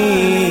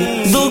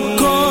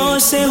दुखों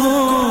से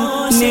हूँ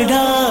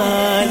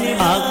निढाल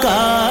आका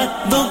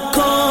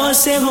दुखों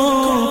से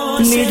हूँ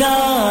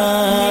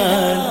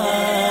निढाल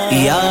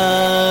या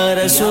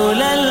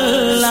रसूल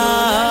अल्लाह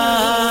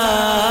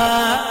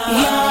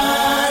या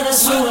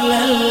रसूल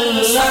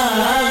अल्लाह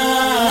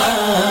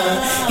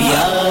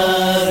या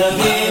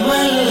रबीब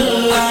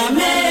अल्लाह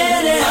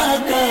मेरे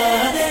आका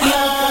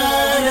या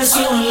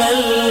रसूल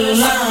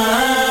अल्लाह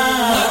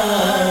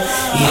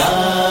या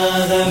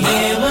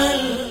रबीब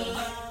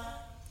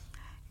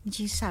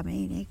जी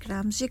सामईन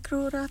इकराम जिक्र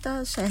हो रहा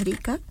था सहरी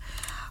का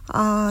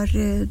और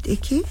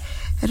देखिए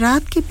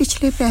रात के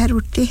पिछले पहर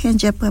उठते हैं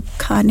जब आप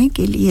खाने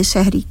के लिए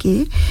सहरी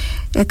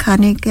के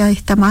खाने का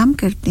इत्तेमाम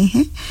करते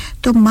हैं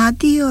तो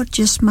मादी और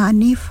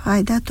जिस्मानी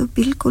फ़ायदा तो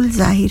बिल्कुल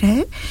ज़ाहिर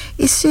है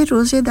इससे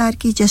रोज़ेदार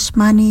की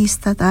जिस्मानी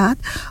इस्तादात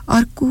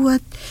और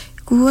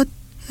कुव्वत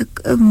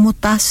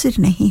मुतासिर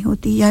नहीं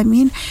होती आई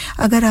मीन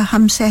अगर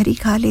हम सहरी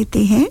खा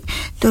लेते हैं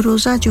तो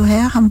रोज़ा जो है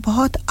हम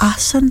बहुत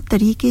आसान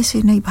तरीके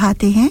से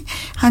निभाते हैं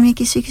हमें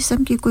किसी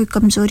किस्म की कोई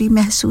कमज़ोरी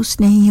महसूस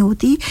नहीं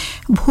होती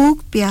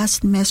भूख प्यास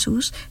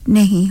महसूस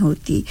नहीं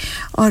होती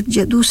और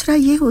जो दूसरा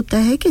ये होता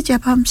है कि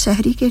जब हम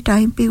सहरी के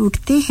टाइम पे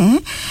उठते हैं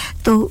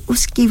तो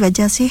उसकी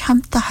वजह से हम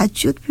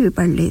तहज्जुद भी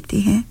पढ़ लेते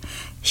हैं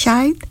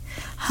शायद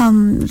हम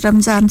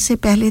रमज़ान से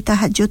पहले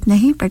तहज्जुद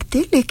नहीं पढ़ते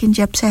लेकिन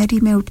जब सहरी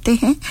में उठते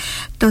हैं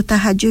तो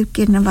तहज्जुद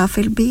के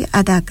नवाफिल भी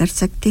अदा कर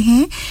सकते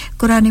हैं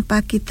कुरान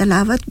पाक की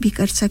तिलावत भी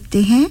कर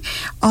सकते हैं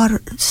और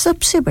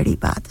सबसे बड़ी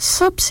बात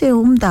सबसे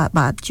उम्दा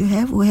बात जो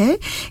है वो है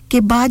कि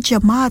बाद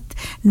जमात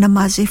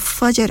नमाज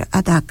फजर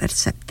अदा कर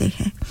सकते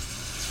हैं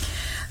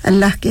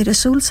अल्लाह के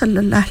रसूल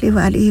सल्लल्लाहु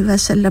अलैहि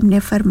वसल्लम ने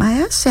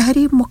फरमाया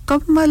सहरी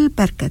मुकम्मल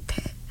बरकत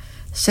है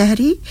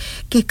सहरी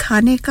के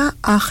खाने का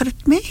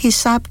आखिरत में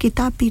हिसाब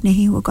किताब भी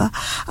नहीं होगा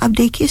अब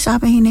देखिए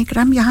सामईन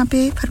इकराम यहाँ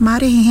पे फरमा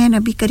रहे हैं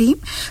नबी करीम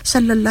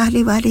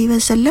सल्लल्लाहु अलैहि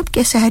वसल्लम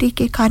के सहरी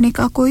के खाने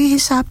का कोई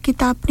हिसाब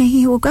किताब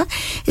नहीं होगा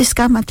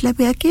इसका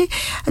मतलब है कि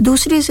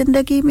दूसरी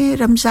ज़िंदगी में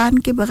रमज़ान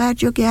के बगैर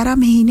जो 11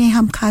 महीने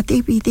हम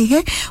खाते पीते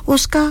हैं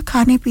उसका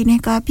खाने पीने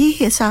का भी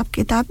हिसाब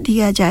किताब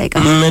दिया जाएगा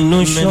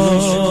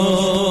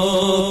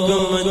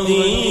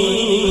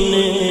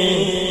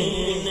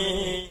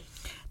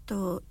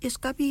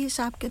इसका भी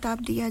हिसाब किताब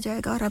दिया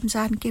जाएगा और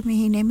रमज़ान के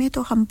महीने में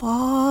तो हम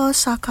बहुत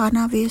सा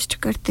खाना वेस्ट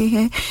करते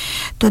हैं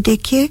तो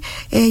देखिए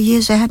ये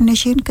ज़हन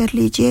नशीन कर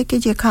लीजिए कि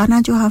ये खाना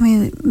जो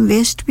हमें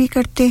वेस्ट भी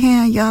करते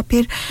हैं या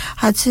फिर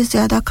हद से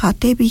ज़्यादा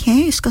खाते भी हैं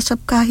इसका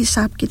सबका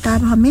हिसाब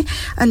किताब हमें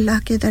अल्लाह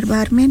के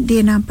दरबार में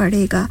देना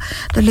पड़ेगा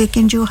तो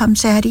लेकिन जो हम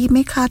सहरी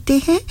में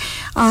खाते हैं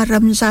और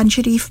रमज़ान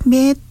शरीफ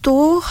में तो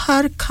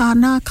हर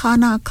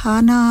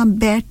खाना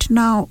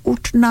बैठना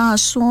उठना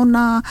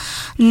सोना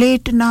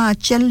लेटना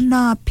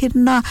चलना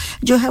फिरना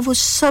जो है वो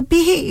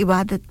सभी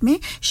इबादत में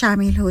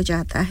शामिल हो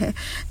जाता है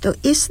तो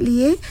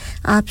इसलिए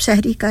आप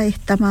सहरी का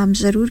इत्तेमाम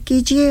ज़रूर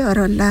कीजिए और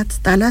अल्लाह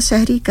ताला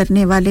सहरी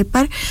करने वाले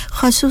पर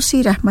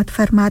ख़ुसूसी रहमत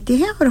फरमाते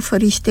हैं और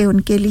फरिश्ते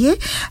उनके लिए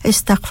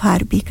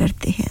इस्तग़फ़ार भी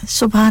करते हैं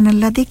सुभान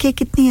अल्लाह देखिए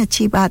कितनी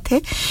अच्छी बात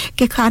है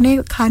कि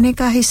खाने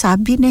का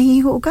हिसाब भी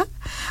नहीं होगा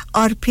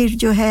और फिर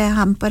जो है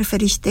हम पर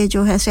फरिश्ते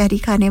जो है सहरी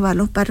खाने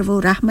वालों पर वो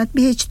रहमत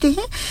भेजते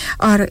हैं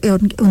और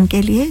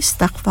उनके लिए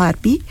इस्तगफार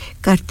भी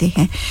करते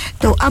हैं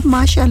तो अब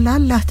माशाअल्लाह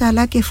अल्लाह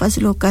ताला के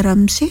फजल व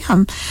करम से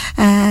हम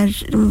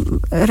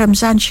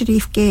रमज़ान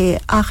शरीफ के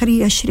आखिरी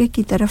अशरे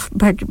की तरफ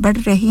बढ़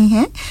रहे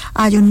हैं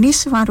आज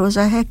 19वां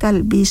रोज़ा है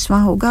कल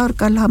 20वां होगा और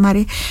कल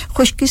हमारे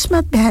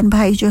खुशकिस्मत बहन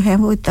भाई जो हैं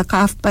वो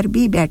इत्तिकाफ पर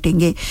भी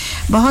बैठेंगे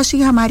बहुत सी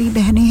हमारी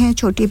बहनें हैं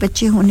छोटे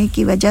बच्चे होने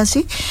की वजह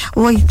से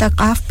वो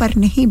इत्तिकाफ पर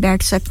नहीं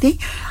बैठ सकते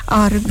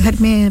और घर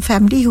में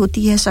फैमिली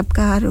होती है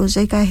सबका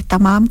रोज़े का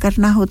एहतमाम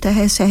करना होता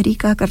है सहरी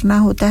का करना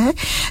होता है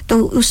तो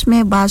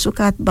उसमें बाज़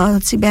औक़ात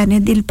बहुत सी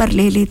बहनें दिल पर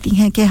ले लेती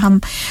हैं कि हम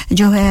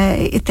जो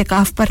है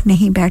इत्तिकाफ पर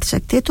नहीं बैठ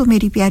सकते तो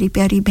मेरी प्यारी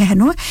प्यारी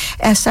बहनों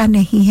ऐसा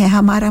नहीं है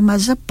हमारा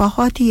मज़हब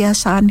बहुत ही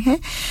आसान है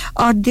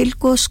और दिल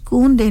को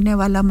सुकून देने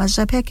वाला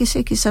मज़हब है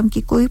किसी किस्म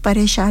की कोई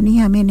परेशानी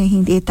हमें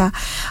नहीं देता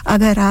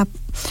अगर आप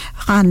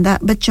खानदान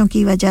बच्चों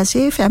की वजह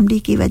से फैमिली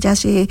की वजह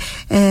से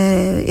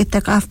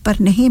इत्तिकाफ पर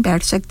नहीं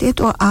बैठ सकते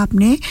तो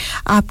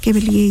आपके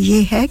लिए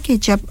ये है कि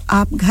जब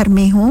आप घर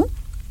में हो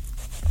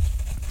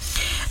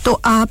तो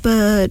आप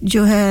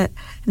जो है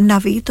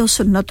नवी तो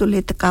सुन्नतुल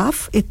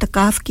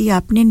इत्तिकाफ की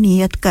आपने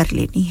नियत कर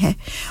लेनी है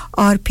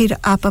और फिर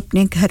आप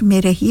अपने घर में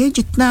रहिए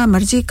जितना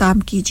मर्जी काम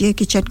कीजिए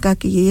किचन का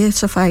कीजिए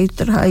सफाई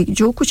तराई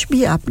जो कुछ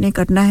भी आपने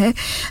करना है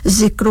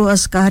जिक्र व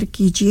अज़कार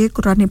कीजिए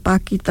कुरान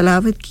पाक की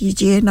तिलावत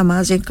कीजिए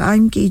नमाजें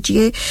कायम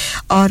कीजिए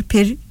और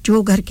फिर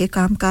जो घर के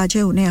काम काज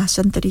है उन्हें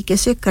आसान तरीके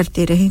से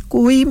करते रहें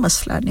कोई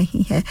मसला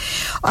नहीं है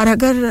और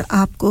अगर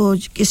आपको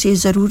किसी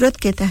ज़रूरत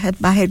के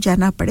तहत बाहर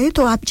जाना पड़े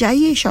तो आप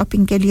जाइए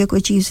शॉपिंग के लिए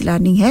कोई चीज़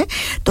लानी है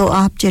तो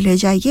आप चले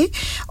जाइए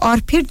और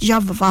फिर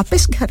जब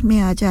वापस घर में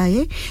आ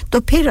जाए तो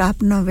फिर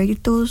आप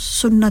नवीतो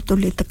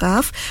सुन्नतुल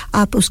इत्तिकाफ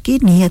आप उसकी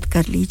नियत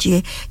कर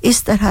लीजिए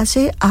इस तरह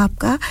से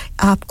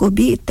आपको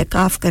भी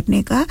इत्तिकाफ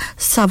करने का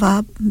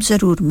सवाब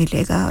ज़रूर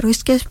मिलेगा और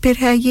इसके फिर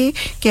है ये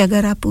कि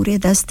अगर आप पूरे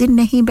 10 दिन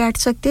नहीं बैठ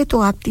सकते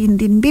तो आप 3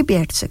 दिन भी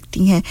बैठ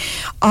सकती हैं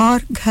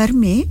और घर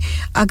में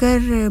अगर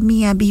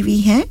मियां बीवी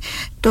हैं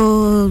तो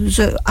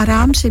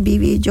आराम से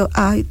बीवी जो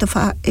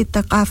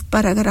इत्तिकाफ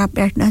पर अगर आप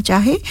बैठना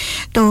चाहे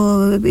तो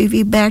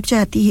बीवी बैठ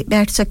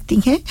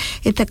सकती हैं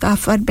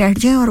इत्तिकाफ पर बैठ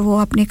जाएं और वो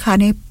अपने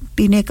खाने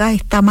पीने का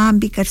इत्तमाम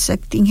भी कर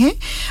सकती हैं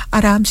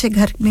आराम से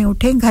घर में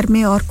उठें घर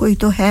में और कोई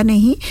तो है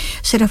नहीं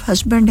सिर्फ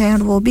हस्बैंड है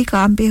और वो भी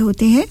काम पे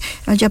होते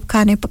हैं जब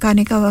खाने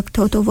पकाने का वक्त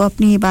हो तो वो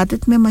अपनी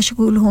इबादत में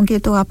मशगूल होंगे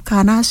तो आप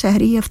खाना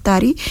सहरी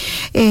इफ्तारी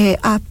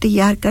आप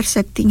तैयार कर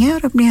सकती हैं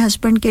और अपने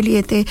हस्बैंड के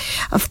लिए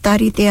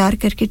इफ्तारी तैयार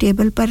करके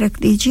टेबल पर रख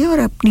दीजिए और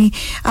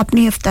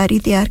अपनी इफ्तारी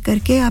तैयार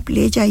करके आप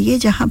ले जाइए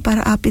जहां पर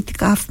आप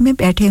इत्तिकाफ में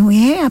बैठे हुए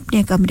हैं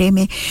अपने कमरे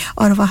में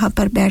और वहां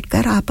पर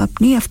बैठकर आप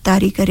अपनी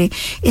इफ्तारी करें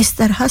इस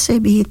तरह से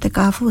भी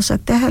इत्तिकाफ हो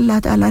सकता है अल्लाह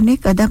ताला ने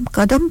कदम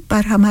कदम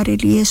पर हमारे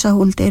लिए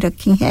सहूलतें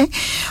रखी हैं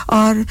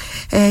और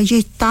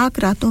ये ताक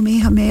रातों में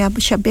हमें अब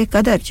शब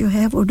कदर जो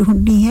है वो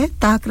ढूंढनी है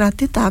ताक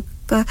रातें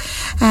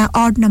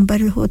ऑड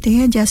नंबर होते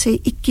हैं जैसे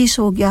 21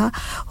 हो गया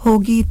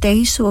होगी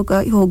 23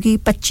 होगी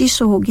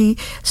 25 होगी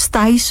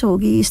 27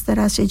 होगी इस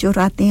तरह से जो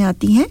रातें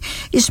आती हैं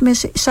इसमें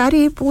से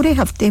सारे पूरे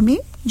हफ्ते में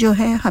जो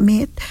है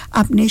हमें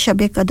अपने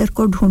शब कदर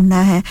को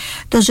ढूंढना है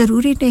तो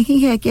ज़रूरी नहीं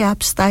है कि आप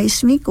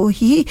 27वीं को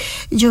ही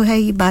जो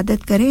है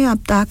इबादत करें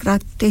अब ताक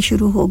रातें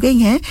शुरू हो गई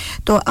हैं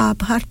तो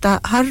आप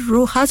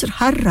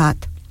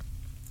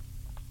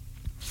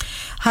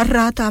हर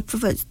रात आप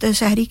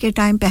सहरी के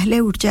टाइम पहले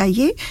उठ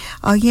जाइए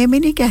और ये मैं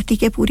नहीं कहती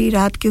कि पूरी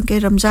रात क्योंकि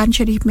रमज़ान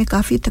शरीफ में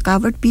काफ़ी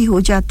थकावट भी हो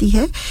जाती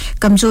है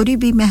कमज़ोरी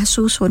भी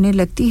महसूस होने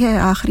लगती है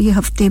आखिरी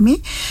हफ्ते में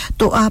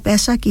तो आप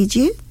ऐसा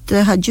कीजिए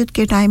तहज्जुद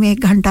के टाइम 1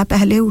 घंटा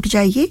पहले उठ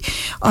जाइए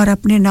और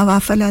अपने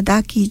नवाफिल अदा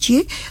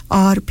कीजिए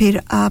और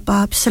फिर आप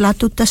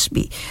सलातु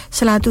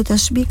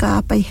तस्बीह का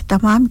आप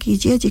इहतमाम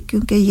कीजिए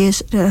क्योंकि ये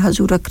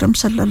हुजूर अकरम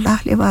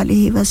सल्लल्लाहु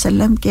अलैहि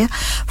वसल्लम के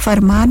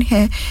फरमान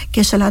है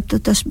कि सलातु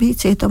तस्बीह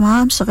से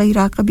तमाम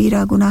सगीरा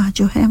कबीरा गुनाह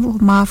जो हैं वो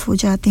माफ़ हो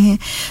जाते हैं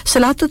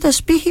सलातु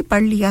तस्बीह ही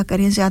पढ़ लिया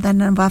करें ज़्यादा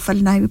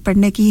नवाफिल ना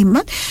पढ़ने की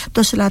हिम्मत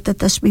तो सलातु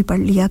तस्बीह पढ़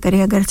लिया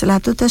करें अगर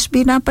सलातु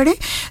तस्बीह ना पढ़े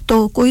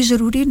तो कोई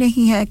ज़रूरी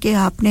नहीं है कि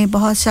आपने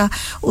बहुत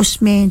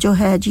उसमें जो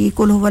है जी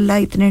कुल हुवल्लाह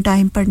इतने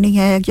टाइम पढ़नी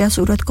है या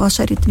सूरत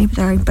कौसर इतनी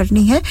टाइम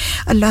पढ़नी है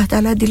अल्लाह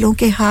ताला दिलों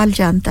के हाल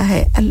जानता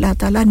है अल्लाह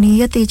ताला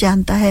नियतें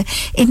जानता है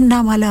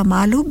इन्नमल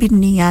अमालु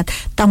बिन्नियात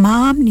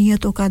तमाम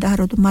नियतों का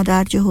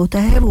दारोमदार जो होता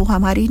है वो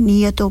हमारी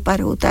नियतों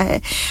पर होता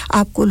है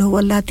आप कुल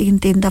हुवल्लाह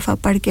 3 दफ़ा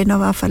पढ़ के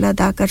नवाफिल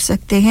अदा कर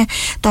सकते हैं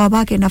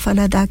तौबा के नफल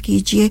अदा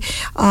कीजिए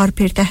और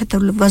फिर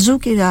तहतुल वज़ू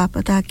के आप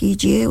अदा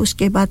कीजिए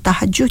उसके बाद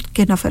तहज्जुद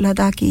के नफल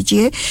अदा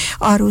कीजिए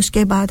और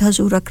उसके बाद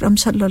हुजूर अकरम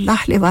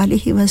सल्लल्लाहु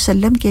अलैहि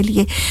वसल्लम के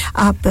लिए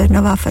आप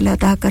नवाफिल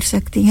अदा कर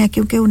सकती हैं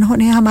क्योंकि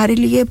उन्होंने हमारे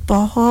लिए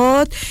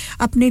बहुत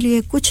अपने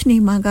लिए कुछ नहीं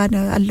मांगा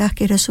अल्लाह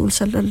के रसूल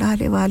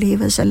सल्लल्लाहु अलैहि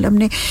वसल्लम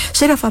ने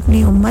सिर्फ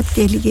अपनी उम्मत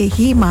के लिए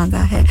ही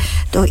मांगा है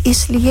तो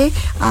इसलिए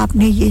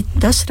आपने ये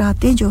 10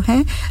 रातें जो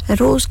हैं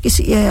रोज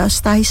किसी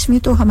 27वीं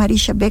तो हमारी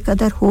शब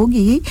कदर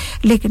होगी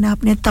लेकिन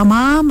आपने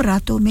तमाम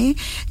रातों में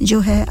जो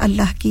है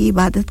अल्लाह की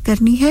इबादत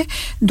करनी है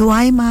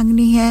दुआएं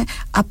मांगनी है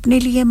अपने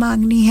लिए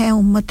मांगनी है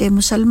उम्मत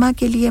मुसलमा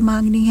के लिए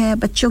मांगनी है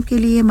बच्चों के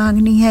लिए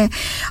मांगनी है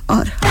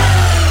और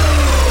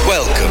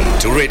Welcome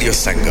to Radio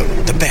Sangam,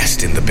 the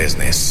best in the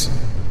business.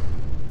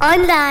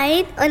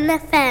 Online, on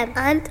FM,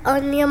 and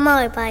on your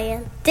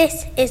mobile.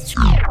 This is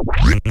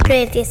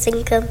Radio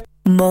Sangam.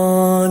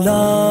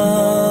 Mawla,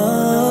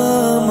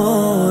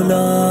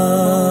 Mawla,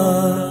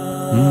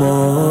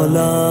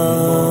 Mawla.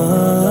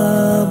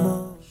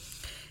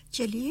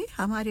 चलिए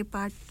हमारी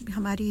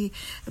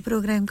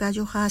प्रोग्राम का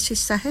जो खास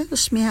हिस्सा है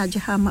उसमें आज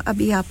हम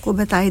अभी आपको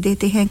बताए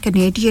देते हैं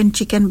कैनेडियन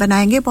चिकन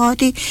बनाएंगे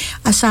बहुत ही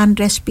आसान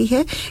रेसिपी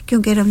है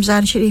क्योंकि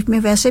रमज़ान शरीफ में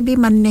वैसे भी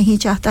मन नहीं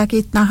चाहता कि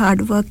इतना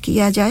हार्ड वर्क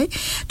किया जाए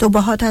तो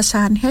बहुत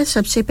आसान है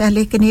सबसे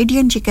पहले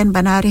कैनेडियन चिकन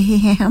बना रहे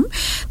हैं हम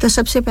तो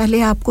सबसे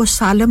पहले आपको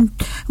सालम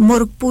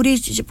मुर्ग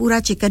पूरा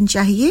चिकन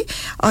चाहिए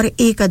और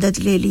एक अदद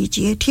ले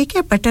लीजिए ठीक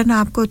है बटन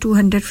आपको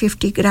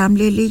 250 ग्राम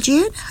ले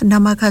लीजिए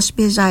नमक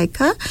हस्बे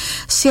जायका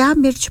स्याह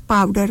मिर्च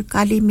पाउडर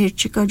काली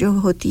मिर्च का जो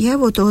होती है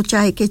वो 2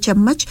 चाय के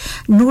चम्मच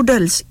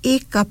नूडल्स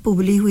 1 कप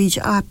उबली हुई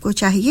जो आपको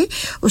चाहिए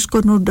उसको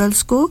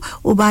नूडल्स को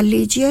उबाल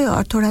लीजिए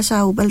और थोड़ा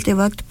सा उबलते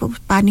वक्त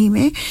पानी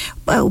में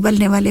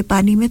उबलने वाले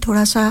पानी में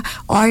थोड़ा सा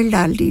ऑयल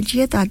डाल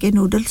दीजिए ताकि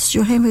नूडल्स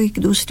जो है वो एक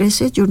दूसरे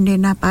से जुड़ने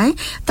ना पाए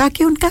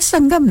ताकि उनका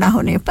संगम ना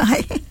होने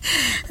पाए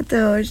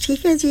तो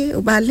ठीक है जी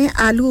उबाल लें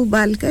आलू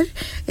उबालकर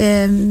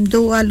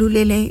 2 आलू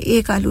ले लें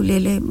 1 आलू ले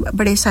लें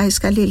बड़े साइज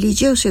का ले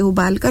लीजिए उसे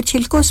उबालकर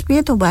छिलकों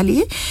समेत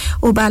उबालिए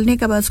उबालने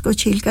के बाद उसको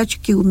छीलकर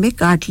क्यूब में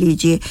काट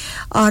लीजिए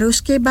और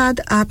उसके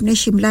बाद आपने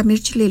शिमला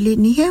मिर्च ले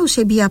लेनी है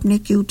उसे भी आपने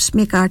क्यूब्स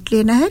में काट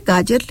लेना है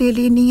गाजर ले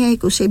लेनी है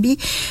एक उसे भी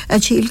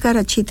छीलकर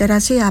अच्छी तरह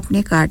से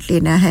आपने काट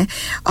लेना है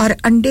और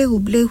अंडे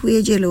उबले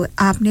हुए जो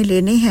आपने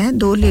लेने हैं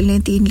 2 ले लें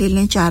 3 ले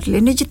लें 4 ले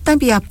लें जितना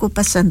भी आपको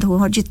पसंद हो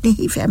और जितनी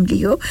ही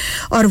फैमिली हो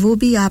और वो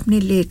भी आपने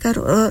लेकर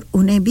और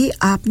उन्हें भी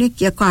आपने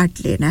काट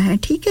लेना है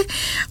ठीक है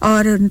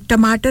और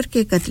टमाटर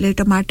के कतले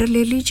टमाटर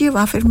ले लीजिए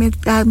वाफिर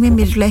में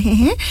मिल रहे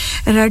हैं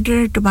रेड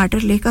टमाटर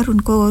लेकर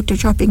उनको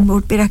चॉपिंग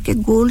बोर्ड पे रख के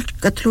गोल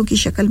कतलों की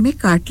शक्ल में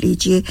काट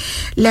लीजिए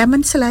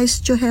लेमन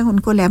स्लाइस जो है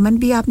उनको लेमन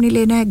भी आपने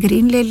लेना है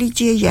ग्रीन ले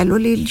लीजिए येलो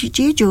ले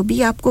लीजिए जो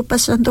भी आपको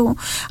पसंद हो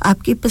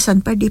आपकी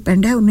पसंद पर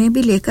डिपेंड है उन्हें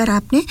भी लेकर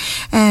आपने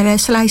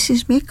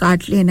स्लाइसेस में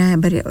काट लेना है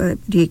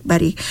बारीक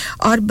बारीक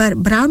और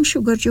ब्राउन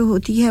शुगर जो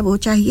होती है वो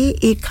चाहिए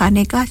 1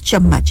 खाने का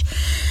चम्मच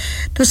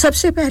तो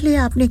सबसे पहले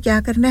आपने क्या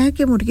करना है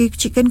कि मुर्गी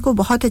चिकन को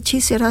बहुत अच्छी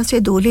तरह से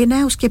धो लेना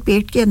है उसके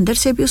पेट के अंदर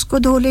से भी उसको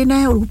धो लेना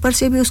है और ऊपर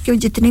से भी उसके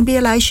जितनी भी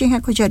इलायची हैं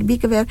कुछ चर्बी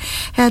के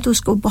है तो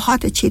उसको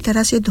बहुत अच्छी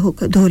तरह से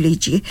धो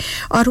लीजिए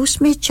और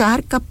उसमें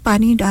 4 कप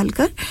पानी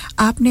डालकर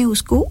आपने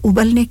उसको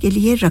उबलने के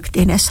लिए रख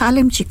देना है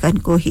सालम चिकन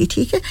को ही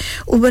ठीक है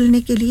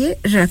उबलने के लिए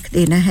रख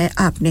देना है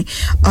आपने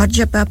और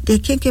जब आप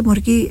देखें कि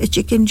मुर्गी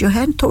चिकन जो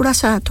है थोड़ा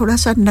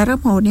सा नरम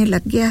होने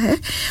लग गया है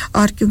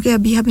और क्योंकि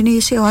अभी हमने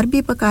इसे और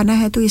भी पकाना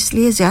है तो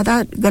इसलिए ज्यादा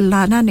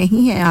गलाना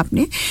नहीं है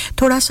आपने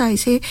थोड़ा सा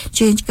इसे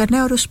चेंज करना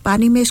है और उस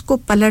पानी में इसको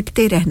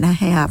पलटते रहना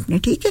है आपने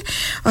ठीक है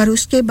और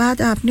उसके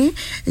बाद आपने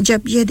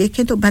जब ये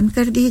देखें तो बंद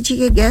कर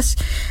दीजिए गैस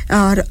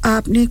और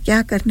आपने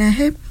क्या करना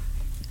है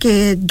कि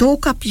 2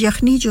 कप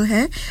यखनी जो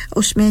है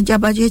उसमें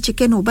जब ये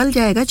चिकन उबल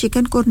जाएगा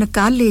चिकन को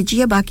निकाल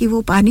लीजिए बाकी वो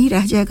पानी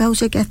रह जाएगा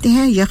उसे कहते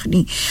हैं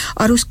यखनी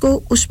और उसको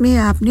उसमें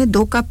आपने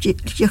 2 कप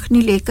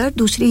यखनी लेकर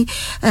दूसरी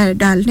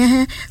डालना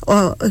है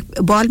और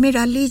बॉल में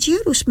डाल लीजिए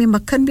और उसमें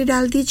मक्खन भी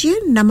डाल दीजिए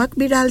नमक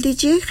भी डाल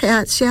दीजिए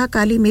स्याह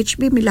काली मिर्च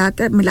भी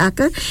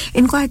मिलाकर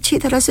इनको अच्छी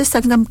तरह से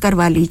संगम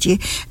करवा लीजिए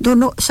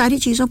दोनों सारी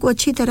चीजों को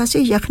अच्छी तरह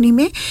से यखनी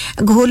में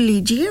घोल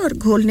लीजिए और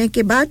घोलने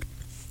के बाद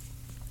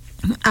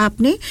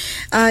आपने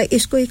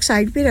इसको एक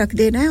साइड पे रख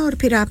देना है और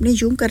फिर आपने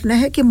यूं करना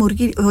है कि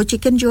मुर्गी वो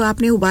चिकन जो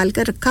आपने उबाल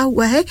कर रखा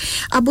हुआ है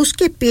अब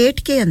उसके पेट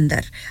के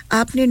अंदर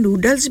आपने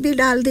नूडल्स भी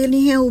डाल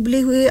देनी है उबले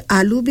हुए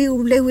आलू भी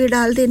उबले हुए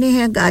डाल देने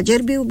हैं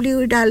गाजर भी उबली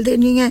हुई डाल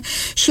देनी है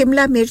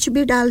शिमला मिर्च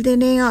भी डाल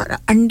देने हैं और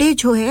अंडे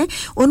जो है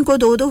उनको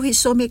 2-2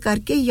 हिस्सों में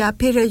करके या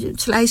फिर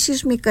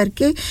स्लाइसेस में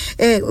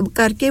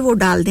करके वो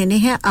डाल देने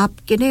हैं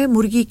आपके ने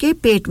मुर्गी के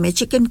पेट में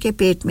चिकन के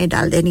पेट में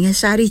डाल देनी है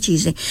सारी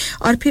चीजें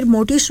और फिर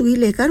मोटी सुई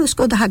लेकर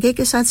उसको धागे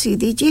के साथ सी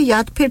दीजिए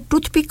या फिर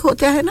टूथपिक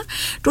होता है ना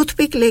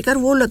टूथपिक लेकर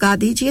वो लगा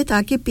दीजिए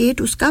ताकि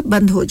पेट उसका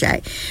बंद हो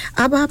जाए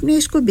अब आपने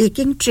इसको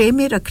बेकिंग ट्रे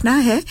में रखना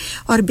है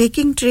और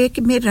बेकिंग ट्रे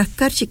में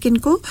रखकर चिकन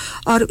को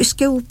और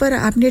इसके ऊपर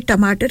आपने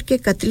टमाटर के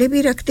कतले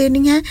भी रख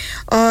देनी है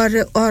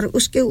और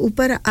उसके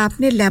ऊपर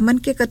आपने लेमन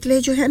के कतले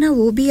जो है ना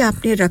वो भी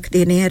आपने रख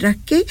देने हैं रख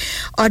के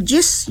और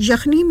जिस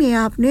यखनी में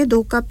आपने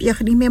 2 कप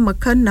यखनी में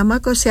मक्खन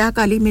नमक और स्याह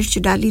काली मिर्च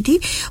डाली थी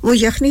वो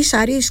यखनी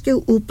सारी इसके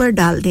ऊपर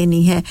डाल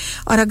देनी है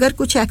और अगर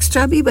कुछ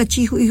एक्स्ट्रा भी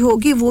बची हुई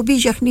होगी वो भी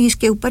यखनी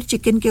इसके ऊपर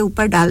चिकन के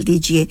ऊपर डाल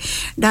दीजिए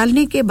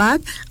डालने के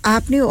बाद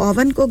आपने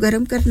ओवन को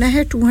गरम करना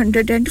है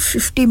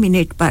 250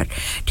 मिनट पर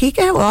ठीक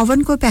है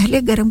ओवन को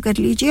पहले गरम कर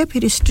लीजिए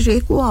फिर इस ट्रे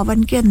को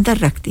ओवन के अंदर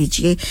रख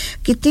दीजिए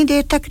कितनी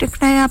देर तक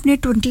रखना है आपने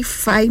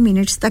 25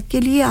 मिनट्स तक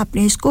के लिए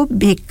आपने इसको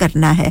बेक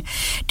करना है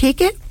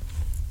ठीक है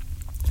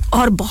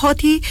और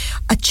बहुत ही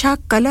अच्छा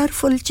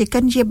कलरफुल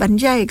चिकन ये बन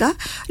जाएगा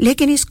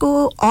लेकिन इसको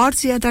और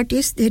ज्यादा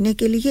टेस्ट देने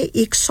के लिए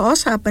एक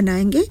सॉस आप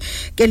बनाएंगे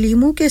कि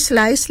लीमू के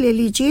स्लाइस ले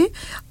लीजिए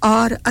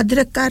और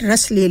अदरक का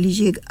रस ले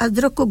लीजिए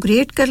अदरक को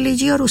ग्रेट कर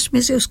लीजिए और उसमें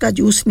से उसका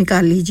जूस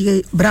निकाल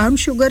लीजिए ब्राउन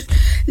शुगर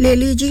ले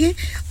लीजिए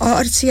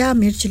और सियाह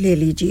मिर्च ले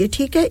लीजिए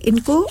ठीक है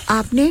इनको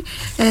आपने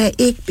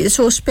एक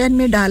सॉस पैन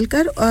में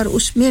डालकर और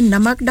उसमें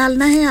नमक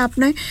डालना है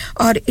आपने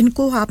और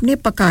इनको आपने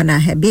पकाना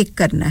है बेक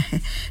करना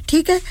है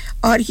ठीक है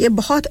और ये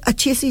बहुत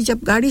अच्छी सी जब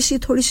गाढ़ी सी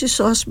थोड़ी सी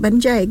सॉस बन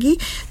जाएगी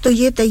तो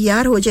ये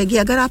तैयार हो जाएगी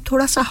अगर आप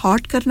थोड़ा सा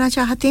हॉट करना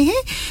चाहते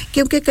हैं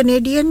क्योंकि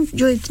कैनेडियन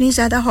जो इतनी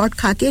ज्यादा हॉट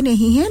खाते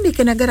नहीं हैं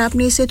लेकिन अगर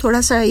आपने इसे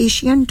थोड़ा सा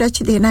एशियन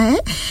टच देना है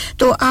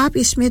तो आप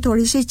इसमें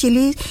थोड़ी सी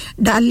चिली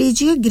डाल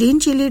लीजिए ग्रीन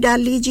चिली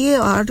डाल लीजिए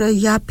और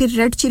या फिर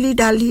रेड चिली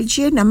डाल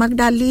लीजिए नमक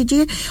डाल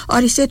लीजिए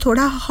और इसे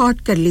थोड़ा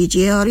हॉट कर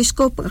लीजिए और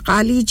इसको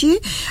पका लीजिए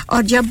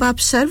और जब आप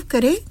सर्व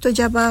करें तो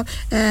जब आप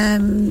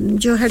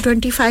जो है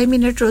 25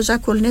 मिनट रोजा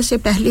खोलने से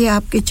पहले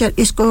आप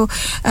इसको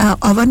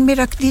ओवन में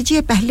रख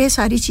दीजिए पहले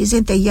सारी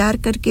चीजें तैयार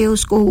करके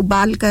उसको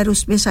उबाल कर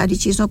उसमें सारी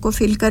चीजों को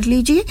फिल कर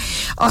लीजिए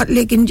और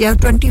लेकिन जब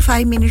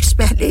 25 मिनट्स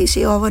पहले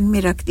इसे ओवन में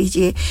रख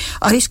दीजिए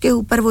और इसके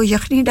ऊपर वो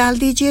यखनी डाल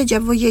दीजिए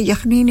जब वो ये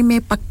यखनी में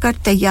पककर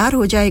तैयार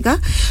हो जाएगा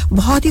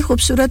बहुत ही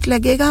खूबसूरत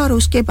लगेगा और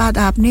उसके बाद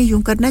आपने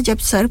यूं करना जब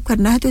सर्व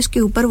करना है तो इसके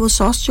ऊपर वो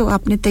सॉस जो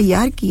आपने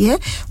तैयार की है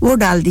वो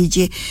डाल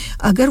दीजिए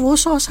अगर वो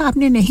सॉस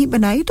आपने नहीं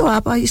बनाई तो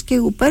आप इसके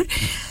ऊपर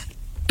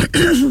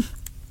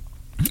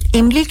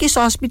इमली की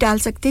सॉस भी डाल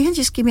सकते हैं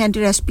जिसकी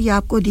मैंने रेसिपी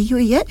आपको दी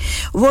हुई है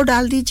वो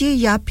डाल दीजिए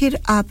या फिर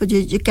आप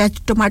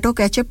टोमेटो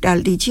केचप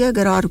डाल दीजिए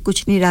अगर और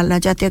कुछ नहीं डालना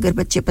चाहते अगर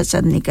बच्चे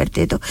पसंद नहीं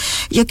करते तो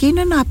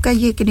यकीनन आपका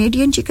ये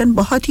कैनेडियन चिकन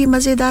बहुत ही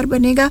मजेदार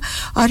बनेगा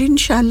और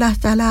इंशाअल्लाह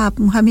ताला आप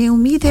हमें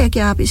उम्मीद है कि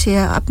आप इसे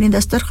अपने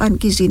दस्तरखान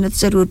की ज़ीनत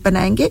जरूर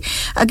बनाएंगे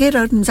अगर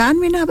रमजान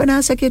में ना बना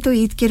सके तो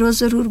ईद के रोज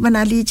जरूर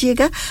बना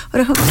लीजिएगा और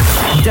हम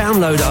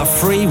Download our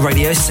free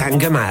Radio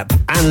Sangam app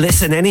and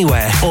listen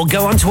anywhere or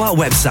go onto our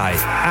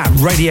website at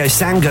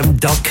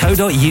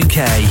radiosangam.co.uk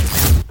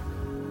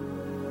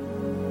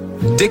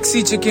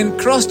डिक्सी chicken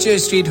cross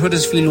church street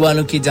Huddersfield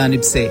वालों की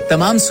जानिब से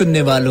तमाम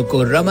सुनने वालों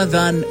को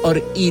रमजान और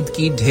ईद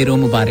की ढेरों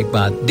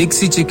मुबारकबाद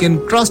डिक्सी चिकन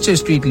क्रॉस चर्च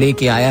स्ट्रीट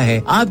लेके आया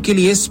है आपके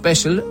लिए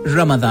special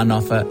Ramzan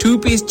offer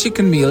 2-piece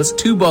chicken meals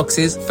 2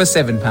 boxes for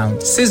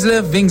 £7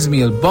 sizzler wings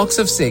meal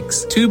box of 6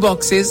 2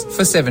 boxes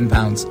for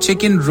 £7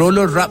 chicken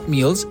roller wrap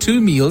meals 2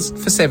 meals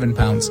for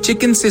 £7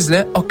 chicken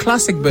sizzler or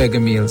classic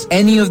burger meals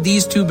any of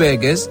these 2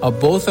 burgers or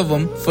both of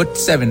them for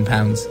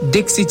 £7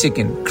 Dixie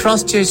Chicken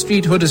Cross Church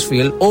Street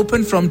Huddersfield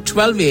open from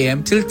 12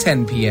 a.m. till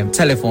 10 p.m.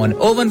 Telephone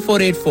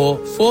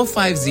 01484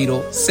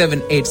 450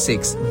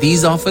 786.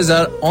 These offers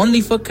are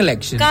only for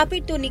collection.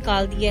 Carpet तो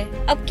निकाल दिया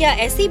है अब क्या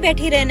ऐसे ही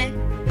बैठे रहना है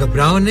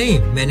घबराओ नहीं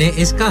मैंने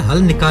इसका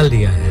हल निकाल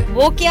दिया है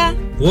वो क्या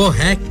वो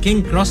है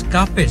King Cross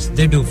Carpets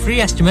they do free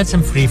estimates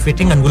and free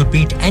fitting and will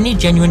beat any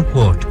genuine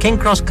quote King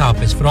Cross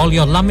Carpets for all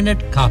your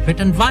laminate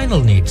carpet and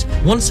vinyl needs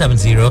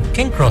 170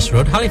 King Cross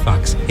Road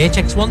Halifax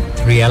HX1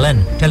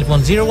 3LN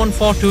telephone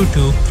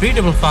 01422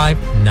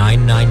 355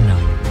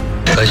 999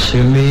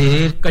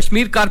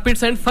 Kashmir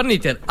carpets and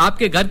furniture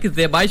आपके घर की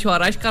ज़ेबाइश और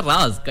आराइश का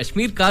राज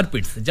Kashmir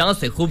carpets जहां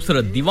से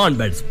खूबसूरत दीवान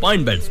beds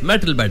point beds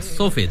metal beds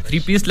सोफे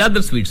 3-piece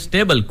लेदर स्वीट्स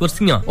टेबल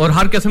कुर्सियां और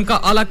हर किस्म का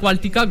आला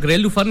क्वालिटी का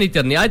घरेलू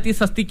फर्नीचर निहायती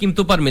सस्ती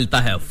कीमतों पर मिलता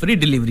है free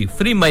delivery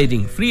free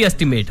measuring free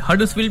estimate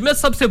Huddersfield में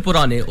सबसे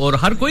पुराने और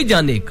हर कोई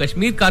जाने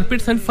Kashmir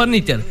carpets and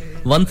furniture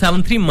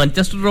 173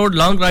 Manchester road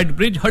Longroyd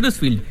bridge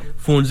Huddersfield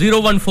phone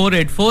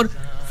 01484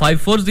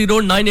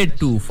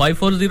 540982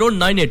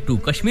 540982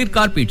 Kashmir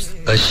carpets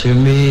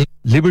Kashmir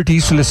liberty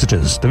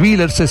solicitors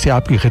तवील अरसे से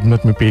आपकी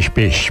खिदमत में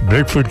पेश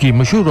ब्रेडफोर्ड की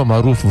मशहूर और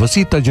मारूफ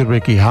वसी तजुर्बे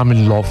की हामिल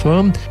लॉ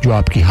फर्म जो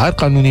आपकी हर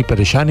कानूनी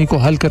परेशानी को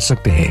हल कर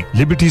सकते हैं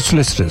liberty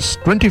solicitors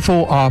 24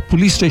 our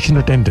police station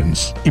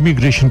attendance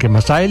immigration के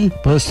मसाइल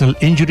पर्सनल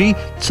इंजरी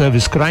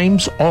सर्विस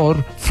क्राइम्स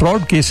और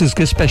फ्रॉड केसेस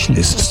के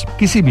स्पेशलिस्ट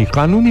किसी भी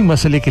कानूनी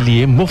मसले के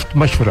लिए मुफ्त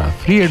मशवरा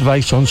free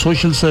advice on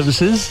social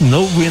services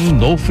no win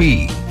no fee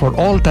for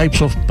all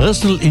types of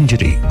personal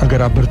injury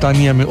अगर आप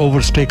बर्तानिया में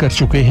ओवरस्टे कर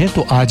चुके हैं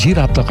तो आज ही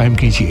राब्ता कायम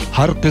कीजिए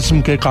हर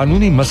किस्म के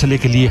कानूनी मसले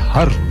के लिए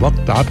हर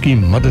वक्त आपकी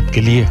मदद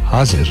के लिए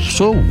हाजिर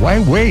so why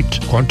wait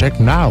contact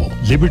now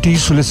liberty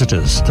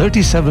solicitors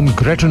 37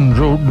 Grattan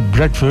road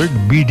Bradford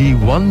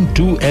BD1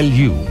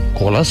 2LU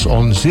call us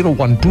on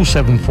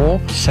 01274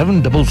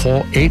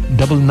 744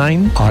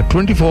 899 or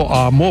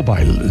 24-hour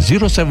mobile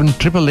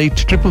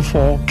 07888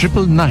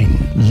 444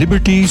 999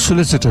 Liberty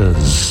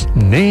Solicitors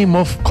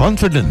name of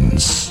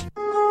confidence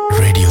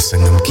radio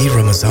Sangam की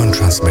रमजान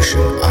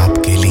ट्रांसमिशन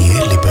आपके लिए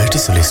लिबर्टी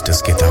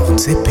सोलिसिटर्स के ताउन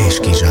से पेश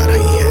की जा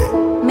रही है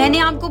मैंने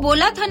आपको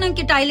बोला था ना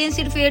कि टाइलें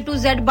सिर्फ A to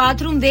Z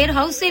bathroom ware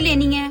house से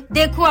लेनी है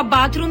देखो अब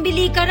बाथरूम भी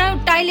लीक कर रहा है और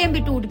टाइलें भी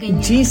टूट गई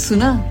हैं जी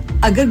सुना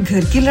अगर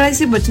घर की लड़ाई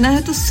से बचना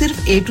है तो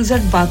सिर्फ A to Z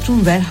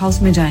bathroom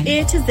warehouse में जाएं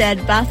A to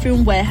Z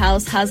Bathroom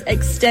Warehouse has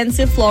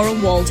extensive floral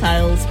wall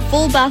tiles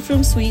full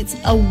bathroom suites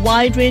a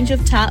wide range of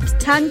taps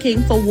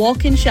tanking for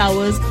walk-in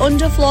showers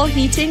underfloor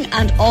heating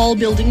and all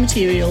building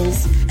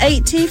materials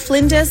 80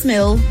 Flinders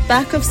Mill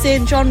back of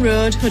St John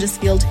Road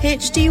Huddersfield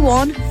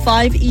HD1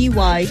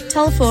 5EY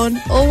telephone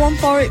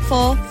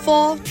 01484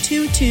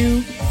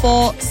 422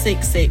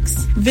 466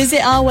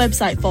 visit our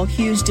website for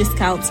huge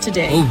discounts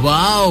today Oh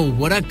wow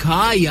what a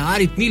car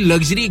यार इतनी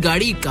luxury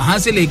गाड़ी कहां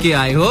से लेके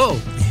आए हो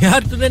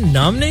यार तूने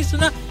नाम नहीं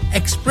सुना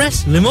Express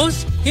Limos?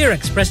 Here at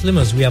Express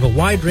Limos, we have a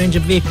wide range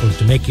of vehicles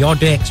to make your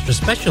day extra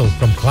special.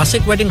 From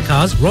classic wedding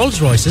cars,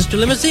 Rolls-Royces to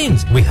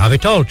limousines. We have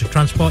it all to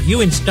transport you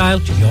in style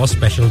to your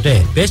special day.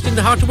 Based in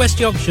the heart of West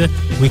Yorkshire,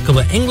 we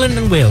cover England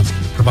and Wales.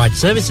 Provide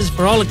services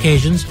for all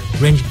occasions,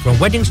 ranging from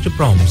weddings to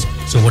proms.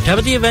 So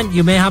whatever the event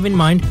you may have in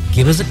mind,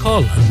 give us a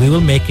call and we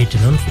will make it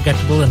an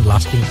unforgettable and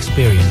lasting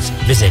experience.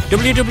 Visit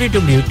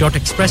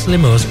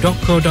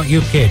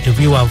www.expresslimos.co.uk to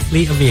view our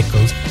fleet of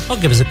vehicles or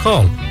give us a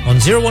call on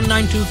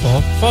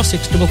 01924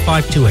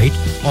 465528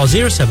 or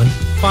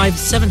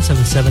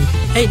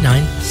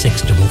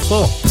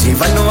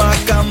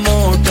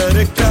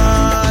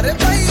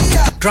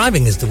 07577899644.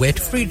 Driving is the way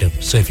to freedom,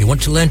 so if you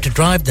want to learn to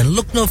drive, then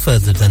look no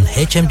further than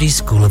HMD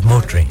School of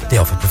Motoring. They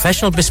offer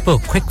professional,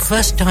 bespoke, quick,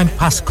 first-time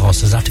pass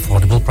courses at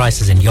affordable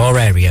prices in your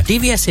area.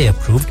 DVSA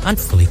approved and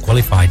fully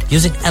qualified,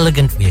 using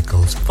elegant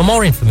vehicles. For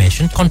more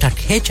information, contact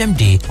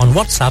HMD on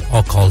WhatsApp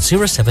or call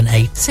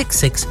 078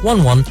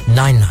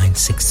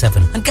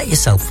 66119967 and get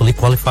yourself fully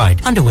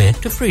qualified and away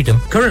to freedom.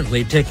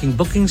 Currently taking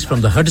bookings from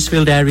the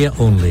Huddersfield area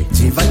only.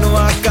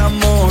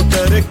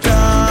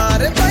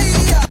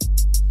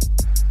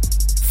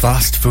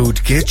 Fast food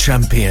के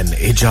champion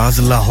Ijaz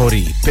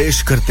Lahori पेश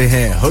करते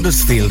हैं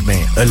Huddersfield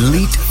में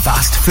elite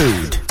fast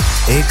food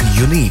एक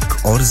unique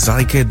और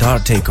जायकेदार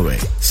takeaway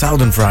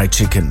southern fried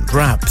chicken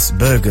wraps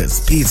burgers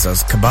pizzas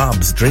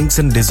kebabs drinks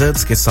and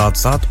desserts के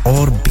साथ-साथ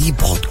और भी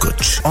बहुत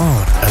कुछ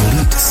और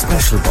एलीट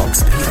स्पेशल बॉक्स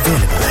भी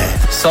अवेलेबल है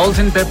salt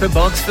and pepper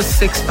box for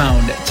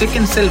 £6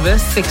 chicken silver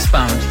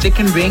 £6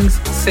 chicken wings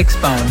 £6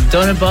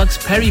 doner box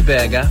peri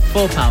burger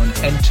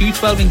 £4 and 2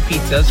 12-inch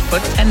pizzas for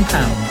 £10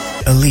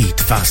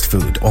 Elite Fast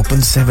Food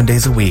open 7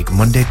 days a week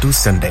Monday to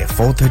Sunday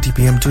 4:30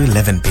 p.m. to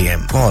 11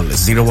 p.m. Call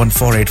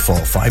 01484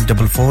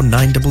 544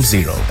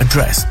 900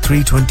 Address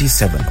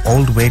 327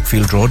 Old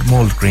Wakefield Road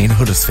Mould Green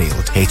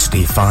Huddersfield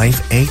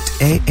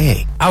HD58AA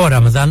Our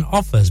Ramadan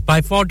offers buy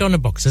 4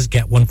 doner boxes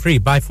get one free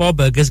buy 4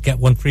 burgers get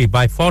one free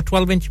buy 4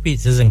 12-inch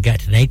pizzas and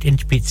get an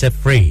 8-inch pizza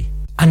free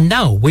And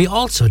now we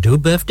also do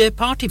birthday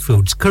party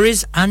foods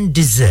curries and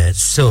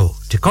desserts so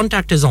to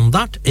contact us on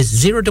that is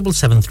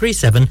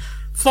 07737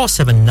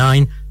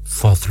 479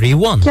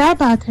 431 क्या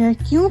बात है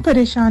क्यों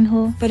परेशान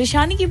हो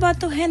परेशानी की बात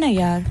तो है ना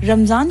यार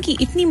रमजान की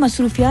इतनी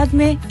मसरूफियात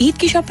में ईद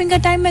की शॉपिंग का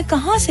टाइम मैं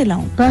कहां से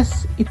लाऊं बस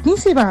इतनी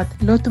सी बात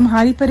लो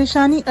तुम्हारी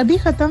परेशानी अभी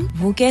खत्म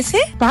वो कैसे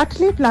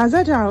बाटले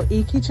प्लाजा जाओ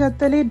एक ही छत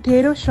तले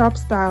ढेरों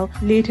शॉप्स पाओ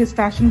latest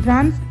fashion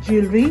brands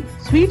jewellery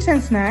sweets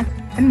and snacks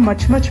and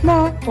much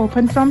more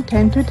open from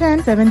 10 to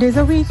 10 7 days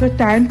a week so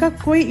time का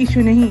कोई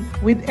issue नहीं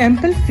with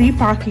ample free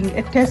parking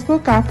at Tesco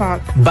car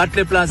park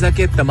Batley plaza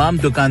के तमाम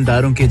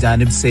दुकानदारों की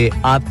जानिब से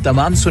आप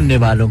तमाम सुनने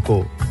वालों को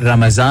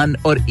रमजान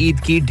और ईद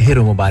की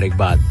ढेरों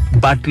मुबारकबाद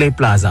Batley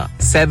plaza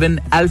 7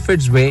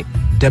 Alfred's Way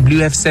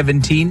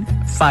WF17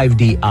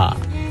 5DR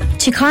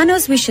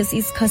Chicano's wishes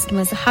its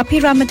customers a happy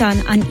Ramadan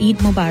and Eid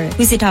Mubarak.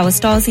 Visit our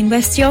stores in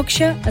West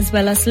Yorkshire as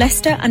well as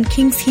Leicester and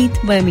Kings Heath,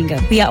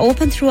 Birmingham. We are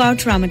open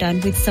throughout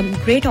Ramadan with some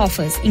great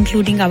offers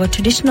including our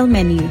traditional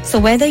menu. So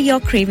whether you're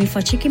craving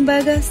for chicken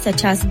burgers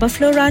such as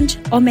Buffalo Ranch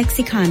or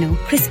Mexicano,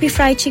 crispy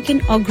fried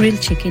chicken or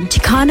grilled chicken,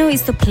 Chicano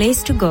is the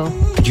place to go.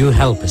 Could you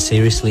help a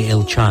seriously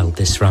ill child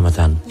this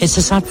Ramadan? It's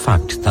a sad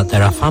fact that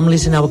there are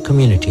families in our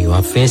community who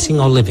are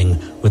facing or living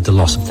with the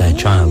loss of their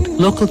child.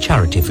 Local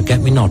charity Forget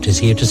Me Not is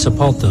here to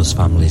support those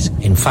families.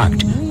 In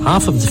fact,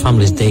 half of the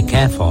families they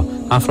care for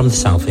are from the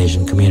South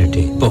Asian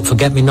community. But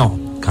Forget Me Not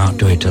can't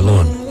do it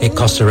alone. It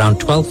costs around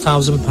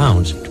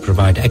 £12,000 to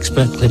provide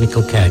expert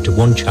clinical care to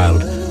one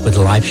child with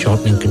a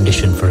life-shortening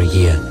condition for a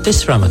year.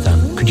 This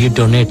Ramadan, could you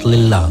donate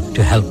Lillah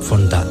to help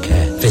fund that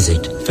care?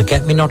 Visit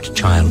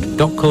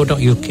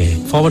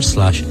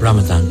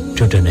forgetmenotchild.co.uk/Ramadan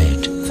to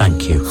donate. Thank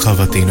you.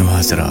 ख़वातीन व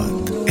हज़रात,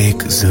 एक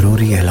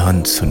ज़रूरी ऐलान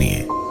सुनिए।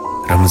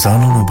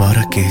 रमज़ान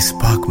मुबारक के इस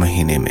पाक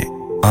महीने में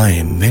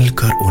आए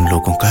मिलकर उन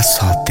लोगों का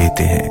साथ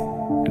देते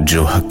हैं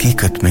जो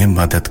हकीकत में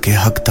मदद के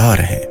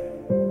हकदार हैं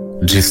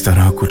जिस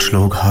तरह कुछ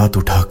लोग हाथ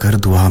उठाकर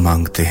दुआ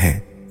मांगते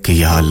हैं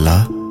कि या अल्लाह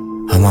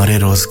हमारे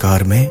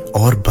रोजगार में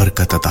और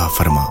बरकत अता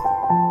फरमा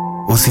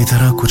उसी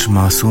तरह कुछ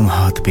मासूम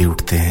हाथ भी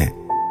उठते हैं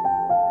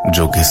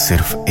जो कि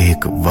सिर्फ एक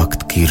वक्त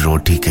की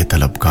रोटी के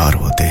तलबगार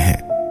होते हैं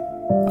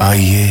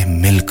आइए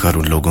मिलकर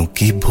उन लोगों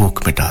की भूख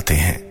मिटाते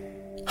हैं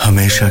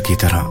हमेशा की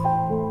तरह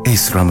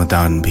इस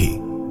रमजान भी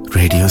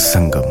रेडियो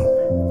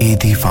संगम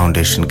ईदी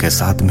फाउंडेशन के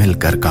साथ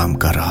मिलकर काम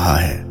कर रहा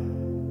है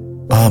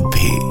आप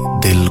भी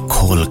दिल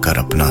खोल कर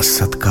अपना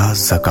सदका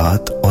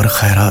ज़कात और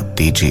खैरात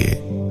दीजिए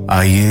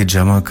आइए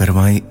जमा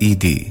करवाएं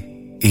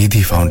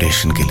ईदी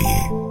फाउंडेशन के लिए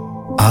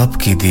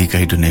आपकी दी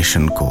गई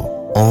डोनेशन को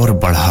और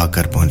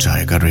बढ़ाकर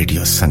पहुंचाएगा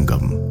रेडियो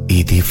संगम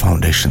ईदी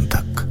फाउंडेशन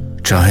तक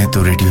चाहे तो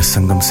रेडियो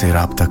संगम से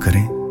राब्ता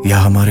करें या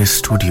हमारे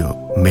स्टूडियो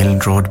मिलन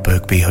रोड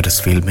बर्कबी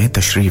हडर्सफील्ड में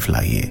तशरीफ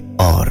लाइए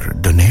और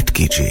डोनेट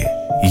कीजिए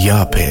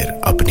या फिर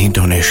अपनी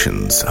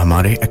डोनेशंस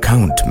हमारे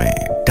अकाउंट में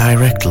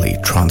डायरेक्टली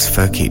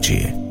ट्रांसफर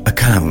कीजिए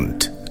account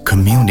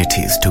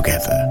communities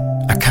together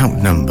account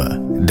number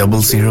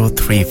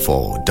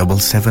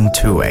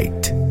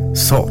 00347728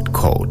 sort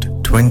code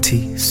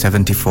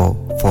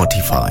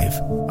 207445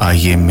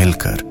 आइए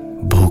मिलकर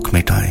भूख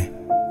मिटाएं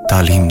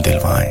तालीम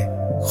दिलवाएं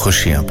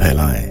खुशियां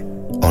फैलाएं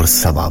और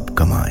सवाब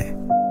कमाएं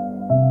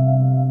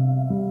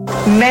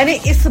मैंने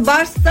इस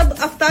बार सब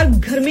अफ्तार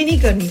घर में नहीं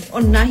करनी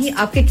और ना ही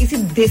आपके किसी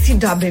देसी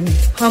ढाबे में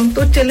हम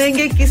तो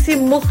चलेंगे किसी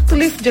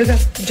मुख्तलिफ जगह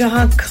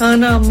जहां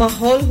खाना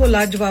माहौल हो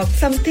लाजवाब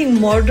समथिंग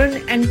मॉडर्न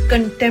एंड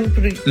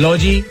कंटेम्पररी लो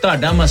जी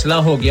ਤੁਹਾਡਾ मसला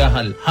हो गया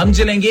हल हम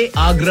चलेंगे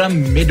आगरा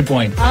मिड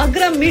पॉइंट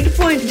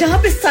जहां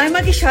पे साइमा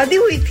की शादी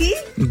हुई थी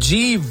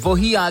जी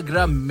वही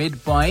Agra mid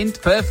point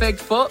perfect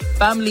for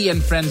family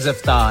and friends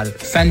iftar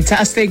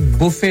fantastic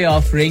buffet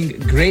offering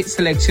great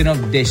selection of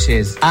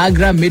dishes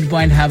Agra Mid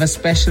Point have a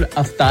special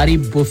iftari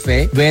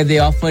buffet where they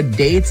offer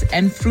dates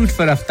and fruit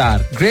for iftar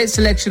great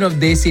selection of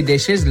desi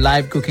dishes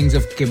live cookings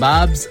of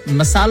kebabs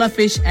masala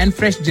fish and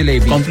fresh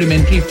jalebi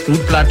complimentary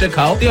fruit platter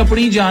khao te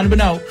apni jaan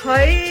banao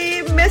हाय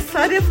मैं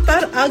सारे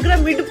इफ्तार Agra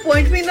mid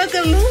point में ना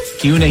कर लूं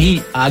क्यों नहीं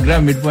Agra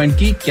mid point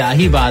की क्या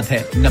ही बात है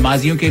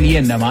नमाजियों के लिए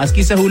नमाज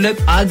की सहूलत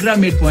Agra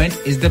Midpoint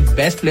is the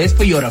best place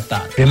for your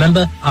iftar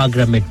Remember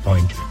Agra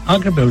Midpoint,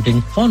 Agra Building,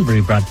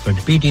 Thornbury, Bradford,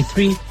 BD3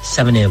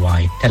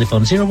 7AY.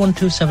 Telephone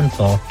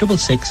 01274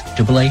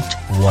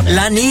 668818.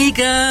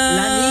 लानिका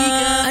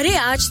अरे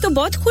आज तो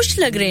बहुत खुश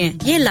लग रहे हैं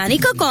ये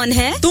लानिका कौन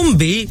है तुम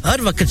भी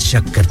हर वक्त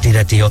शक करती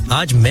रहती हो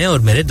आज मैं और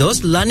मेरे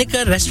दोस्त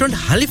लानिका रेस्टोरेंट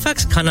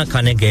हैलिफैक्स खाना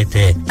खाने गए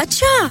थे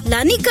अच्छा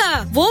लानिका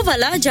वो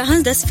वाला जहां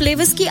 10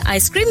 फ्लेवर्स की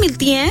आइसक्रीम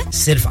मिलती है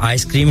सिर्फ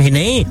आइसक्रीम ही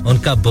नहीं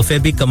उनका बुफे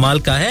भी कमाल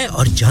का है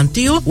और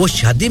जानती हो वो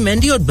शादी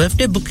मेहंदी और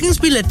बर्थडे बुकिंग्स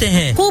भी लेते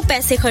हैं खूब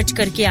पैसे खर्च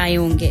करके आए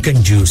होंगे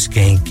कंजूस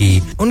कहीं की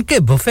उनके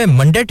buffet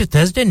Monday to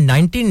Thursday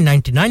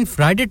 1999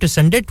 Friday to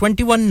Sunday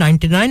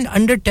 2199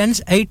 under 10s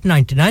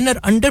 899 और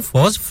अंडर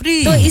 4s फ्री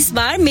तो इस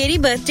बार मेरी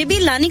बर्थडे भी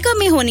लानिका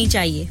में होनी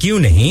चाहिए क्यों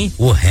नहीं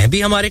वो है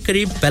भी हमारे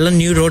करीब पेलन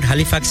new road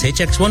Halifax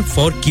HX1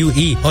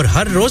 4QE और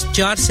हर रोज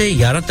 4 से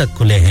 11 तक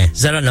खुले हैं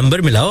जरा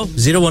नंबर मिलाओ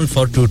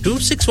 01422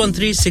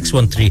 613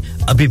 613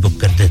 अभी बुक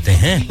कर देते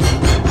हैं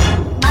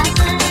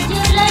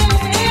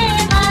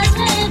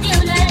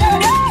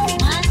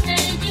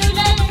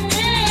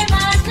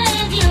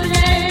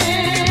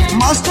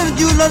मास्टर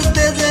ज्वेलर्स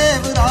दे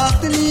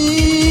जेवरात नी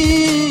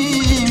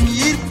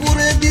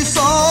मीरपुरे दी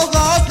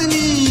सौगात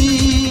नी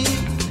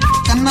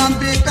कन्नां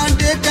ते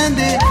कांटे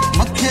कहंदे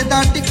मत्थे दा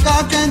टिक्का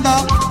कहंदा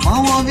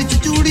बाहां विच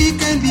चूड़ी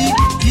कहंदी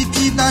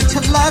कीची दा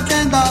छल्ला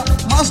कहंदा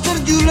मास्टर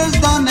ज्वेलर्स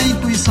दा नहीं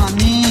कोई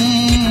सानी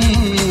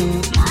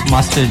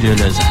master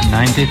jewellers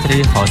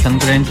 93 Horton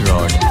grange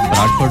road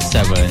Bradford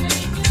 7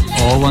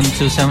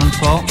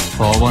 01274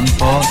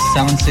 414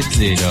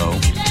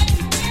 760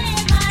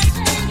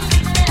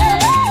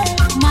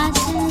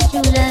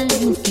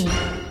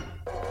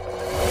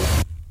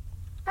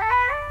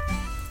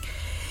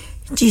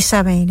 जी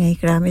सामईन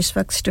इकराम इस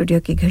वक्त स्टूडियो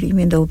की घड़ी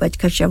में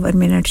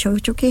 2:54 हो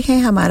चुके हैं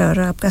हमारा और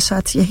आपका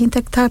साथ यहीं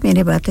तक था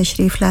मेरे बाद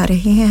तशरीफ ला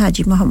रहे हैं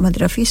हाजी मोहम्मद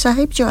रफ़ी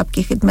साहिब जो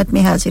आपकी खिदमत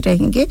में हाजिर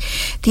रहेंगे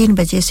 3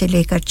 बजे से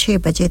लेकर 6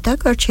 बजे तक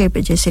और 6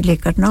 बजे से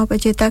लेकर 9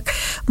 बजे तक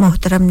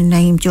मोहतरम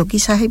नईम जोगी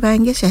साहिब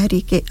आएंगे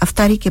सहरी के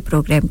अफ्तारी के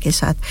प्रोग्राम के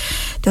साथ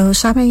तो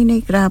सामईन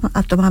इकराम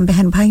आप तमाम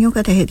बहन भाइयों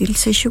का तहे दिल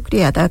से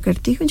शुक्रिया अदा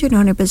करती हूं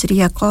जिन्होंने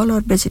बजरिया कॉल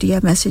और बजरिया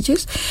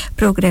मैसेजेस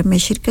प्रोग्राम में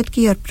शिरकत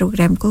की और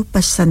प्रोग्राम को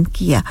पसंद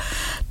किया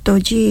तो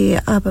जी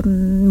अब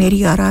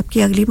मेरी और आपकी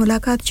अगली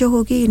मुलाकात जो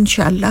होगी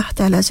इंशाअल्लाह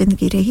ताला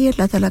जिंदगी रही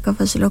अल्लाह ताला का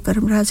फजल और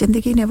करम रहा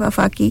जिंदगी ने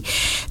वफा की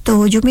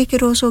तो जुमे के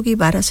रोज होगी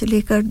 12 से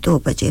लेकर 2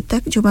 बजे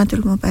तक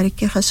जुमातुल मुबारक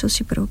के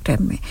खासूसी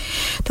प्रोग्राम में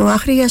तो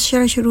आखिरी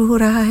अशरा शुरू हो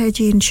रहा है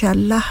जी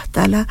इंशाअल्लाह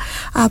ताला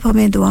आप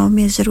हमें दुआओं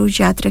में जरूर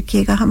याद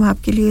रखिएगा हम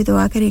आपके लिए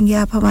दुआ करेंगे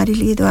आप हमारे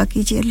लिए दुआ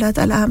कीजिए अल्लाह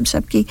ताला हम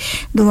सब की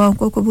दुआओं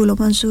को कबूल और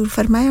मंजूर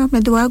फरमाए और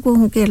मैं दुआ गो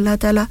हूं कि अल्लाह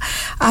ताला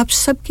आप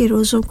सब के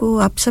रोज़ों को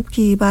आप सब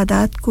की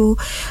इबादत को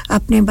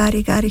अपने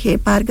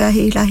बारगाह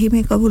इलाही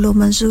में कबूल और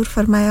मंजूर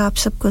फरमाए आप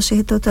सबको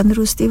सेहत और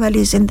तंदुरुस्ती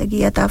वाली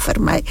ज़िंदगी अता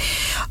फरमाए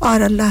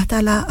और अल्लाह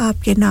ताला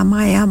आपके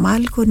नामाए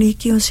अमाल को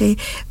नेकियों से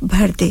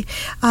भर दे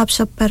आप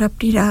सब पर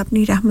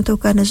अपनी रहमतों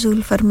का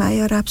नज़ूल फरमाए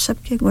और आप सब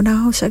के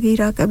गुनाहों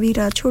सगीरा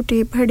कबीरा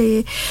छोटे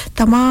बड़े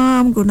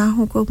तमाम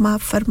गुनाहों को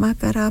माफ़ फरमा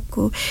कर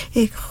आपको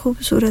एक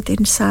खूबसूरत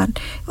इंसान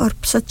और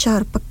सच्चा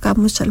और पक्का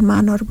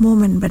मुसलमान और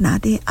मोमिन बना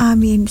दे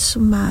आमीन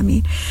सुम्मा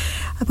आमीन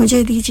अब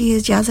मुझे दीजिए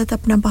इजाज़त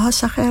अपना बहुत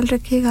सा ख्याल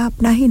रखिएगा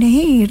अपना ही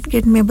नहीं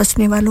इर्द-गिर्द में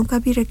बसने वालों का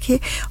भी रखिए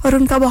और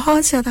उनका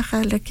बहुत ज़्यादा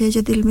ख्याल रखिए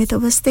जो दिल में तो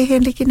बसते हैं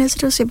लेकिन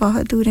नज़रों से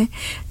बहुत दूर हैं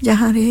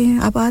जहां रहें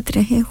आबाद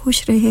रहें खुश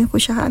रहें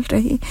खुशहाल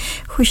रहें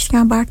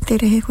खुशियां बांटते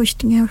रहें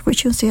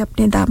खुशियों से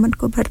अपने दामन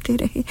को भरते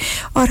रहें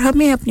और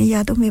हमें अपनी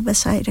यादों में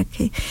बसाए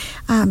रखें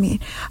आमीन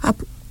अब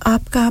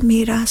आपका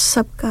मेरा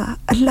सबका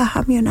अल्लाह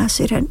हमें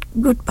Nasir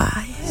good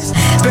bye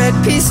Spread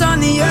peace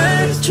on the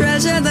earth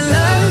treasure the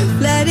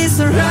love let it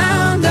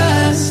surround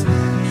us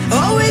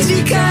always be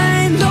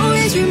kind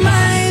always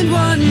remind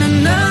one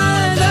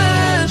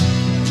another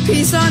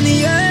peace on the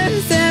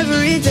earth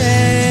every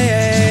day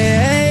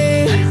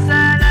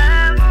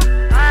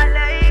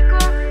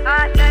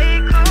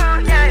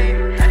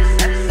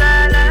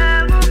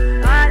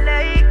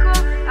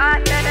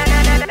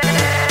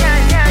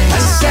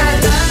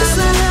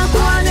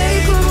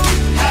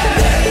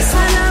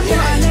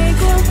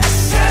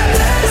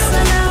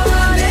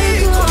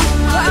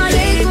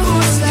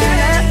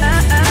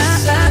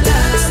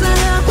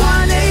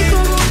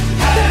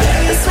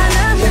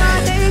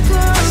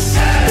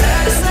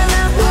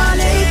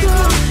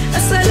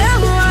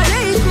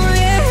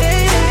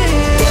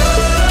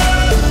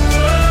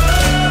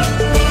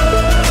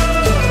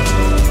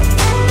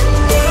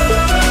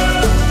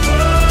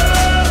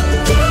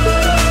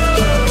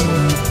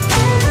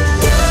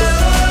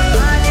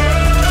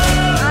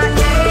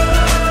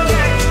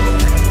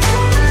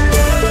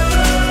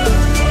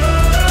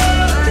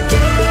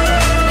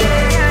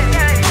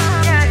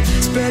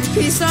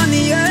Peace on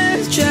the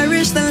earth,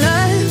 cherish the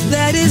love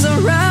that is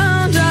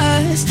around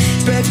us.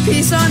 Spread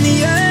peace on the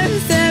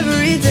earth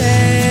every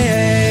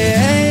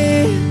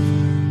day.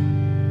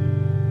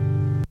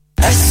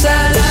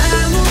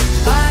 Assalamu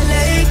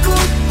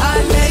alaikum,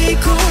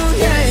 alaikum,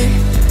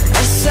 yeah.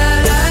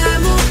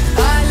 Assalamu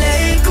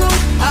alaikum,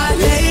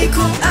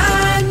 alaikum.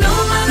 I know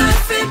my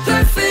life ain't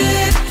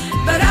perfect,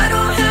 but I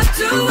don't have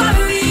to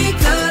worry,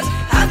 'cause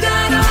I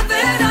got all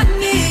that I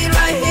need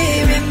right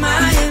here in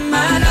my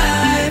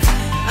life.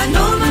 I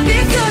know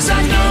because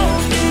I know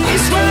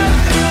it's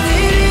worth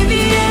it in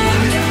the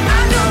end.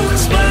 I know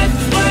it's worth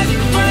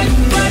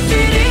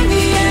it in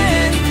the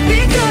end.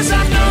 Because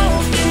I know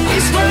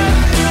it's worth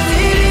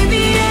it in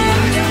the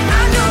end.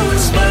 I know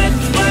it's worth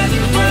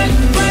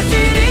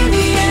it in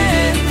the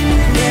end.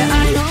 Yeah,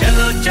 I know.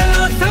 Chalo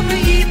chalo sab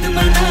Eid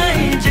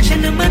manaye,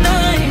 jashan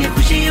manaye,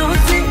 khushiyon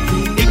se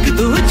ek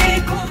dooje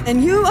ko. And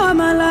you are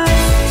my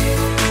life.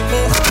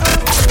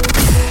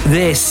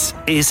 This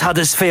is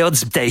Huddersfield's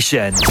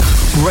station,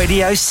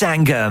 Radio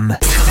Sangam.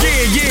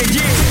 Yeah.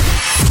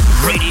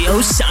 Radio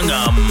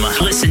Sangam.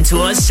 Listen to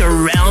us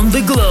around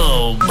the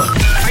globe.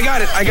 I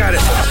got it.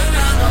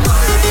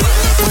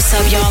 What's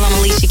up, y'all? I'm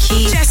Alicia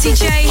Keys. Jessie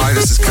J. Hi,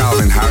 this is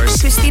Calvin Harris.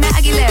 Christina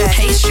Aguilera.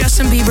 Hey, it's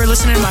Justin Bieber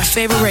listening to my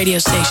favorite radio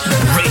station.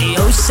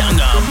 Radio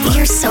Sangam.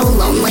 You're so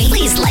lonely.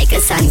 Please like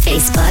us on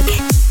Facebook.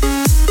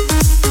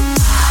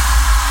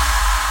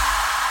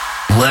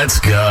 Let's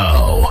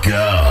go.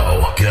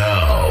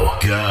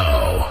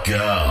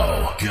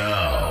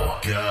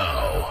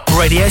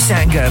 Radio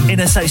Sangam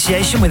in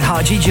association with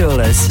Haji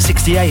Jewellers,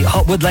 68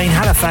 Hotwood Lane,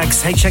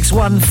 Halifax,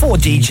 HX1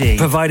 4DG.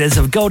 Providers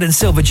of gold and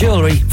silver jewellery